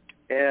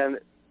 And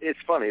it's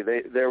funny,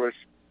 there was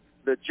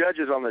the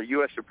judges on the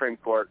U.S. Supreme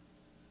Court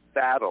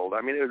battled.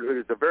 It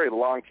was a very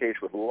long case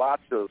with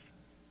lots of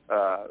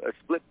a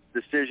split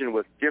decision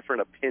with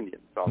different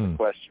opinions on the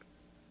question.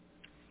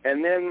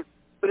 And then,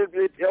 but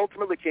it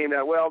ultimately came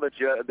down, well,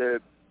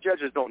 the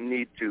judges don't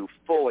need to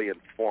fully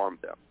inform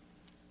them.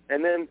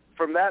 And then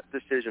from that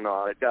decision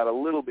on, it's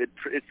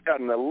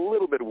gotten a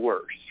little bit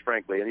worse,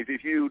 frankly. And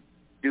if you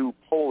do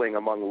polling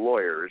among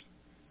lawyers,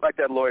 like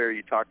that lawyer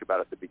you talked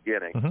about at the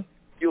beginning,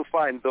 you'll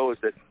find those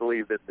that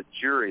believe that the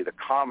jury, the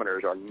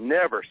commoners, are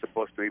never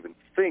supposed to even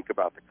think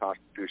about the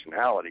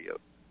constitutionality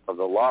of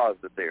the laws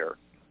that they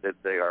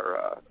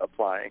are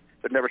applying.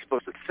 They're never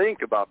supposed to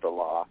think about the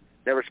law,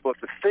 never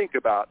supposed to think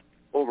about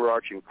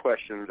overarching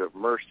questions of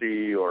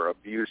mercy or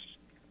abuse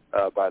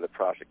by the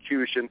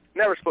prosecution,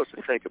 never supposed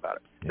to think about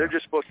it. Yeah. They're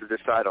just supposed to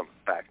decide on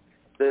the facts.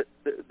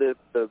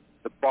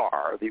 The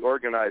bar, the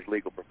organized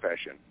legal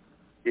profession,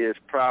 is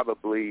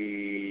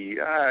probably,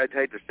 I'd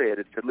hate to say it,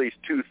 it's at least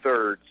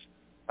 2/3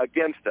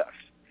 against us.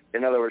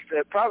 In other words,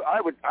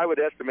 I would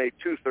estimate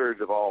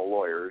 2/3 of all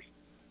lawyers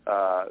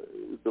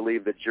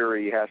believe the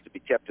jury has to be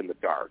kept in the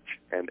dark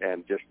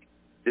and just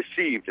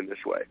deceived in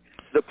this way.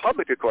 The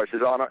public, of course,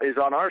 is on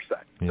our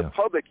side. Yeah. The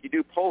public, you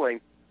do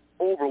polling,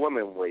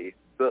 overwhelmingly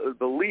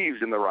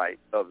believes in the right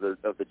of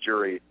the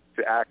jury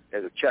to act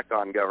as a check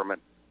on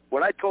government.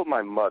 When I told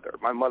my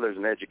mother's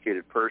an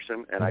educated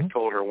person, and I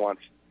told her once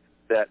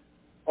that,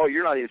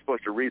 you're not even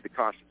supposed to read the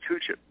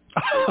Constitution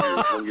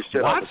when you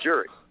sit on the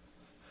jury.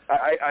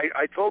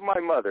 I told my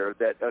mother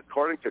that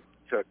according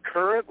to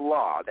current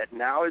law that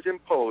now is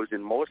imposed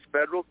in most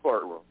federal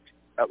courtrooms,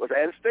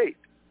 and state,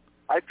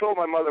 I told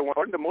my mother,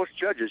 according to most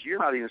judges, you're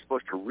not even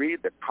supposed to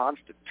read the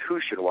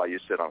Constitution while you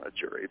sit on a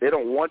jury. They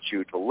don't want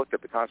you to look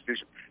at the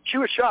Constitution. She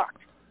was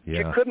shocked. Yeah.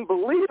 She couldn't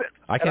believe it.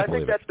 I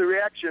think that's the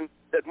reaction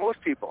that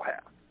most people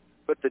have.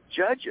 But the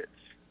judges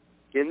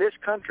in this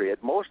country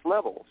at most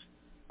levels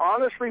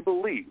honestly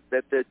believe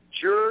that the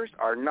jurors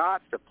are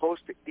not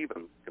supposed to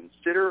even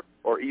consider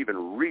or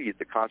even read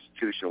the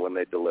Constitution when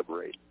they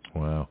deliberate.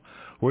 Wow.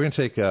 We're going to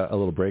take a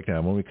little break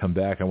now. When we come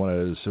back, I want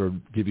to sort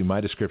of give you my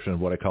description of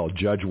what I call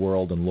judge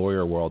world and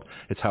lawyer world.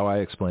 It's how I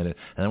explain it.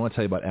 And I want to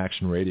tell you about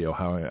Action Radio,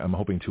 how I'm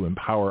hoping to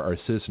empower our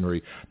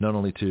citizenry not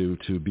only to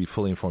be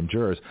fully informed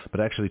jurors, but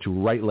actually to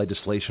write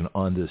legislation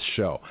on this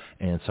show.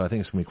 And so I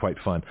think it's going to be quite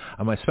fun.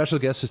 My special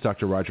guest is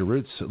Dr. Roger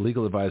Roots,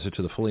 legal advisor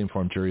to the Fully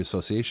Informed Jury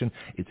Association.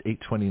 It's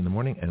 8:20 in the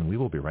morning, and we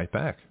will be right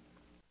back.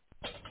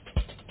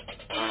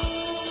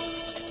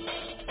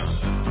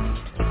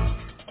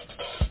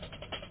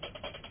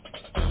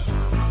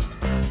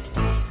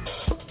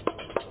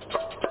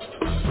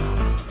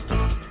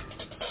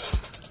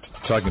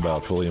 Talking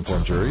about fully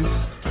informed juries.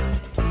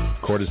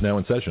 Court is now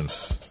in session.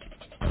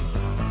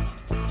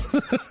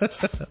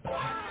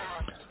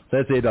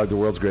 That's A-Dog, the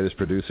world's greatest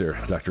producer,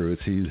 Dr.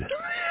 Roots. He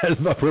has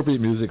appropriate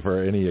music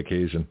for any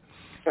occasion.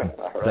 Right.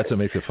 That's what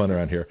makes it fun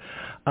around here.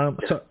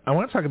 So I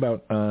want to talk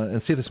about,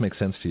 and see if this makes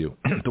sense to you.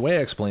 The way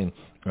I explain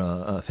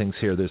things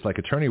here, there's like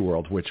attorney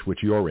world, which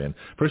you're in.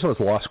 First of all,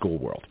 it's law school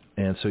world.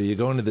 And so you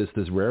go into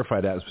this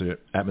rarefied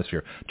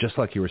atmosphere, just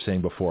like you were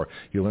saying before.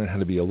 You learn how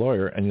to be a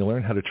lawyer, and you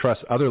learn how to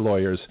trust other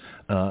lawyers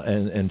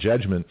and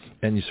judgment,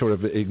 and you sort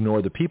of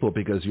ignore the people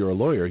because you're a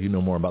lawyer. You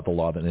know more about the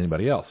law than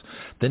anybody else.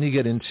 Then you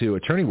get into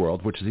attorney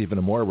world, which is even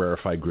a more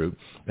rarefied group.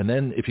 And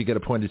then if you get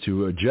appointed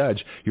to a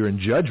judge, you're in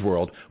judge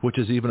world, which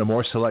is even a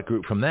more select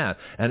group from that.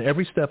 And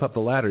every step up the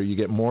ladder, you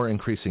get more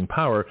increasing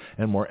power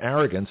and more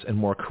arrogance and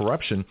more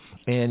corruption,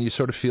 and you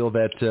sort of feel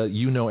that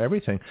you know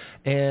everything.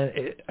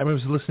 And I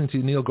was listening to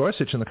Neil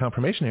Gorsuch in the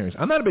confirmation hearings.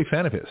 I'm not a big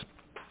fan of his,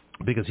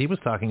 because he was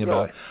talking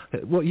about,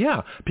 well,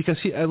 yeah, because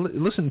I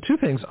listened to two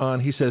things on,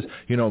 he says,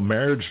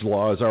 marriage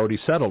law is already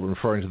settled,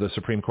 referring to the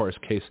Supreme Court's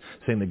case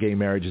saying that gay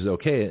marriage is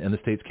okay and the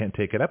states can't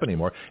take it up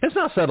anymore. It's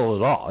not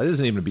settled at all. It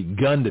hasn't even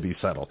begun to be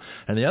settled.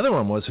 And the other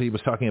one was, he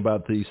was talking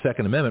about the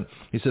Second Amendment.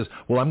 He says,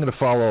 well, I'm going to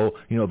follow,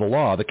 the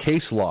law, the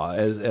case law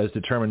as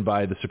determined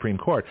by the Supreme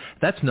Court.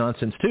 That's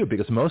nonsense too,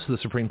 because most of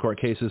the Supreme Court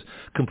cases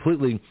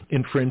completely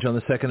infringe on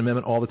the Second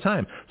Amendment all the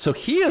time. So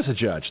he is a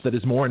judge that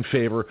is more in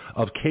favor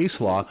of case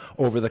law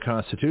over the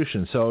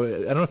Constitution. So I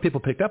don't know if people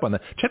picked up on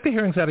that. Check the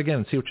hearings out again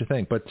and see what you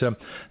think. But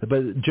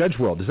judge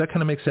world, does that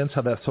kind of make sense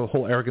how that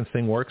whole arrogance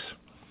thing works?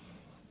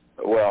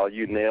 Well,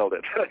 you nailed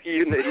it.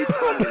 you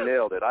totally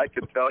nailed it. I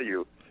can tell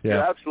you. Yeah.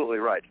 You're absolutely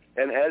right.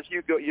 And as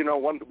you go,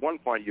 one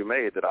point you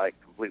made that I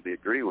completely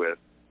agree with,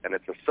 and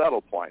it's a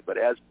subtle point, but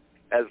as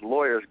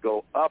lawyers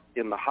go up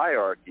in the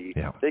hierarchy,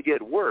 they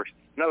get worse.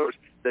 In other words,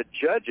 the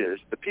judges,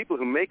 the people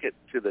who make it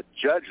to the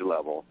judge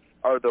level,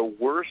 are the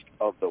worst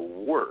of the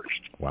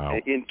worst. Wow.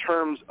 In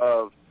terms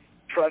of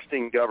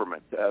trusting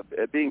government,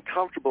 being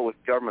comfortable with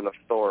government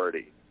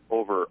authority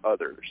over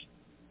others.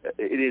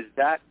 It is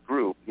that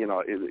group,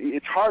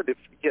 it's hard to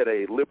get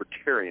a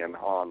libertarian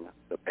on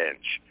the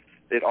bench.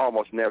 It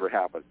almost never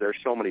happens. There's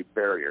so many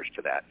barriers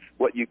to that.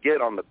 What you get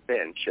on the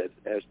bench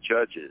as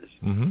judges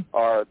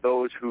are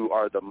those who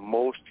are the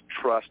most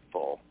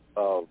trustful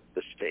of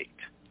the state.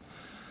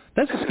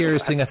 That's the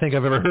scariest thing I think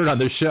I've ever heard on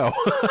this show.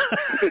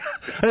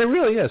 And it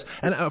really is.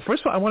 And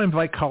first of all, I want to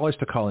invite callers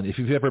to call in. If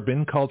you've ever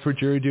been called for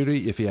jury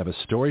duty, if you have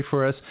a story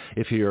for us,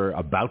 if you're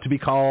about to be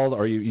called,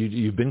 or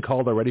you've been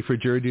called already for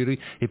jury duty,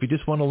 if you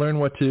just want to learn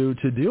what to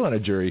do on a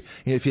jury,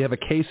 if you have a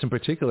case in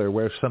particular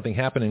where something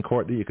happened in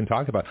court that you can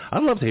talk about,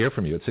 I'd love to hear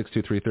from you at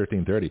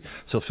 623-1330.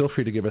 So feel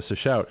free to give us a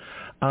shout.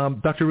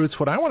 Dr. Roots,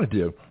 what I want to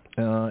do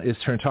is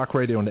turn talk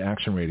radio into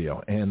action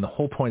radio. And the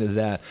whole point of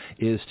that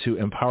is to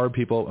empower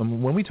people.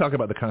 And when we talk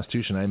about the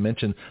Constitution, I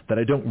mentioned that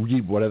I don't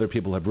read what other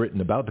people have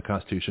written about the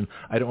Constitution.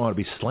 I don't want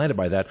to be slanted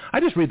by that. I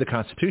just read the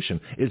Constitution.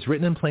 It's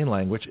written in plain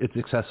language. It's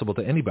accessible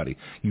to anybody.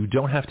 You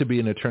don't have to be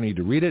an attorney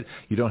to read it.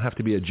 You don't have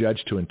to be a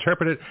judge to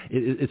interpret it.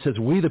 It says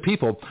we the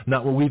people,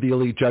 not what we the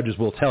elite judges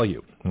will tell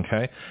you.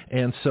 Okay?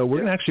 And so we're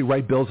going to actually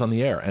write bills on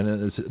the air.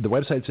 And the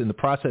website's in the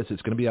process.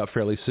 It's going to be out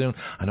fairly soon.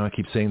 I know I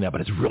keep saying that,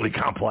 but it's really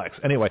complex.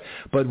 Anyway,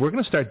 but we're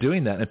going to start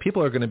doing that, and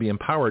people are going to be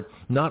empowered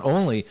not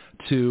only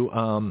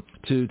to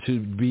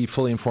be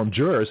fully informed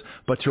jurors,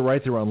 but to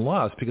write their own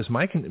laws. Because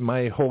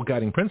my whole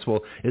guiding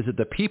principle is that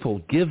the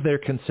people give their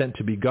consent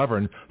to be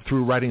governed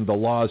through writing the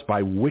laws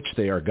by which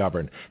they are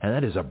governed, and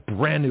that is a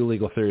brand new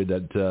legal theory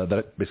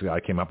that basically I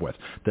came up with.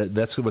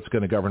 That's what's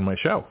going to govern my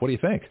show. What do you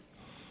think?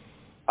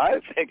 I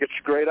think it's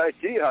a great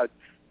idea.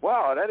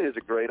 Wow, that is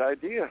a great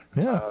idea.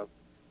 Yeah.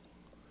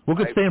 Well,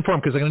 good. Stay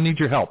informed because I'm going to need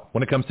your help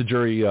when it comes to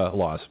jury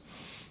laws.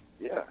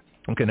 Yeah.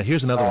 Okay, now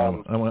here's another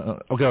one.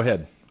 Go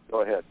ahead.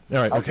 Go ahead. All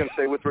right. I was going to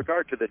say, with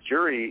regard to the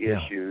jury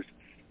issues,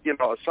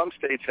 some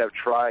states have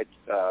tried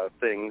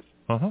things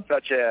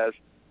such as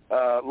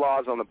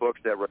laws on the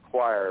books that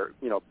require,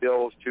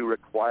 bills to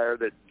require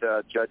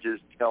that judges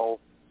tell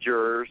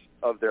jurors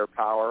of their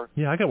power.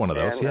 Yeah, I got one of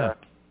those.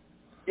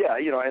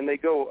 And they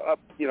go up.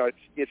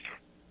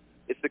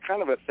 It's the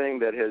kind of a thing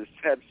that has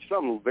had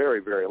some very,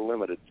 very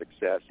limited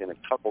success in a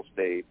couple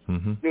states.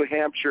 Mm-hmm. New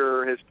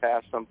Hampshire has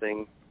passed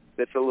something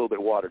that's a little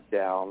bit watered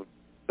down.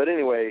 But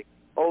anyway,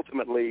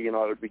 ultimately, it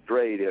would be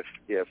great if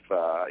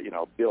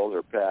bills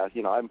are passed.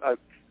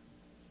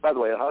 By the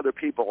way, other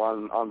people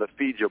on the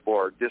FIJA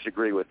board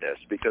disagree with this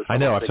because I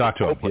know I've talked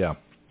to them.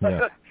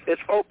 Yeah.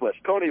 It's hopeless.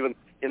 Don't even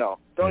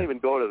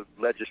go to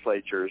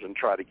legislatures and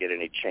try to get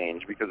any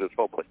change because it's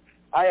hopeless.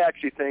 I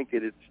actually think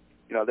it's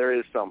there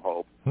is some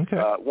hope. Okay.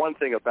 One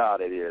thing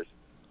about it is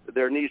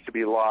there needs to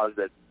be laws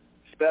that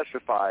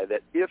specify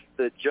that if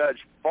the judge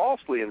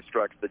falsely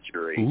instructs the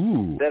jury,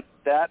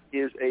 that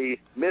is a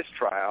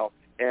mistrial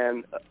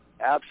and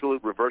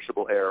absolute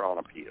reversible error on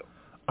appeal.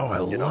 Oh, I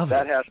love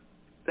that.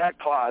 That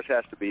clause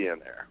has to be in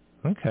there.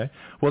 Okay.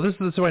 Well, this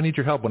is why I need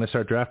your help when I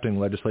start drafting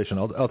legislation.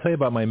 I'll tell you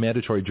about my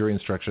mandatory jury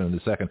instruction in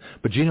a second.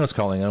 But Gino's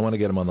calling. I want to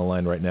get him on the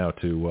line right now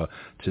to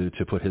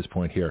put his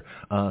point here.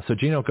 So,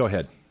 Gino, go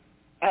ahead.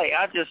 Hey,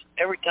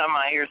 every time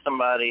I hear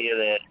somebody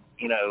that,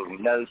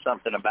 knows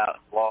something about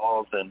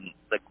laws and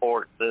the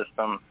court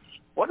system,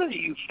 what do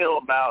you feel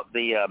about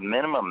the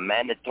minimum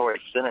mandatory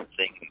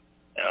sentencing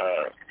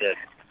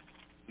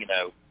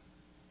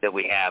that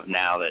we have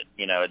now that,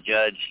 a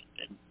judge,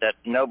 that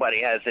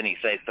nobody has any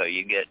say-so.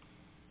 You get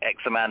X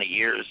amount of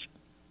years,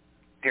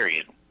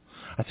 period.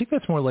 I think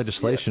that's more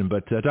legislation,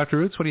 but Dr.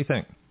 Roots, what do you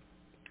think?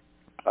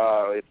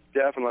 It's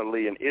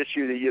definitely an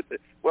issue.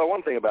 Well,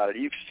 one thing about it,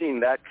 you've seen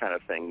that kind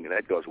of thing.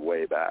 That goes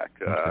way back.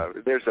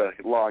 Okay. There's a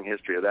long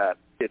history of that.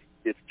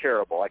 It's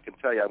terrible. I can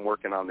tell you I'm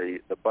working on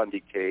the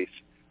Bundy case,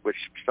 which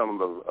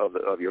some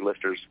of your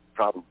listeners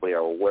probably are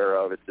aware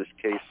of. It's this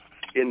case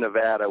in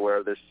Nevada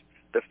where the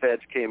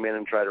feds came in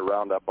and tried to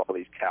round up all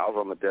these cows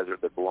on the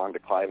desert that belonged to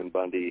Clive and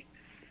Bundy.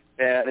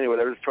 And anyway,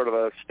 there was sort of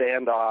a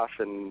standoff,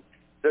 and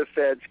the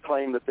feds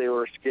claimed that they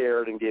were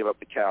scared and gave up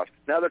the cows.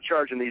 Now they're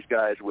charging these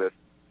guys with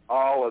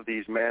all of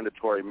these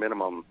mandatory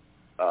minimum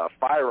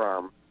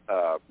firearm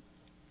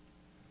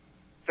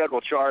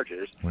federal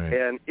charges. Right.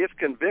 And if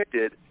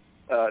convicted,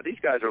 these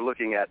guys are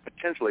looking at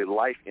potentially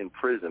life in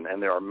prison,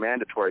 and there are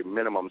mandatory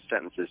minimum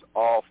sentences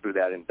all through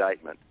that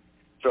indictment.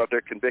 So if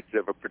they're convicted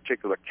of a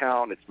particular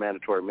count, it's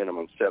mandatory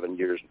minimum 7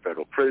 years in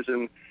federal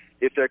prison.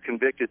 If they're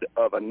convicted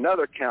of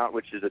another count,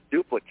 which is a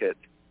duplicate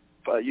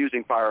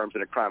using firearms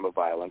in a crime of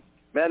violence,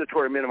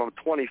 mandatory minimum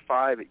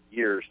 25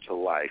 years to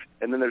life.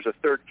 And then there's a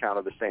third count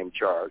of the same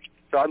charge.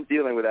 So I'm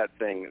dealing with that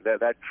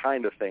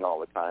kind of thing all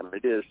the time.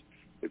 It is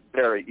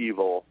very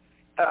evil.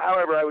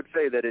 However, I would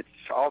say that it's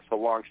also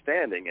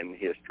long-standing in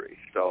history.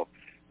 So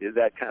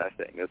that kind of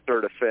thing. The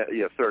third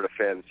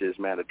offense is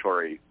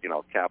mandatory,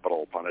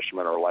 capital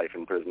punishment or life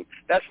in prison.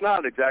 That's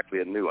not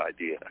exactly a new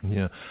idea.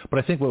 Yeah, but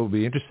I think what would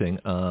be interesting,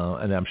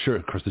 and I'm sure,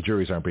 of course, the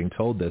juries aren't being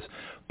told this,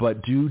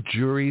 but do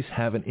juries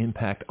have an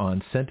impact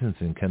on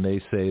sentencing? Can they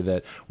say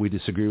that we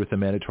disagree with the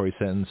mandatory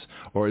sentence,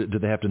 or do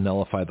they have to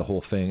nullify the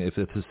whole thing if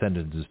the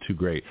sentence is too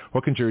great?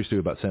 What can juries do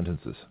about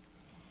sentences?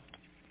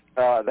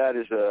 That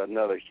is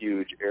another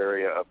huge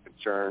area of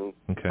concern.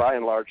 Okay. By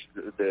and large,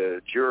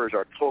 the jurors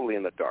are totally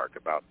in the dark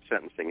about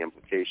sentencing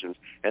implications,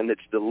 and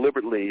it's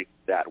deliberately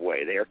that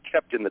way. They are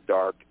kept in the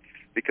dark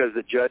because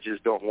the judges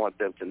don't want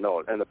them to know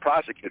it, and the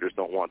prosecutors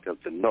don't want them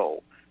to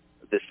know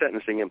the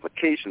sentencing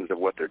implications of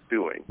what they're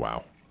doing.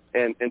 Wow.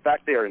 And, in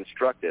fact, they are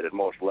instructed at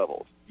most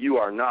levels. You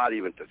are not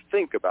even to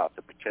think about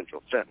the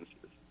potential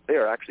sentences. They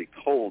are actually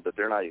told that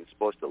they're not even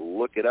supposed to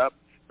look it up,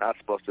 not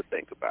supposed to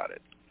think about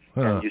it.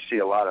 And you see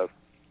a lot of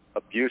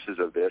abuses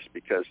of this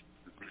because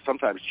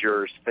sometimes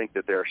jurors think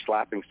that they're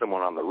slapping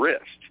someone on the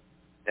wrist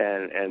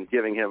and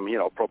giving him,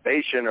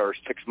 probation or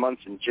 6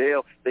 months in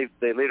jail. They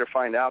later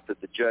find out that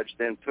the judge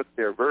then took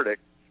their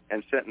verdict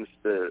and sentence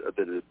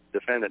the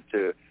defendant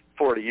to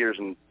 40 years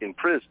in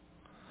prison.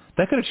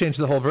 That could have changed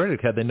the whole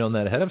verdict had they known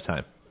that ahead of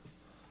time.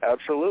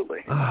 Absolutely.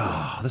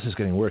 Oh, this is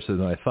getting worse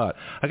than I thought.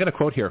 I got a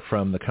quote here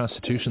from the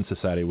Constitution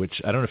Society,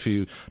 which I don't know if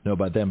you know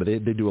about them, but they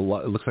do a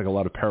lot. It looks like a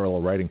lot of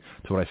parallel writing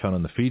to what I found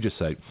on the FIJA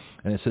site.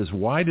 And it says,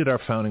 why did our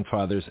founding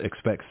fathers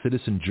expect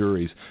citizen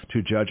juries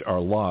to judge our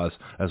laws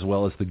as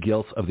well as the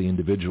guilt of the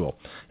individual?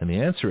 And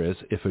the answer is,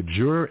 if a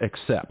juror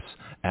accepts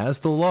as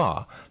the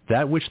law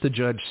that which the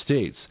judge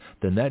states,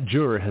 then that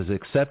juror has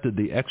accepted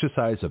the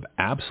exercise of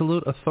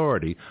absolute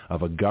authority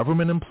of a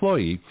government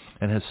employee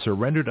and has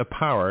surrendered a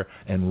power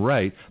and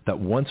right that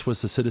once was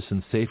the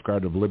citizen's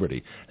safeguard of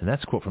liberty. And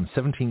that's a quote from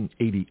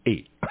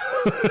 1788.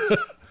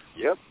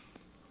 Yep.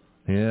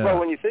 Yeah. Well,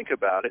 when you think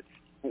about it,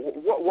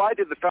 why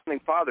did the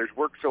Founding Fathers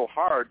work so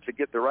hard to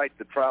get the right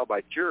to trial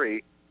by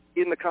jury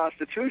in the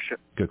Constitution?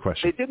 Good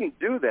question. They didn't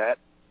do that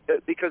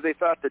because they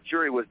thought the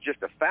jury was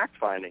just a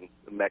fact-finding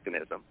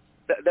mechanism.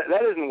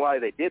 That isn't why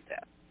they did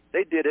that.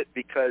 They did it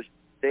because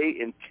they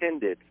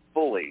intended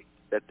fully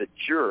that the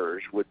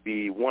jurors would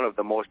be one of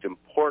the most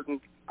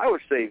important, I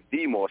would say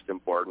the most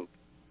important,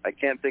 I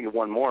can't think of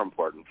one more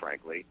important,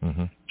 frankly,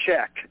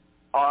 check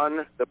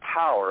on the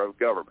power of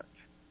government.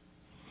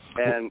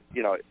 And,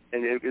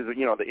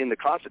 in the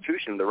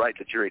Constitution, the right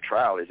to jury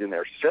trial is in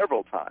there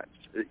several times.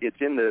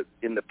 It's in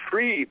the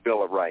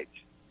pre-Bill of Rights.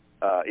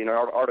 In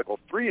Article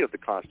 3 of the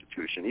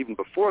Constitution, even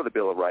before the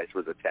Bill of Rights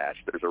was attached,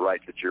 there's a right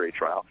to jury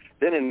trial.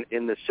 Then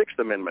in the Sixth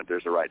Amendment,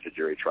 there's a right to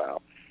jury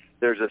trial.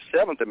 There's a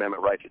Seventh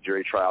Amendment right to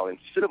jury trial in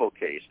civil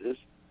cases.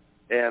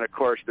 And, of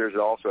course, there's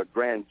also a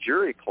grand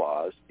jury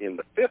clause in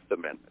the Fifth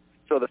Amendment.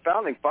 So the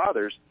Founding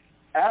Fathers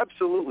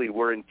absolutely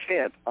were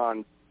intent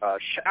on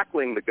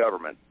shackling the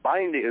government,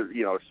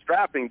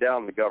 strapping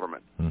down the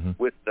government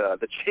with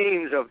the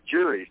chains of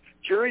juries.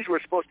 Juries were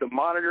supposed to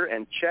monitor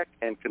and check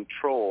and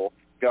control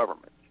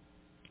government.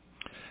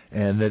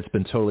 And it's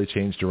been totally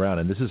changed around.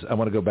 And I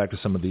want to go back to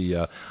some of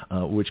the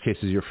which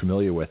cases you're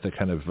familiar with that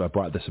kind of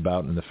brought this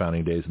about in the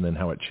founding days and then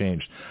how it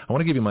changed. I want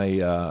to give you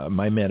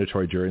my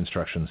mandatory jury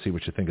instruction and see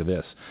what you think of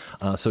this.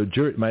 So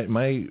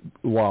my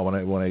law,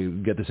 when I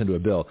get this into a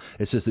bill,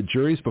 it says that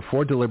juries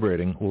before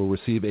deliberating will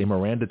receive a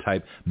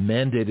Miranda-type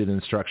mandated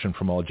instruction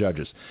from all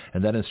judges.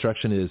 And that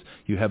instruction is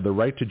you have the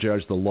right to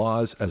judge the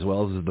laws as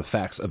well as the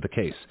facts of the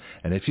case.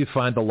 And if you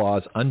find the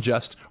laws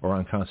unjust or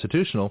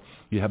unconstitutional,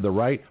 you have the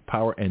right,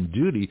 power, and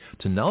duty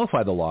to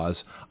nullify the laws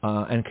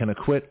and can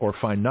acquit or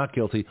find not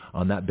guilty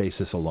on that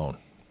basis alone.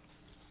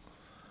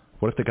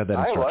 What if they got that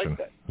instruction? I like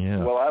that. Yeah.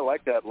 Well, I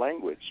like that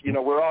language.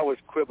 We're always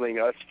quibbling.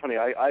 It's funny.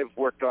 I've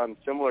worked on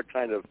similar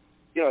kind of,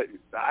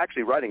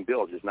 actually writing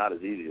bills is not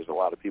as easy as a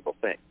lot of people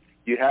think.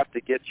 You have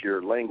to get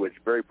your language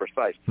very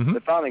precise.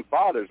 The Founding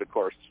Fathers, of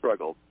course,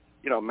 struggled.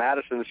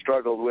 Madison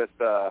struggled with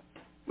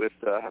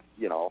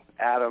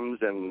Adams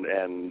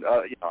and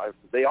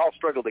they all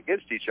struggled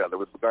against each other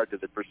with regard to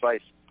the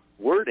precise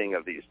wording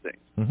of these things.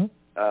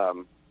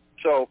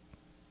 So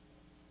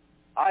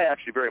I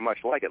actually very much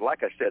like it.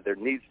 Like I said, there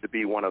needs to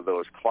be one of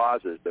those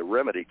clauses, the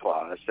remedy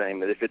clause, saying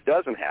that if it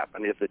doesn't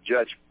happen, if the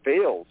judge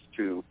fails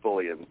to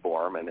fully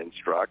inform and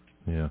instruct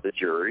the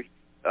jury,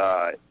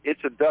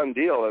 it's a done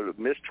deal, a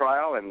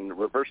mistrial and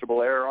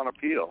reversible error on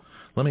appeal.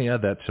 Let me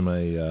add that to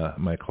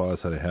my clause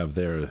that I have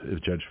there,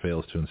 if judge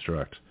fails to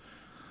instruct.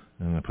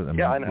 And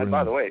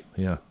by the way,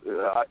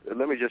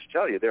 let me just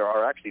tell you, there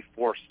are actually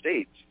 4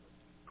 states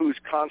whose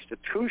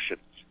constitutions,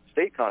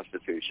 state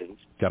constitutions,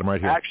 got them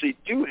right here, actually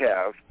do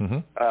have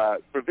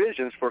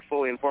provisions for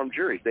fully informed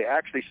juries. They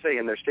actually say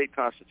in their state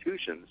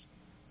constitutions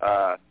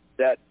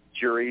that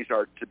juries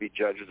are to be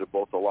judges of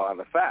both the law and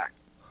the fact.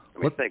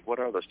 Let me think. What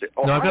are those states?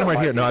 No, I've got them right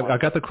here. No, I've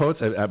got the quotes.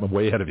 I'm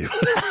way ahead of you.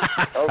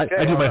 Okay,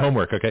 I do my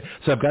homework, okay?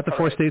 So I've got the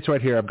 4 states right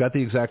here. I've got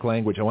the exact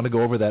language. I want to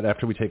go over that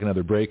after we take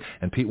another break,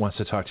 and Pete wants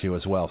to talk to you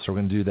as well. So we're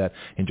going to do that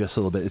in just a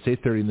little bit. It's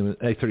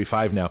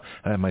 8:35 now,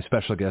 and I have my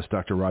special guest,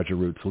 Dr. Roger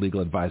Roots, legal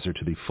advisor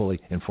to the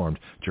Fully Informed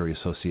Jury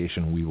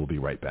Association. We will be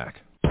right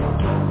back.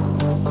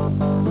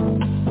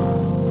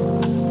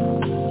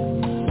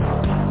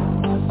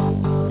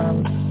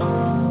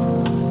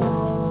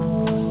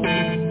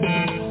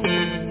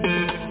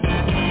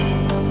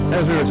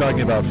 As we were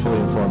talking about fully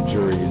informed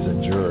juries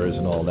and jurors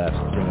and all that,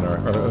 bringing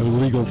our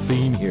legal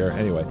theme here.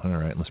 Anyway, all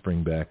right, let's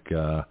bring back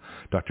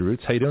Dr.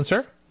 Roots. How you doing,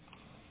 sir?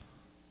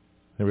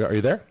 There we are. Are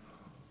you there?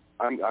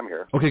 I'm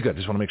here. Okay, good.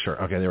 Just want to make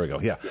sure. Okay, there we go.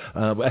 Yeah.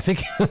 I think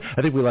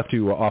we left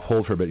you off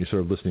hold for a bit. You're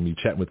sort of listening to me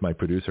chatting with my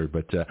producer,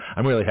 but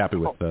I'm really happy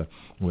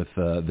with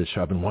this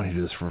show. I've been wanting to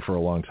do this for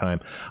a long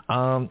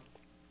time.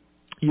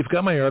 You've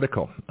got my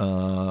article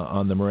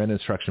on the Miranda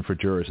instruction for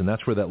jurors, and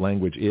that's where that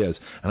language is.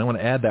 And I want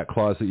to add that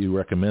clause that you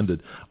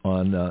recommended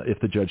on if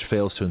the judge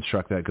fails to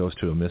instruct, that goes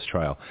to a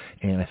mistrial.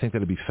 And I think that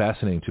would be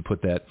fascinating to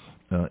put that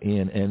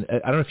in. And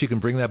I don't know if you can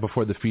bring that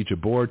before the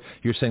FIJA board.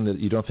 You're saying that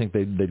you don't think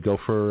they'd go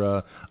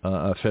for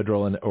a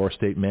federal or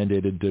state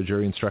mandated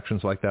jury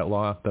instructions like that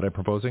law that I'm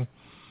proposing?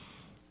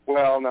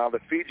 Well, now the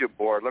FIJA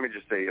board, let me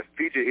just say,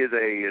 FIJA is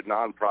a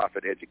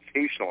nonprofit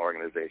educational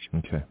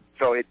organization. Okay.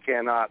 so it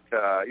cannot,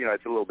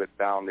 it's a little bit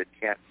bound. It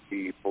can't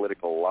be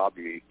political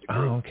lobby.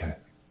 Oh, okay.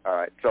 All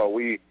right. So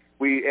we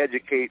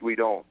educate. We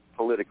don't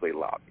politically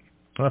lobby.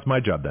 Well, that's my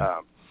job then.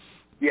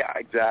 Yeah,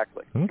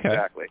 exactly. Okay.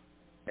 Exactly.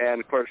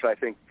 And of course, I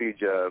think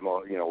FIJA,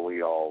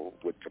 we all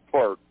would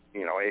support,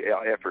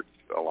 efforts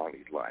along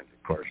these lines,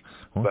 of course.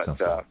 Well,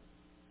 but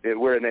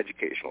we're an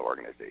educational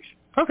organization.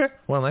 Okay.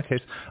 Well, in that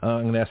case,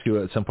 I'm going to ask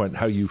you at some point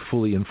how you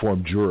fully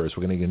inform jurors.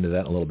 We're going to get into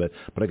that in a little bit.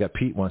 But I got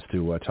Pete wants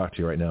to talk to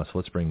you right now, so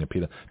let's bring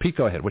Pete. Pete,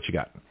 go ahead. What you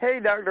got? Hey,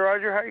 Dr.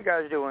 Roger. How you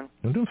guys doing?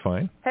 I'm doing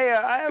fine. Hey,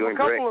 I have doing a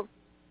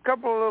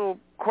couple of little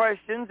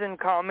questions and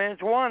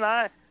comments. One,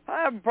 I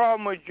have a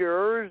problem with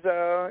jurors,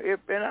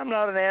 and I'm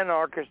not an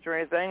anarchist or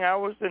anything. I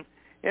was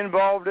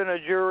involved in a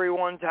jury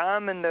one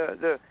time, and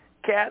the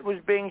cat was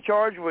being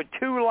charged with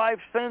 2 life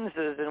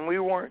sentences, and we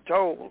weren't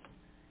told.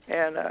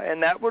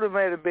 And that would have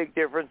made a big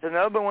difference.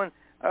 Another one,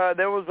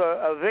 there was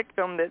a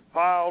victim that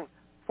filed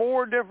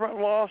 4 different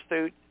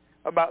lawsuits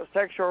about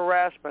sexual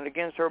harassment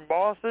against her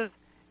bosses,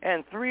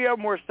 and 3 of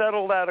them were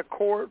settled out of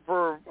court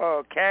for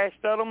cash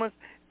settlements,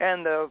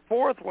 and the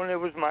 4th one, it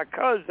was my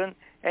cousin,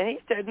 and he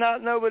said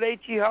not know but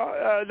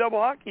double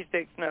hockey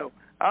sticks no.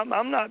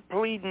 I'm not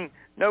pleading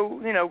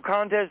no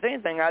contest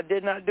anything. I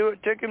did not do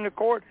it. Took him to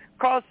court,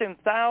 cost him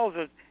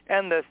thousands,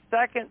 and the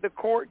second the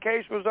court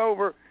case was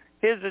over,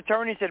 his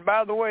attorney said,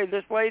 by the way,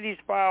 this lady's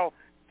filed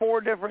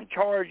 4 different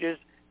charges,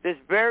 this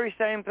very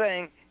same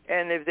thing,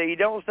 and if they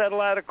don't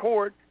settle out of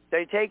court,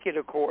 they take you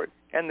to court.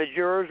 And the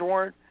jurors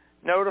weren't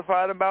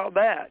notified about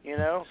that,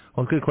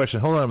 Well, good question.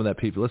 Hold on with that,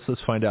 Pete. Let's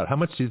find out. How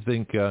much do you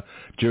think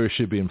jurors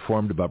should be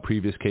informed about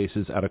previous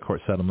cases,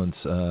 out-of-court settlements,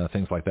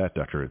 things like that,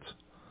 Dr. Ritz?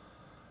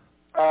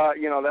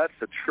 That's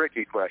a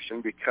tricky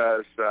question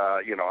because,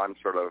 I'm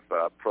sort of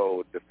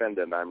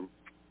pro-defendant. I'm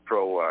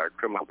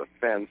pro-criminal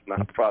defense,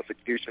 not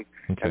prosecution.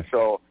 Okay. And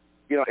so,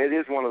 it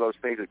is one of those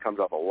things that comes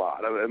up a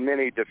lot.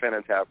 Many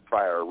defendants have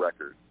prior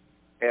records.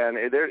 And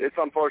it's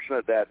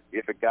unfortunate that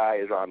if a guy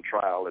is on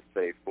trial, let's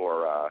say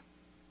for, a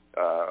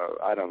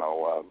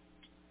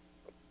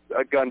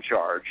gun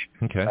charge,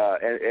 okay.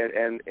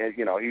 and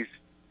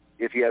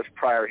if he has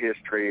prior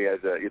history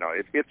if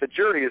the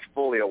jury is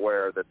fully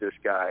aware that this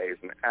guy is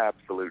an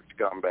absolute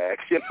scumbag,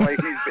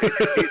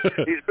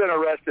 he's been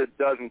arrested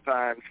a dozen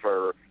times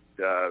for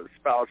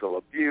spousal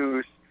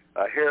abuse,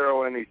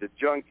 heroin, he's a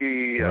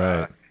junkie,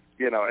 right.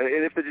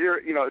 And if the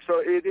jury,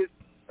 so it is,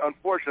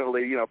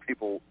 unfortunately,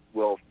 people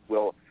will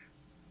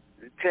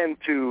tend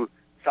to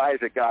size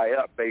a guy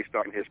up based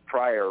on his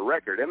prior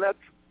record, and that's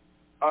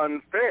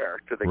unfair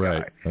to the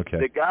right. guy. Okay.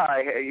 The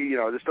guy,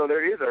 so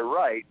there is a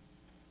right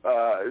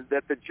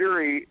that the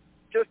jury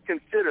just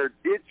consider,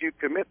 did you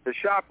commit the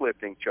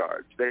shoplifting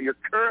charge that you're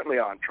currently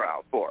on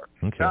trial for?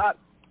 Okay.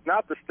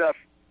 Not the stuff,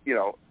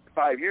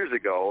 5 years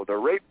ago, the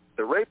rape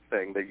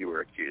thing that you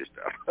were accused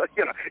of.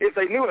 If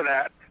they knew of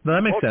that. No,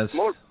 that makes sense.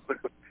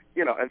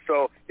 And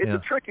so it's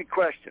a tricky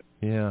question.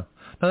 Yeah.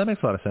 No, that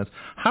makes a lot of sense.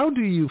 How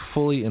do you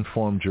fully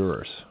inform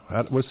jurors?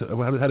 How does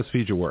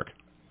FIJA work?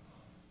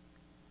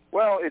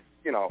 Well,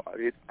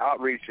 it's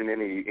outreach in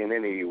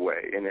any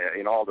way,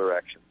 in all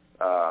directions.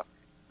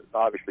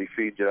 Obviously,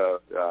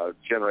 FIJA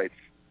generates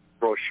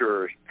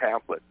brochures,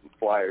 pamphlets, and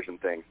flyers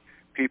and things.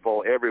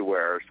 People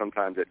everywhere,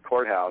 sometimes at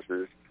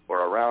courthouses or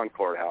around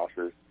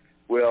courthouses,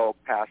 will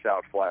pass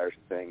out flyers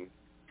and things.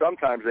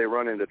 Sometimes they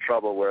run into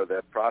trouble where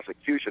the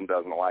prosecution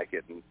doesn't like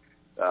it and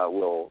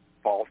will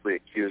falsely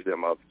accuse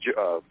them of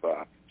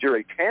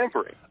jury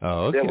tampering.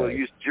 Oh, okay. They will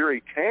use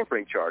jury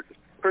tampering charges.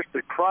 Of course,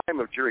 the crime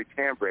of jury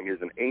tampering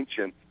is an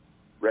ancient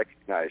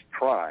recognized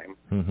crime,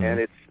 and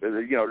it's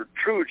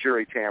true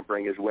jury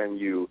tampering is when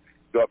you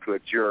go up to a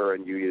juror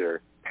and you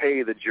either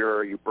pay the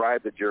juror, you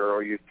bribe the juror,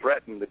 or you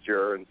threaten the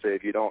juror and say,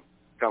 if you don't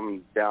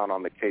come down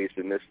on the case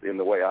in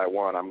the way I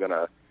want, I'm going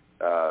to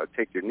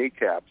take your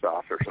kneecaps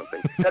off or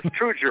something. That's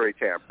true jury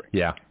tampering.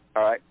 Yeah.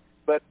 All right.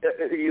 But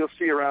you'll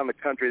see around the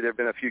country there have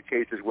been a few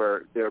cases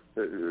where there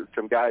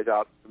some guys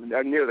out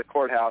near the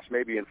courthouse,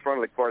 maybe in front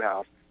of the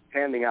courthouse,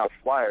 handing out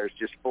flyers,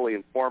 just fully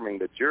informing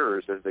the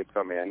jurors as they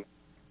come in,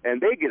 and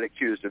they get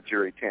accused of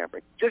jury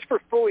tampering just for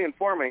fully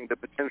informing the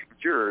potential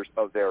jurors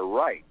of their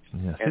rights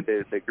and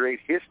the great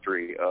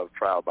history of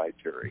trial by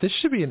jury. This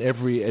should be in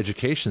every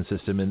education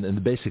system in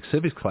the basic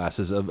civics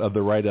classes of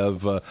the right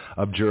of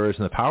jurors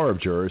and the power of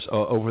jurors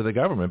over the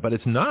government, but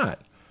it's not.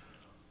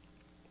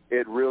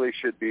 It really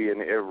should be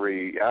in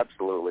every,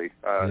 absolutely.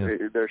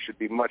 There should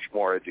be much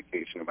more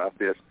education about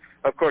this.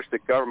 Of course, the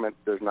government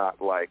does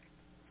not like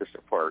to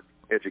support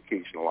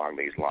education along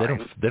these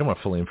lines. They don't want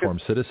fully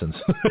informed citizens.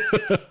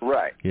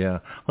 Right. Yeah.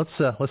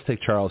 Let's take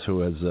Charles,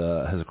 who has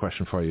a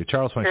question for you.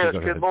 Charles, why don't you go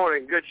ahead? Good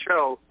morning. Good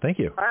show. Thank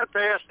you. I have to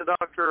ask the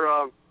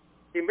doctor,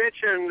 he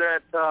mentioned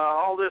that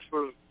all this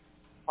was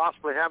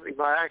possibly happening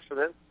by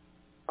accident,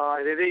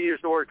 and he didn't use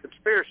the word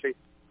conspiracy.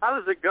 How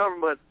does the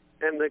government,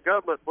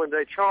 when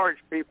they charge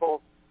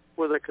people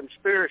with a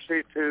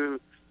conspiracy to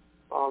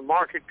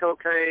market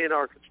cocaine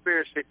or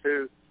conspiracy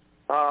to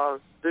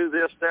do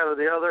this, that, or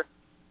the other,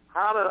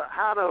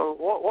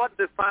 what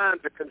defines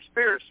a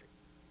conspiracy?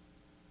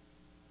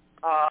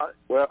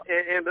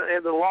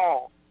 in the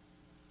law?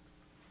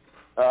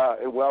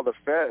 Well,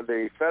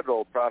 the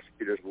federal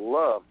prosecutors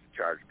love to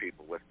charge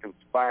people with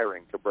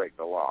conspiring to break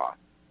the law,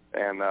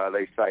 and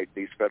they cite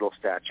these federal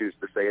statutes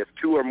to say if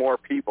two or more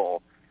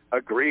people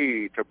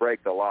agree to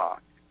break the law,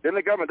 then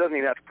the government doesn't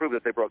even have to prove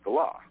that they broke the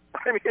law.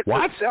 I mean, it's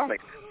astounding.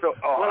 So,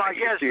 I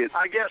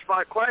guess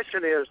my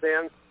question is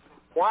then,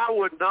 why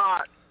would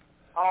not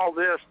all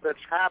this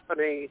that's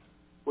happening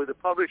with the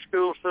public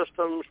school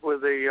systems,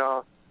 with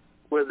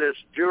this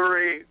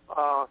jury,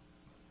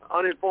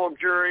 uninformed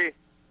jury,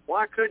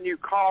 why couldn't you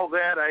call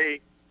that a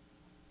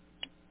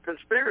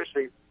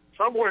conspiracy?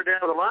 Somewhere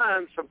down the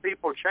line, some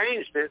people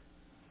changed it,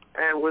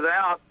 and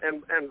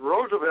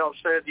Roosevelt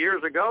said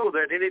years ago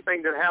that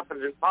anything that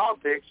happens in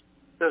politics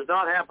does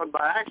not happen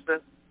by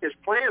accident, is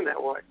planned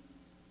that way.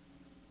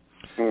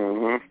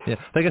 Mm-hmm. Yeah,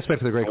 that gets back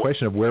to the great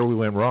question of where we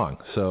went wrong.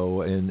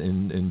 So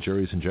in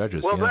juries and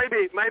judges. Well,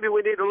 maybe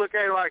we need to look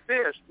at it like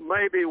this.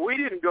 Maybe we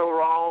didn't go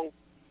wrong.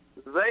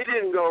 They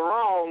didn't go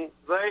wrong.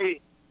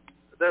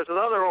 There's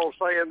another old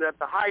saying that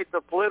the height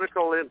of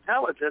political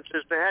intelligence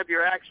is to have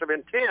your acts of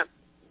intent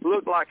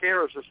look like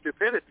errors of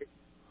stupidity.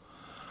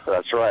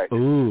 That's right.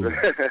 Ooh,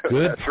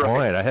 good That's point.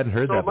 Right. I hadn't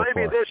heard that before. So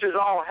maybe this is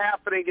all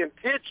happening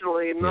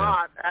intentionally,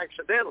 not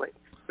accidentally.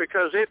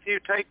 Because if you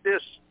take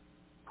this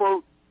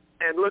quote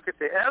and look at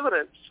the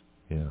evidence,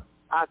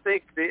 I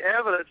think the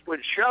evidence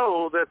would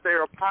show that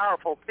there are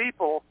powerful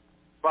people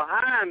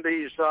behind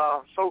these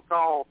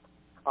so-called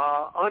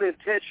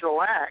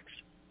unintentional acts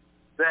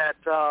that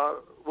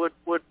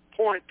would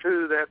point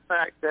to that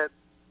fact that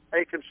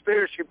a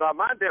conspiracy, by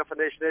my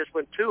definition, is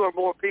when two or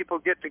more people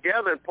get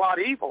together and plot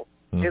evil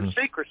in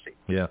secrecy.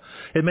 Yeah,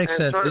 it makes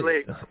sense.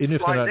 Certainly,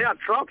 now,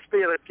 Trump's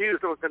being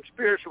accused of a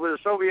conspiracy with the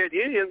Soviet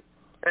Union,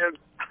 and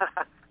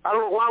I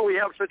don't know why we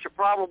have such a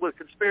problem with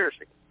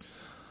conspiracy.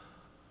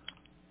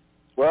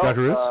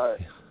 Well,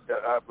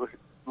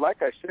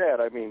 like I said,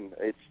 I mean,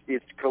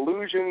 it's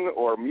collusion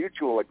or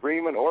mutual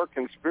agreement or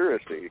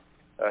conspiracy.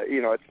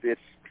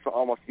 It's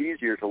almost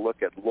easier to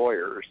look at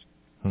lawyers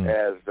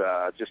as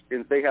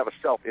they have a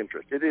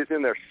self-interest. It is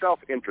in their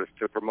self-interest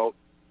to promote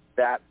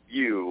that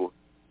view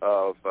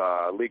of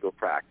legal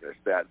practice,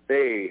 that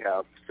they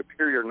have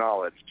superior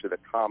knowledge to the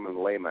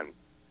common layman.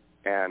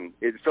 And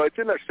so it's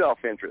in their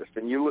self-interest.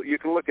 And you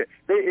can look at,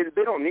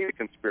 they don't need a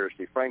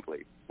conspiracy,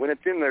 frankly. When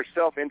it's in their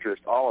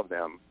self-interest, all of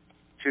them,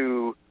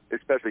 to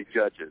especially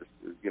judges,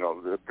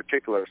 the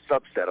particular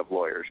subset of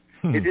lawyers,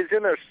 it is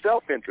in their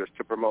self-interest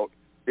to promote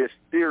this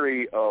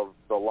theory of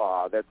the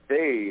law, that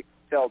they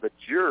tell the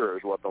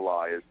jurors what the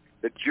law is.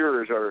 The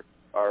jurors are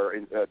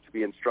to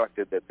be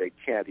instructed that they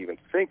can't even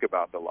think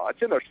about the law.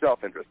 It's in their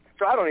self-interest.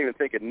 So I don't even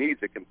think it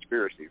needs a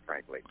conspiracy,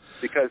 frankly,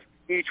 because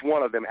each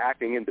one of them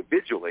acting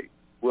individually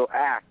will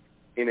act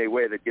in a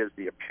way that gives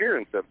the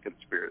appearance of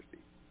conspiracy.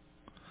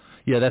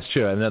 Yeah, that's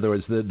true. In other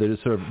words,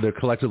 they're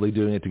collectively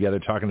doing it together,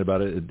 talking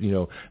about it,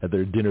 at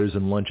their dinners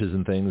and lunches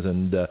and things,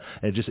 and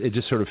it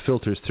just sort of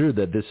filters through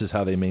that this is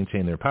how they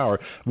maintain their power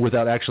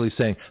without actually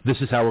saying this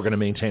is how we're going to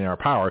maintain our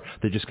power.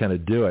 They just kind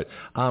of do it.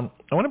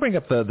 I want to bring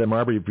up the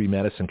Marbury v.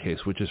 Madison case,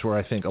 which is where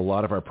I think a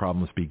lot of our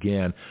problems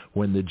began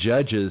when the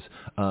judges,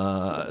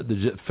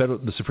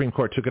 the Supreme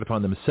Court took it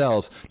upon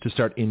themselves to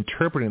start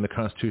interpreting the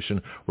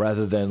Constitution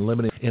rather than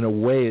limiting. In a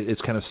way,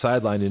 it's kind of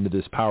sidelined into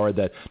this power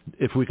that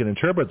if we can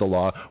interpret the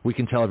law, we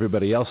can tell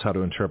everybody else how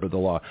to interpret the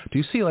law. Do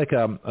you see like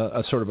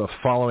a sort of a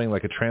following,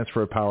 like a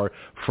transfer of power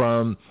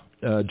from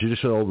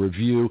judicial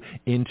review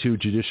into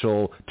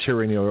judicial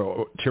tyranny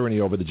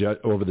over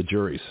the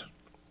juries?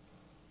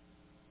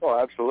 Oh,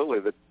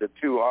 absolutely. The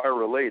two are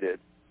related.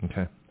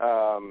 Okay.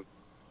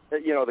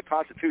 The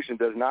Constitution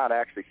does not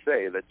actually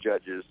say that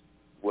judges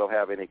will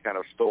have any kind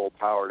of sole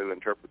power to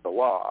interpret the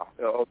law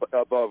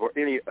above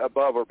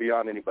or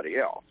beyond anybody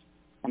else.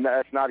 And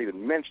that's not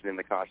even mentioned in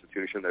the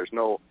Constitution. There's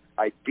no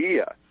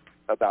idea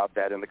about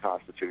that in the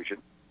Constitution.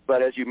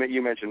 But as you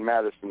mentioned,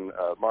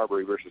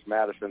 Marbury versus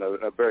Madison,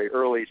 a very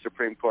early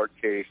Supreme Court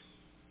case,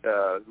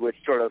 which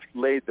sort of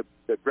laid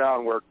the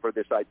groundwork for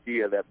this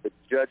idea that the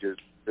judges,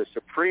 the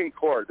Supreme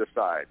Court,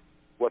 decide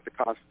what the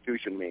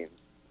Constitution means.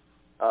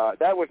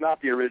 That was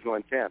not the original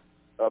intent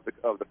of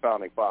the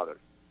Founding Fathers.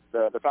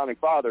 The Founding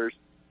Fathers,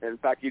 in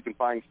fact, you can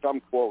find some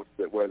quotes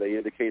where they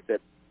indicate that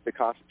the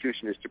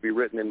Constitution is to be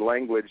written in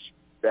language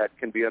that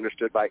can be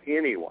understood by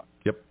anyone.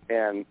 Yep.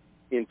 And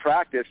in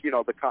practice,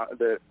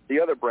 the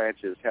other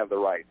branches have the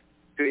right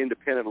to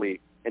independently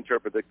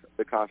interpret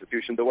the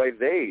Constitution the way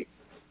they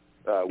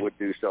would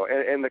do so.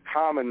 And the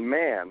common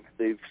man,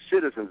 the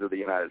citizens of the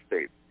United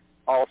States,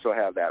 also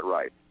have that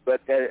right.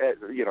 But,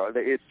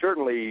 it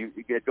certainly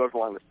goes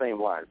along the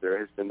same lines. There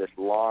has been this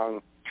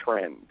long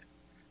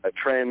a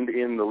trend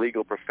in the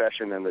legal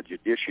profession and the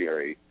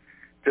judiciary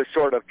to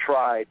sort of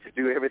try to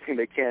do everything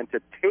they can to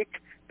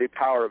take the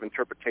power of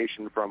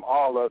interpretation from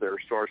all other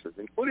sources,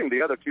 including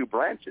the other two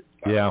branches,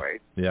 by the way.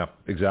 Yeah,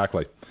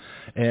 exactly.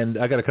 And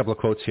I got a couple of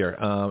quotes here.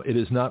 It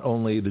is not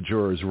only the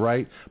juror's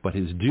right, but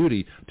his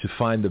duty to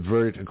find the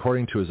verdict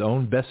according to his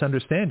own best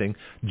understanding,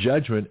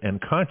 judgment,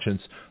 and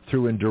conscience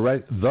through in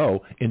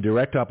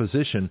direct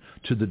opposition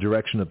to the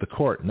direction of the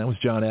court. And that was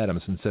John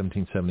Adams in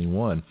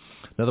 1771.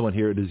 Another one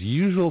here, it is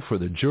usual for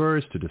the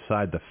jurors to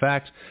decide the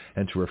fact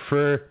and to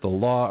refer the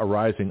law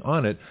arising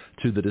on it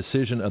to the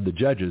decision of the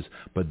judges,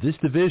 but this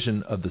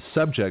division of the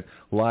subject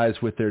lies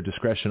with their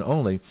discretion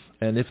only,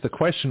 and if the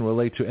question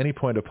relate to any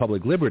point of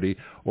public liberty,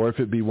 or if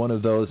it be one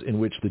of those in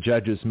which the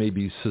judges may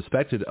be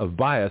suspected of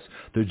bias,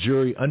 the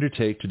jury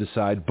undertake to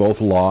decide both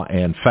law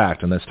and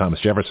fact, and that's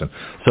Thomas Jefferson.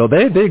 So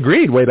they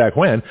agreed way back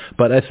when,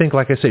 but I think,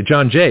 like I say,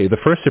 John Jay, the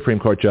first Supreme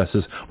Court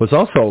justice, was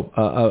also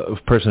a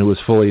person who was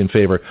fully in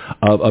favor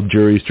of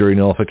jury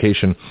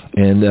nullification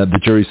and the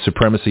jury's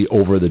supremacy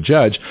over the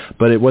judge,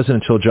 but it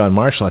wasn't until John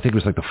Marshall, I think it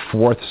was like the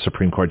fourth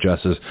Supreme Court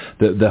justice,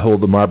 that held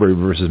the Marbury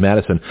versus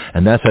Madison,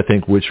 and that's, I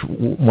think, which,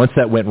 once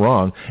that went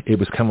wrong, it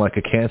was kind of like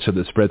a cancer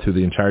that spread through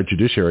the entire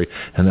judiciary,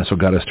 and that's what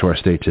got us to our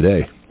state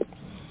today.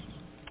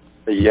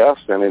 Yes,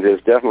 and it has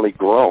definitely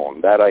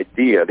grown. That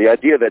idea, the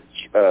idea that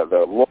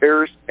the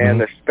lawyers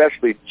and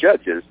especially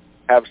judges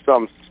have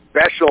some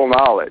special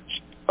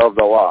knowledge of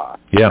the law.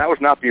 Yeah. That was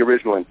not the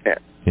original intent.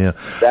 Yeah.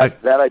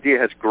 That idea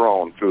has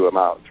grown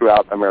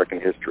throughout American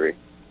history.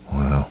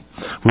 Wow.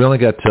 We only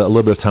got a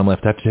little bit of time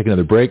left. I have to take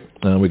another break.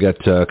 We got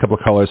a couple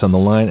of callers on the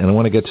line, and I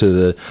want to get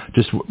to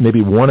just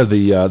maybe one of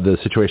the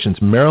situations.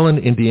 Maryland,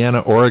 Indiana,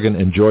 Oregon,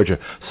 and Georgia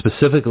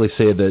specifically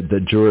say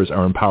that jurors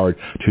are empowered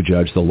to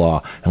judge the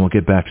law, and we'll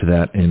get back to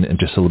that in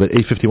just a little bit.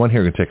 8:51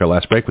 here. We're going to take our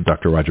last break with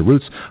Dr. Roger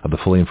Roots of the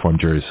Fully Informed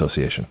Jury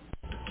Association.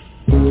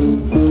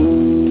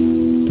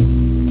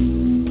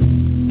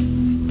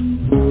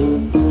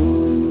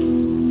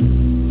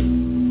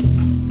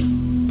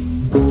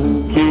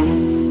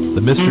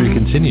 The mystery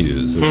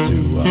continues as to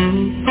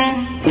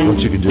what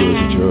you can do as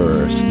a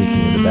juror,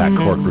 sneaking into back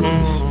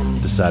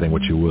courtrooms, deciding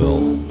what you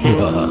will.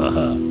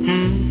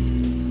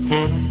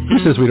 Who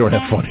says we don't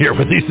have fun here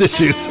with these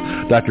issues?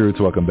 Dr. Roots,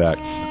 welcome back.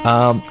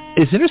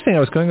 It's interesting. I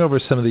was going over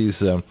some of these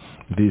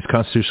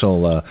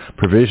constitutional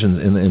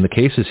provisions in the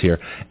cases here,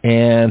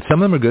 and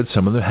some of them are good,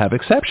 some of them have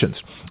exceptions.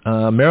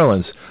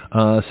 Maryland's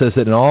says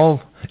that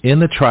in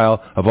the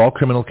trial of all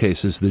criminal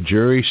cases, the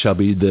jury shall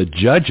be the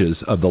judges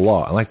of the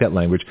law. I like that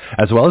language,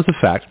 as well as the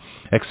fact,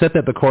 except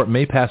that the court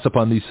may pass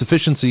upon the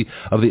sufficiency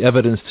of the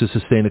evidence to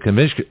sustain a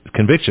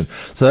conviction.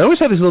 So I always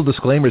have these little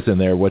disclaimers in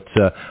there, what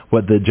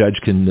the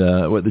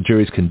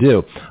juries can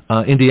do.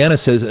 Indiana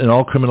says in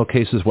all criminal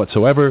cases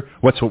whatever,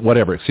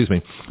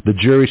 the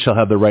jury shall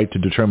have the right to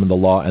determine the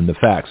law and the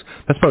facts.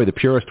 That's probably the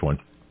purest one.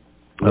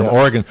 Yeah.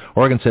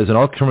 Oregon says in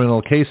all criminal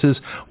cases,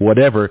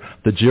 whatever,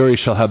 the jury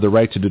shall have the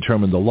right to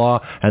determine the law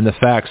and the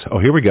facts,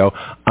 here we go,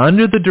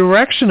 under the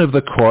direction of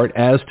the court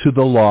as to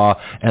the law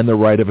and the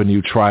right of a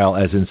new trial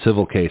as in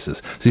civil cases.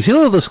 So you see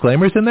little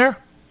disclaimers in there?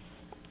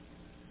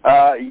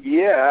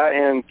 Yeah,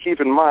 and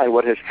keep in mind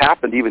what has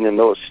happened even in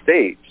those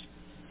states,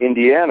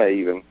 Indiana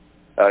even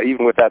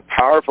with that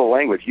powerful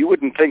language, you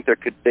wouldn't think there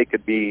could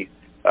be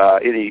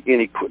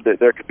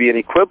there could be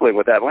any quibbling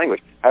with that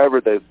language. However,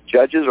 the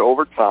judges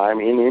over time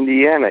in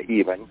Indiana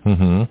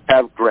even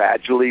have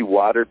gradually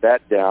watered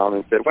that down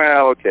and said,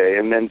 well, okay,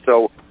 and then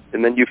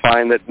you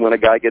find that when a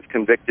guy gets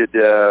convicted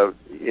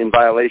in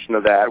violation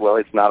of that, well,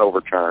 it's not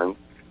overturned.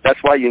 That's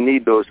why you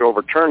need those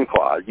overturn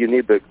clause. You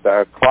need the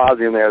clause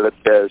in there that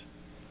says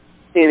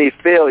any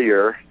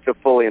failure to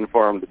fully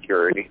inform the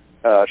jury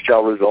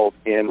shall result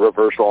in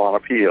reversal on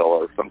appeal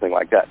or something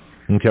like that.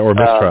 Okay, or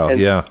mistrial,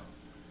 yeah.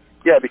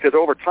 Yeah, because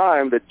over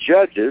time, the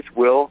judges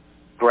will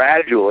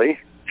gradually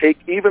take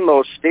even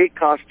those state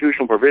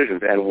constitutional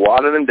provisions and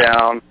water them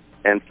down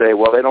and say,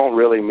 well, they don't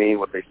really mean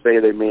what they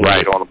say they mean. Right.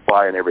 They don't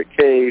apply in every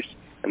case,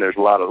 and there's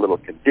a lot of little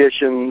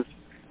conditions.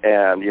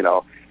 And,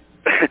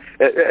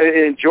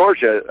 in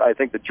Georgia, I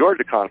think the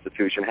Georgia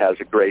Constitution has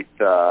a great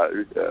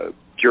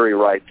jury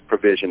rights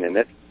provision in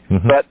it.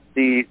 But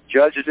the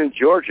judges in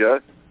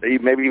Georgia,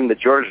 maybe even the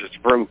Georgia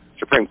Supreme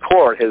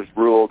Court has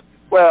ruled,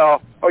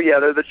 well,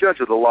 they're the judge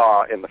of the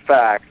law and the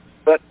facts,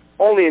 but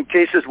only in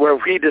cases where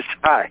we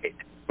decide,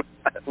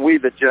 we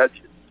the judges.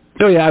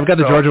 Oh, yeah, I've got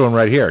the Georgia one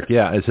right here.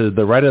 Yeah, it says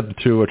the right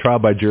to a trial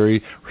by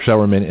jury shall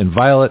remain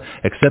inviolate,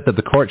 except that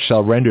the court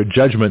shall render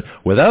judgment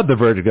without the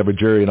verdict of a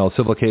jury in all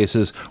civil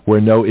cases where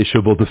no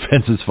issuable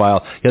defense is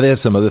filed. Yeah, they have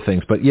some other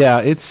things, but yeah,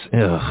 it's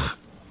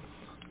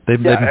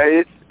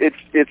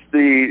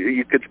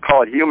you could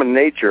call it human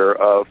nature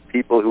of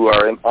people who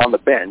are on the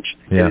bench.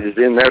 Yeah. It is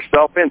in their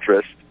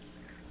self-interest.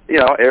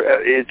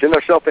 It's in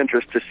their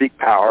self-interest to seek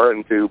power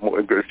and to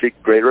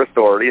seek greater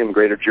authority and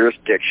greater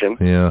jurisdiction.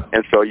 Yeah.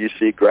 And so you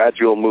see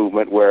gradual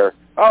movement where,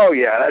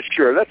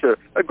 that's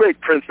a great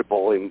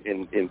principle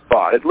in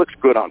thought. It looks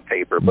good on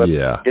paper. But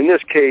in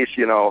this case,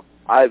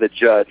 I, the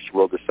judge,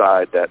 will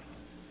decide that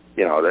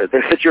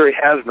the jury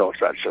has no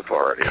such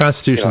authority.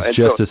 Constitution is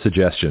just a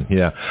suggestion.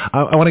 Yeah.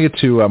 I want to get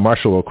to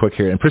Marshall real quick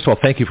here. And first of all,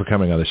 thank you for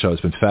coming on the show.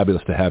 It's been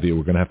fabulous to have you.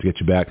 We're going to have to get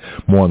you back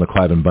more on the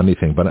Clive and Bundy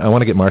thing. But I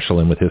want to get Marshall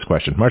in with his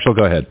question. Marshall,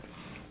 go ahead.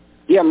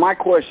 Yeah, my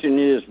question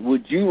is,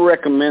 would you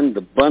recommend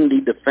the Bundy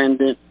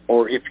defendant,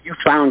 or if you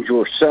found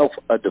yourself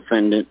a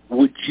defendant,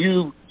 would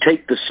you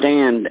take the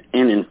stand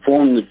and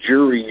inform the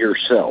jury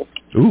yourself?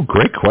 Ooh,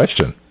 great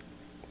question.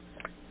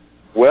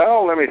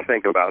 Well, let me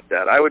think about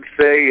that. I would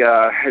say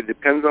it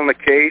depends on the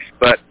case,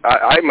 but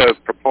I'm a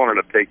proponent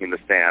of taking the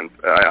stand.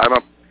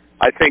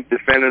 I think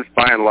defendants,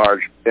 by and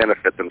large,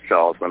 benefit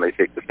themselves when they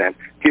take the stand.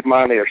 Keep in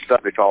mind they are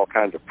subject to all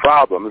kinds of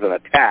problems and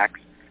attacks,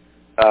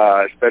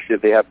 especially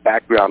if they have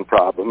background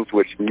problems,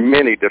 which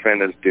many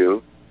defendants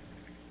do.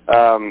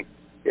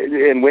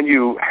 And when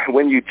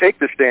you take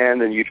the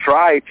stand and you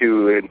try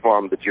to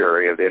inform the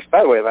jury of this,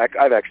 by the way,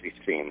 I've actually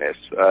seen this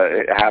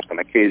happen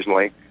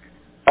occasionally.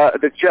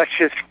 The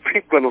judges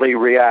frequently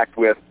react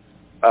with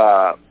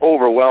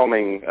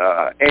overwhelming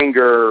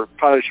anger,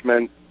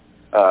 punishment.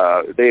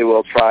 They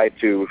will try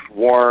to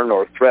warn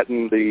or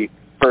threaten the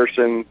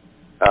person.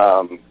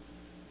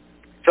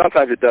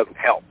 Sometimes it doesn't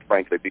help,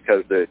 frankly,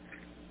 because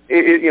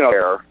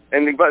error.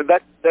 But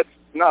that's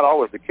not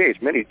always the case.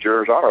 Many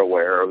jurors are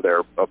aware of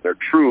their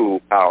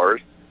true powers,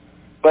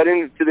 but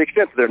to the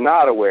extent that they're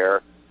not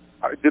aware,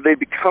 do they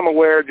become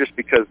aware just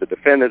because the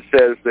defendant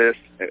says this,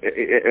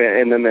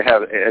 and then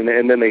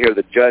they hear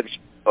the judge,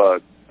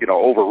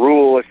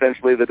 overrule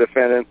essentially the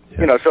defendant?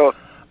 Yeah. So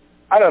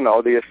I don't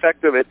know the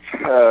effect of it.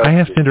 I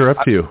have to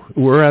interrupt you.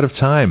 We're out of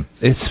time.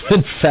 It's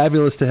been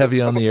fabulous to have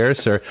you on the air,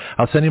 sir.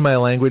 I'll send you my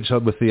language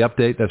with the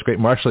update. That's great,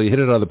 Marshall. You hit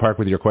it out of the park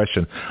with your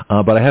question,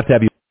 but I have to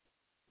have you.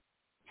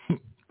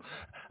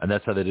 And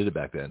that's how they did it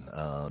back then.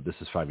 This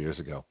is 5 years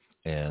ago.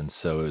 And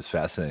so it was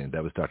fascinating.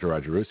 That was Dr.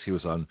 Roger Roots. He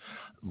was on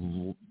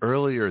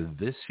earlier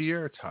this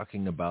year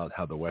talking about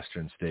how the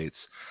western states,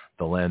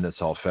 the land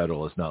that's all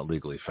federal is not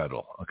legally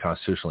federal.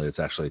 Constitutionally, it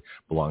actually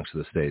belongs to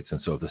the states.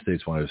 And so if the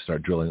states wanted to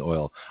start drilling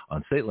oil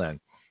on state land,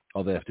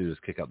 all they have to do is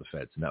kick out the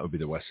feds. And that would be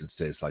the western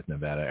states like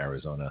Nevada,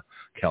 Arizona,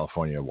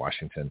 California,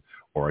 Washington,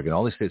 Oregon,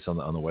 all these states on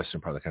the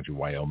western part of the country,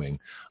 Wyoming,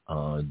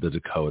 the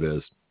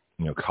Dakotas,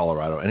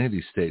 Colorado, any of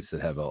these states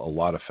that have a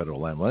lot of federal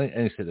land, well,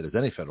 any state that has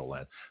any federal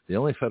land, the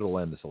only federal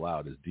land that's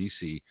allowed is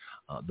D.C.,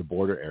 the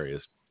border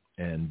areas,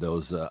 and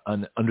those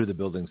under the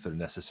buildings that are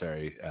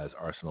necessary as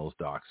arsenals,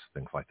 docks,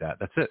 things like that.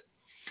 That's it.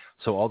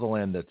 So all the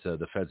land that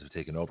the feds have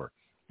taken over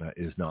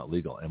is not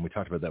legal. And we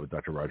talked about that with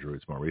Dr. Roger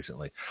Roots more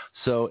recently.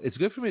 So it's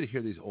good for me to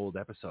hear these old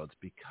episodes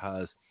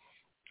because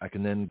I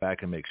can then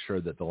back and make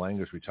sure that the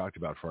language we talked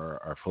about for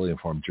our Fully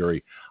Informed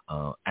Jury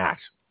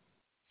Act,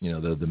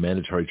 the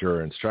mandatory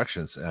juror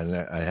instructions, and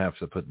I have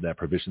to put that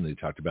provision that you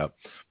talked about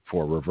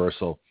for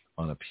reversal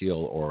on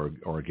appeal or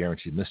a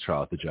guaranteed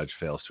mistrial if the judge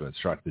fails to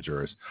instruct the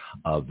jurors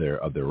of their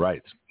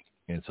rights.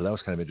 And so that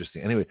was kind of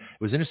interesting. Anyway,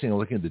 it was interesting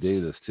looking at the date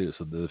of this too.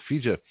 So the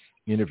FIJA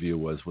interview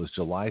was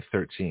July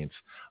 13th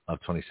of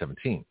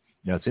 2017.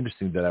 Now, it's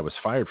interesting that I was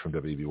fired from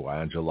WBY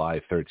on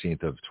July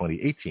 13th of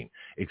 2018,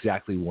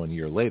 exactly 1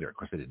 year later. Of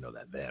course, I didn't know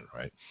that then,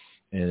 right?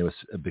 And it was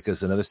because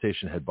another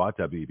station had bought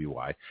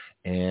WBY,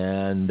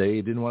 and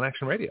they didn't want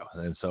Action Radio,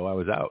 and so I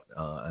was out.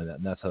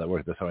 And that's how that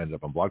worked. That's how I ended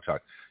up on Blog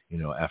Talk.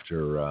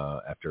 After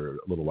a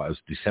little while, it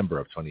was December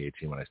of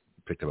 2018 when I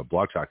picked up a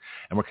Blog Talk,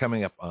 and we're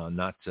coming up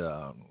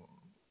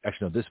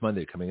this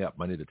Monday coming up,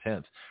 Monday the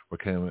 10th. We're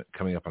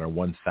coming up on our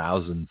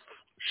 1,000th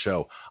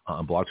show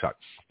on Blog Talk.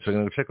 So I'm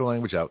going to check the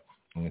language out.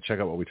 I'm going to check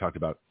out what we talked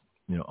about,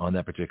 on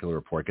that particular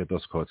report, get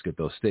those quotes, get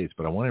those states.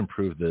 But I want to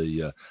improve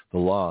the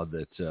law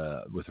that,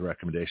 with the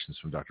recommendations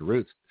from Dr.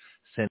 Roots,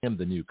 send him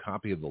the new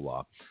copy of the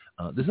law.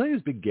 There's not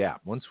this big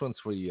gap. Once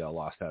we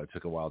lost out, it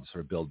took a while to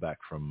sort of build back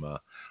from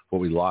what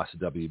we lost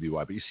at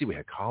WBY. But you see, we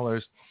had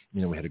callers.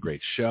 We had a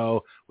great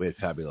show. We had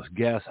fabulous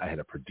guests. I had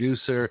a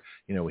producer.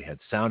 We had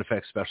sound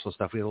effects, special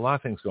stuff. We had a lot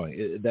of things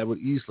going. That would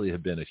easily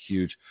have been a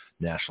huge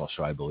national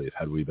show, I believe,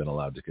 had we been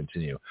allowed to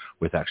continue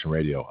with Action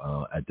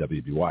Radio at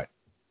WBY.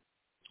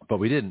 But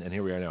we didn't, and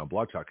here we are now on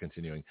Blog Talk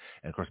continuing.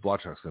 And, of course,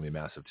 Blog Talk is going to be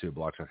massive, too.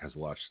 Blog Talk has a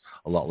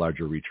lot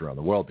larger reach around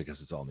the world because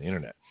it's all on the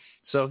Internet.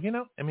 So,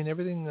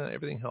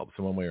 everything helps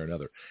in one way or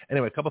another.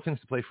 Anyway, a couple of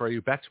things to play for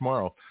you. Back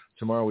tomorrow.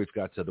 Tomorrow we've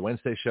got the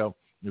Wednesday show.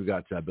 We've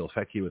got Bill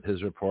Fecky with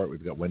his report.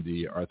 We've got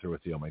Wendy Arthur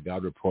with the Oh My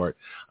God report.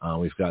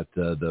 We've got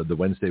the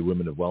Wednesday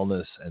Women of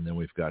Wellness, and then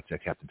we've got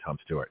Captain Tom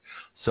Stewart.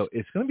 So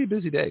it's going to be a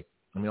busy day.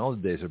 All the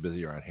days are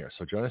busy around here.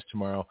 So join us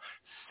tomorrow,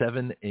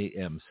 7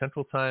 a.m.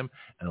 Central Time,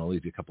 and I'll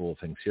leave you a couple of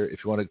things here.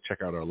 If you want to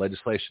check out our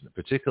legislation,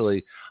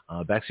 particularly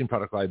vaccine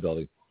product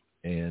liability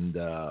and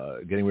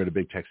getting rid of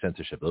big tech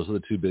censorship, those are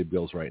the two big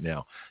bills right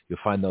now. You'll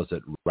find those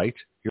at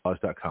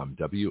writeyourlaws.com,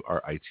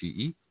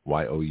 WRITEYOURLAWS,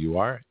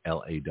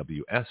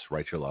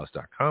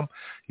 writeyourlaws.com.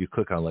 You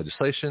click on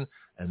legislation,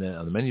 and then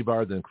on the menu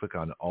bar, then click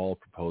on all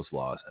proposed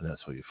laws, and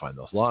that's where you find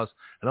those laws.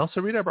 And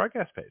also read our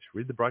broadcast page.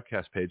 Read the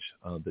broadcast page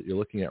that you're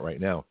looking at right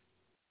now.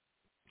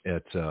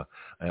 at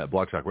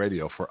Blog Talk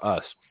Radio for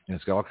us. And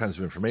it's got all kinds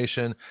of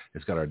information.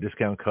 It's got our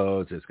discount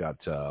codes. It's got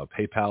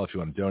PayPal if you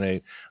want to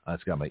donate.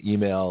 It's got my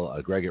email,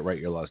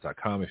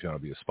 greg@writeyourlaws.com if you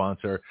want to be a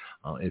sponsor.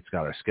 It's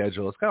got our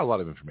schedule. It's got a lot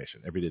of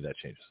information. Every day that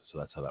changes. So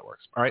that's how that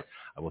works. All right.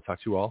 I will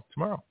talk to you all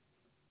tomorrow.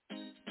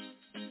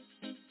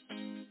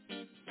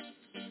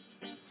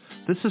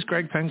 This is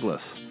Greg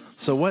Penglis.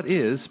 So what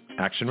is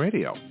Action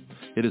Radio?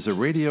 It is a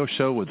radio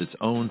show with its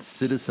own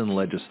citizen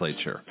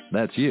legislature.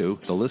 That's you,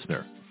 the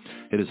listener.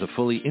 It is a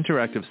fully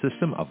interactive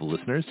system of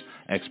listeners,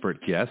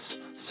 expert guests,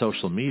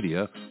 social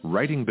media,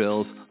 writing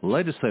bills,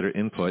 legislator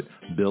input,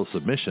 bill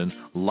submission,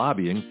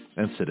 lobbying,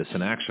 and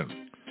citizen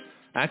action.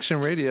 Action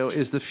Radio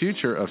is the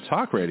future of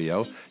talk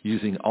radio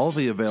using all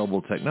the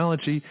available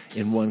technology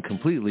in one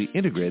completely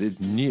integrated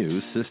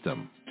new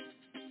system.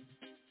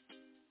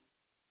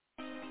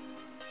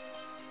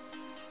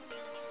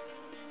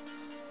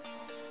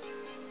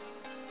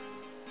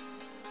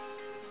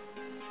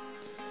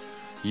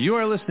 You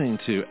are listening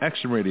to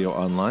Action Radio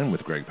Online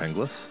with Greg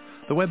Penglis.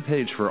 The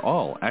webpage for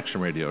all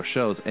Action Radio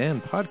shows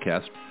and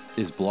podcasts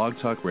is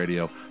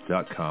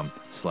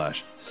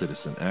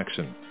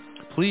blogtalkradio.com/citizenaction.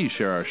 Please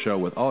share our show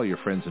with all your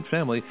friends and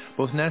family,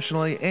 both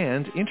nationally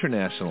and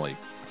internationally.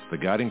 The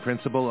guiding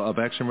principle of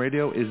Action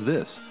Radio is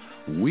this: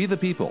 we the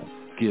people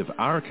give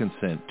our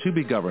consent to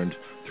be governed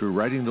through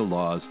writing the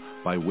laws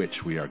by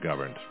which we are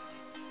governed.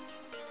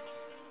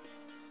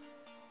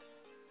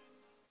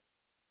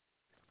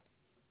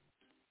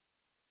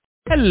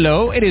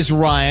 Hello, it is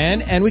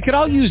Ryan, and we could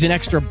all use an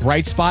extra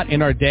bright spot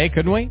in our day,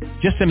 couldn't we?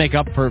 Just to make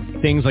up for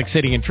things like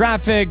sitting in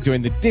traffic,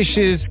 doing the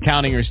dishes,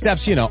 counting your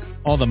steps, you know,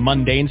 all the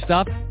mundane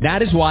stuff.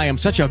 That is why I'm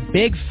such a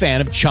big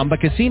fan of Chumba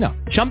Casino.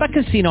 Chumba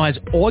Casino has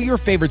all your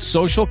favorite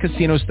social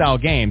casino-style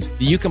games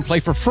that you can play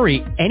for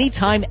free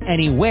anytime,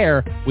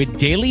 anywhere with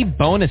daily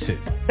bonuses.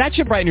 That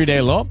should brighten your day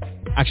a little.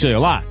 Actually, a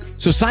lot.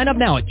 So sign up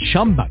now at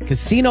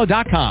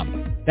ChumbaCasino.com.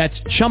 That's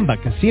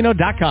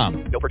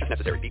ChumbaCasino.com. No purchase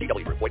necessary.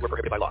 VGW Group. Void where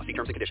prohibited by law. See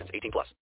terms and conditions. 18+.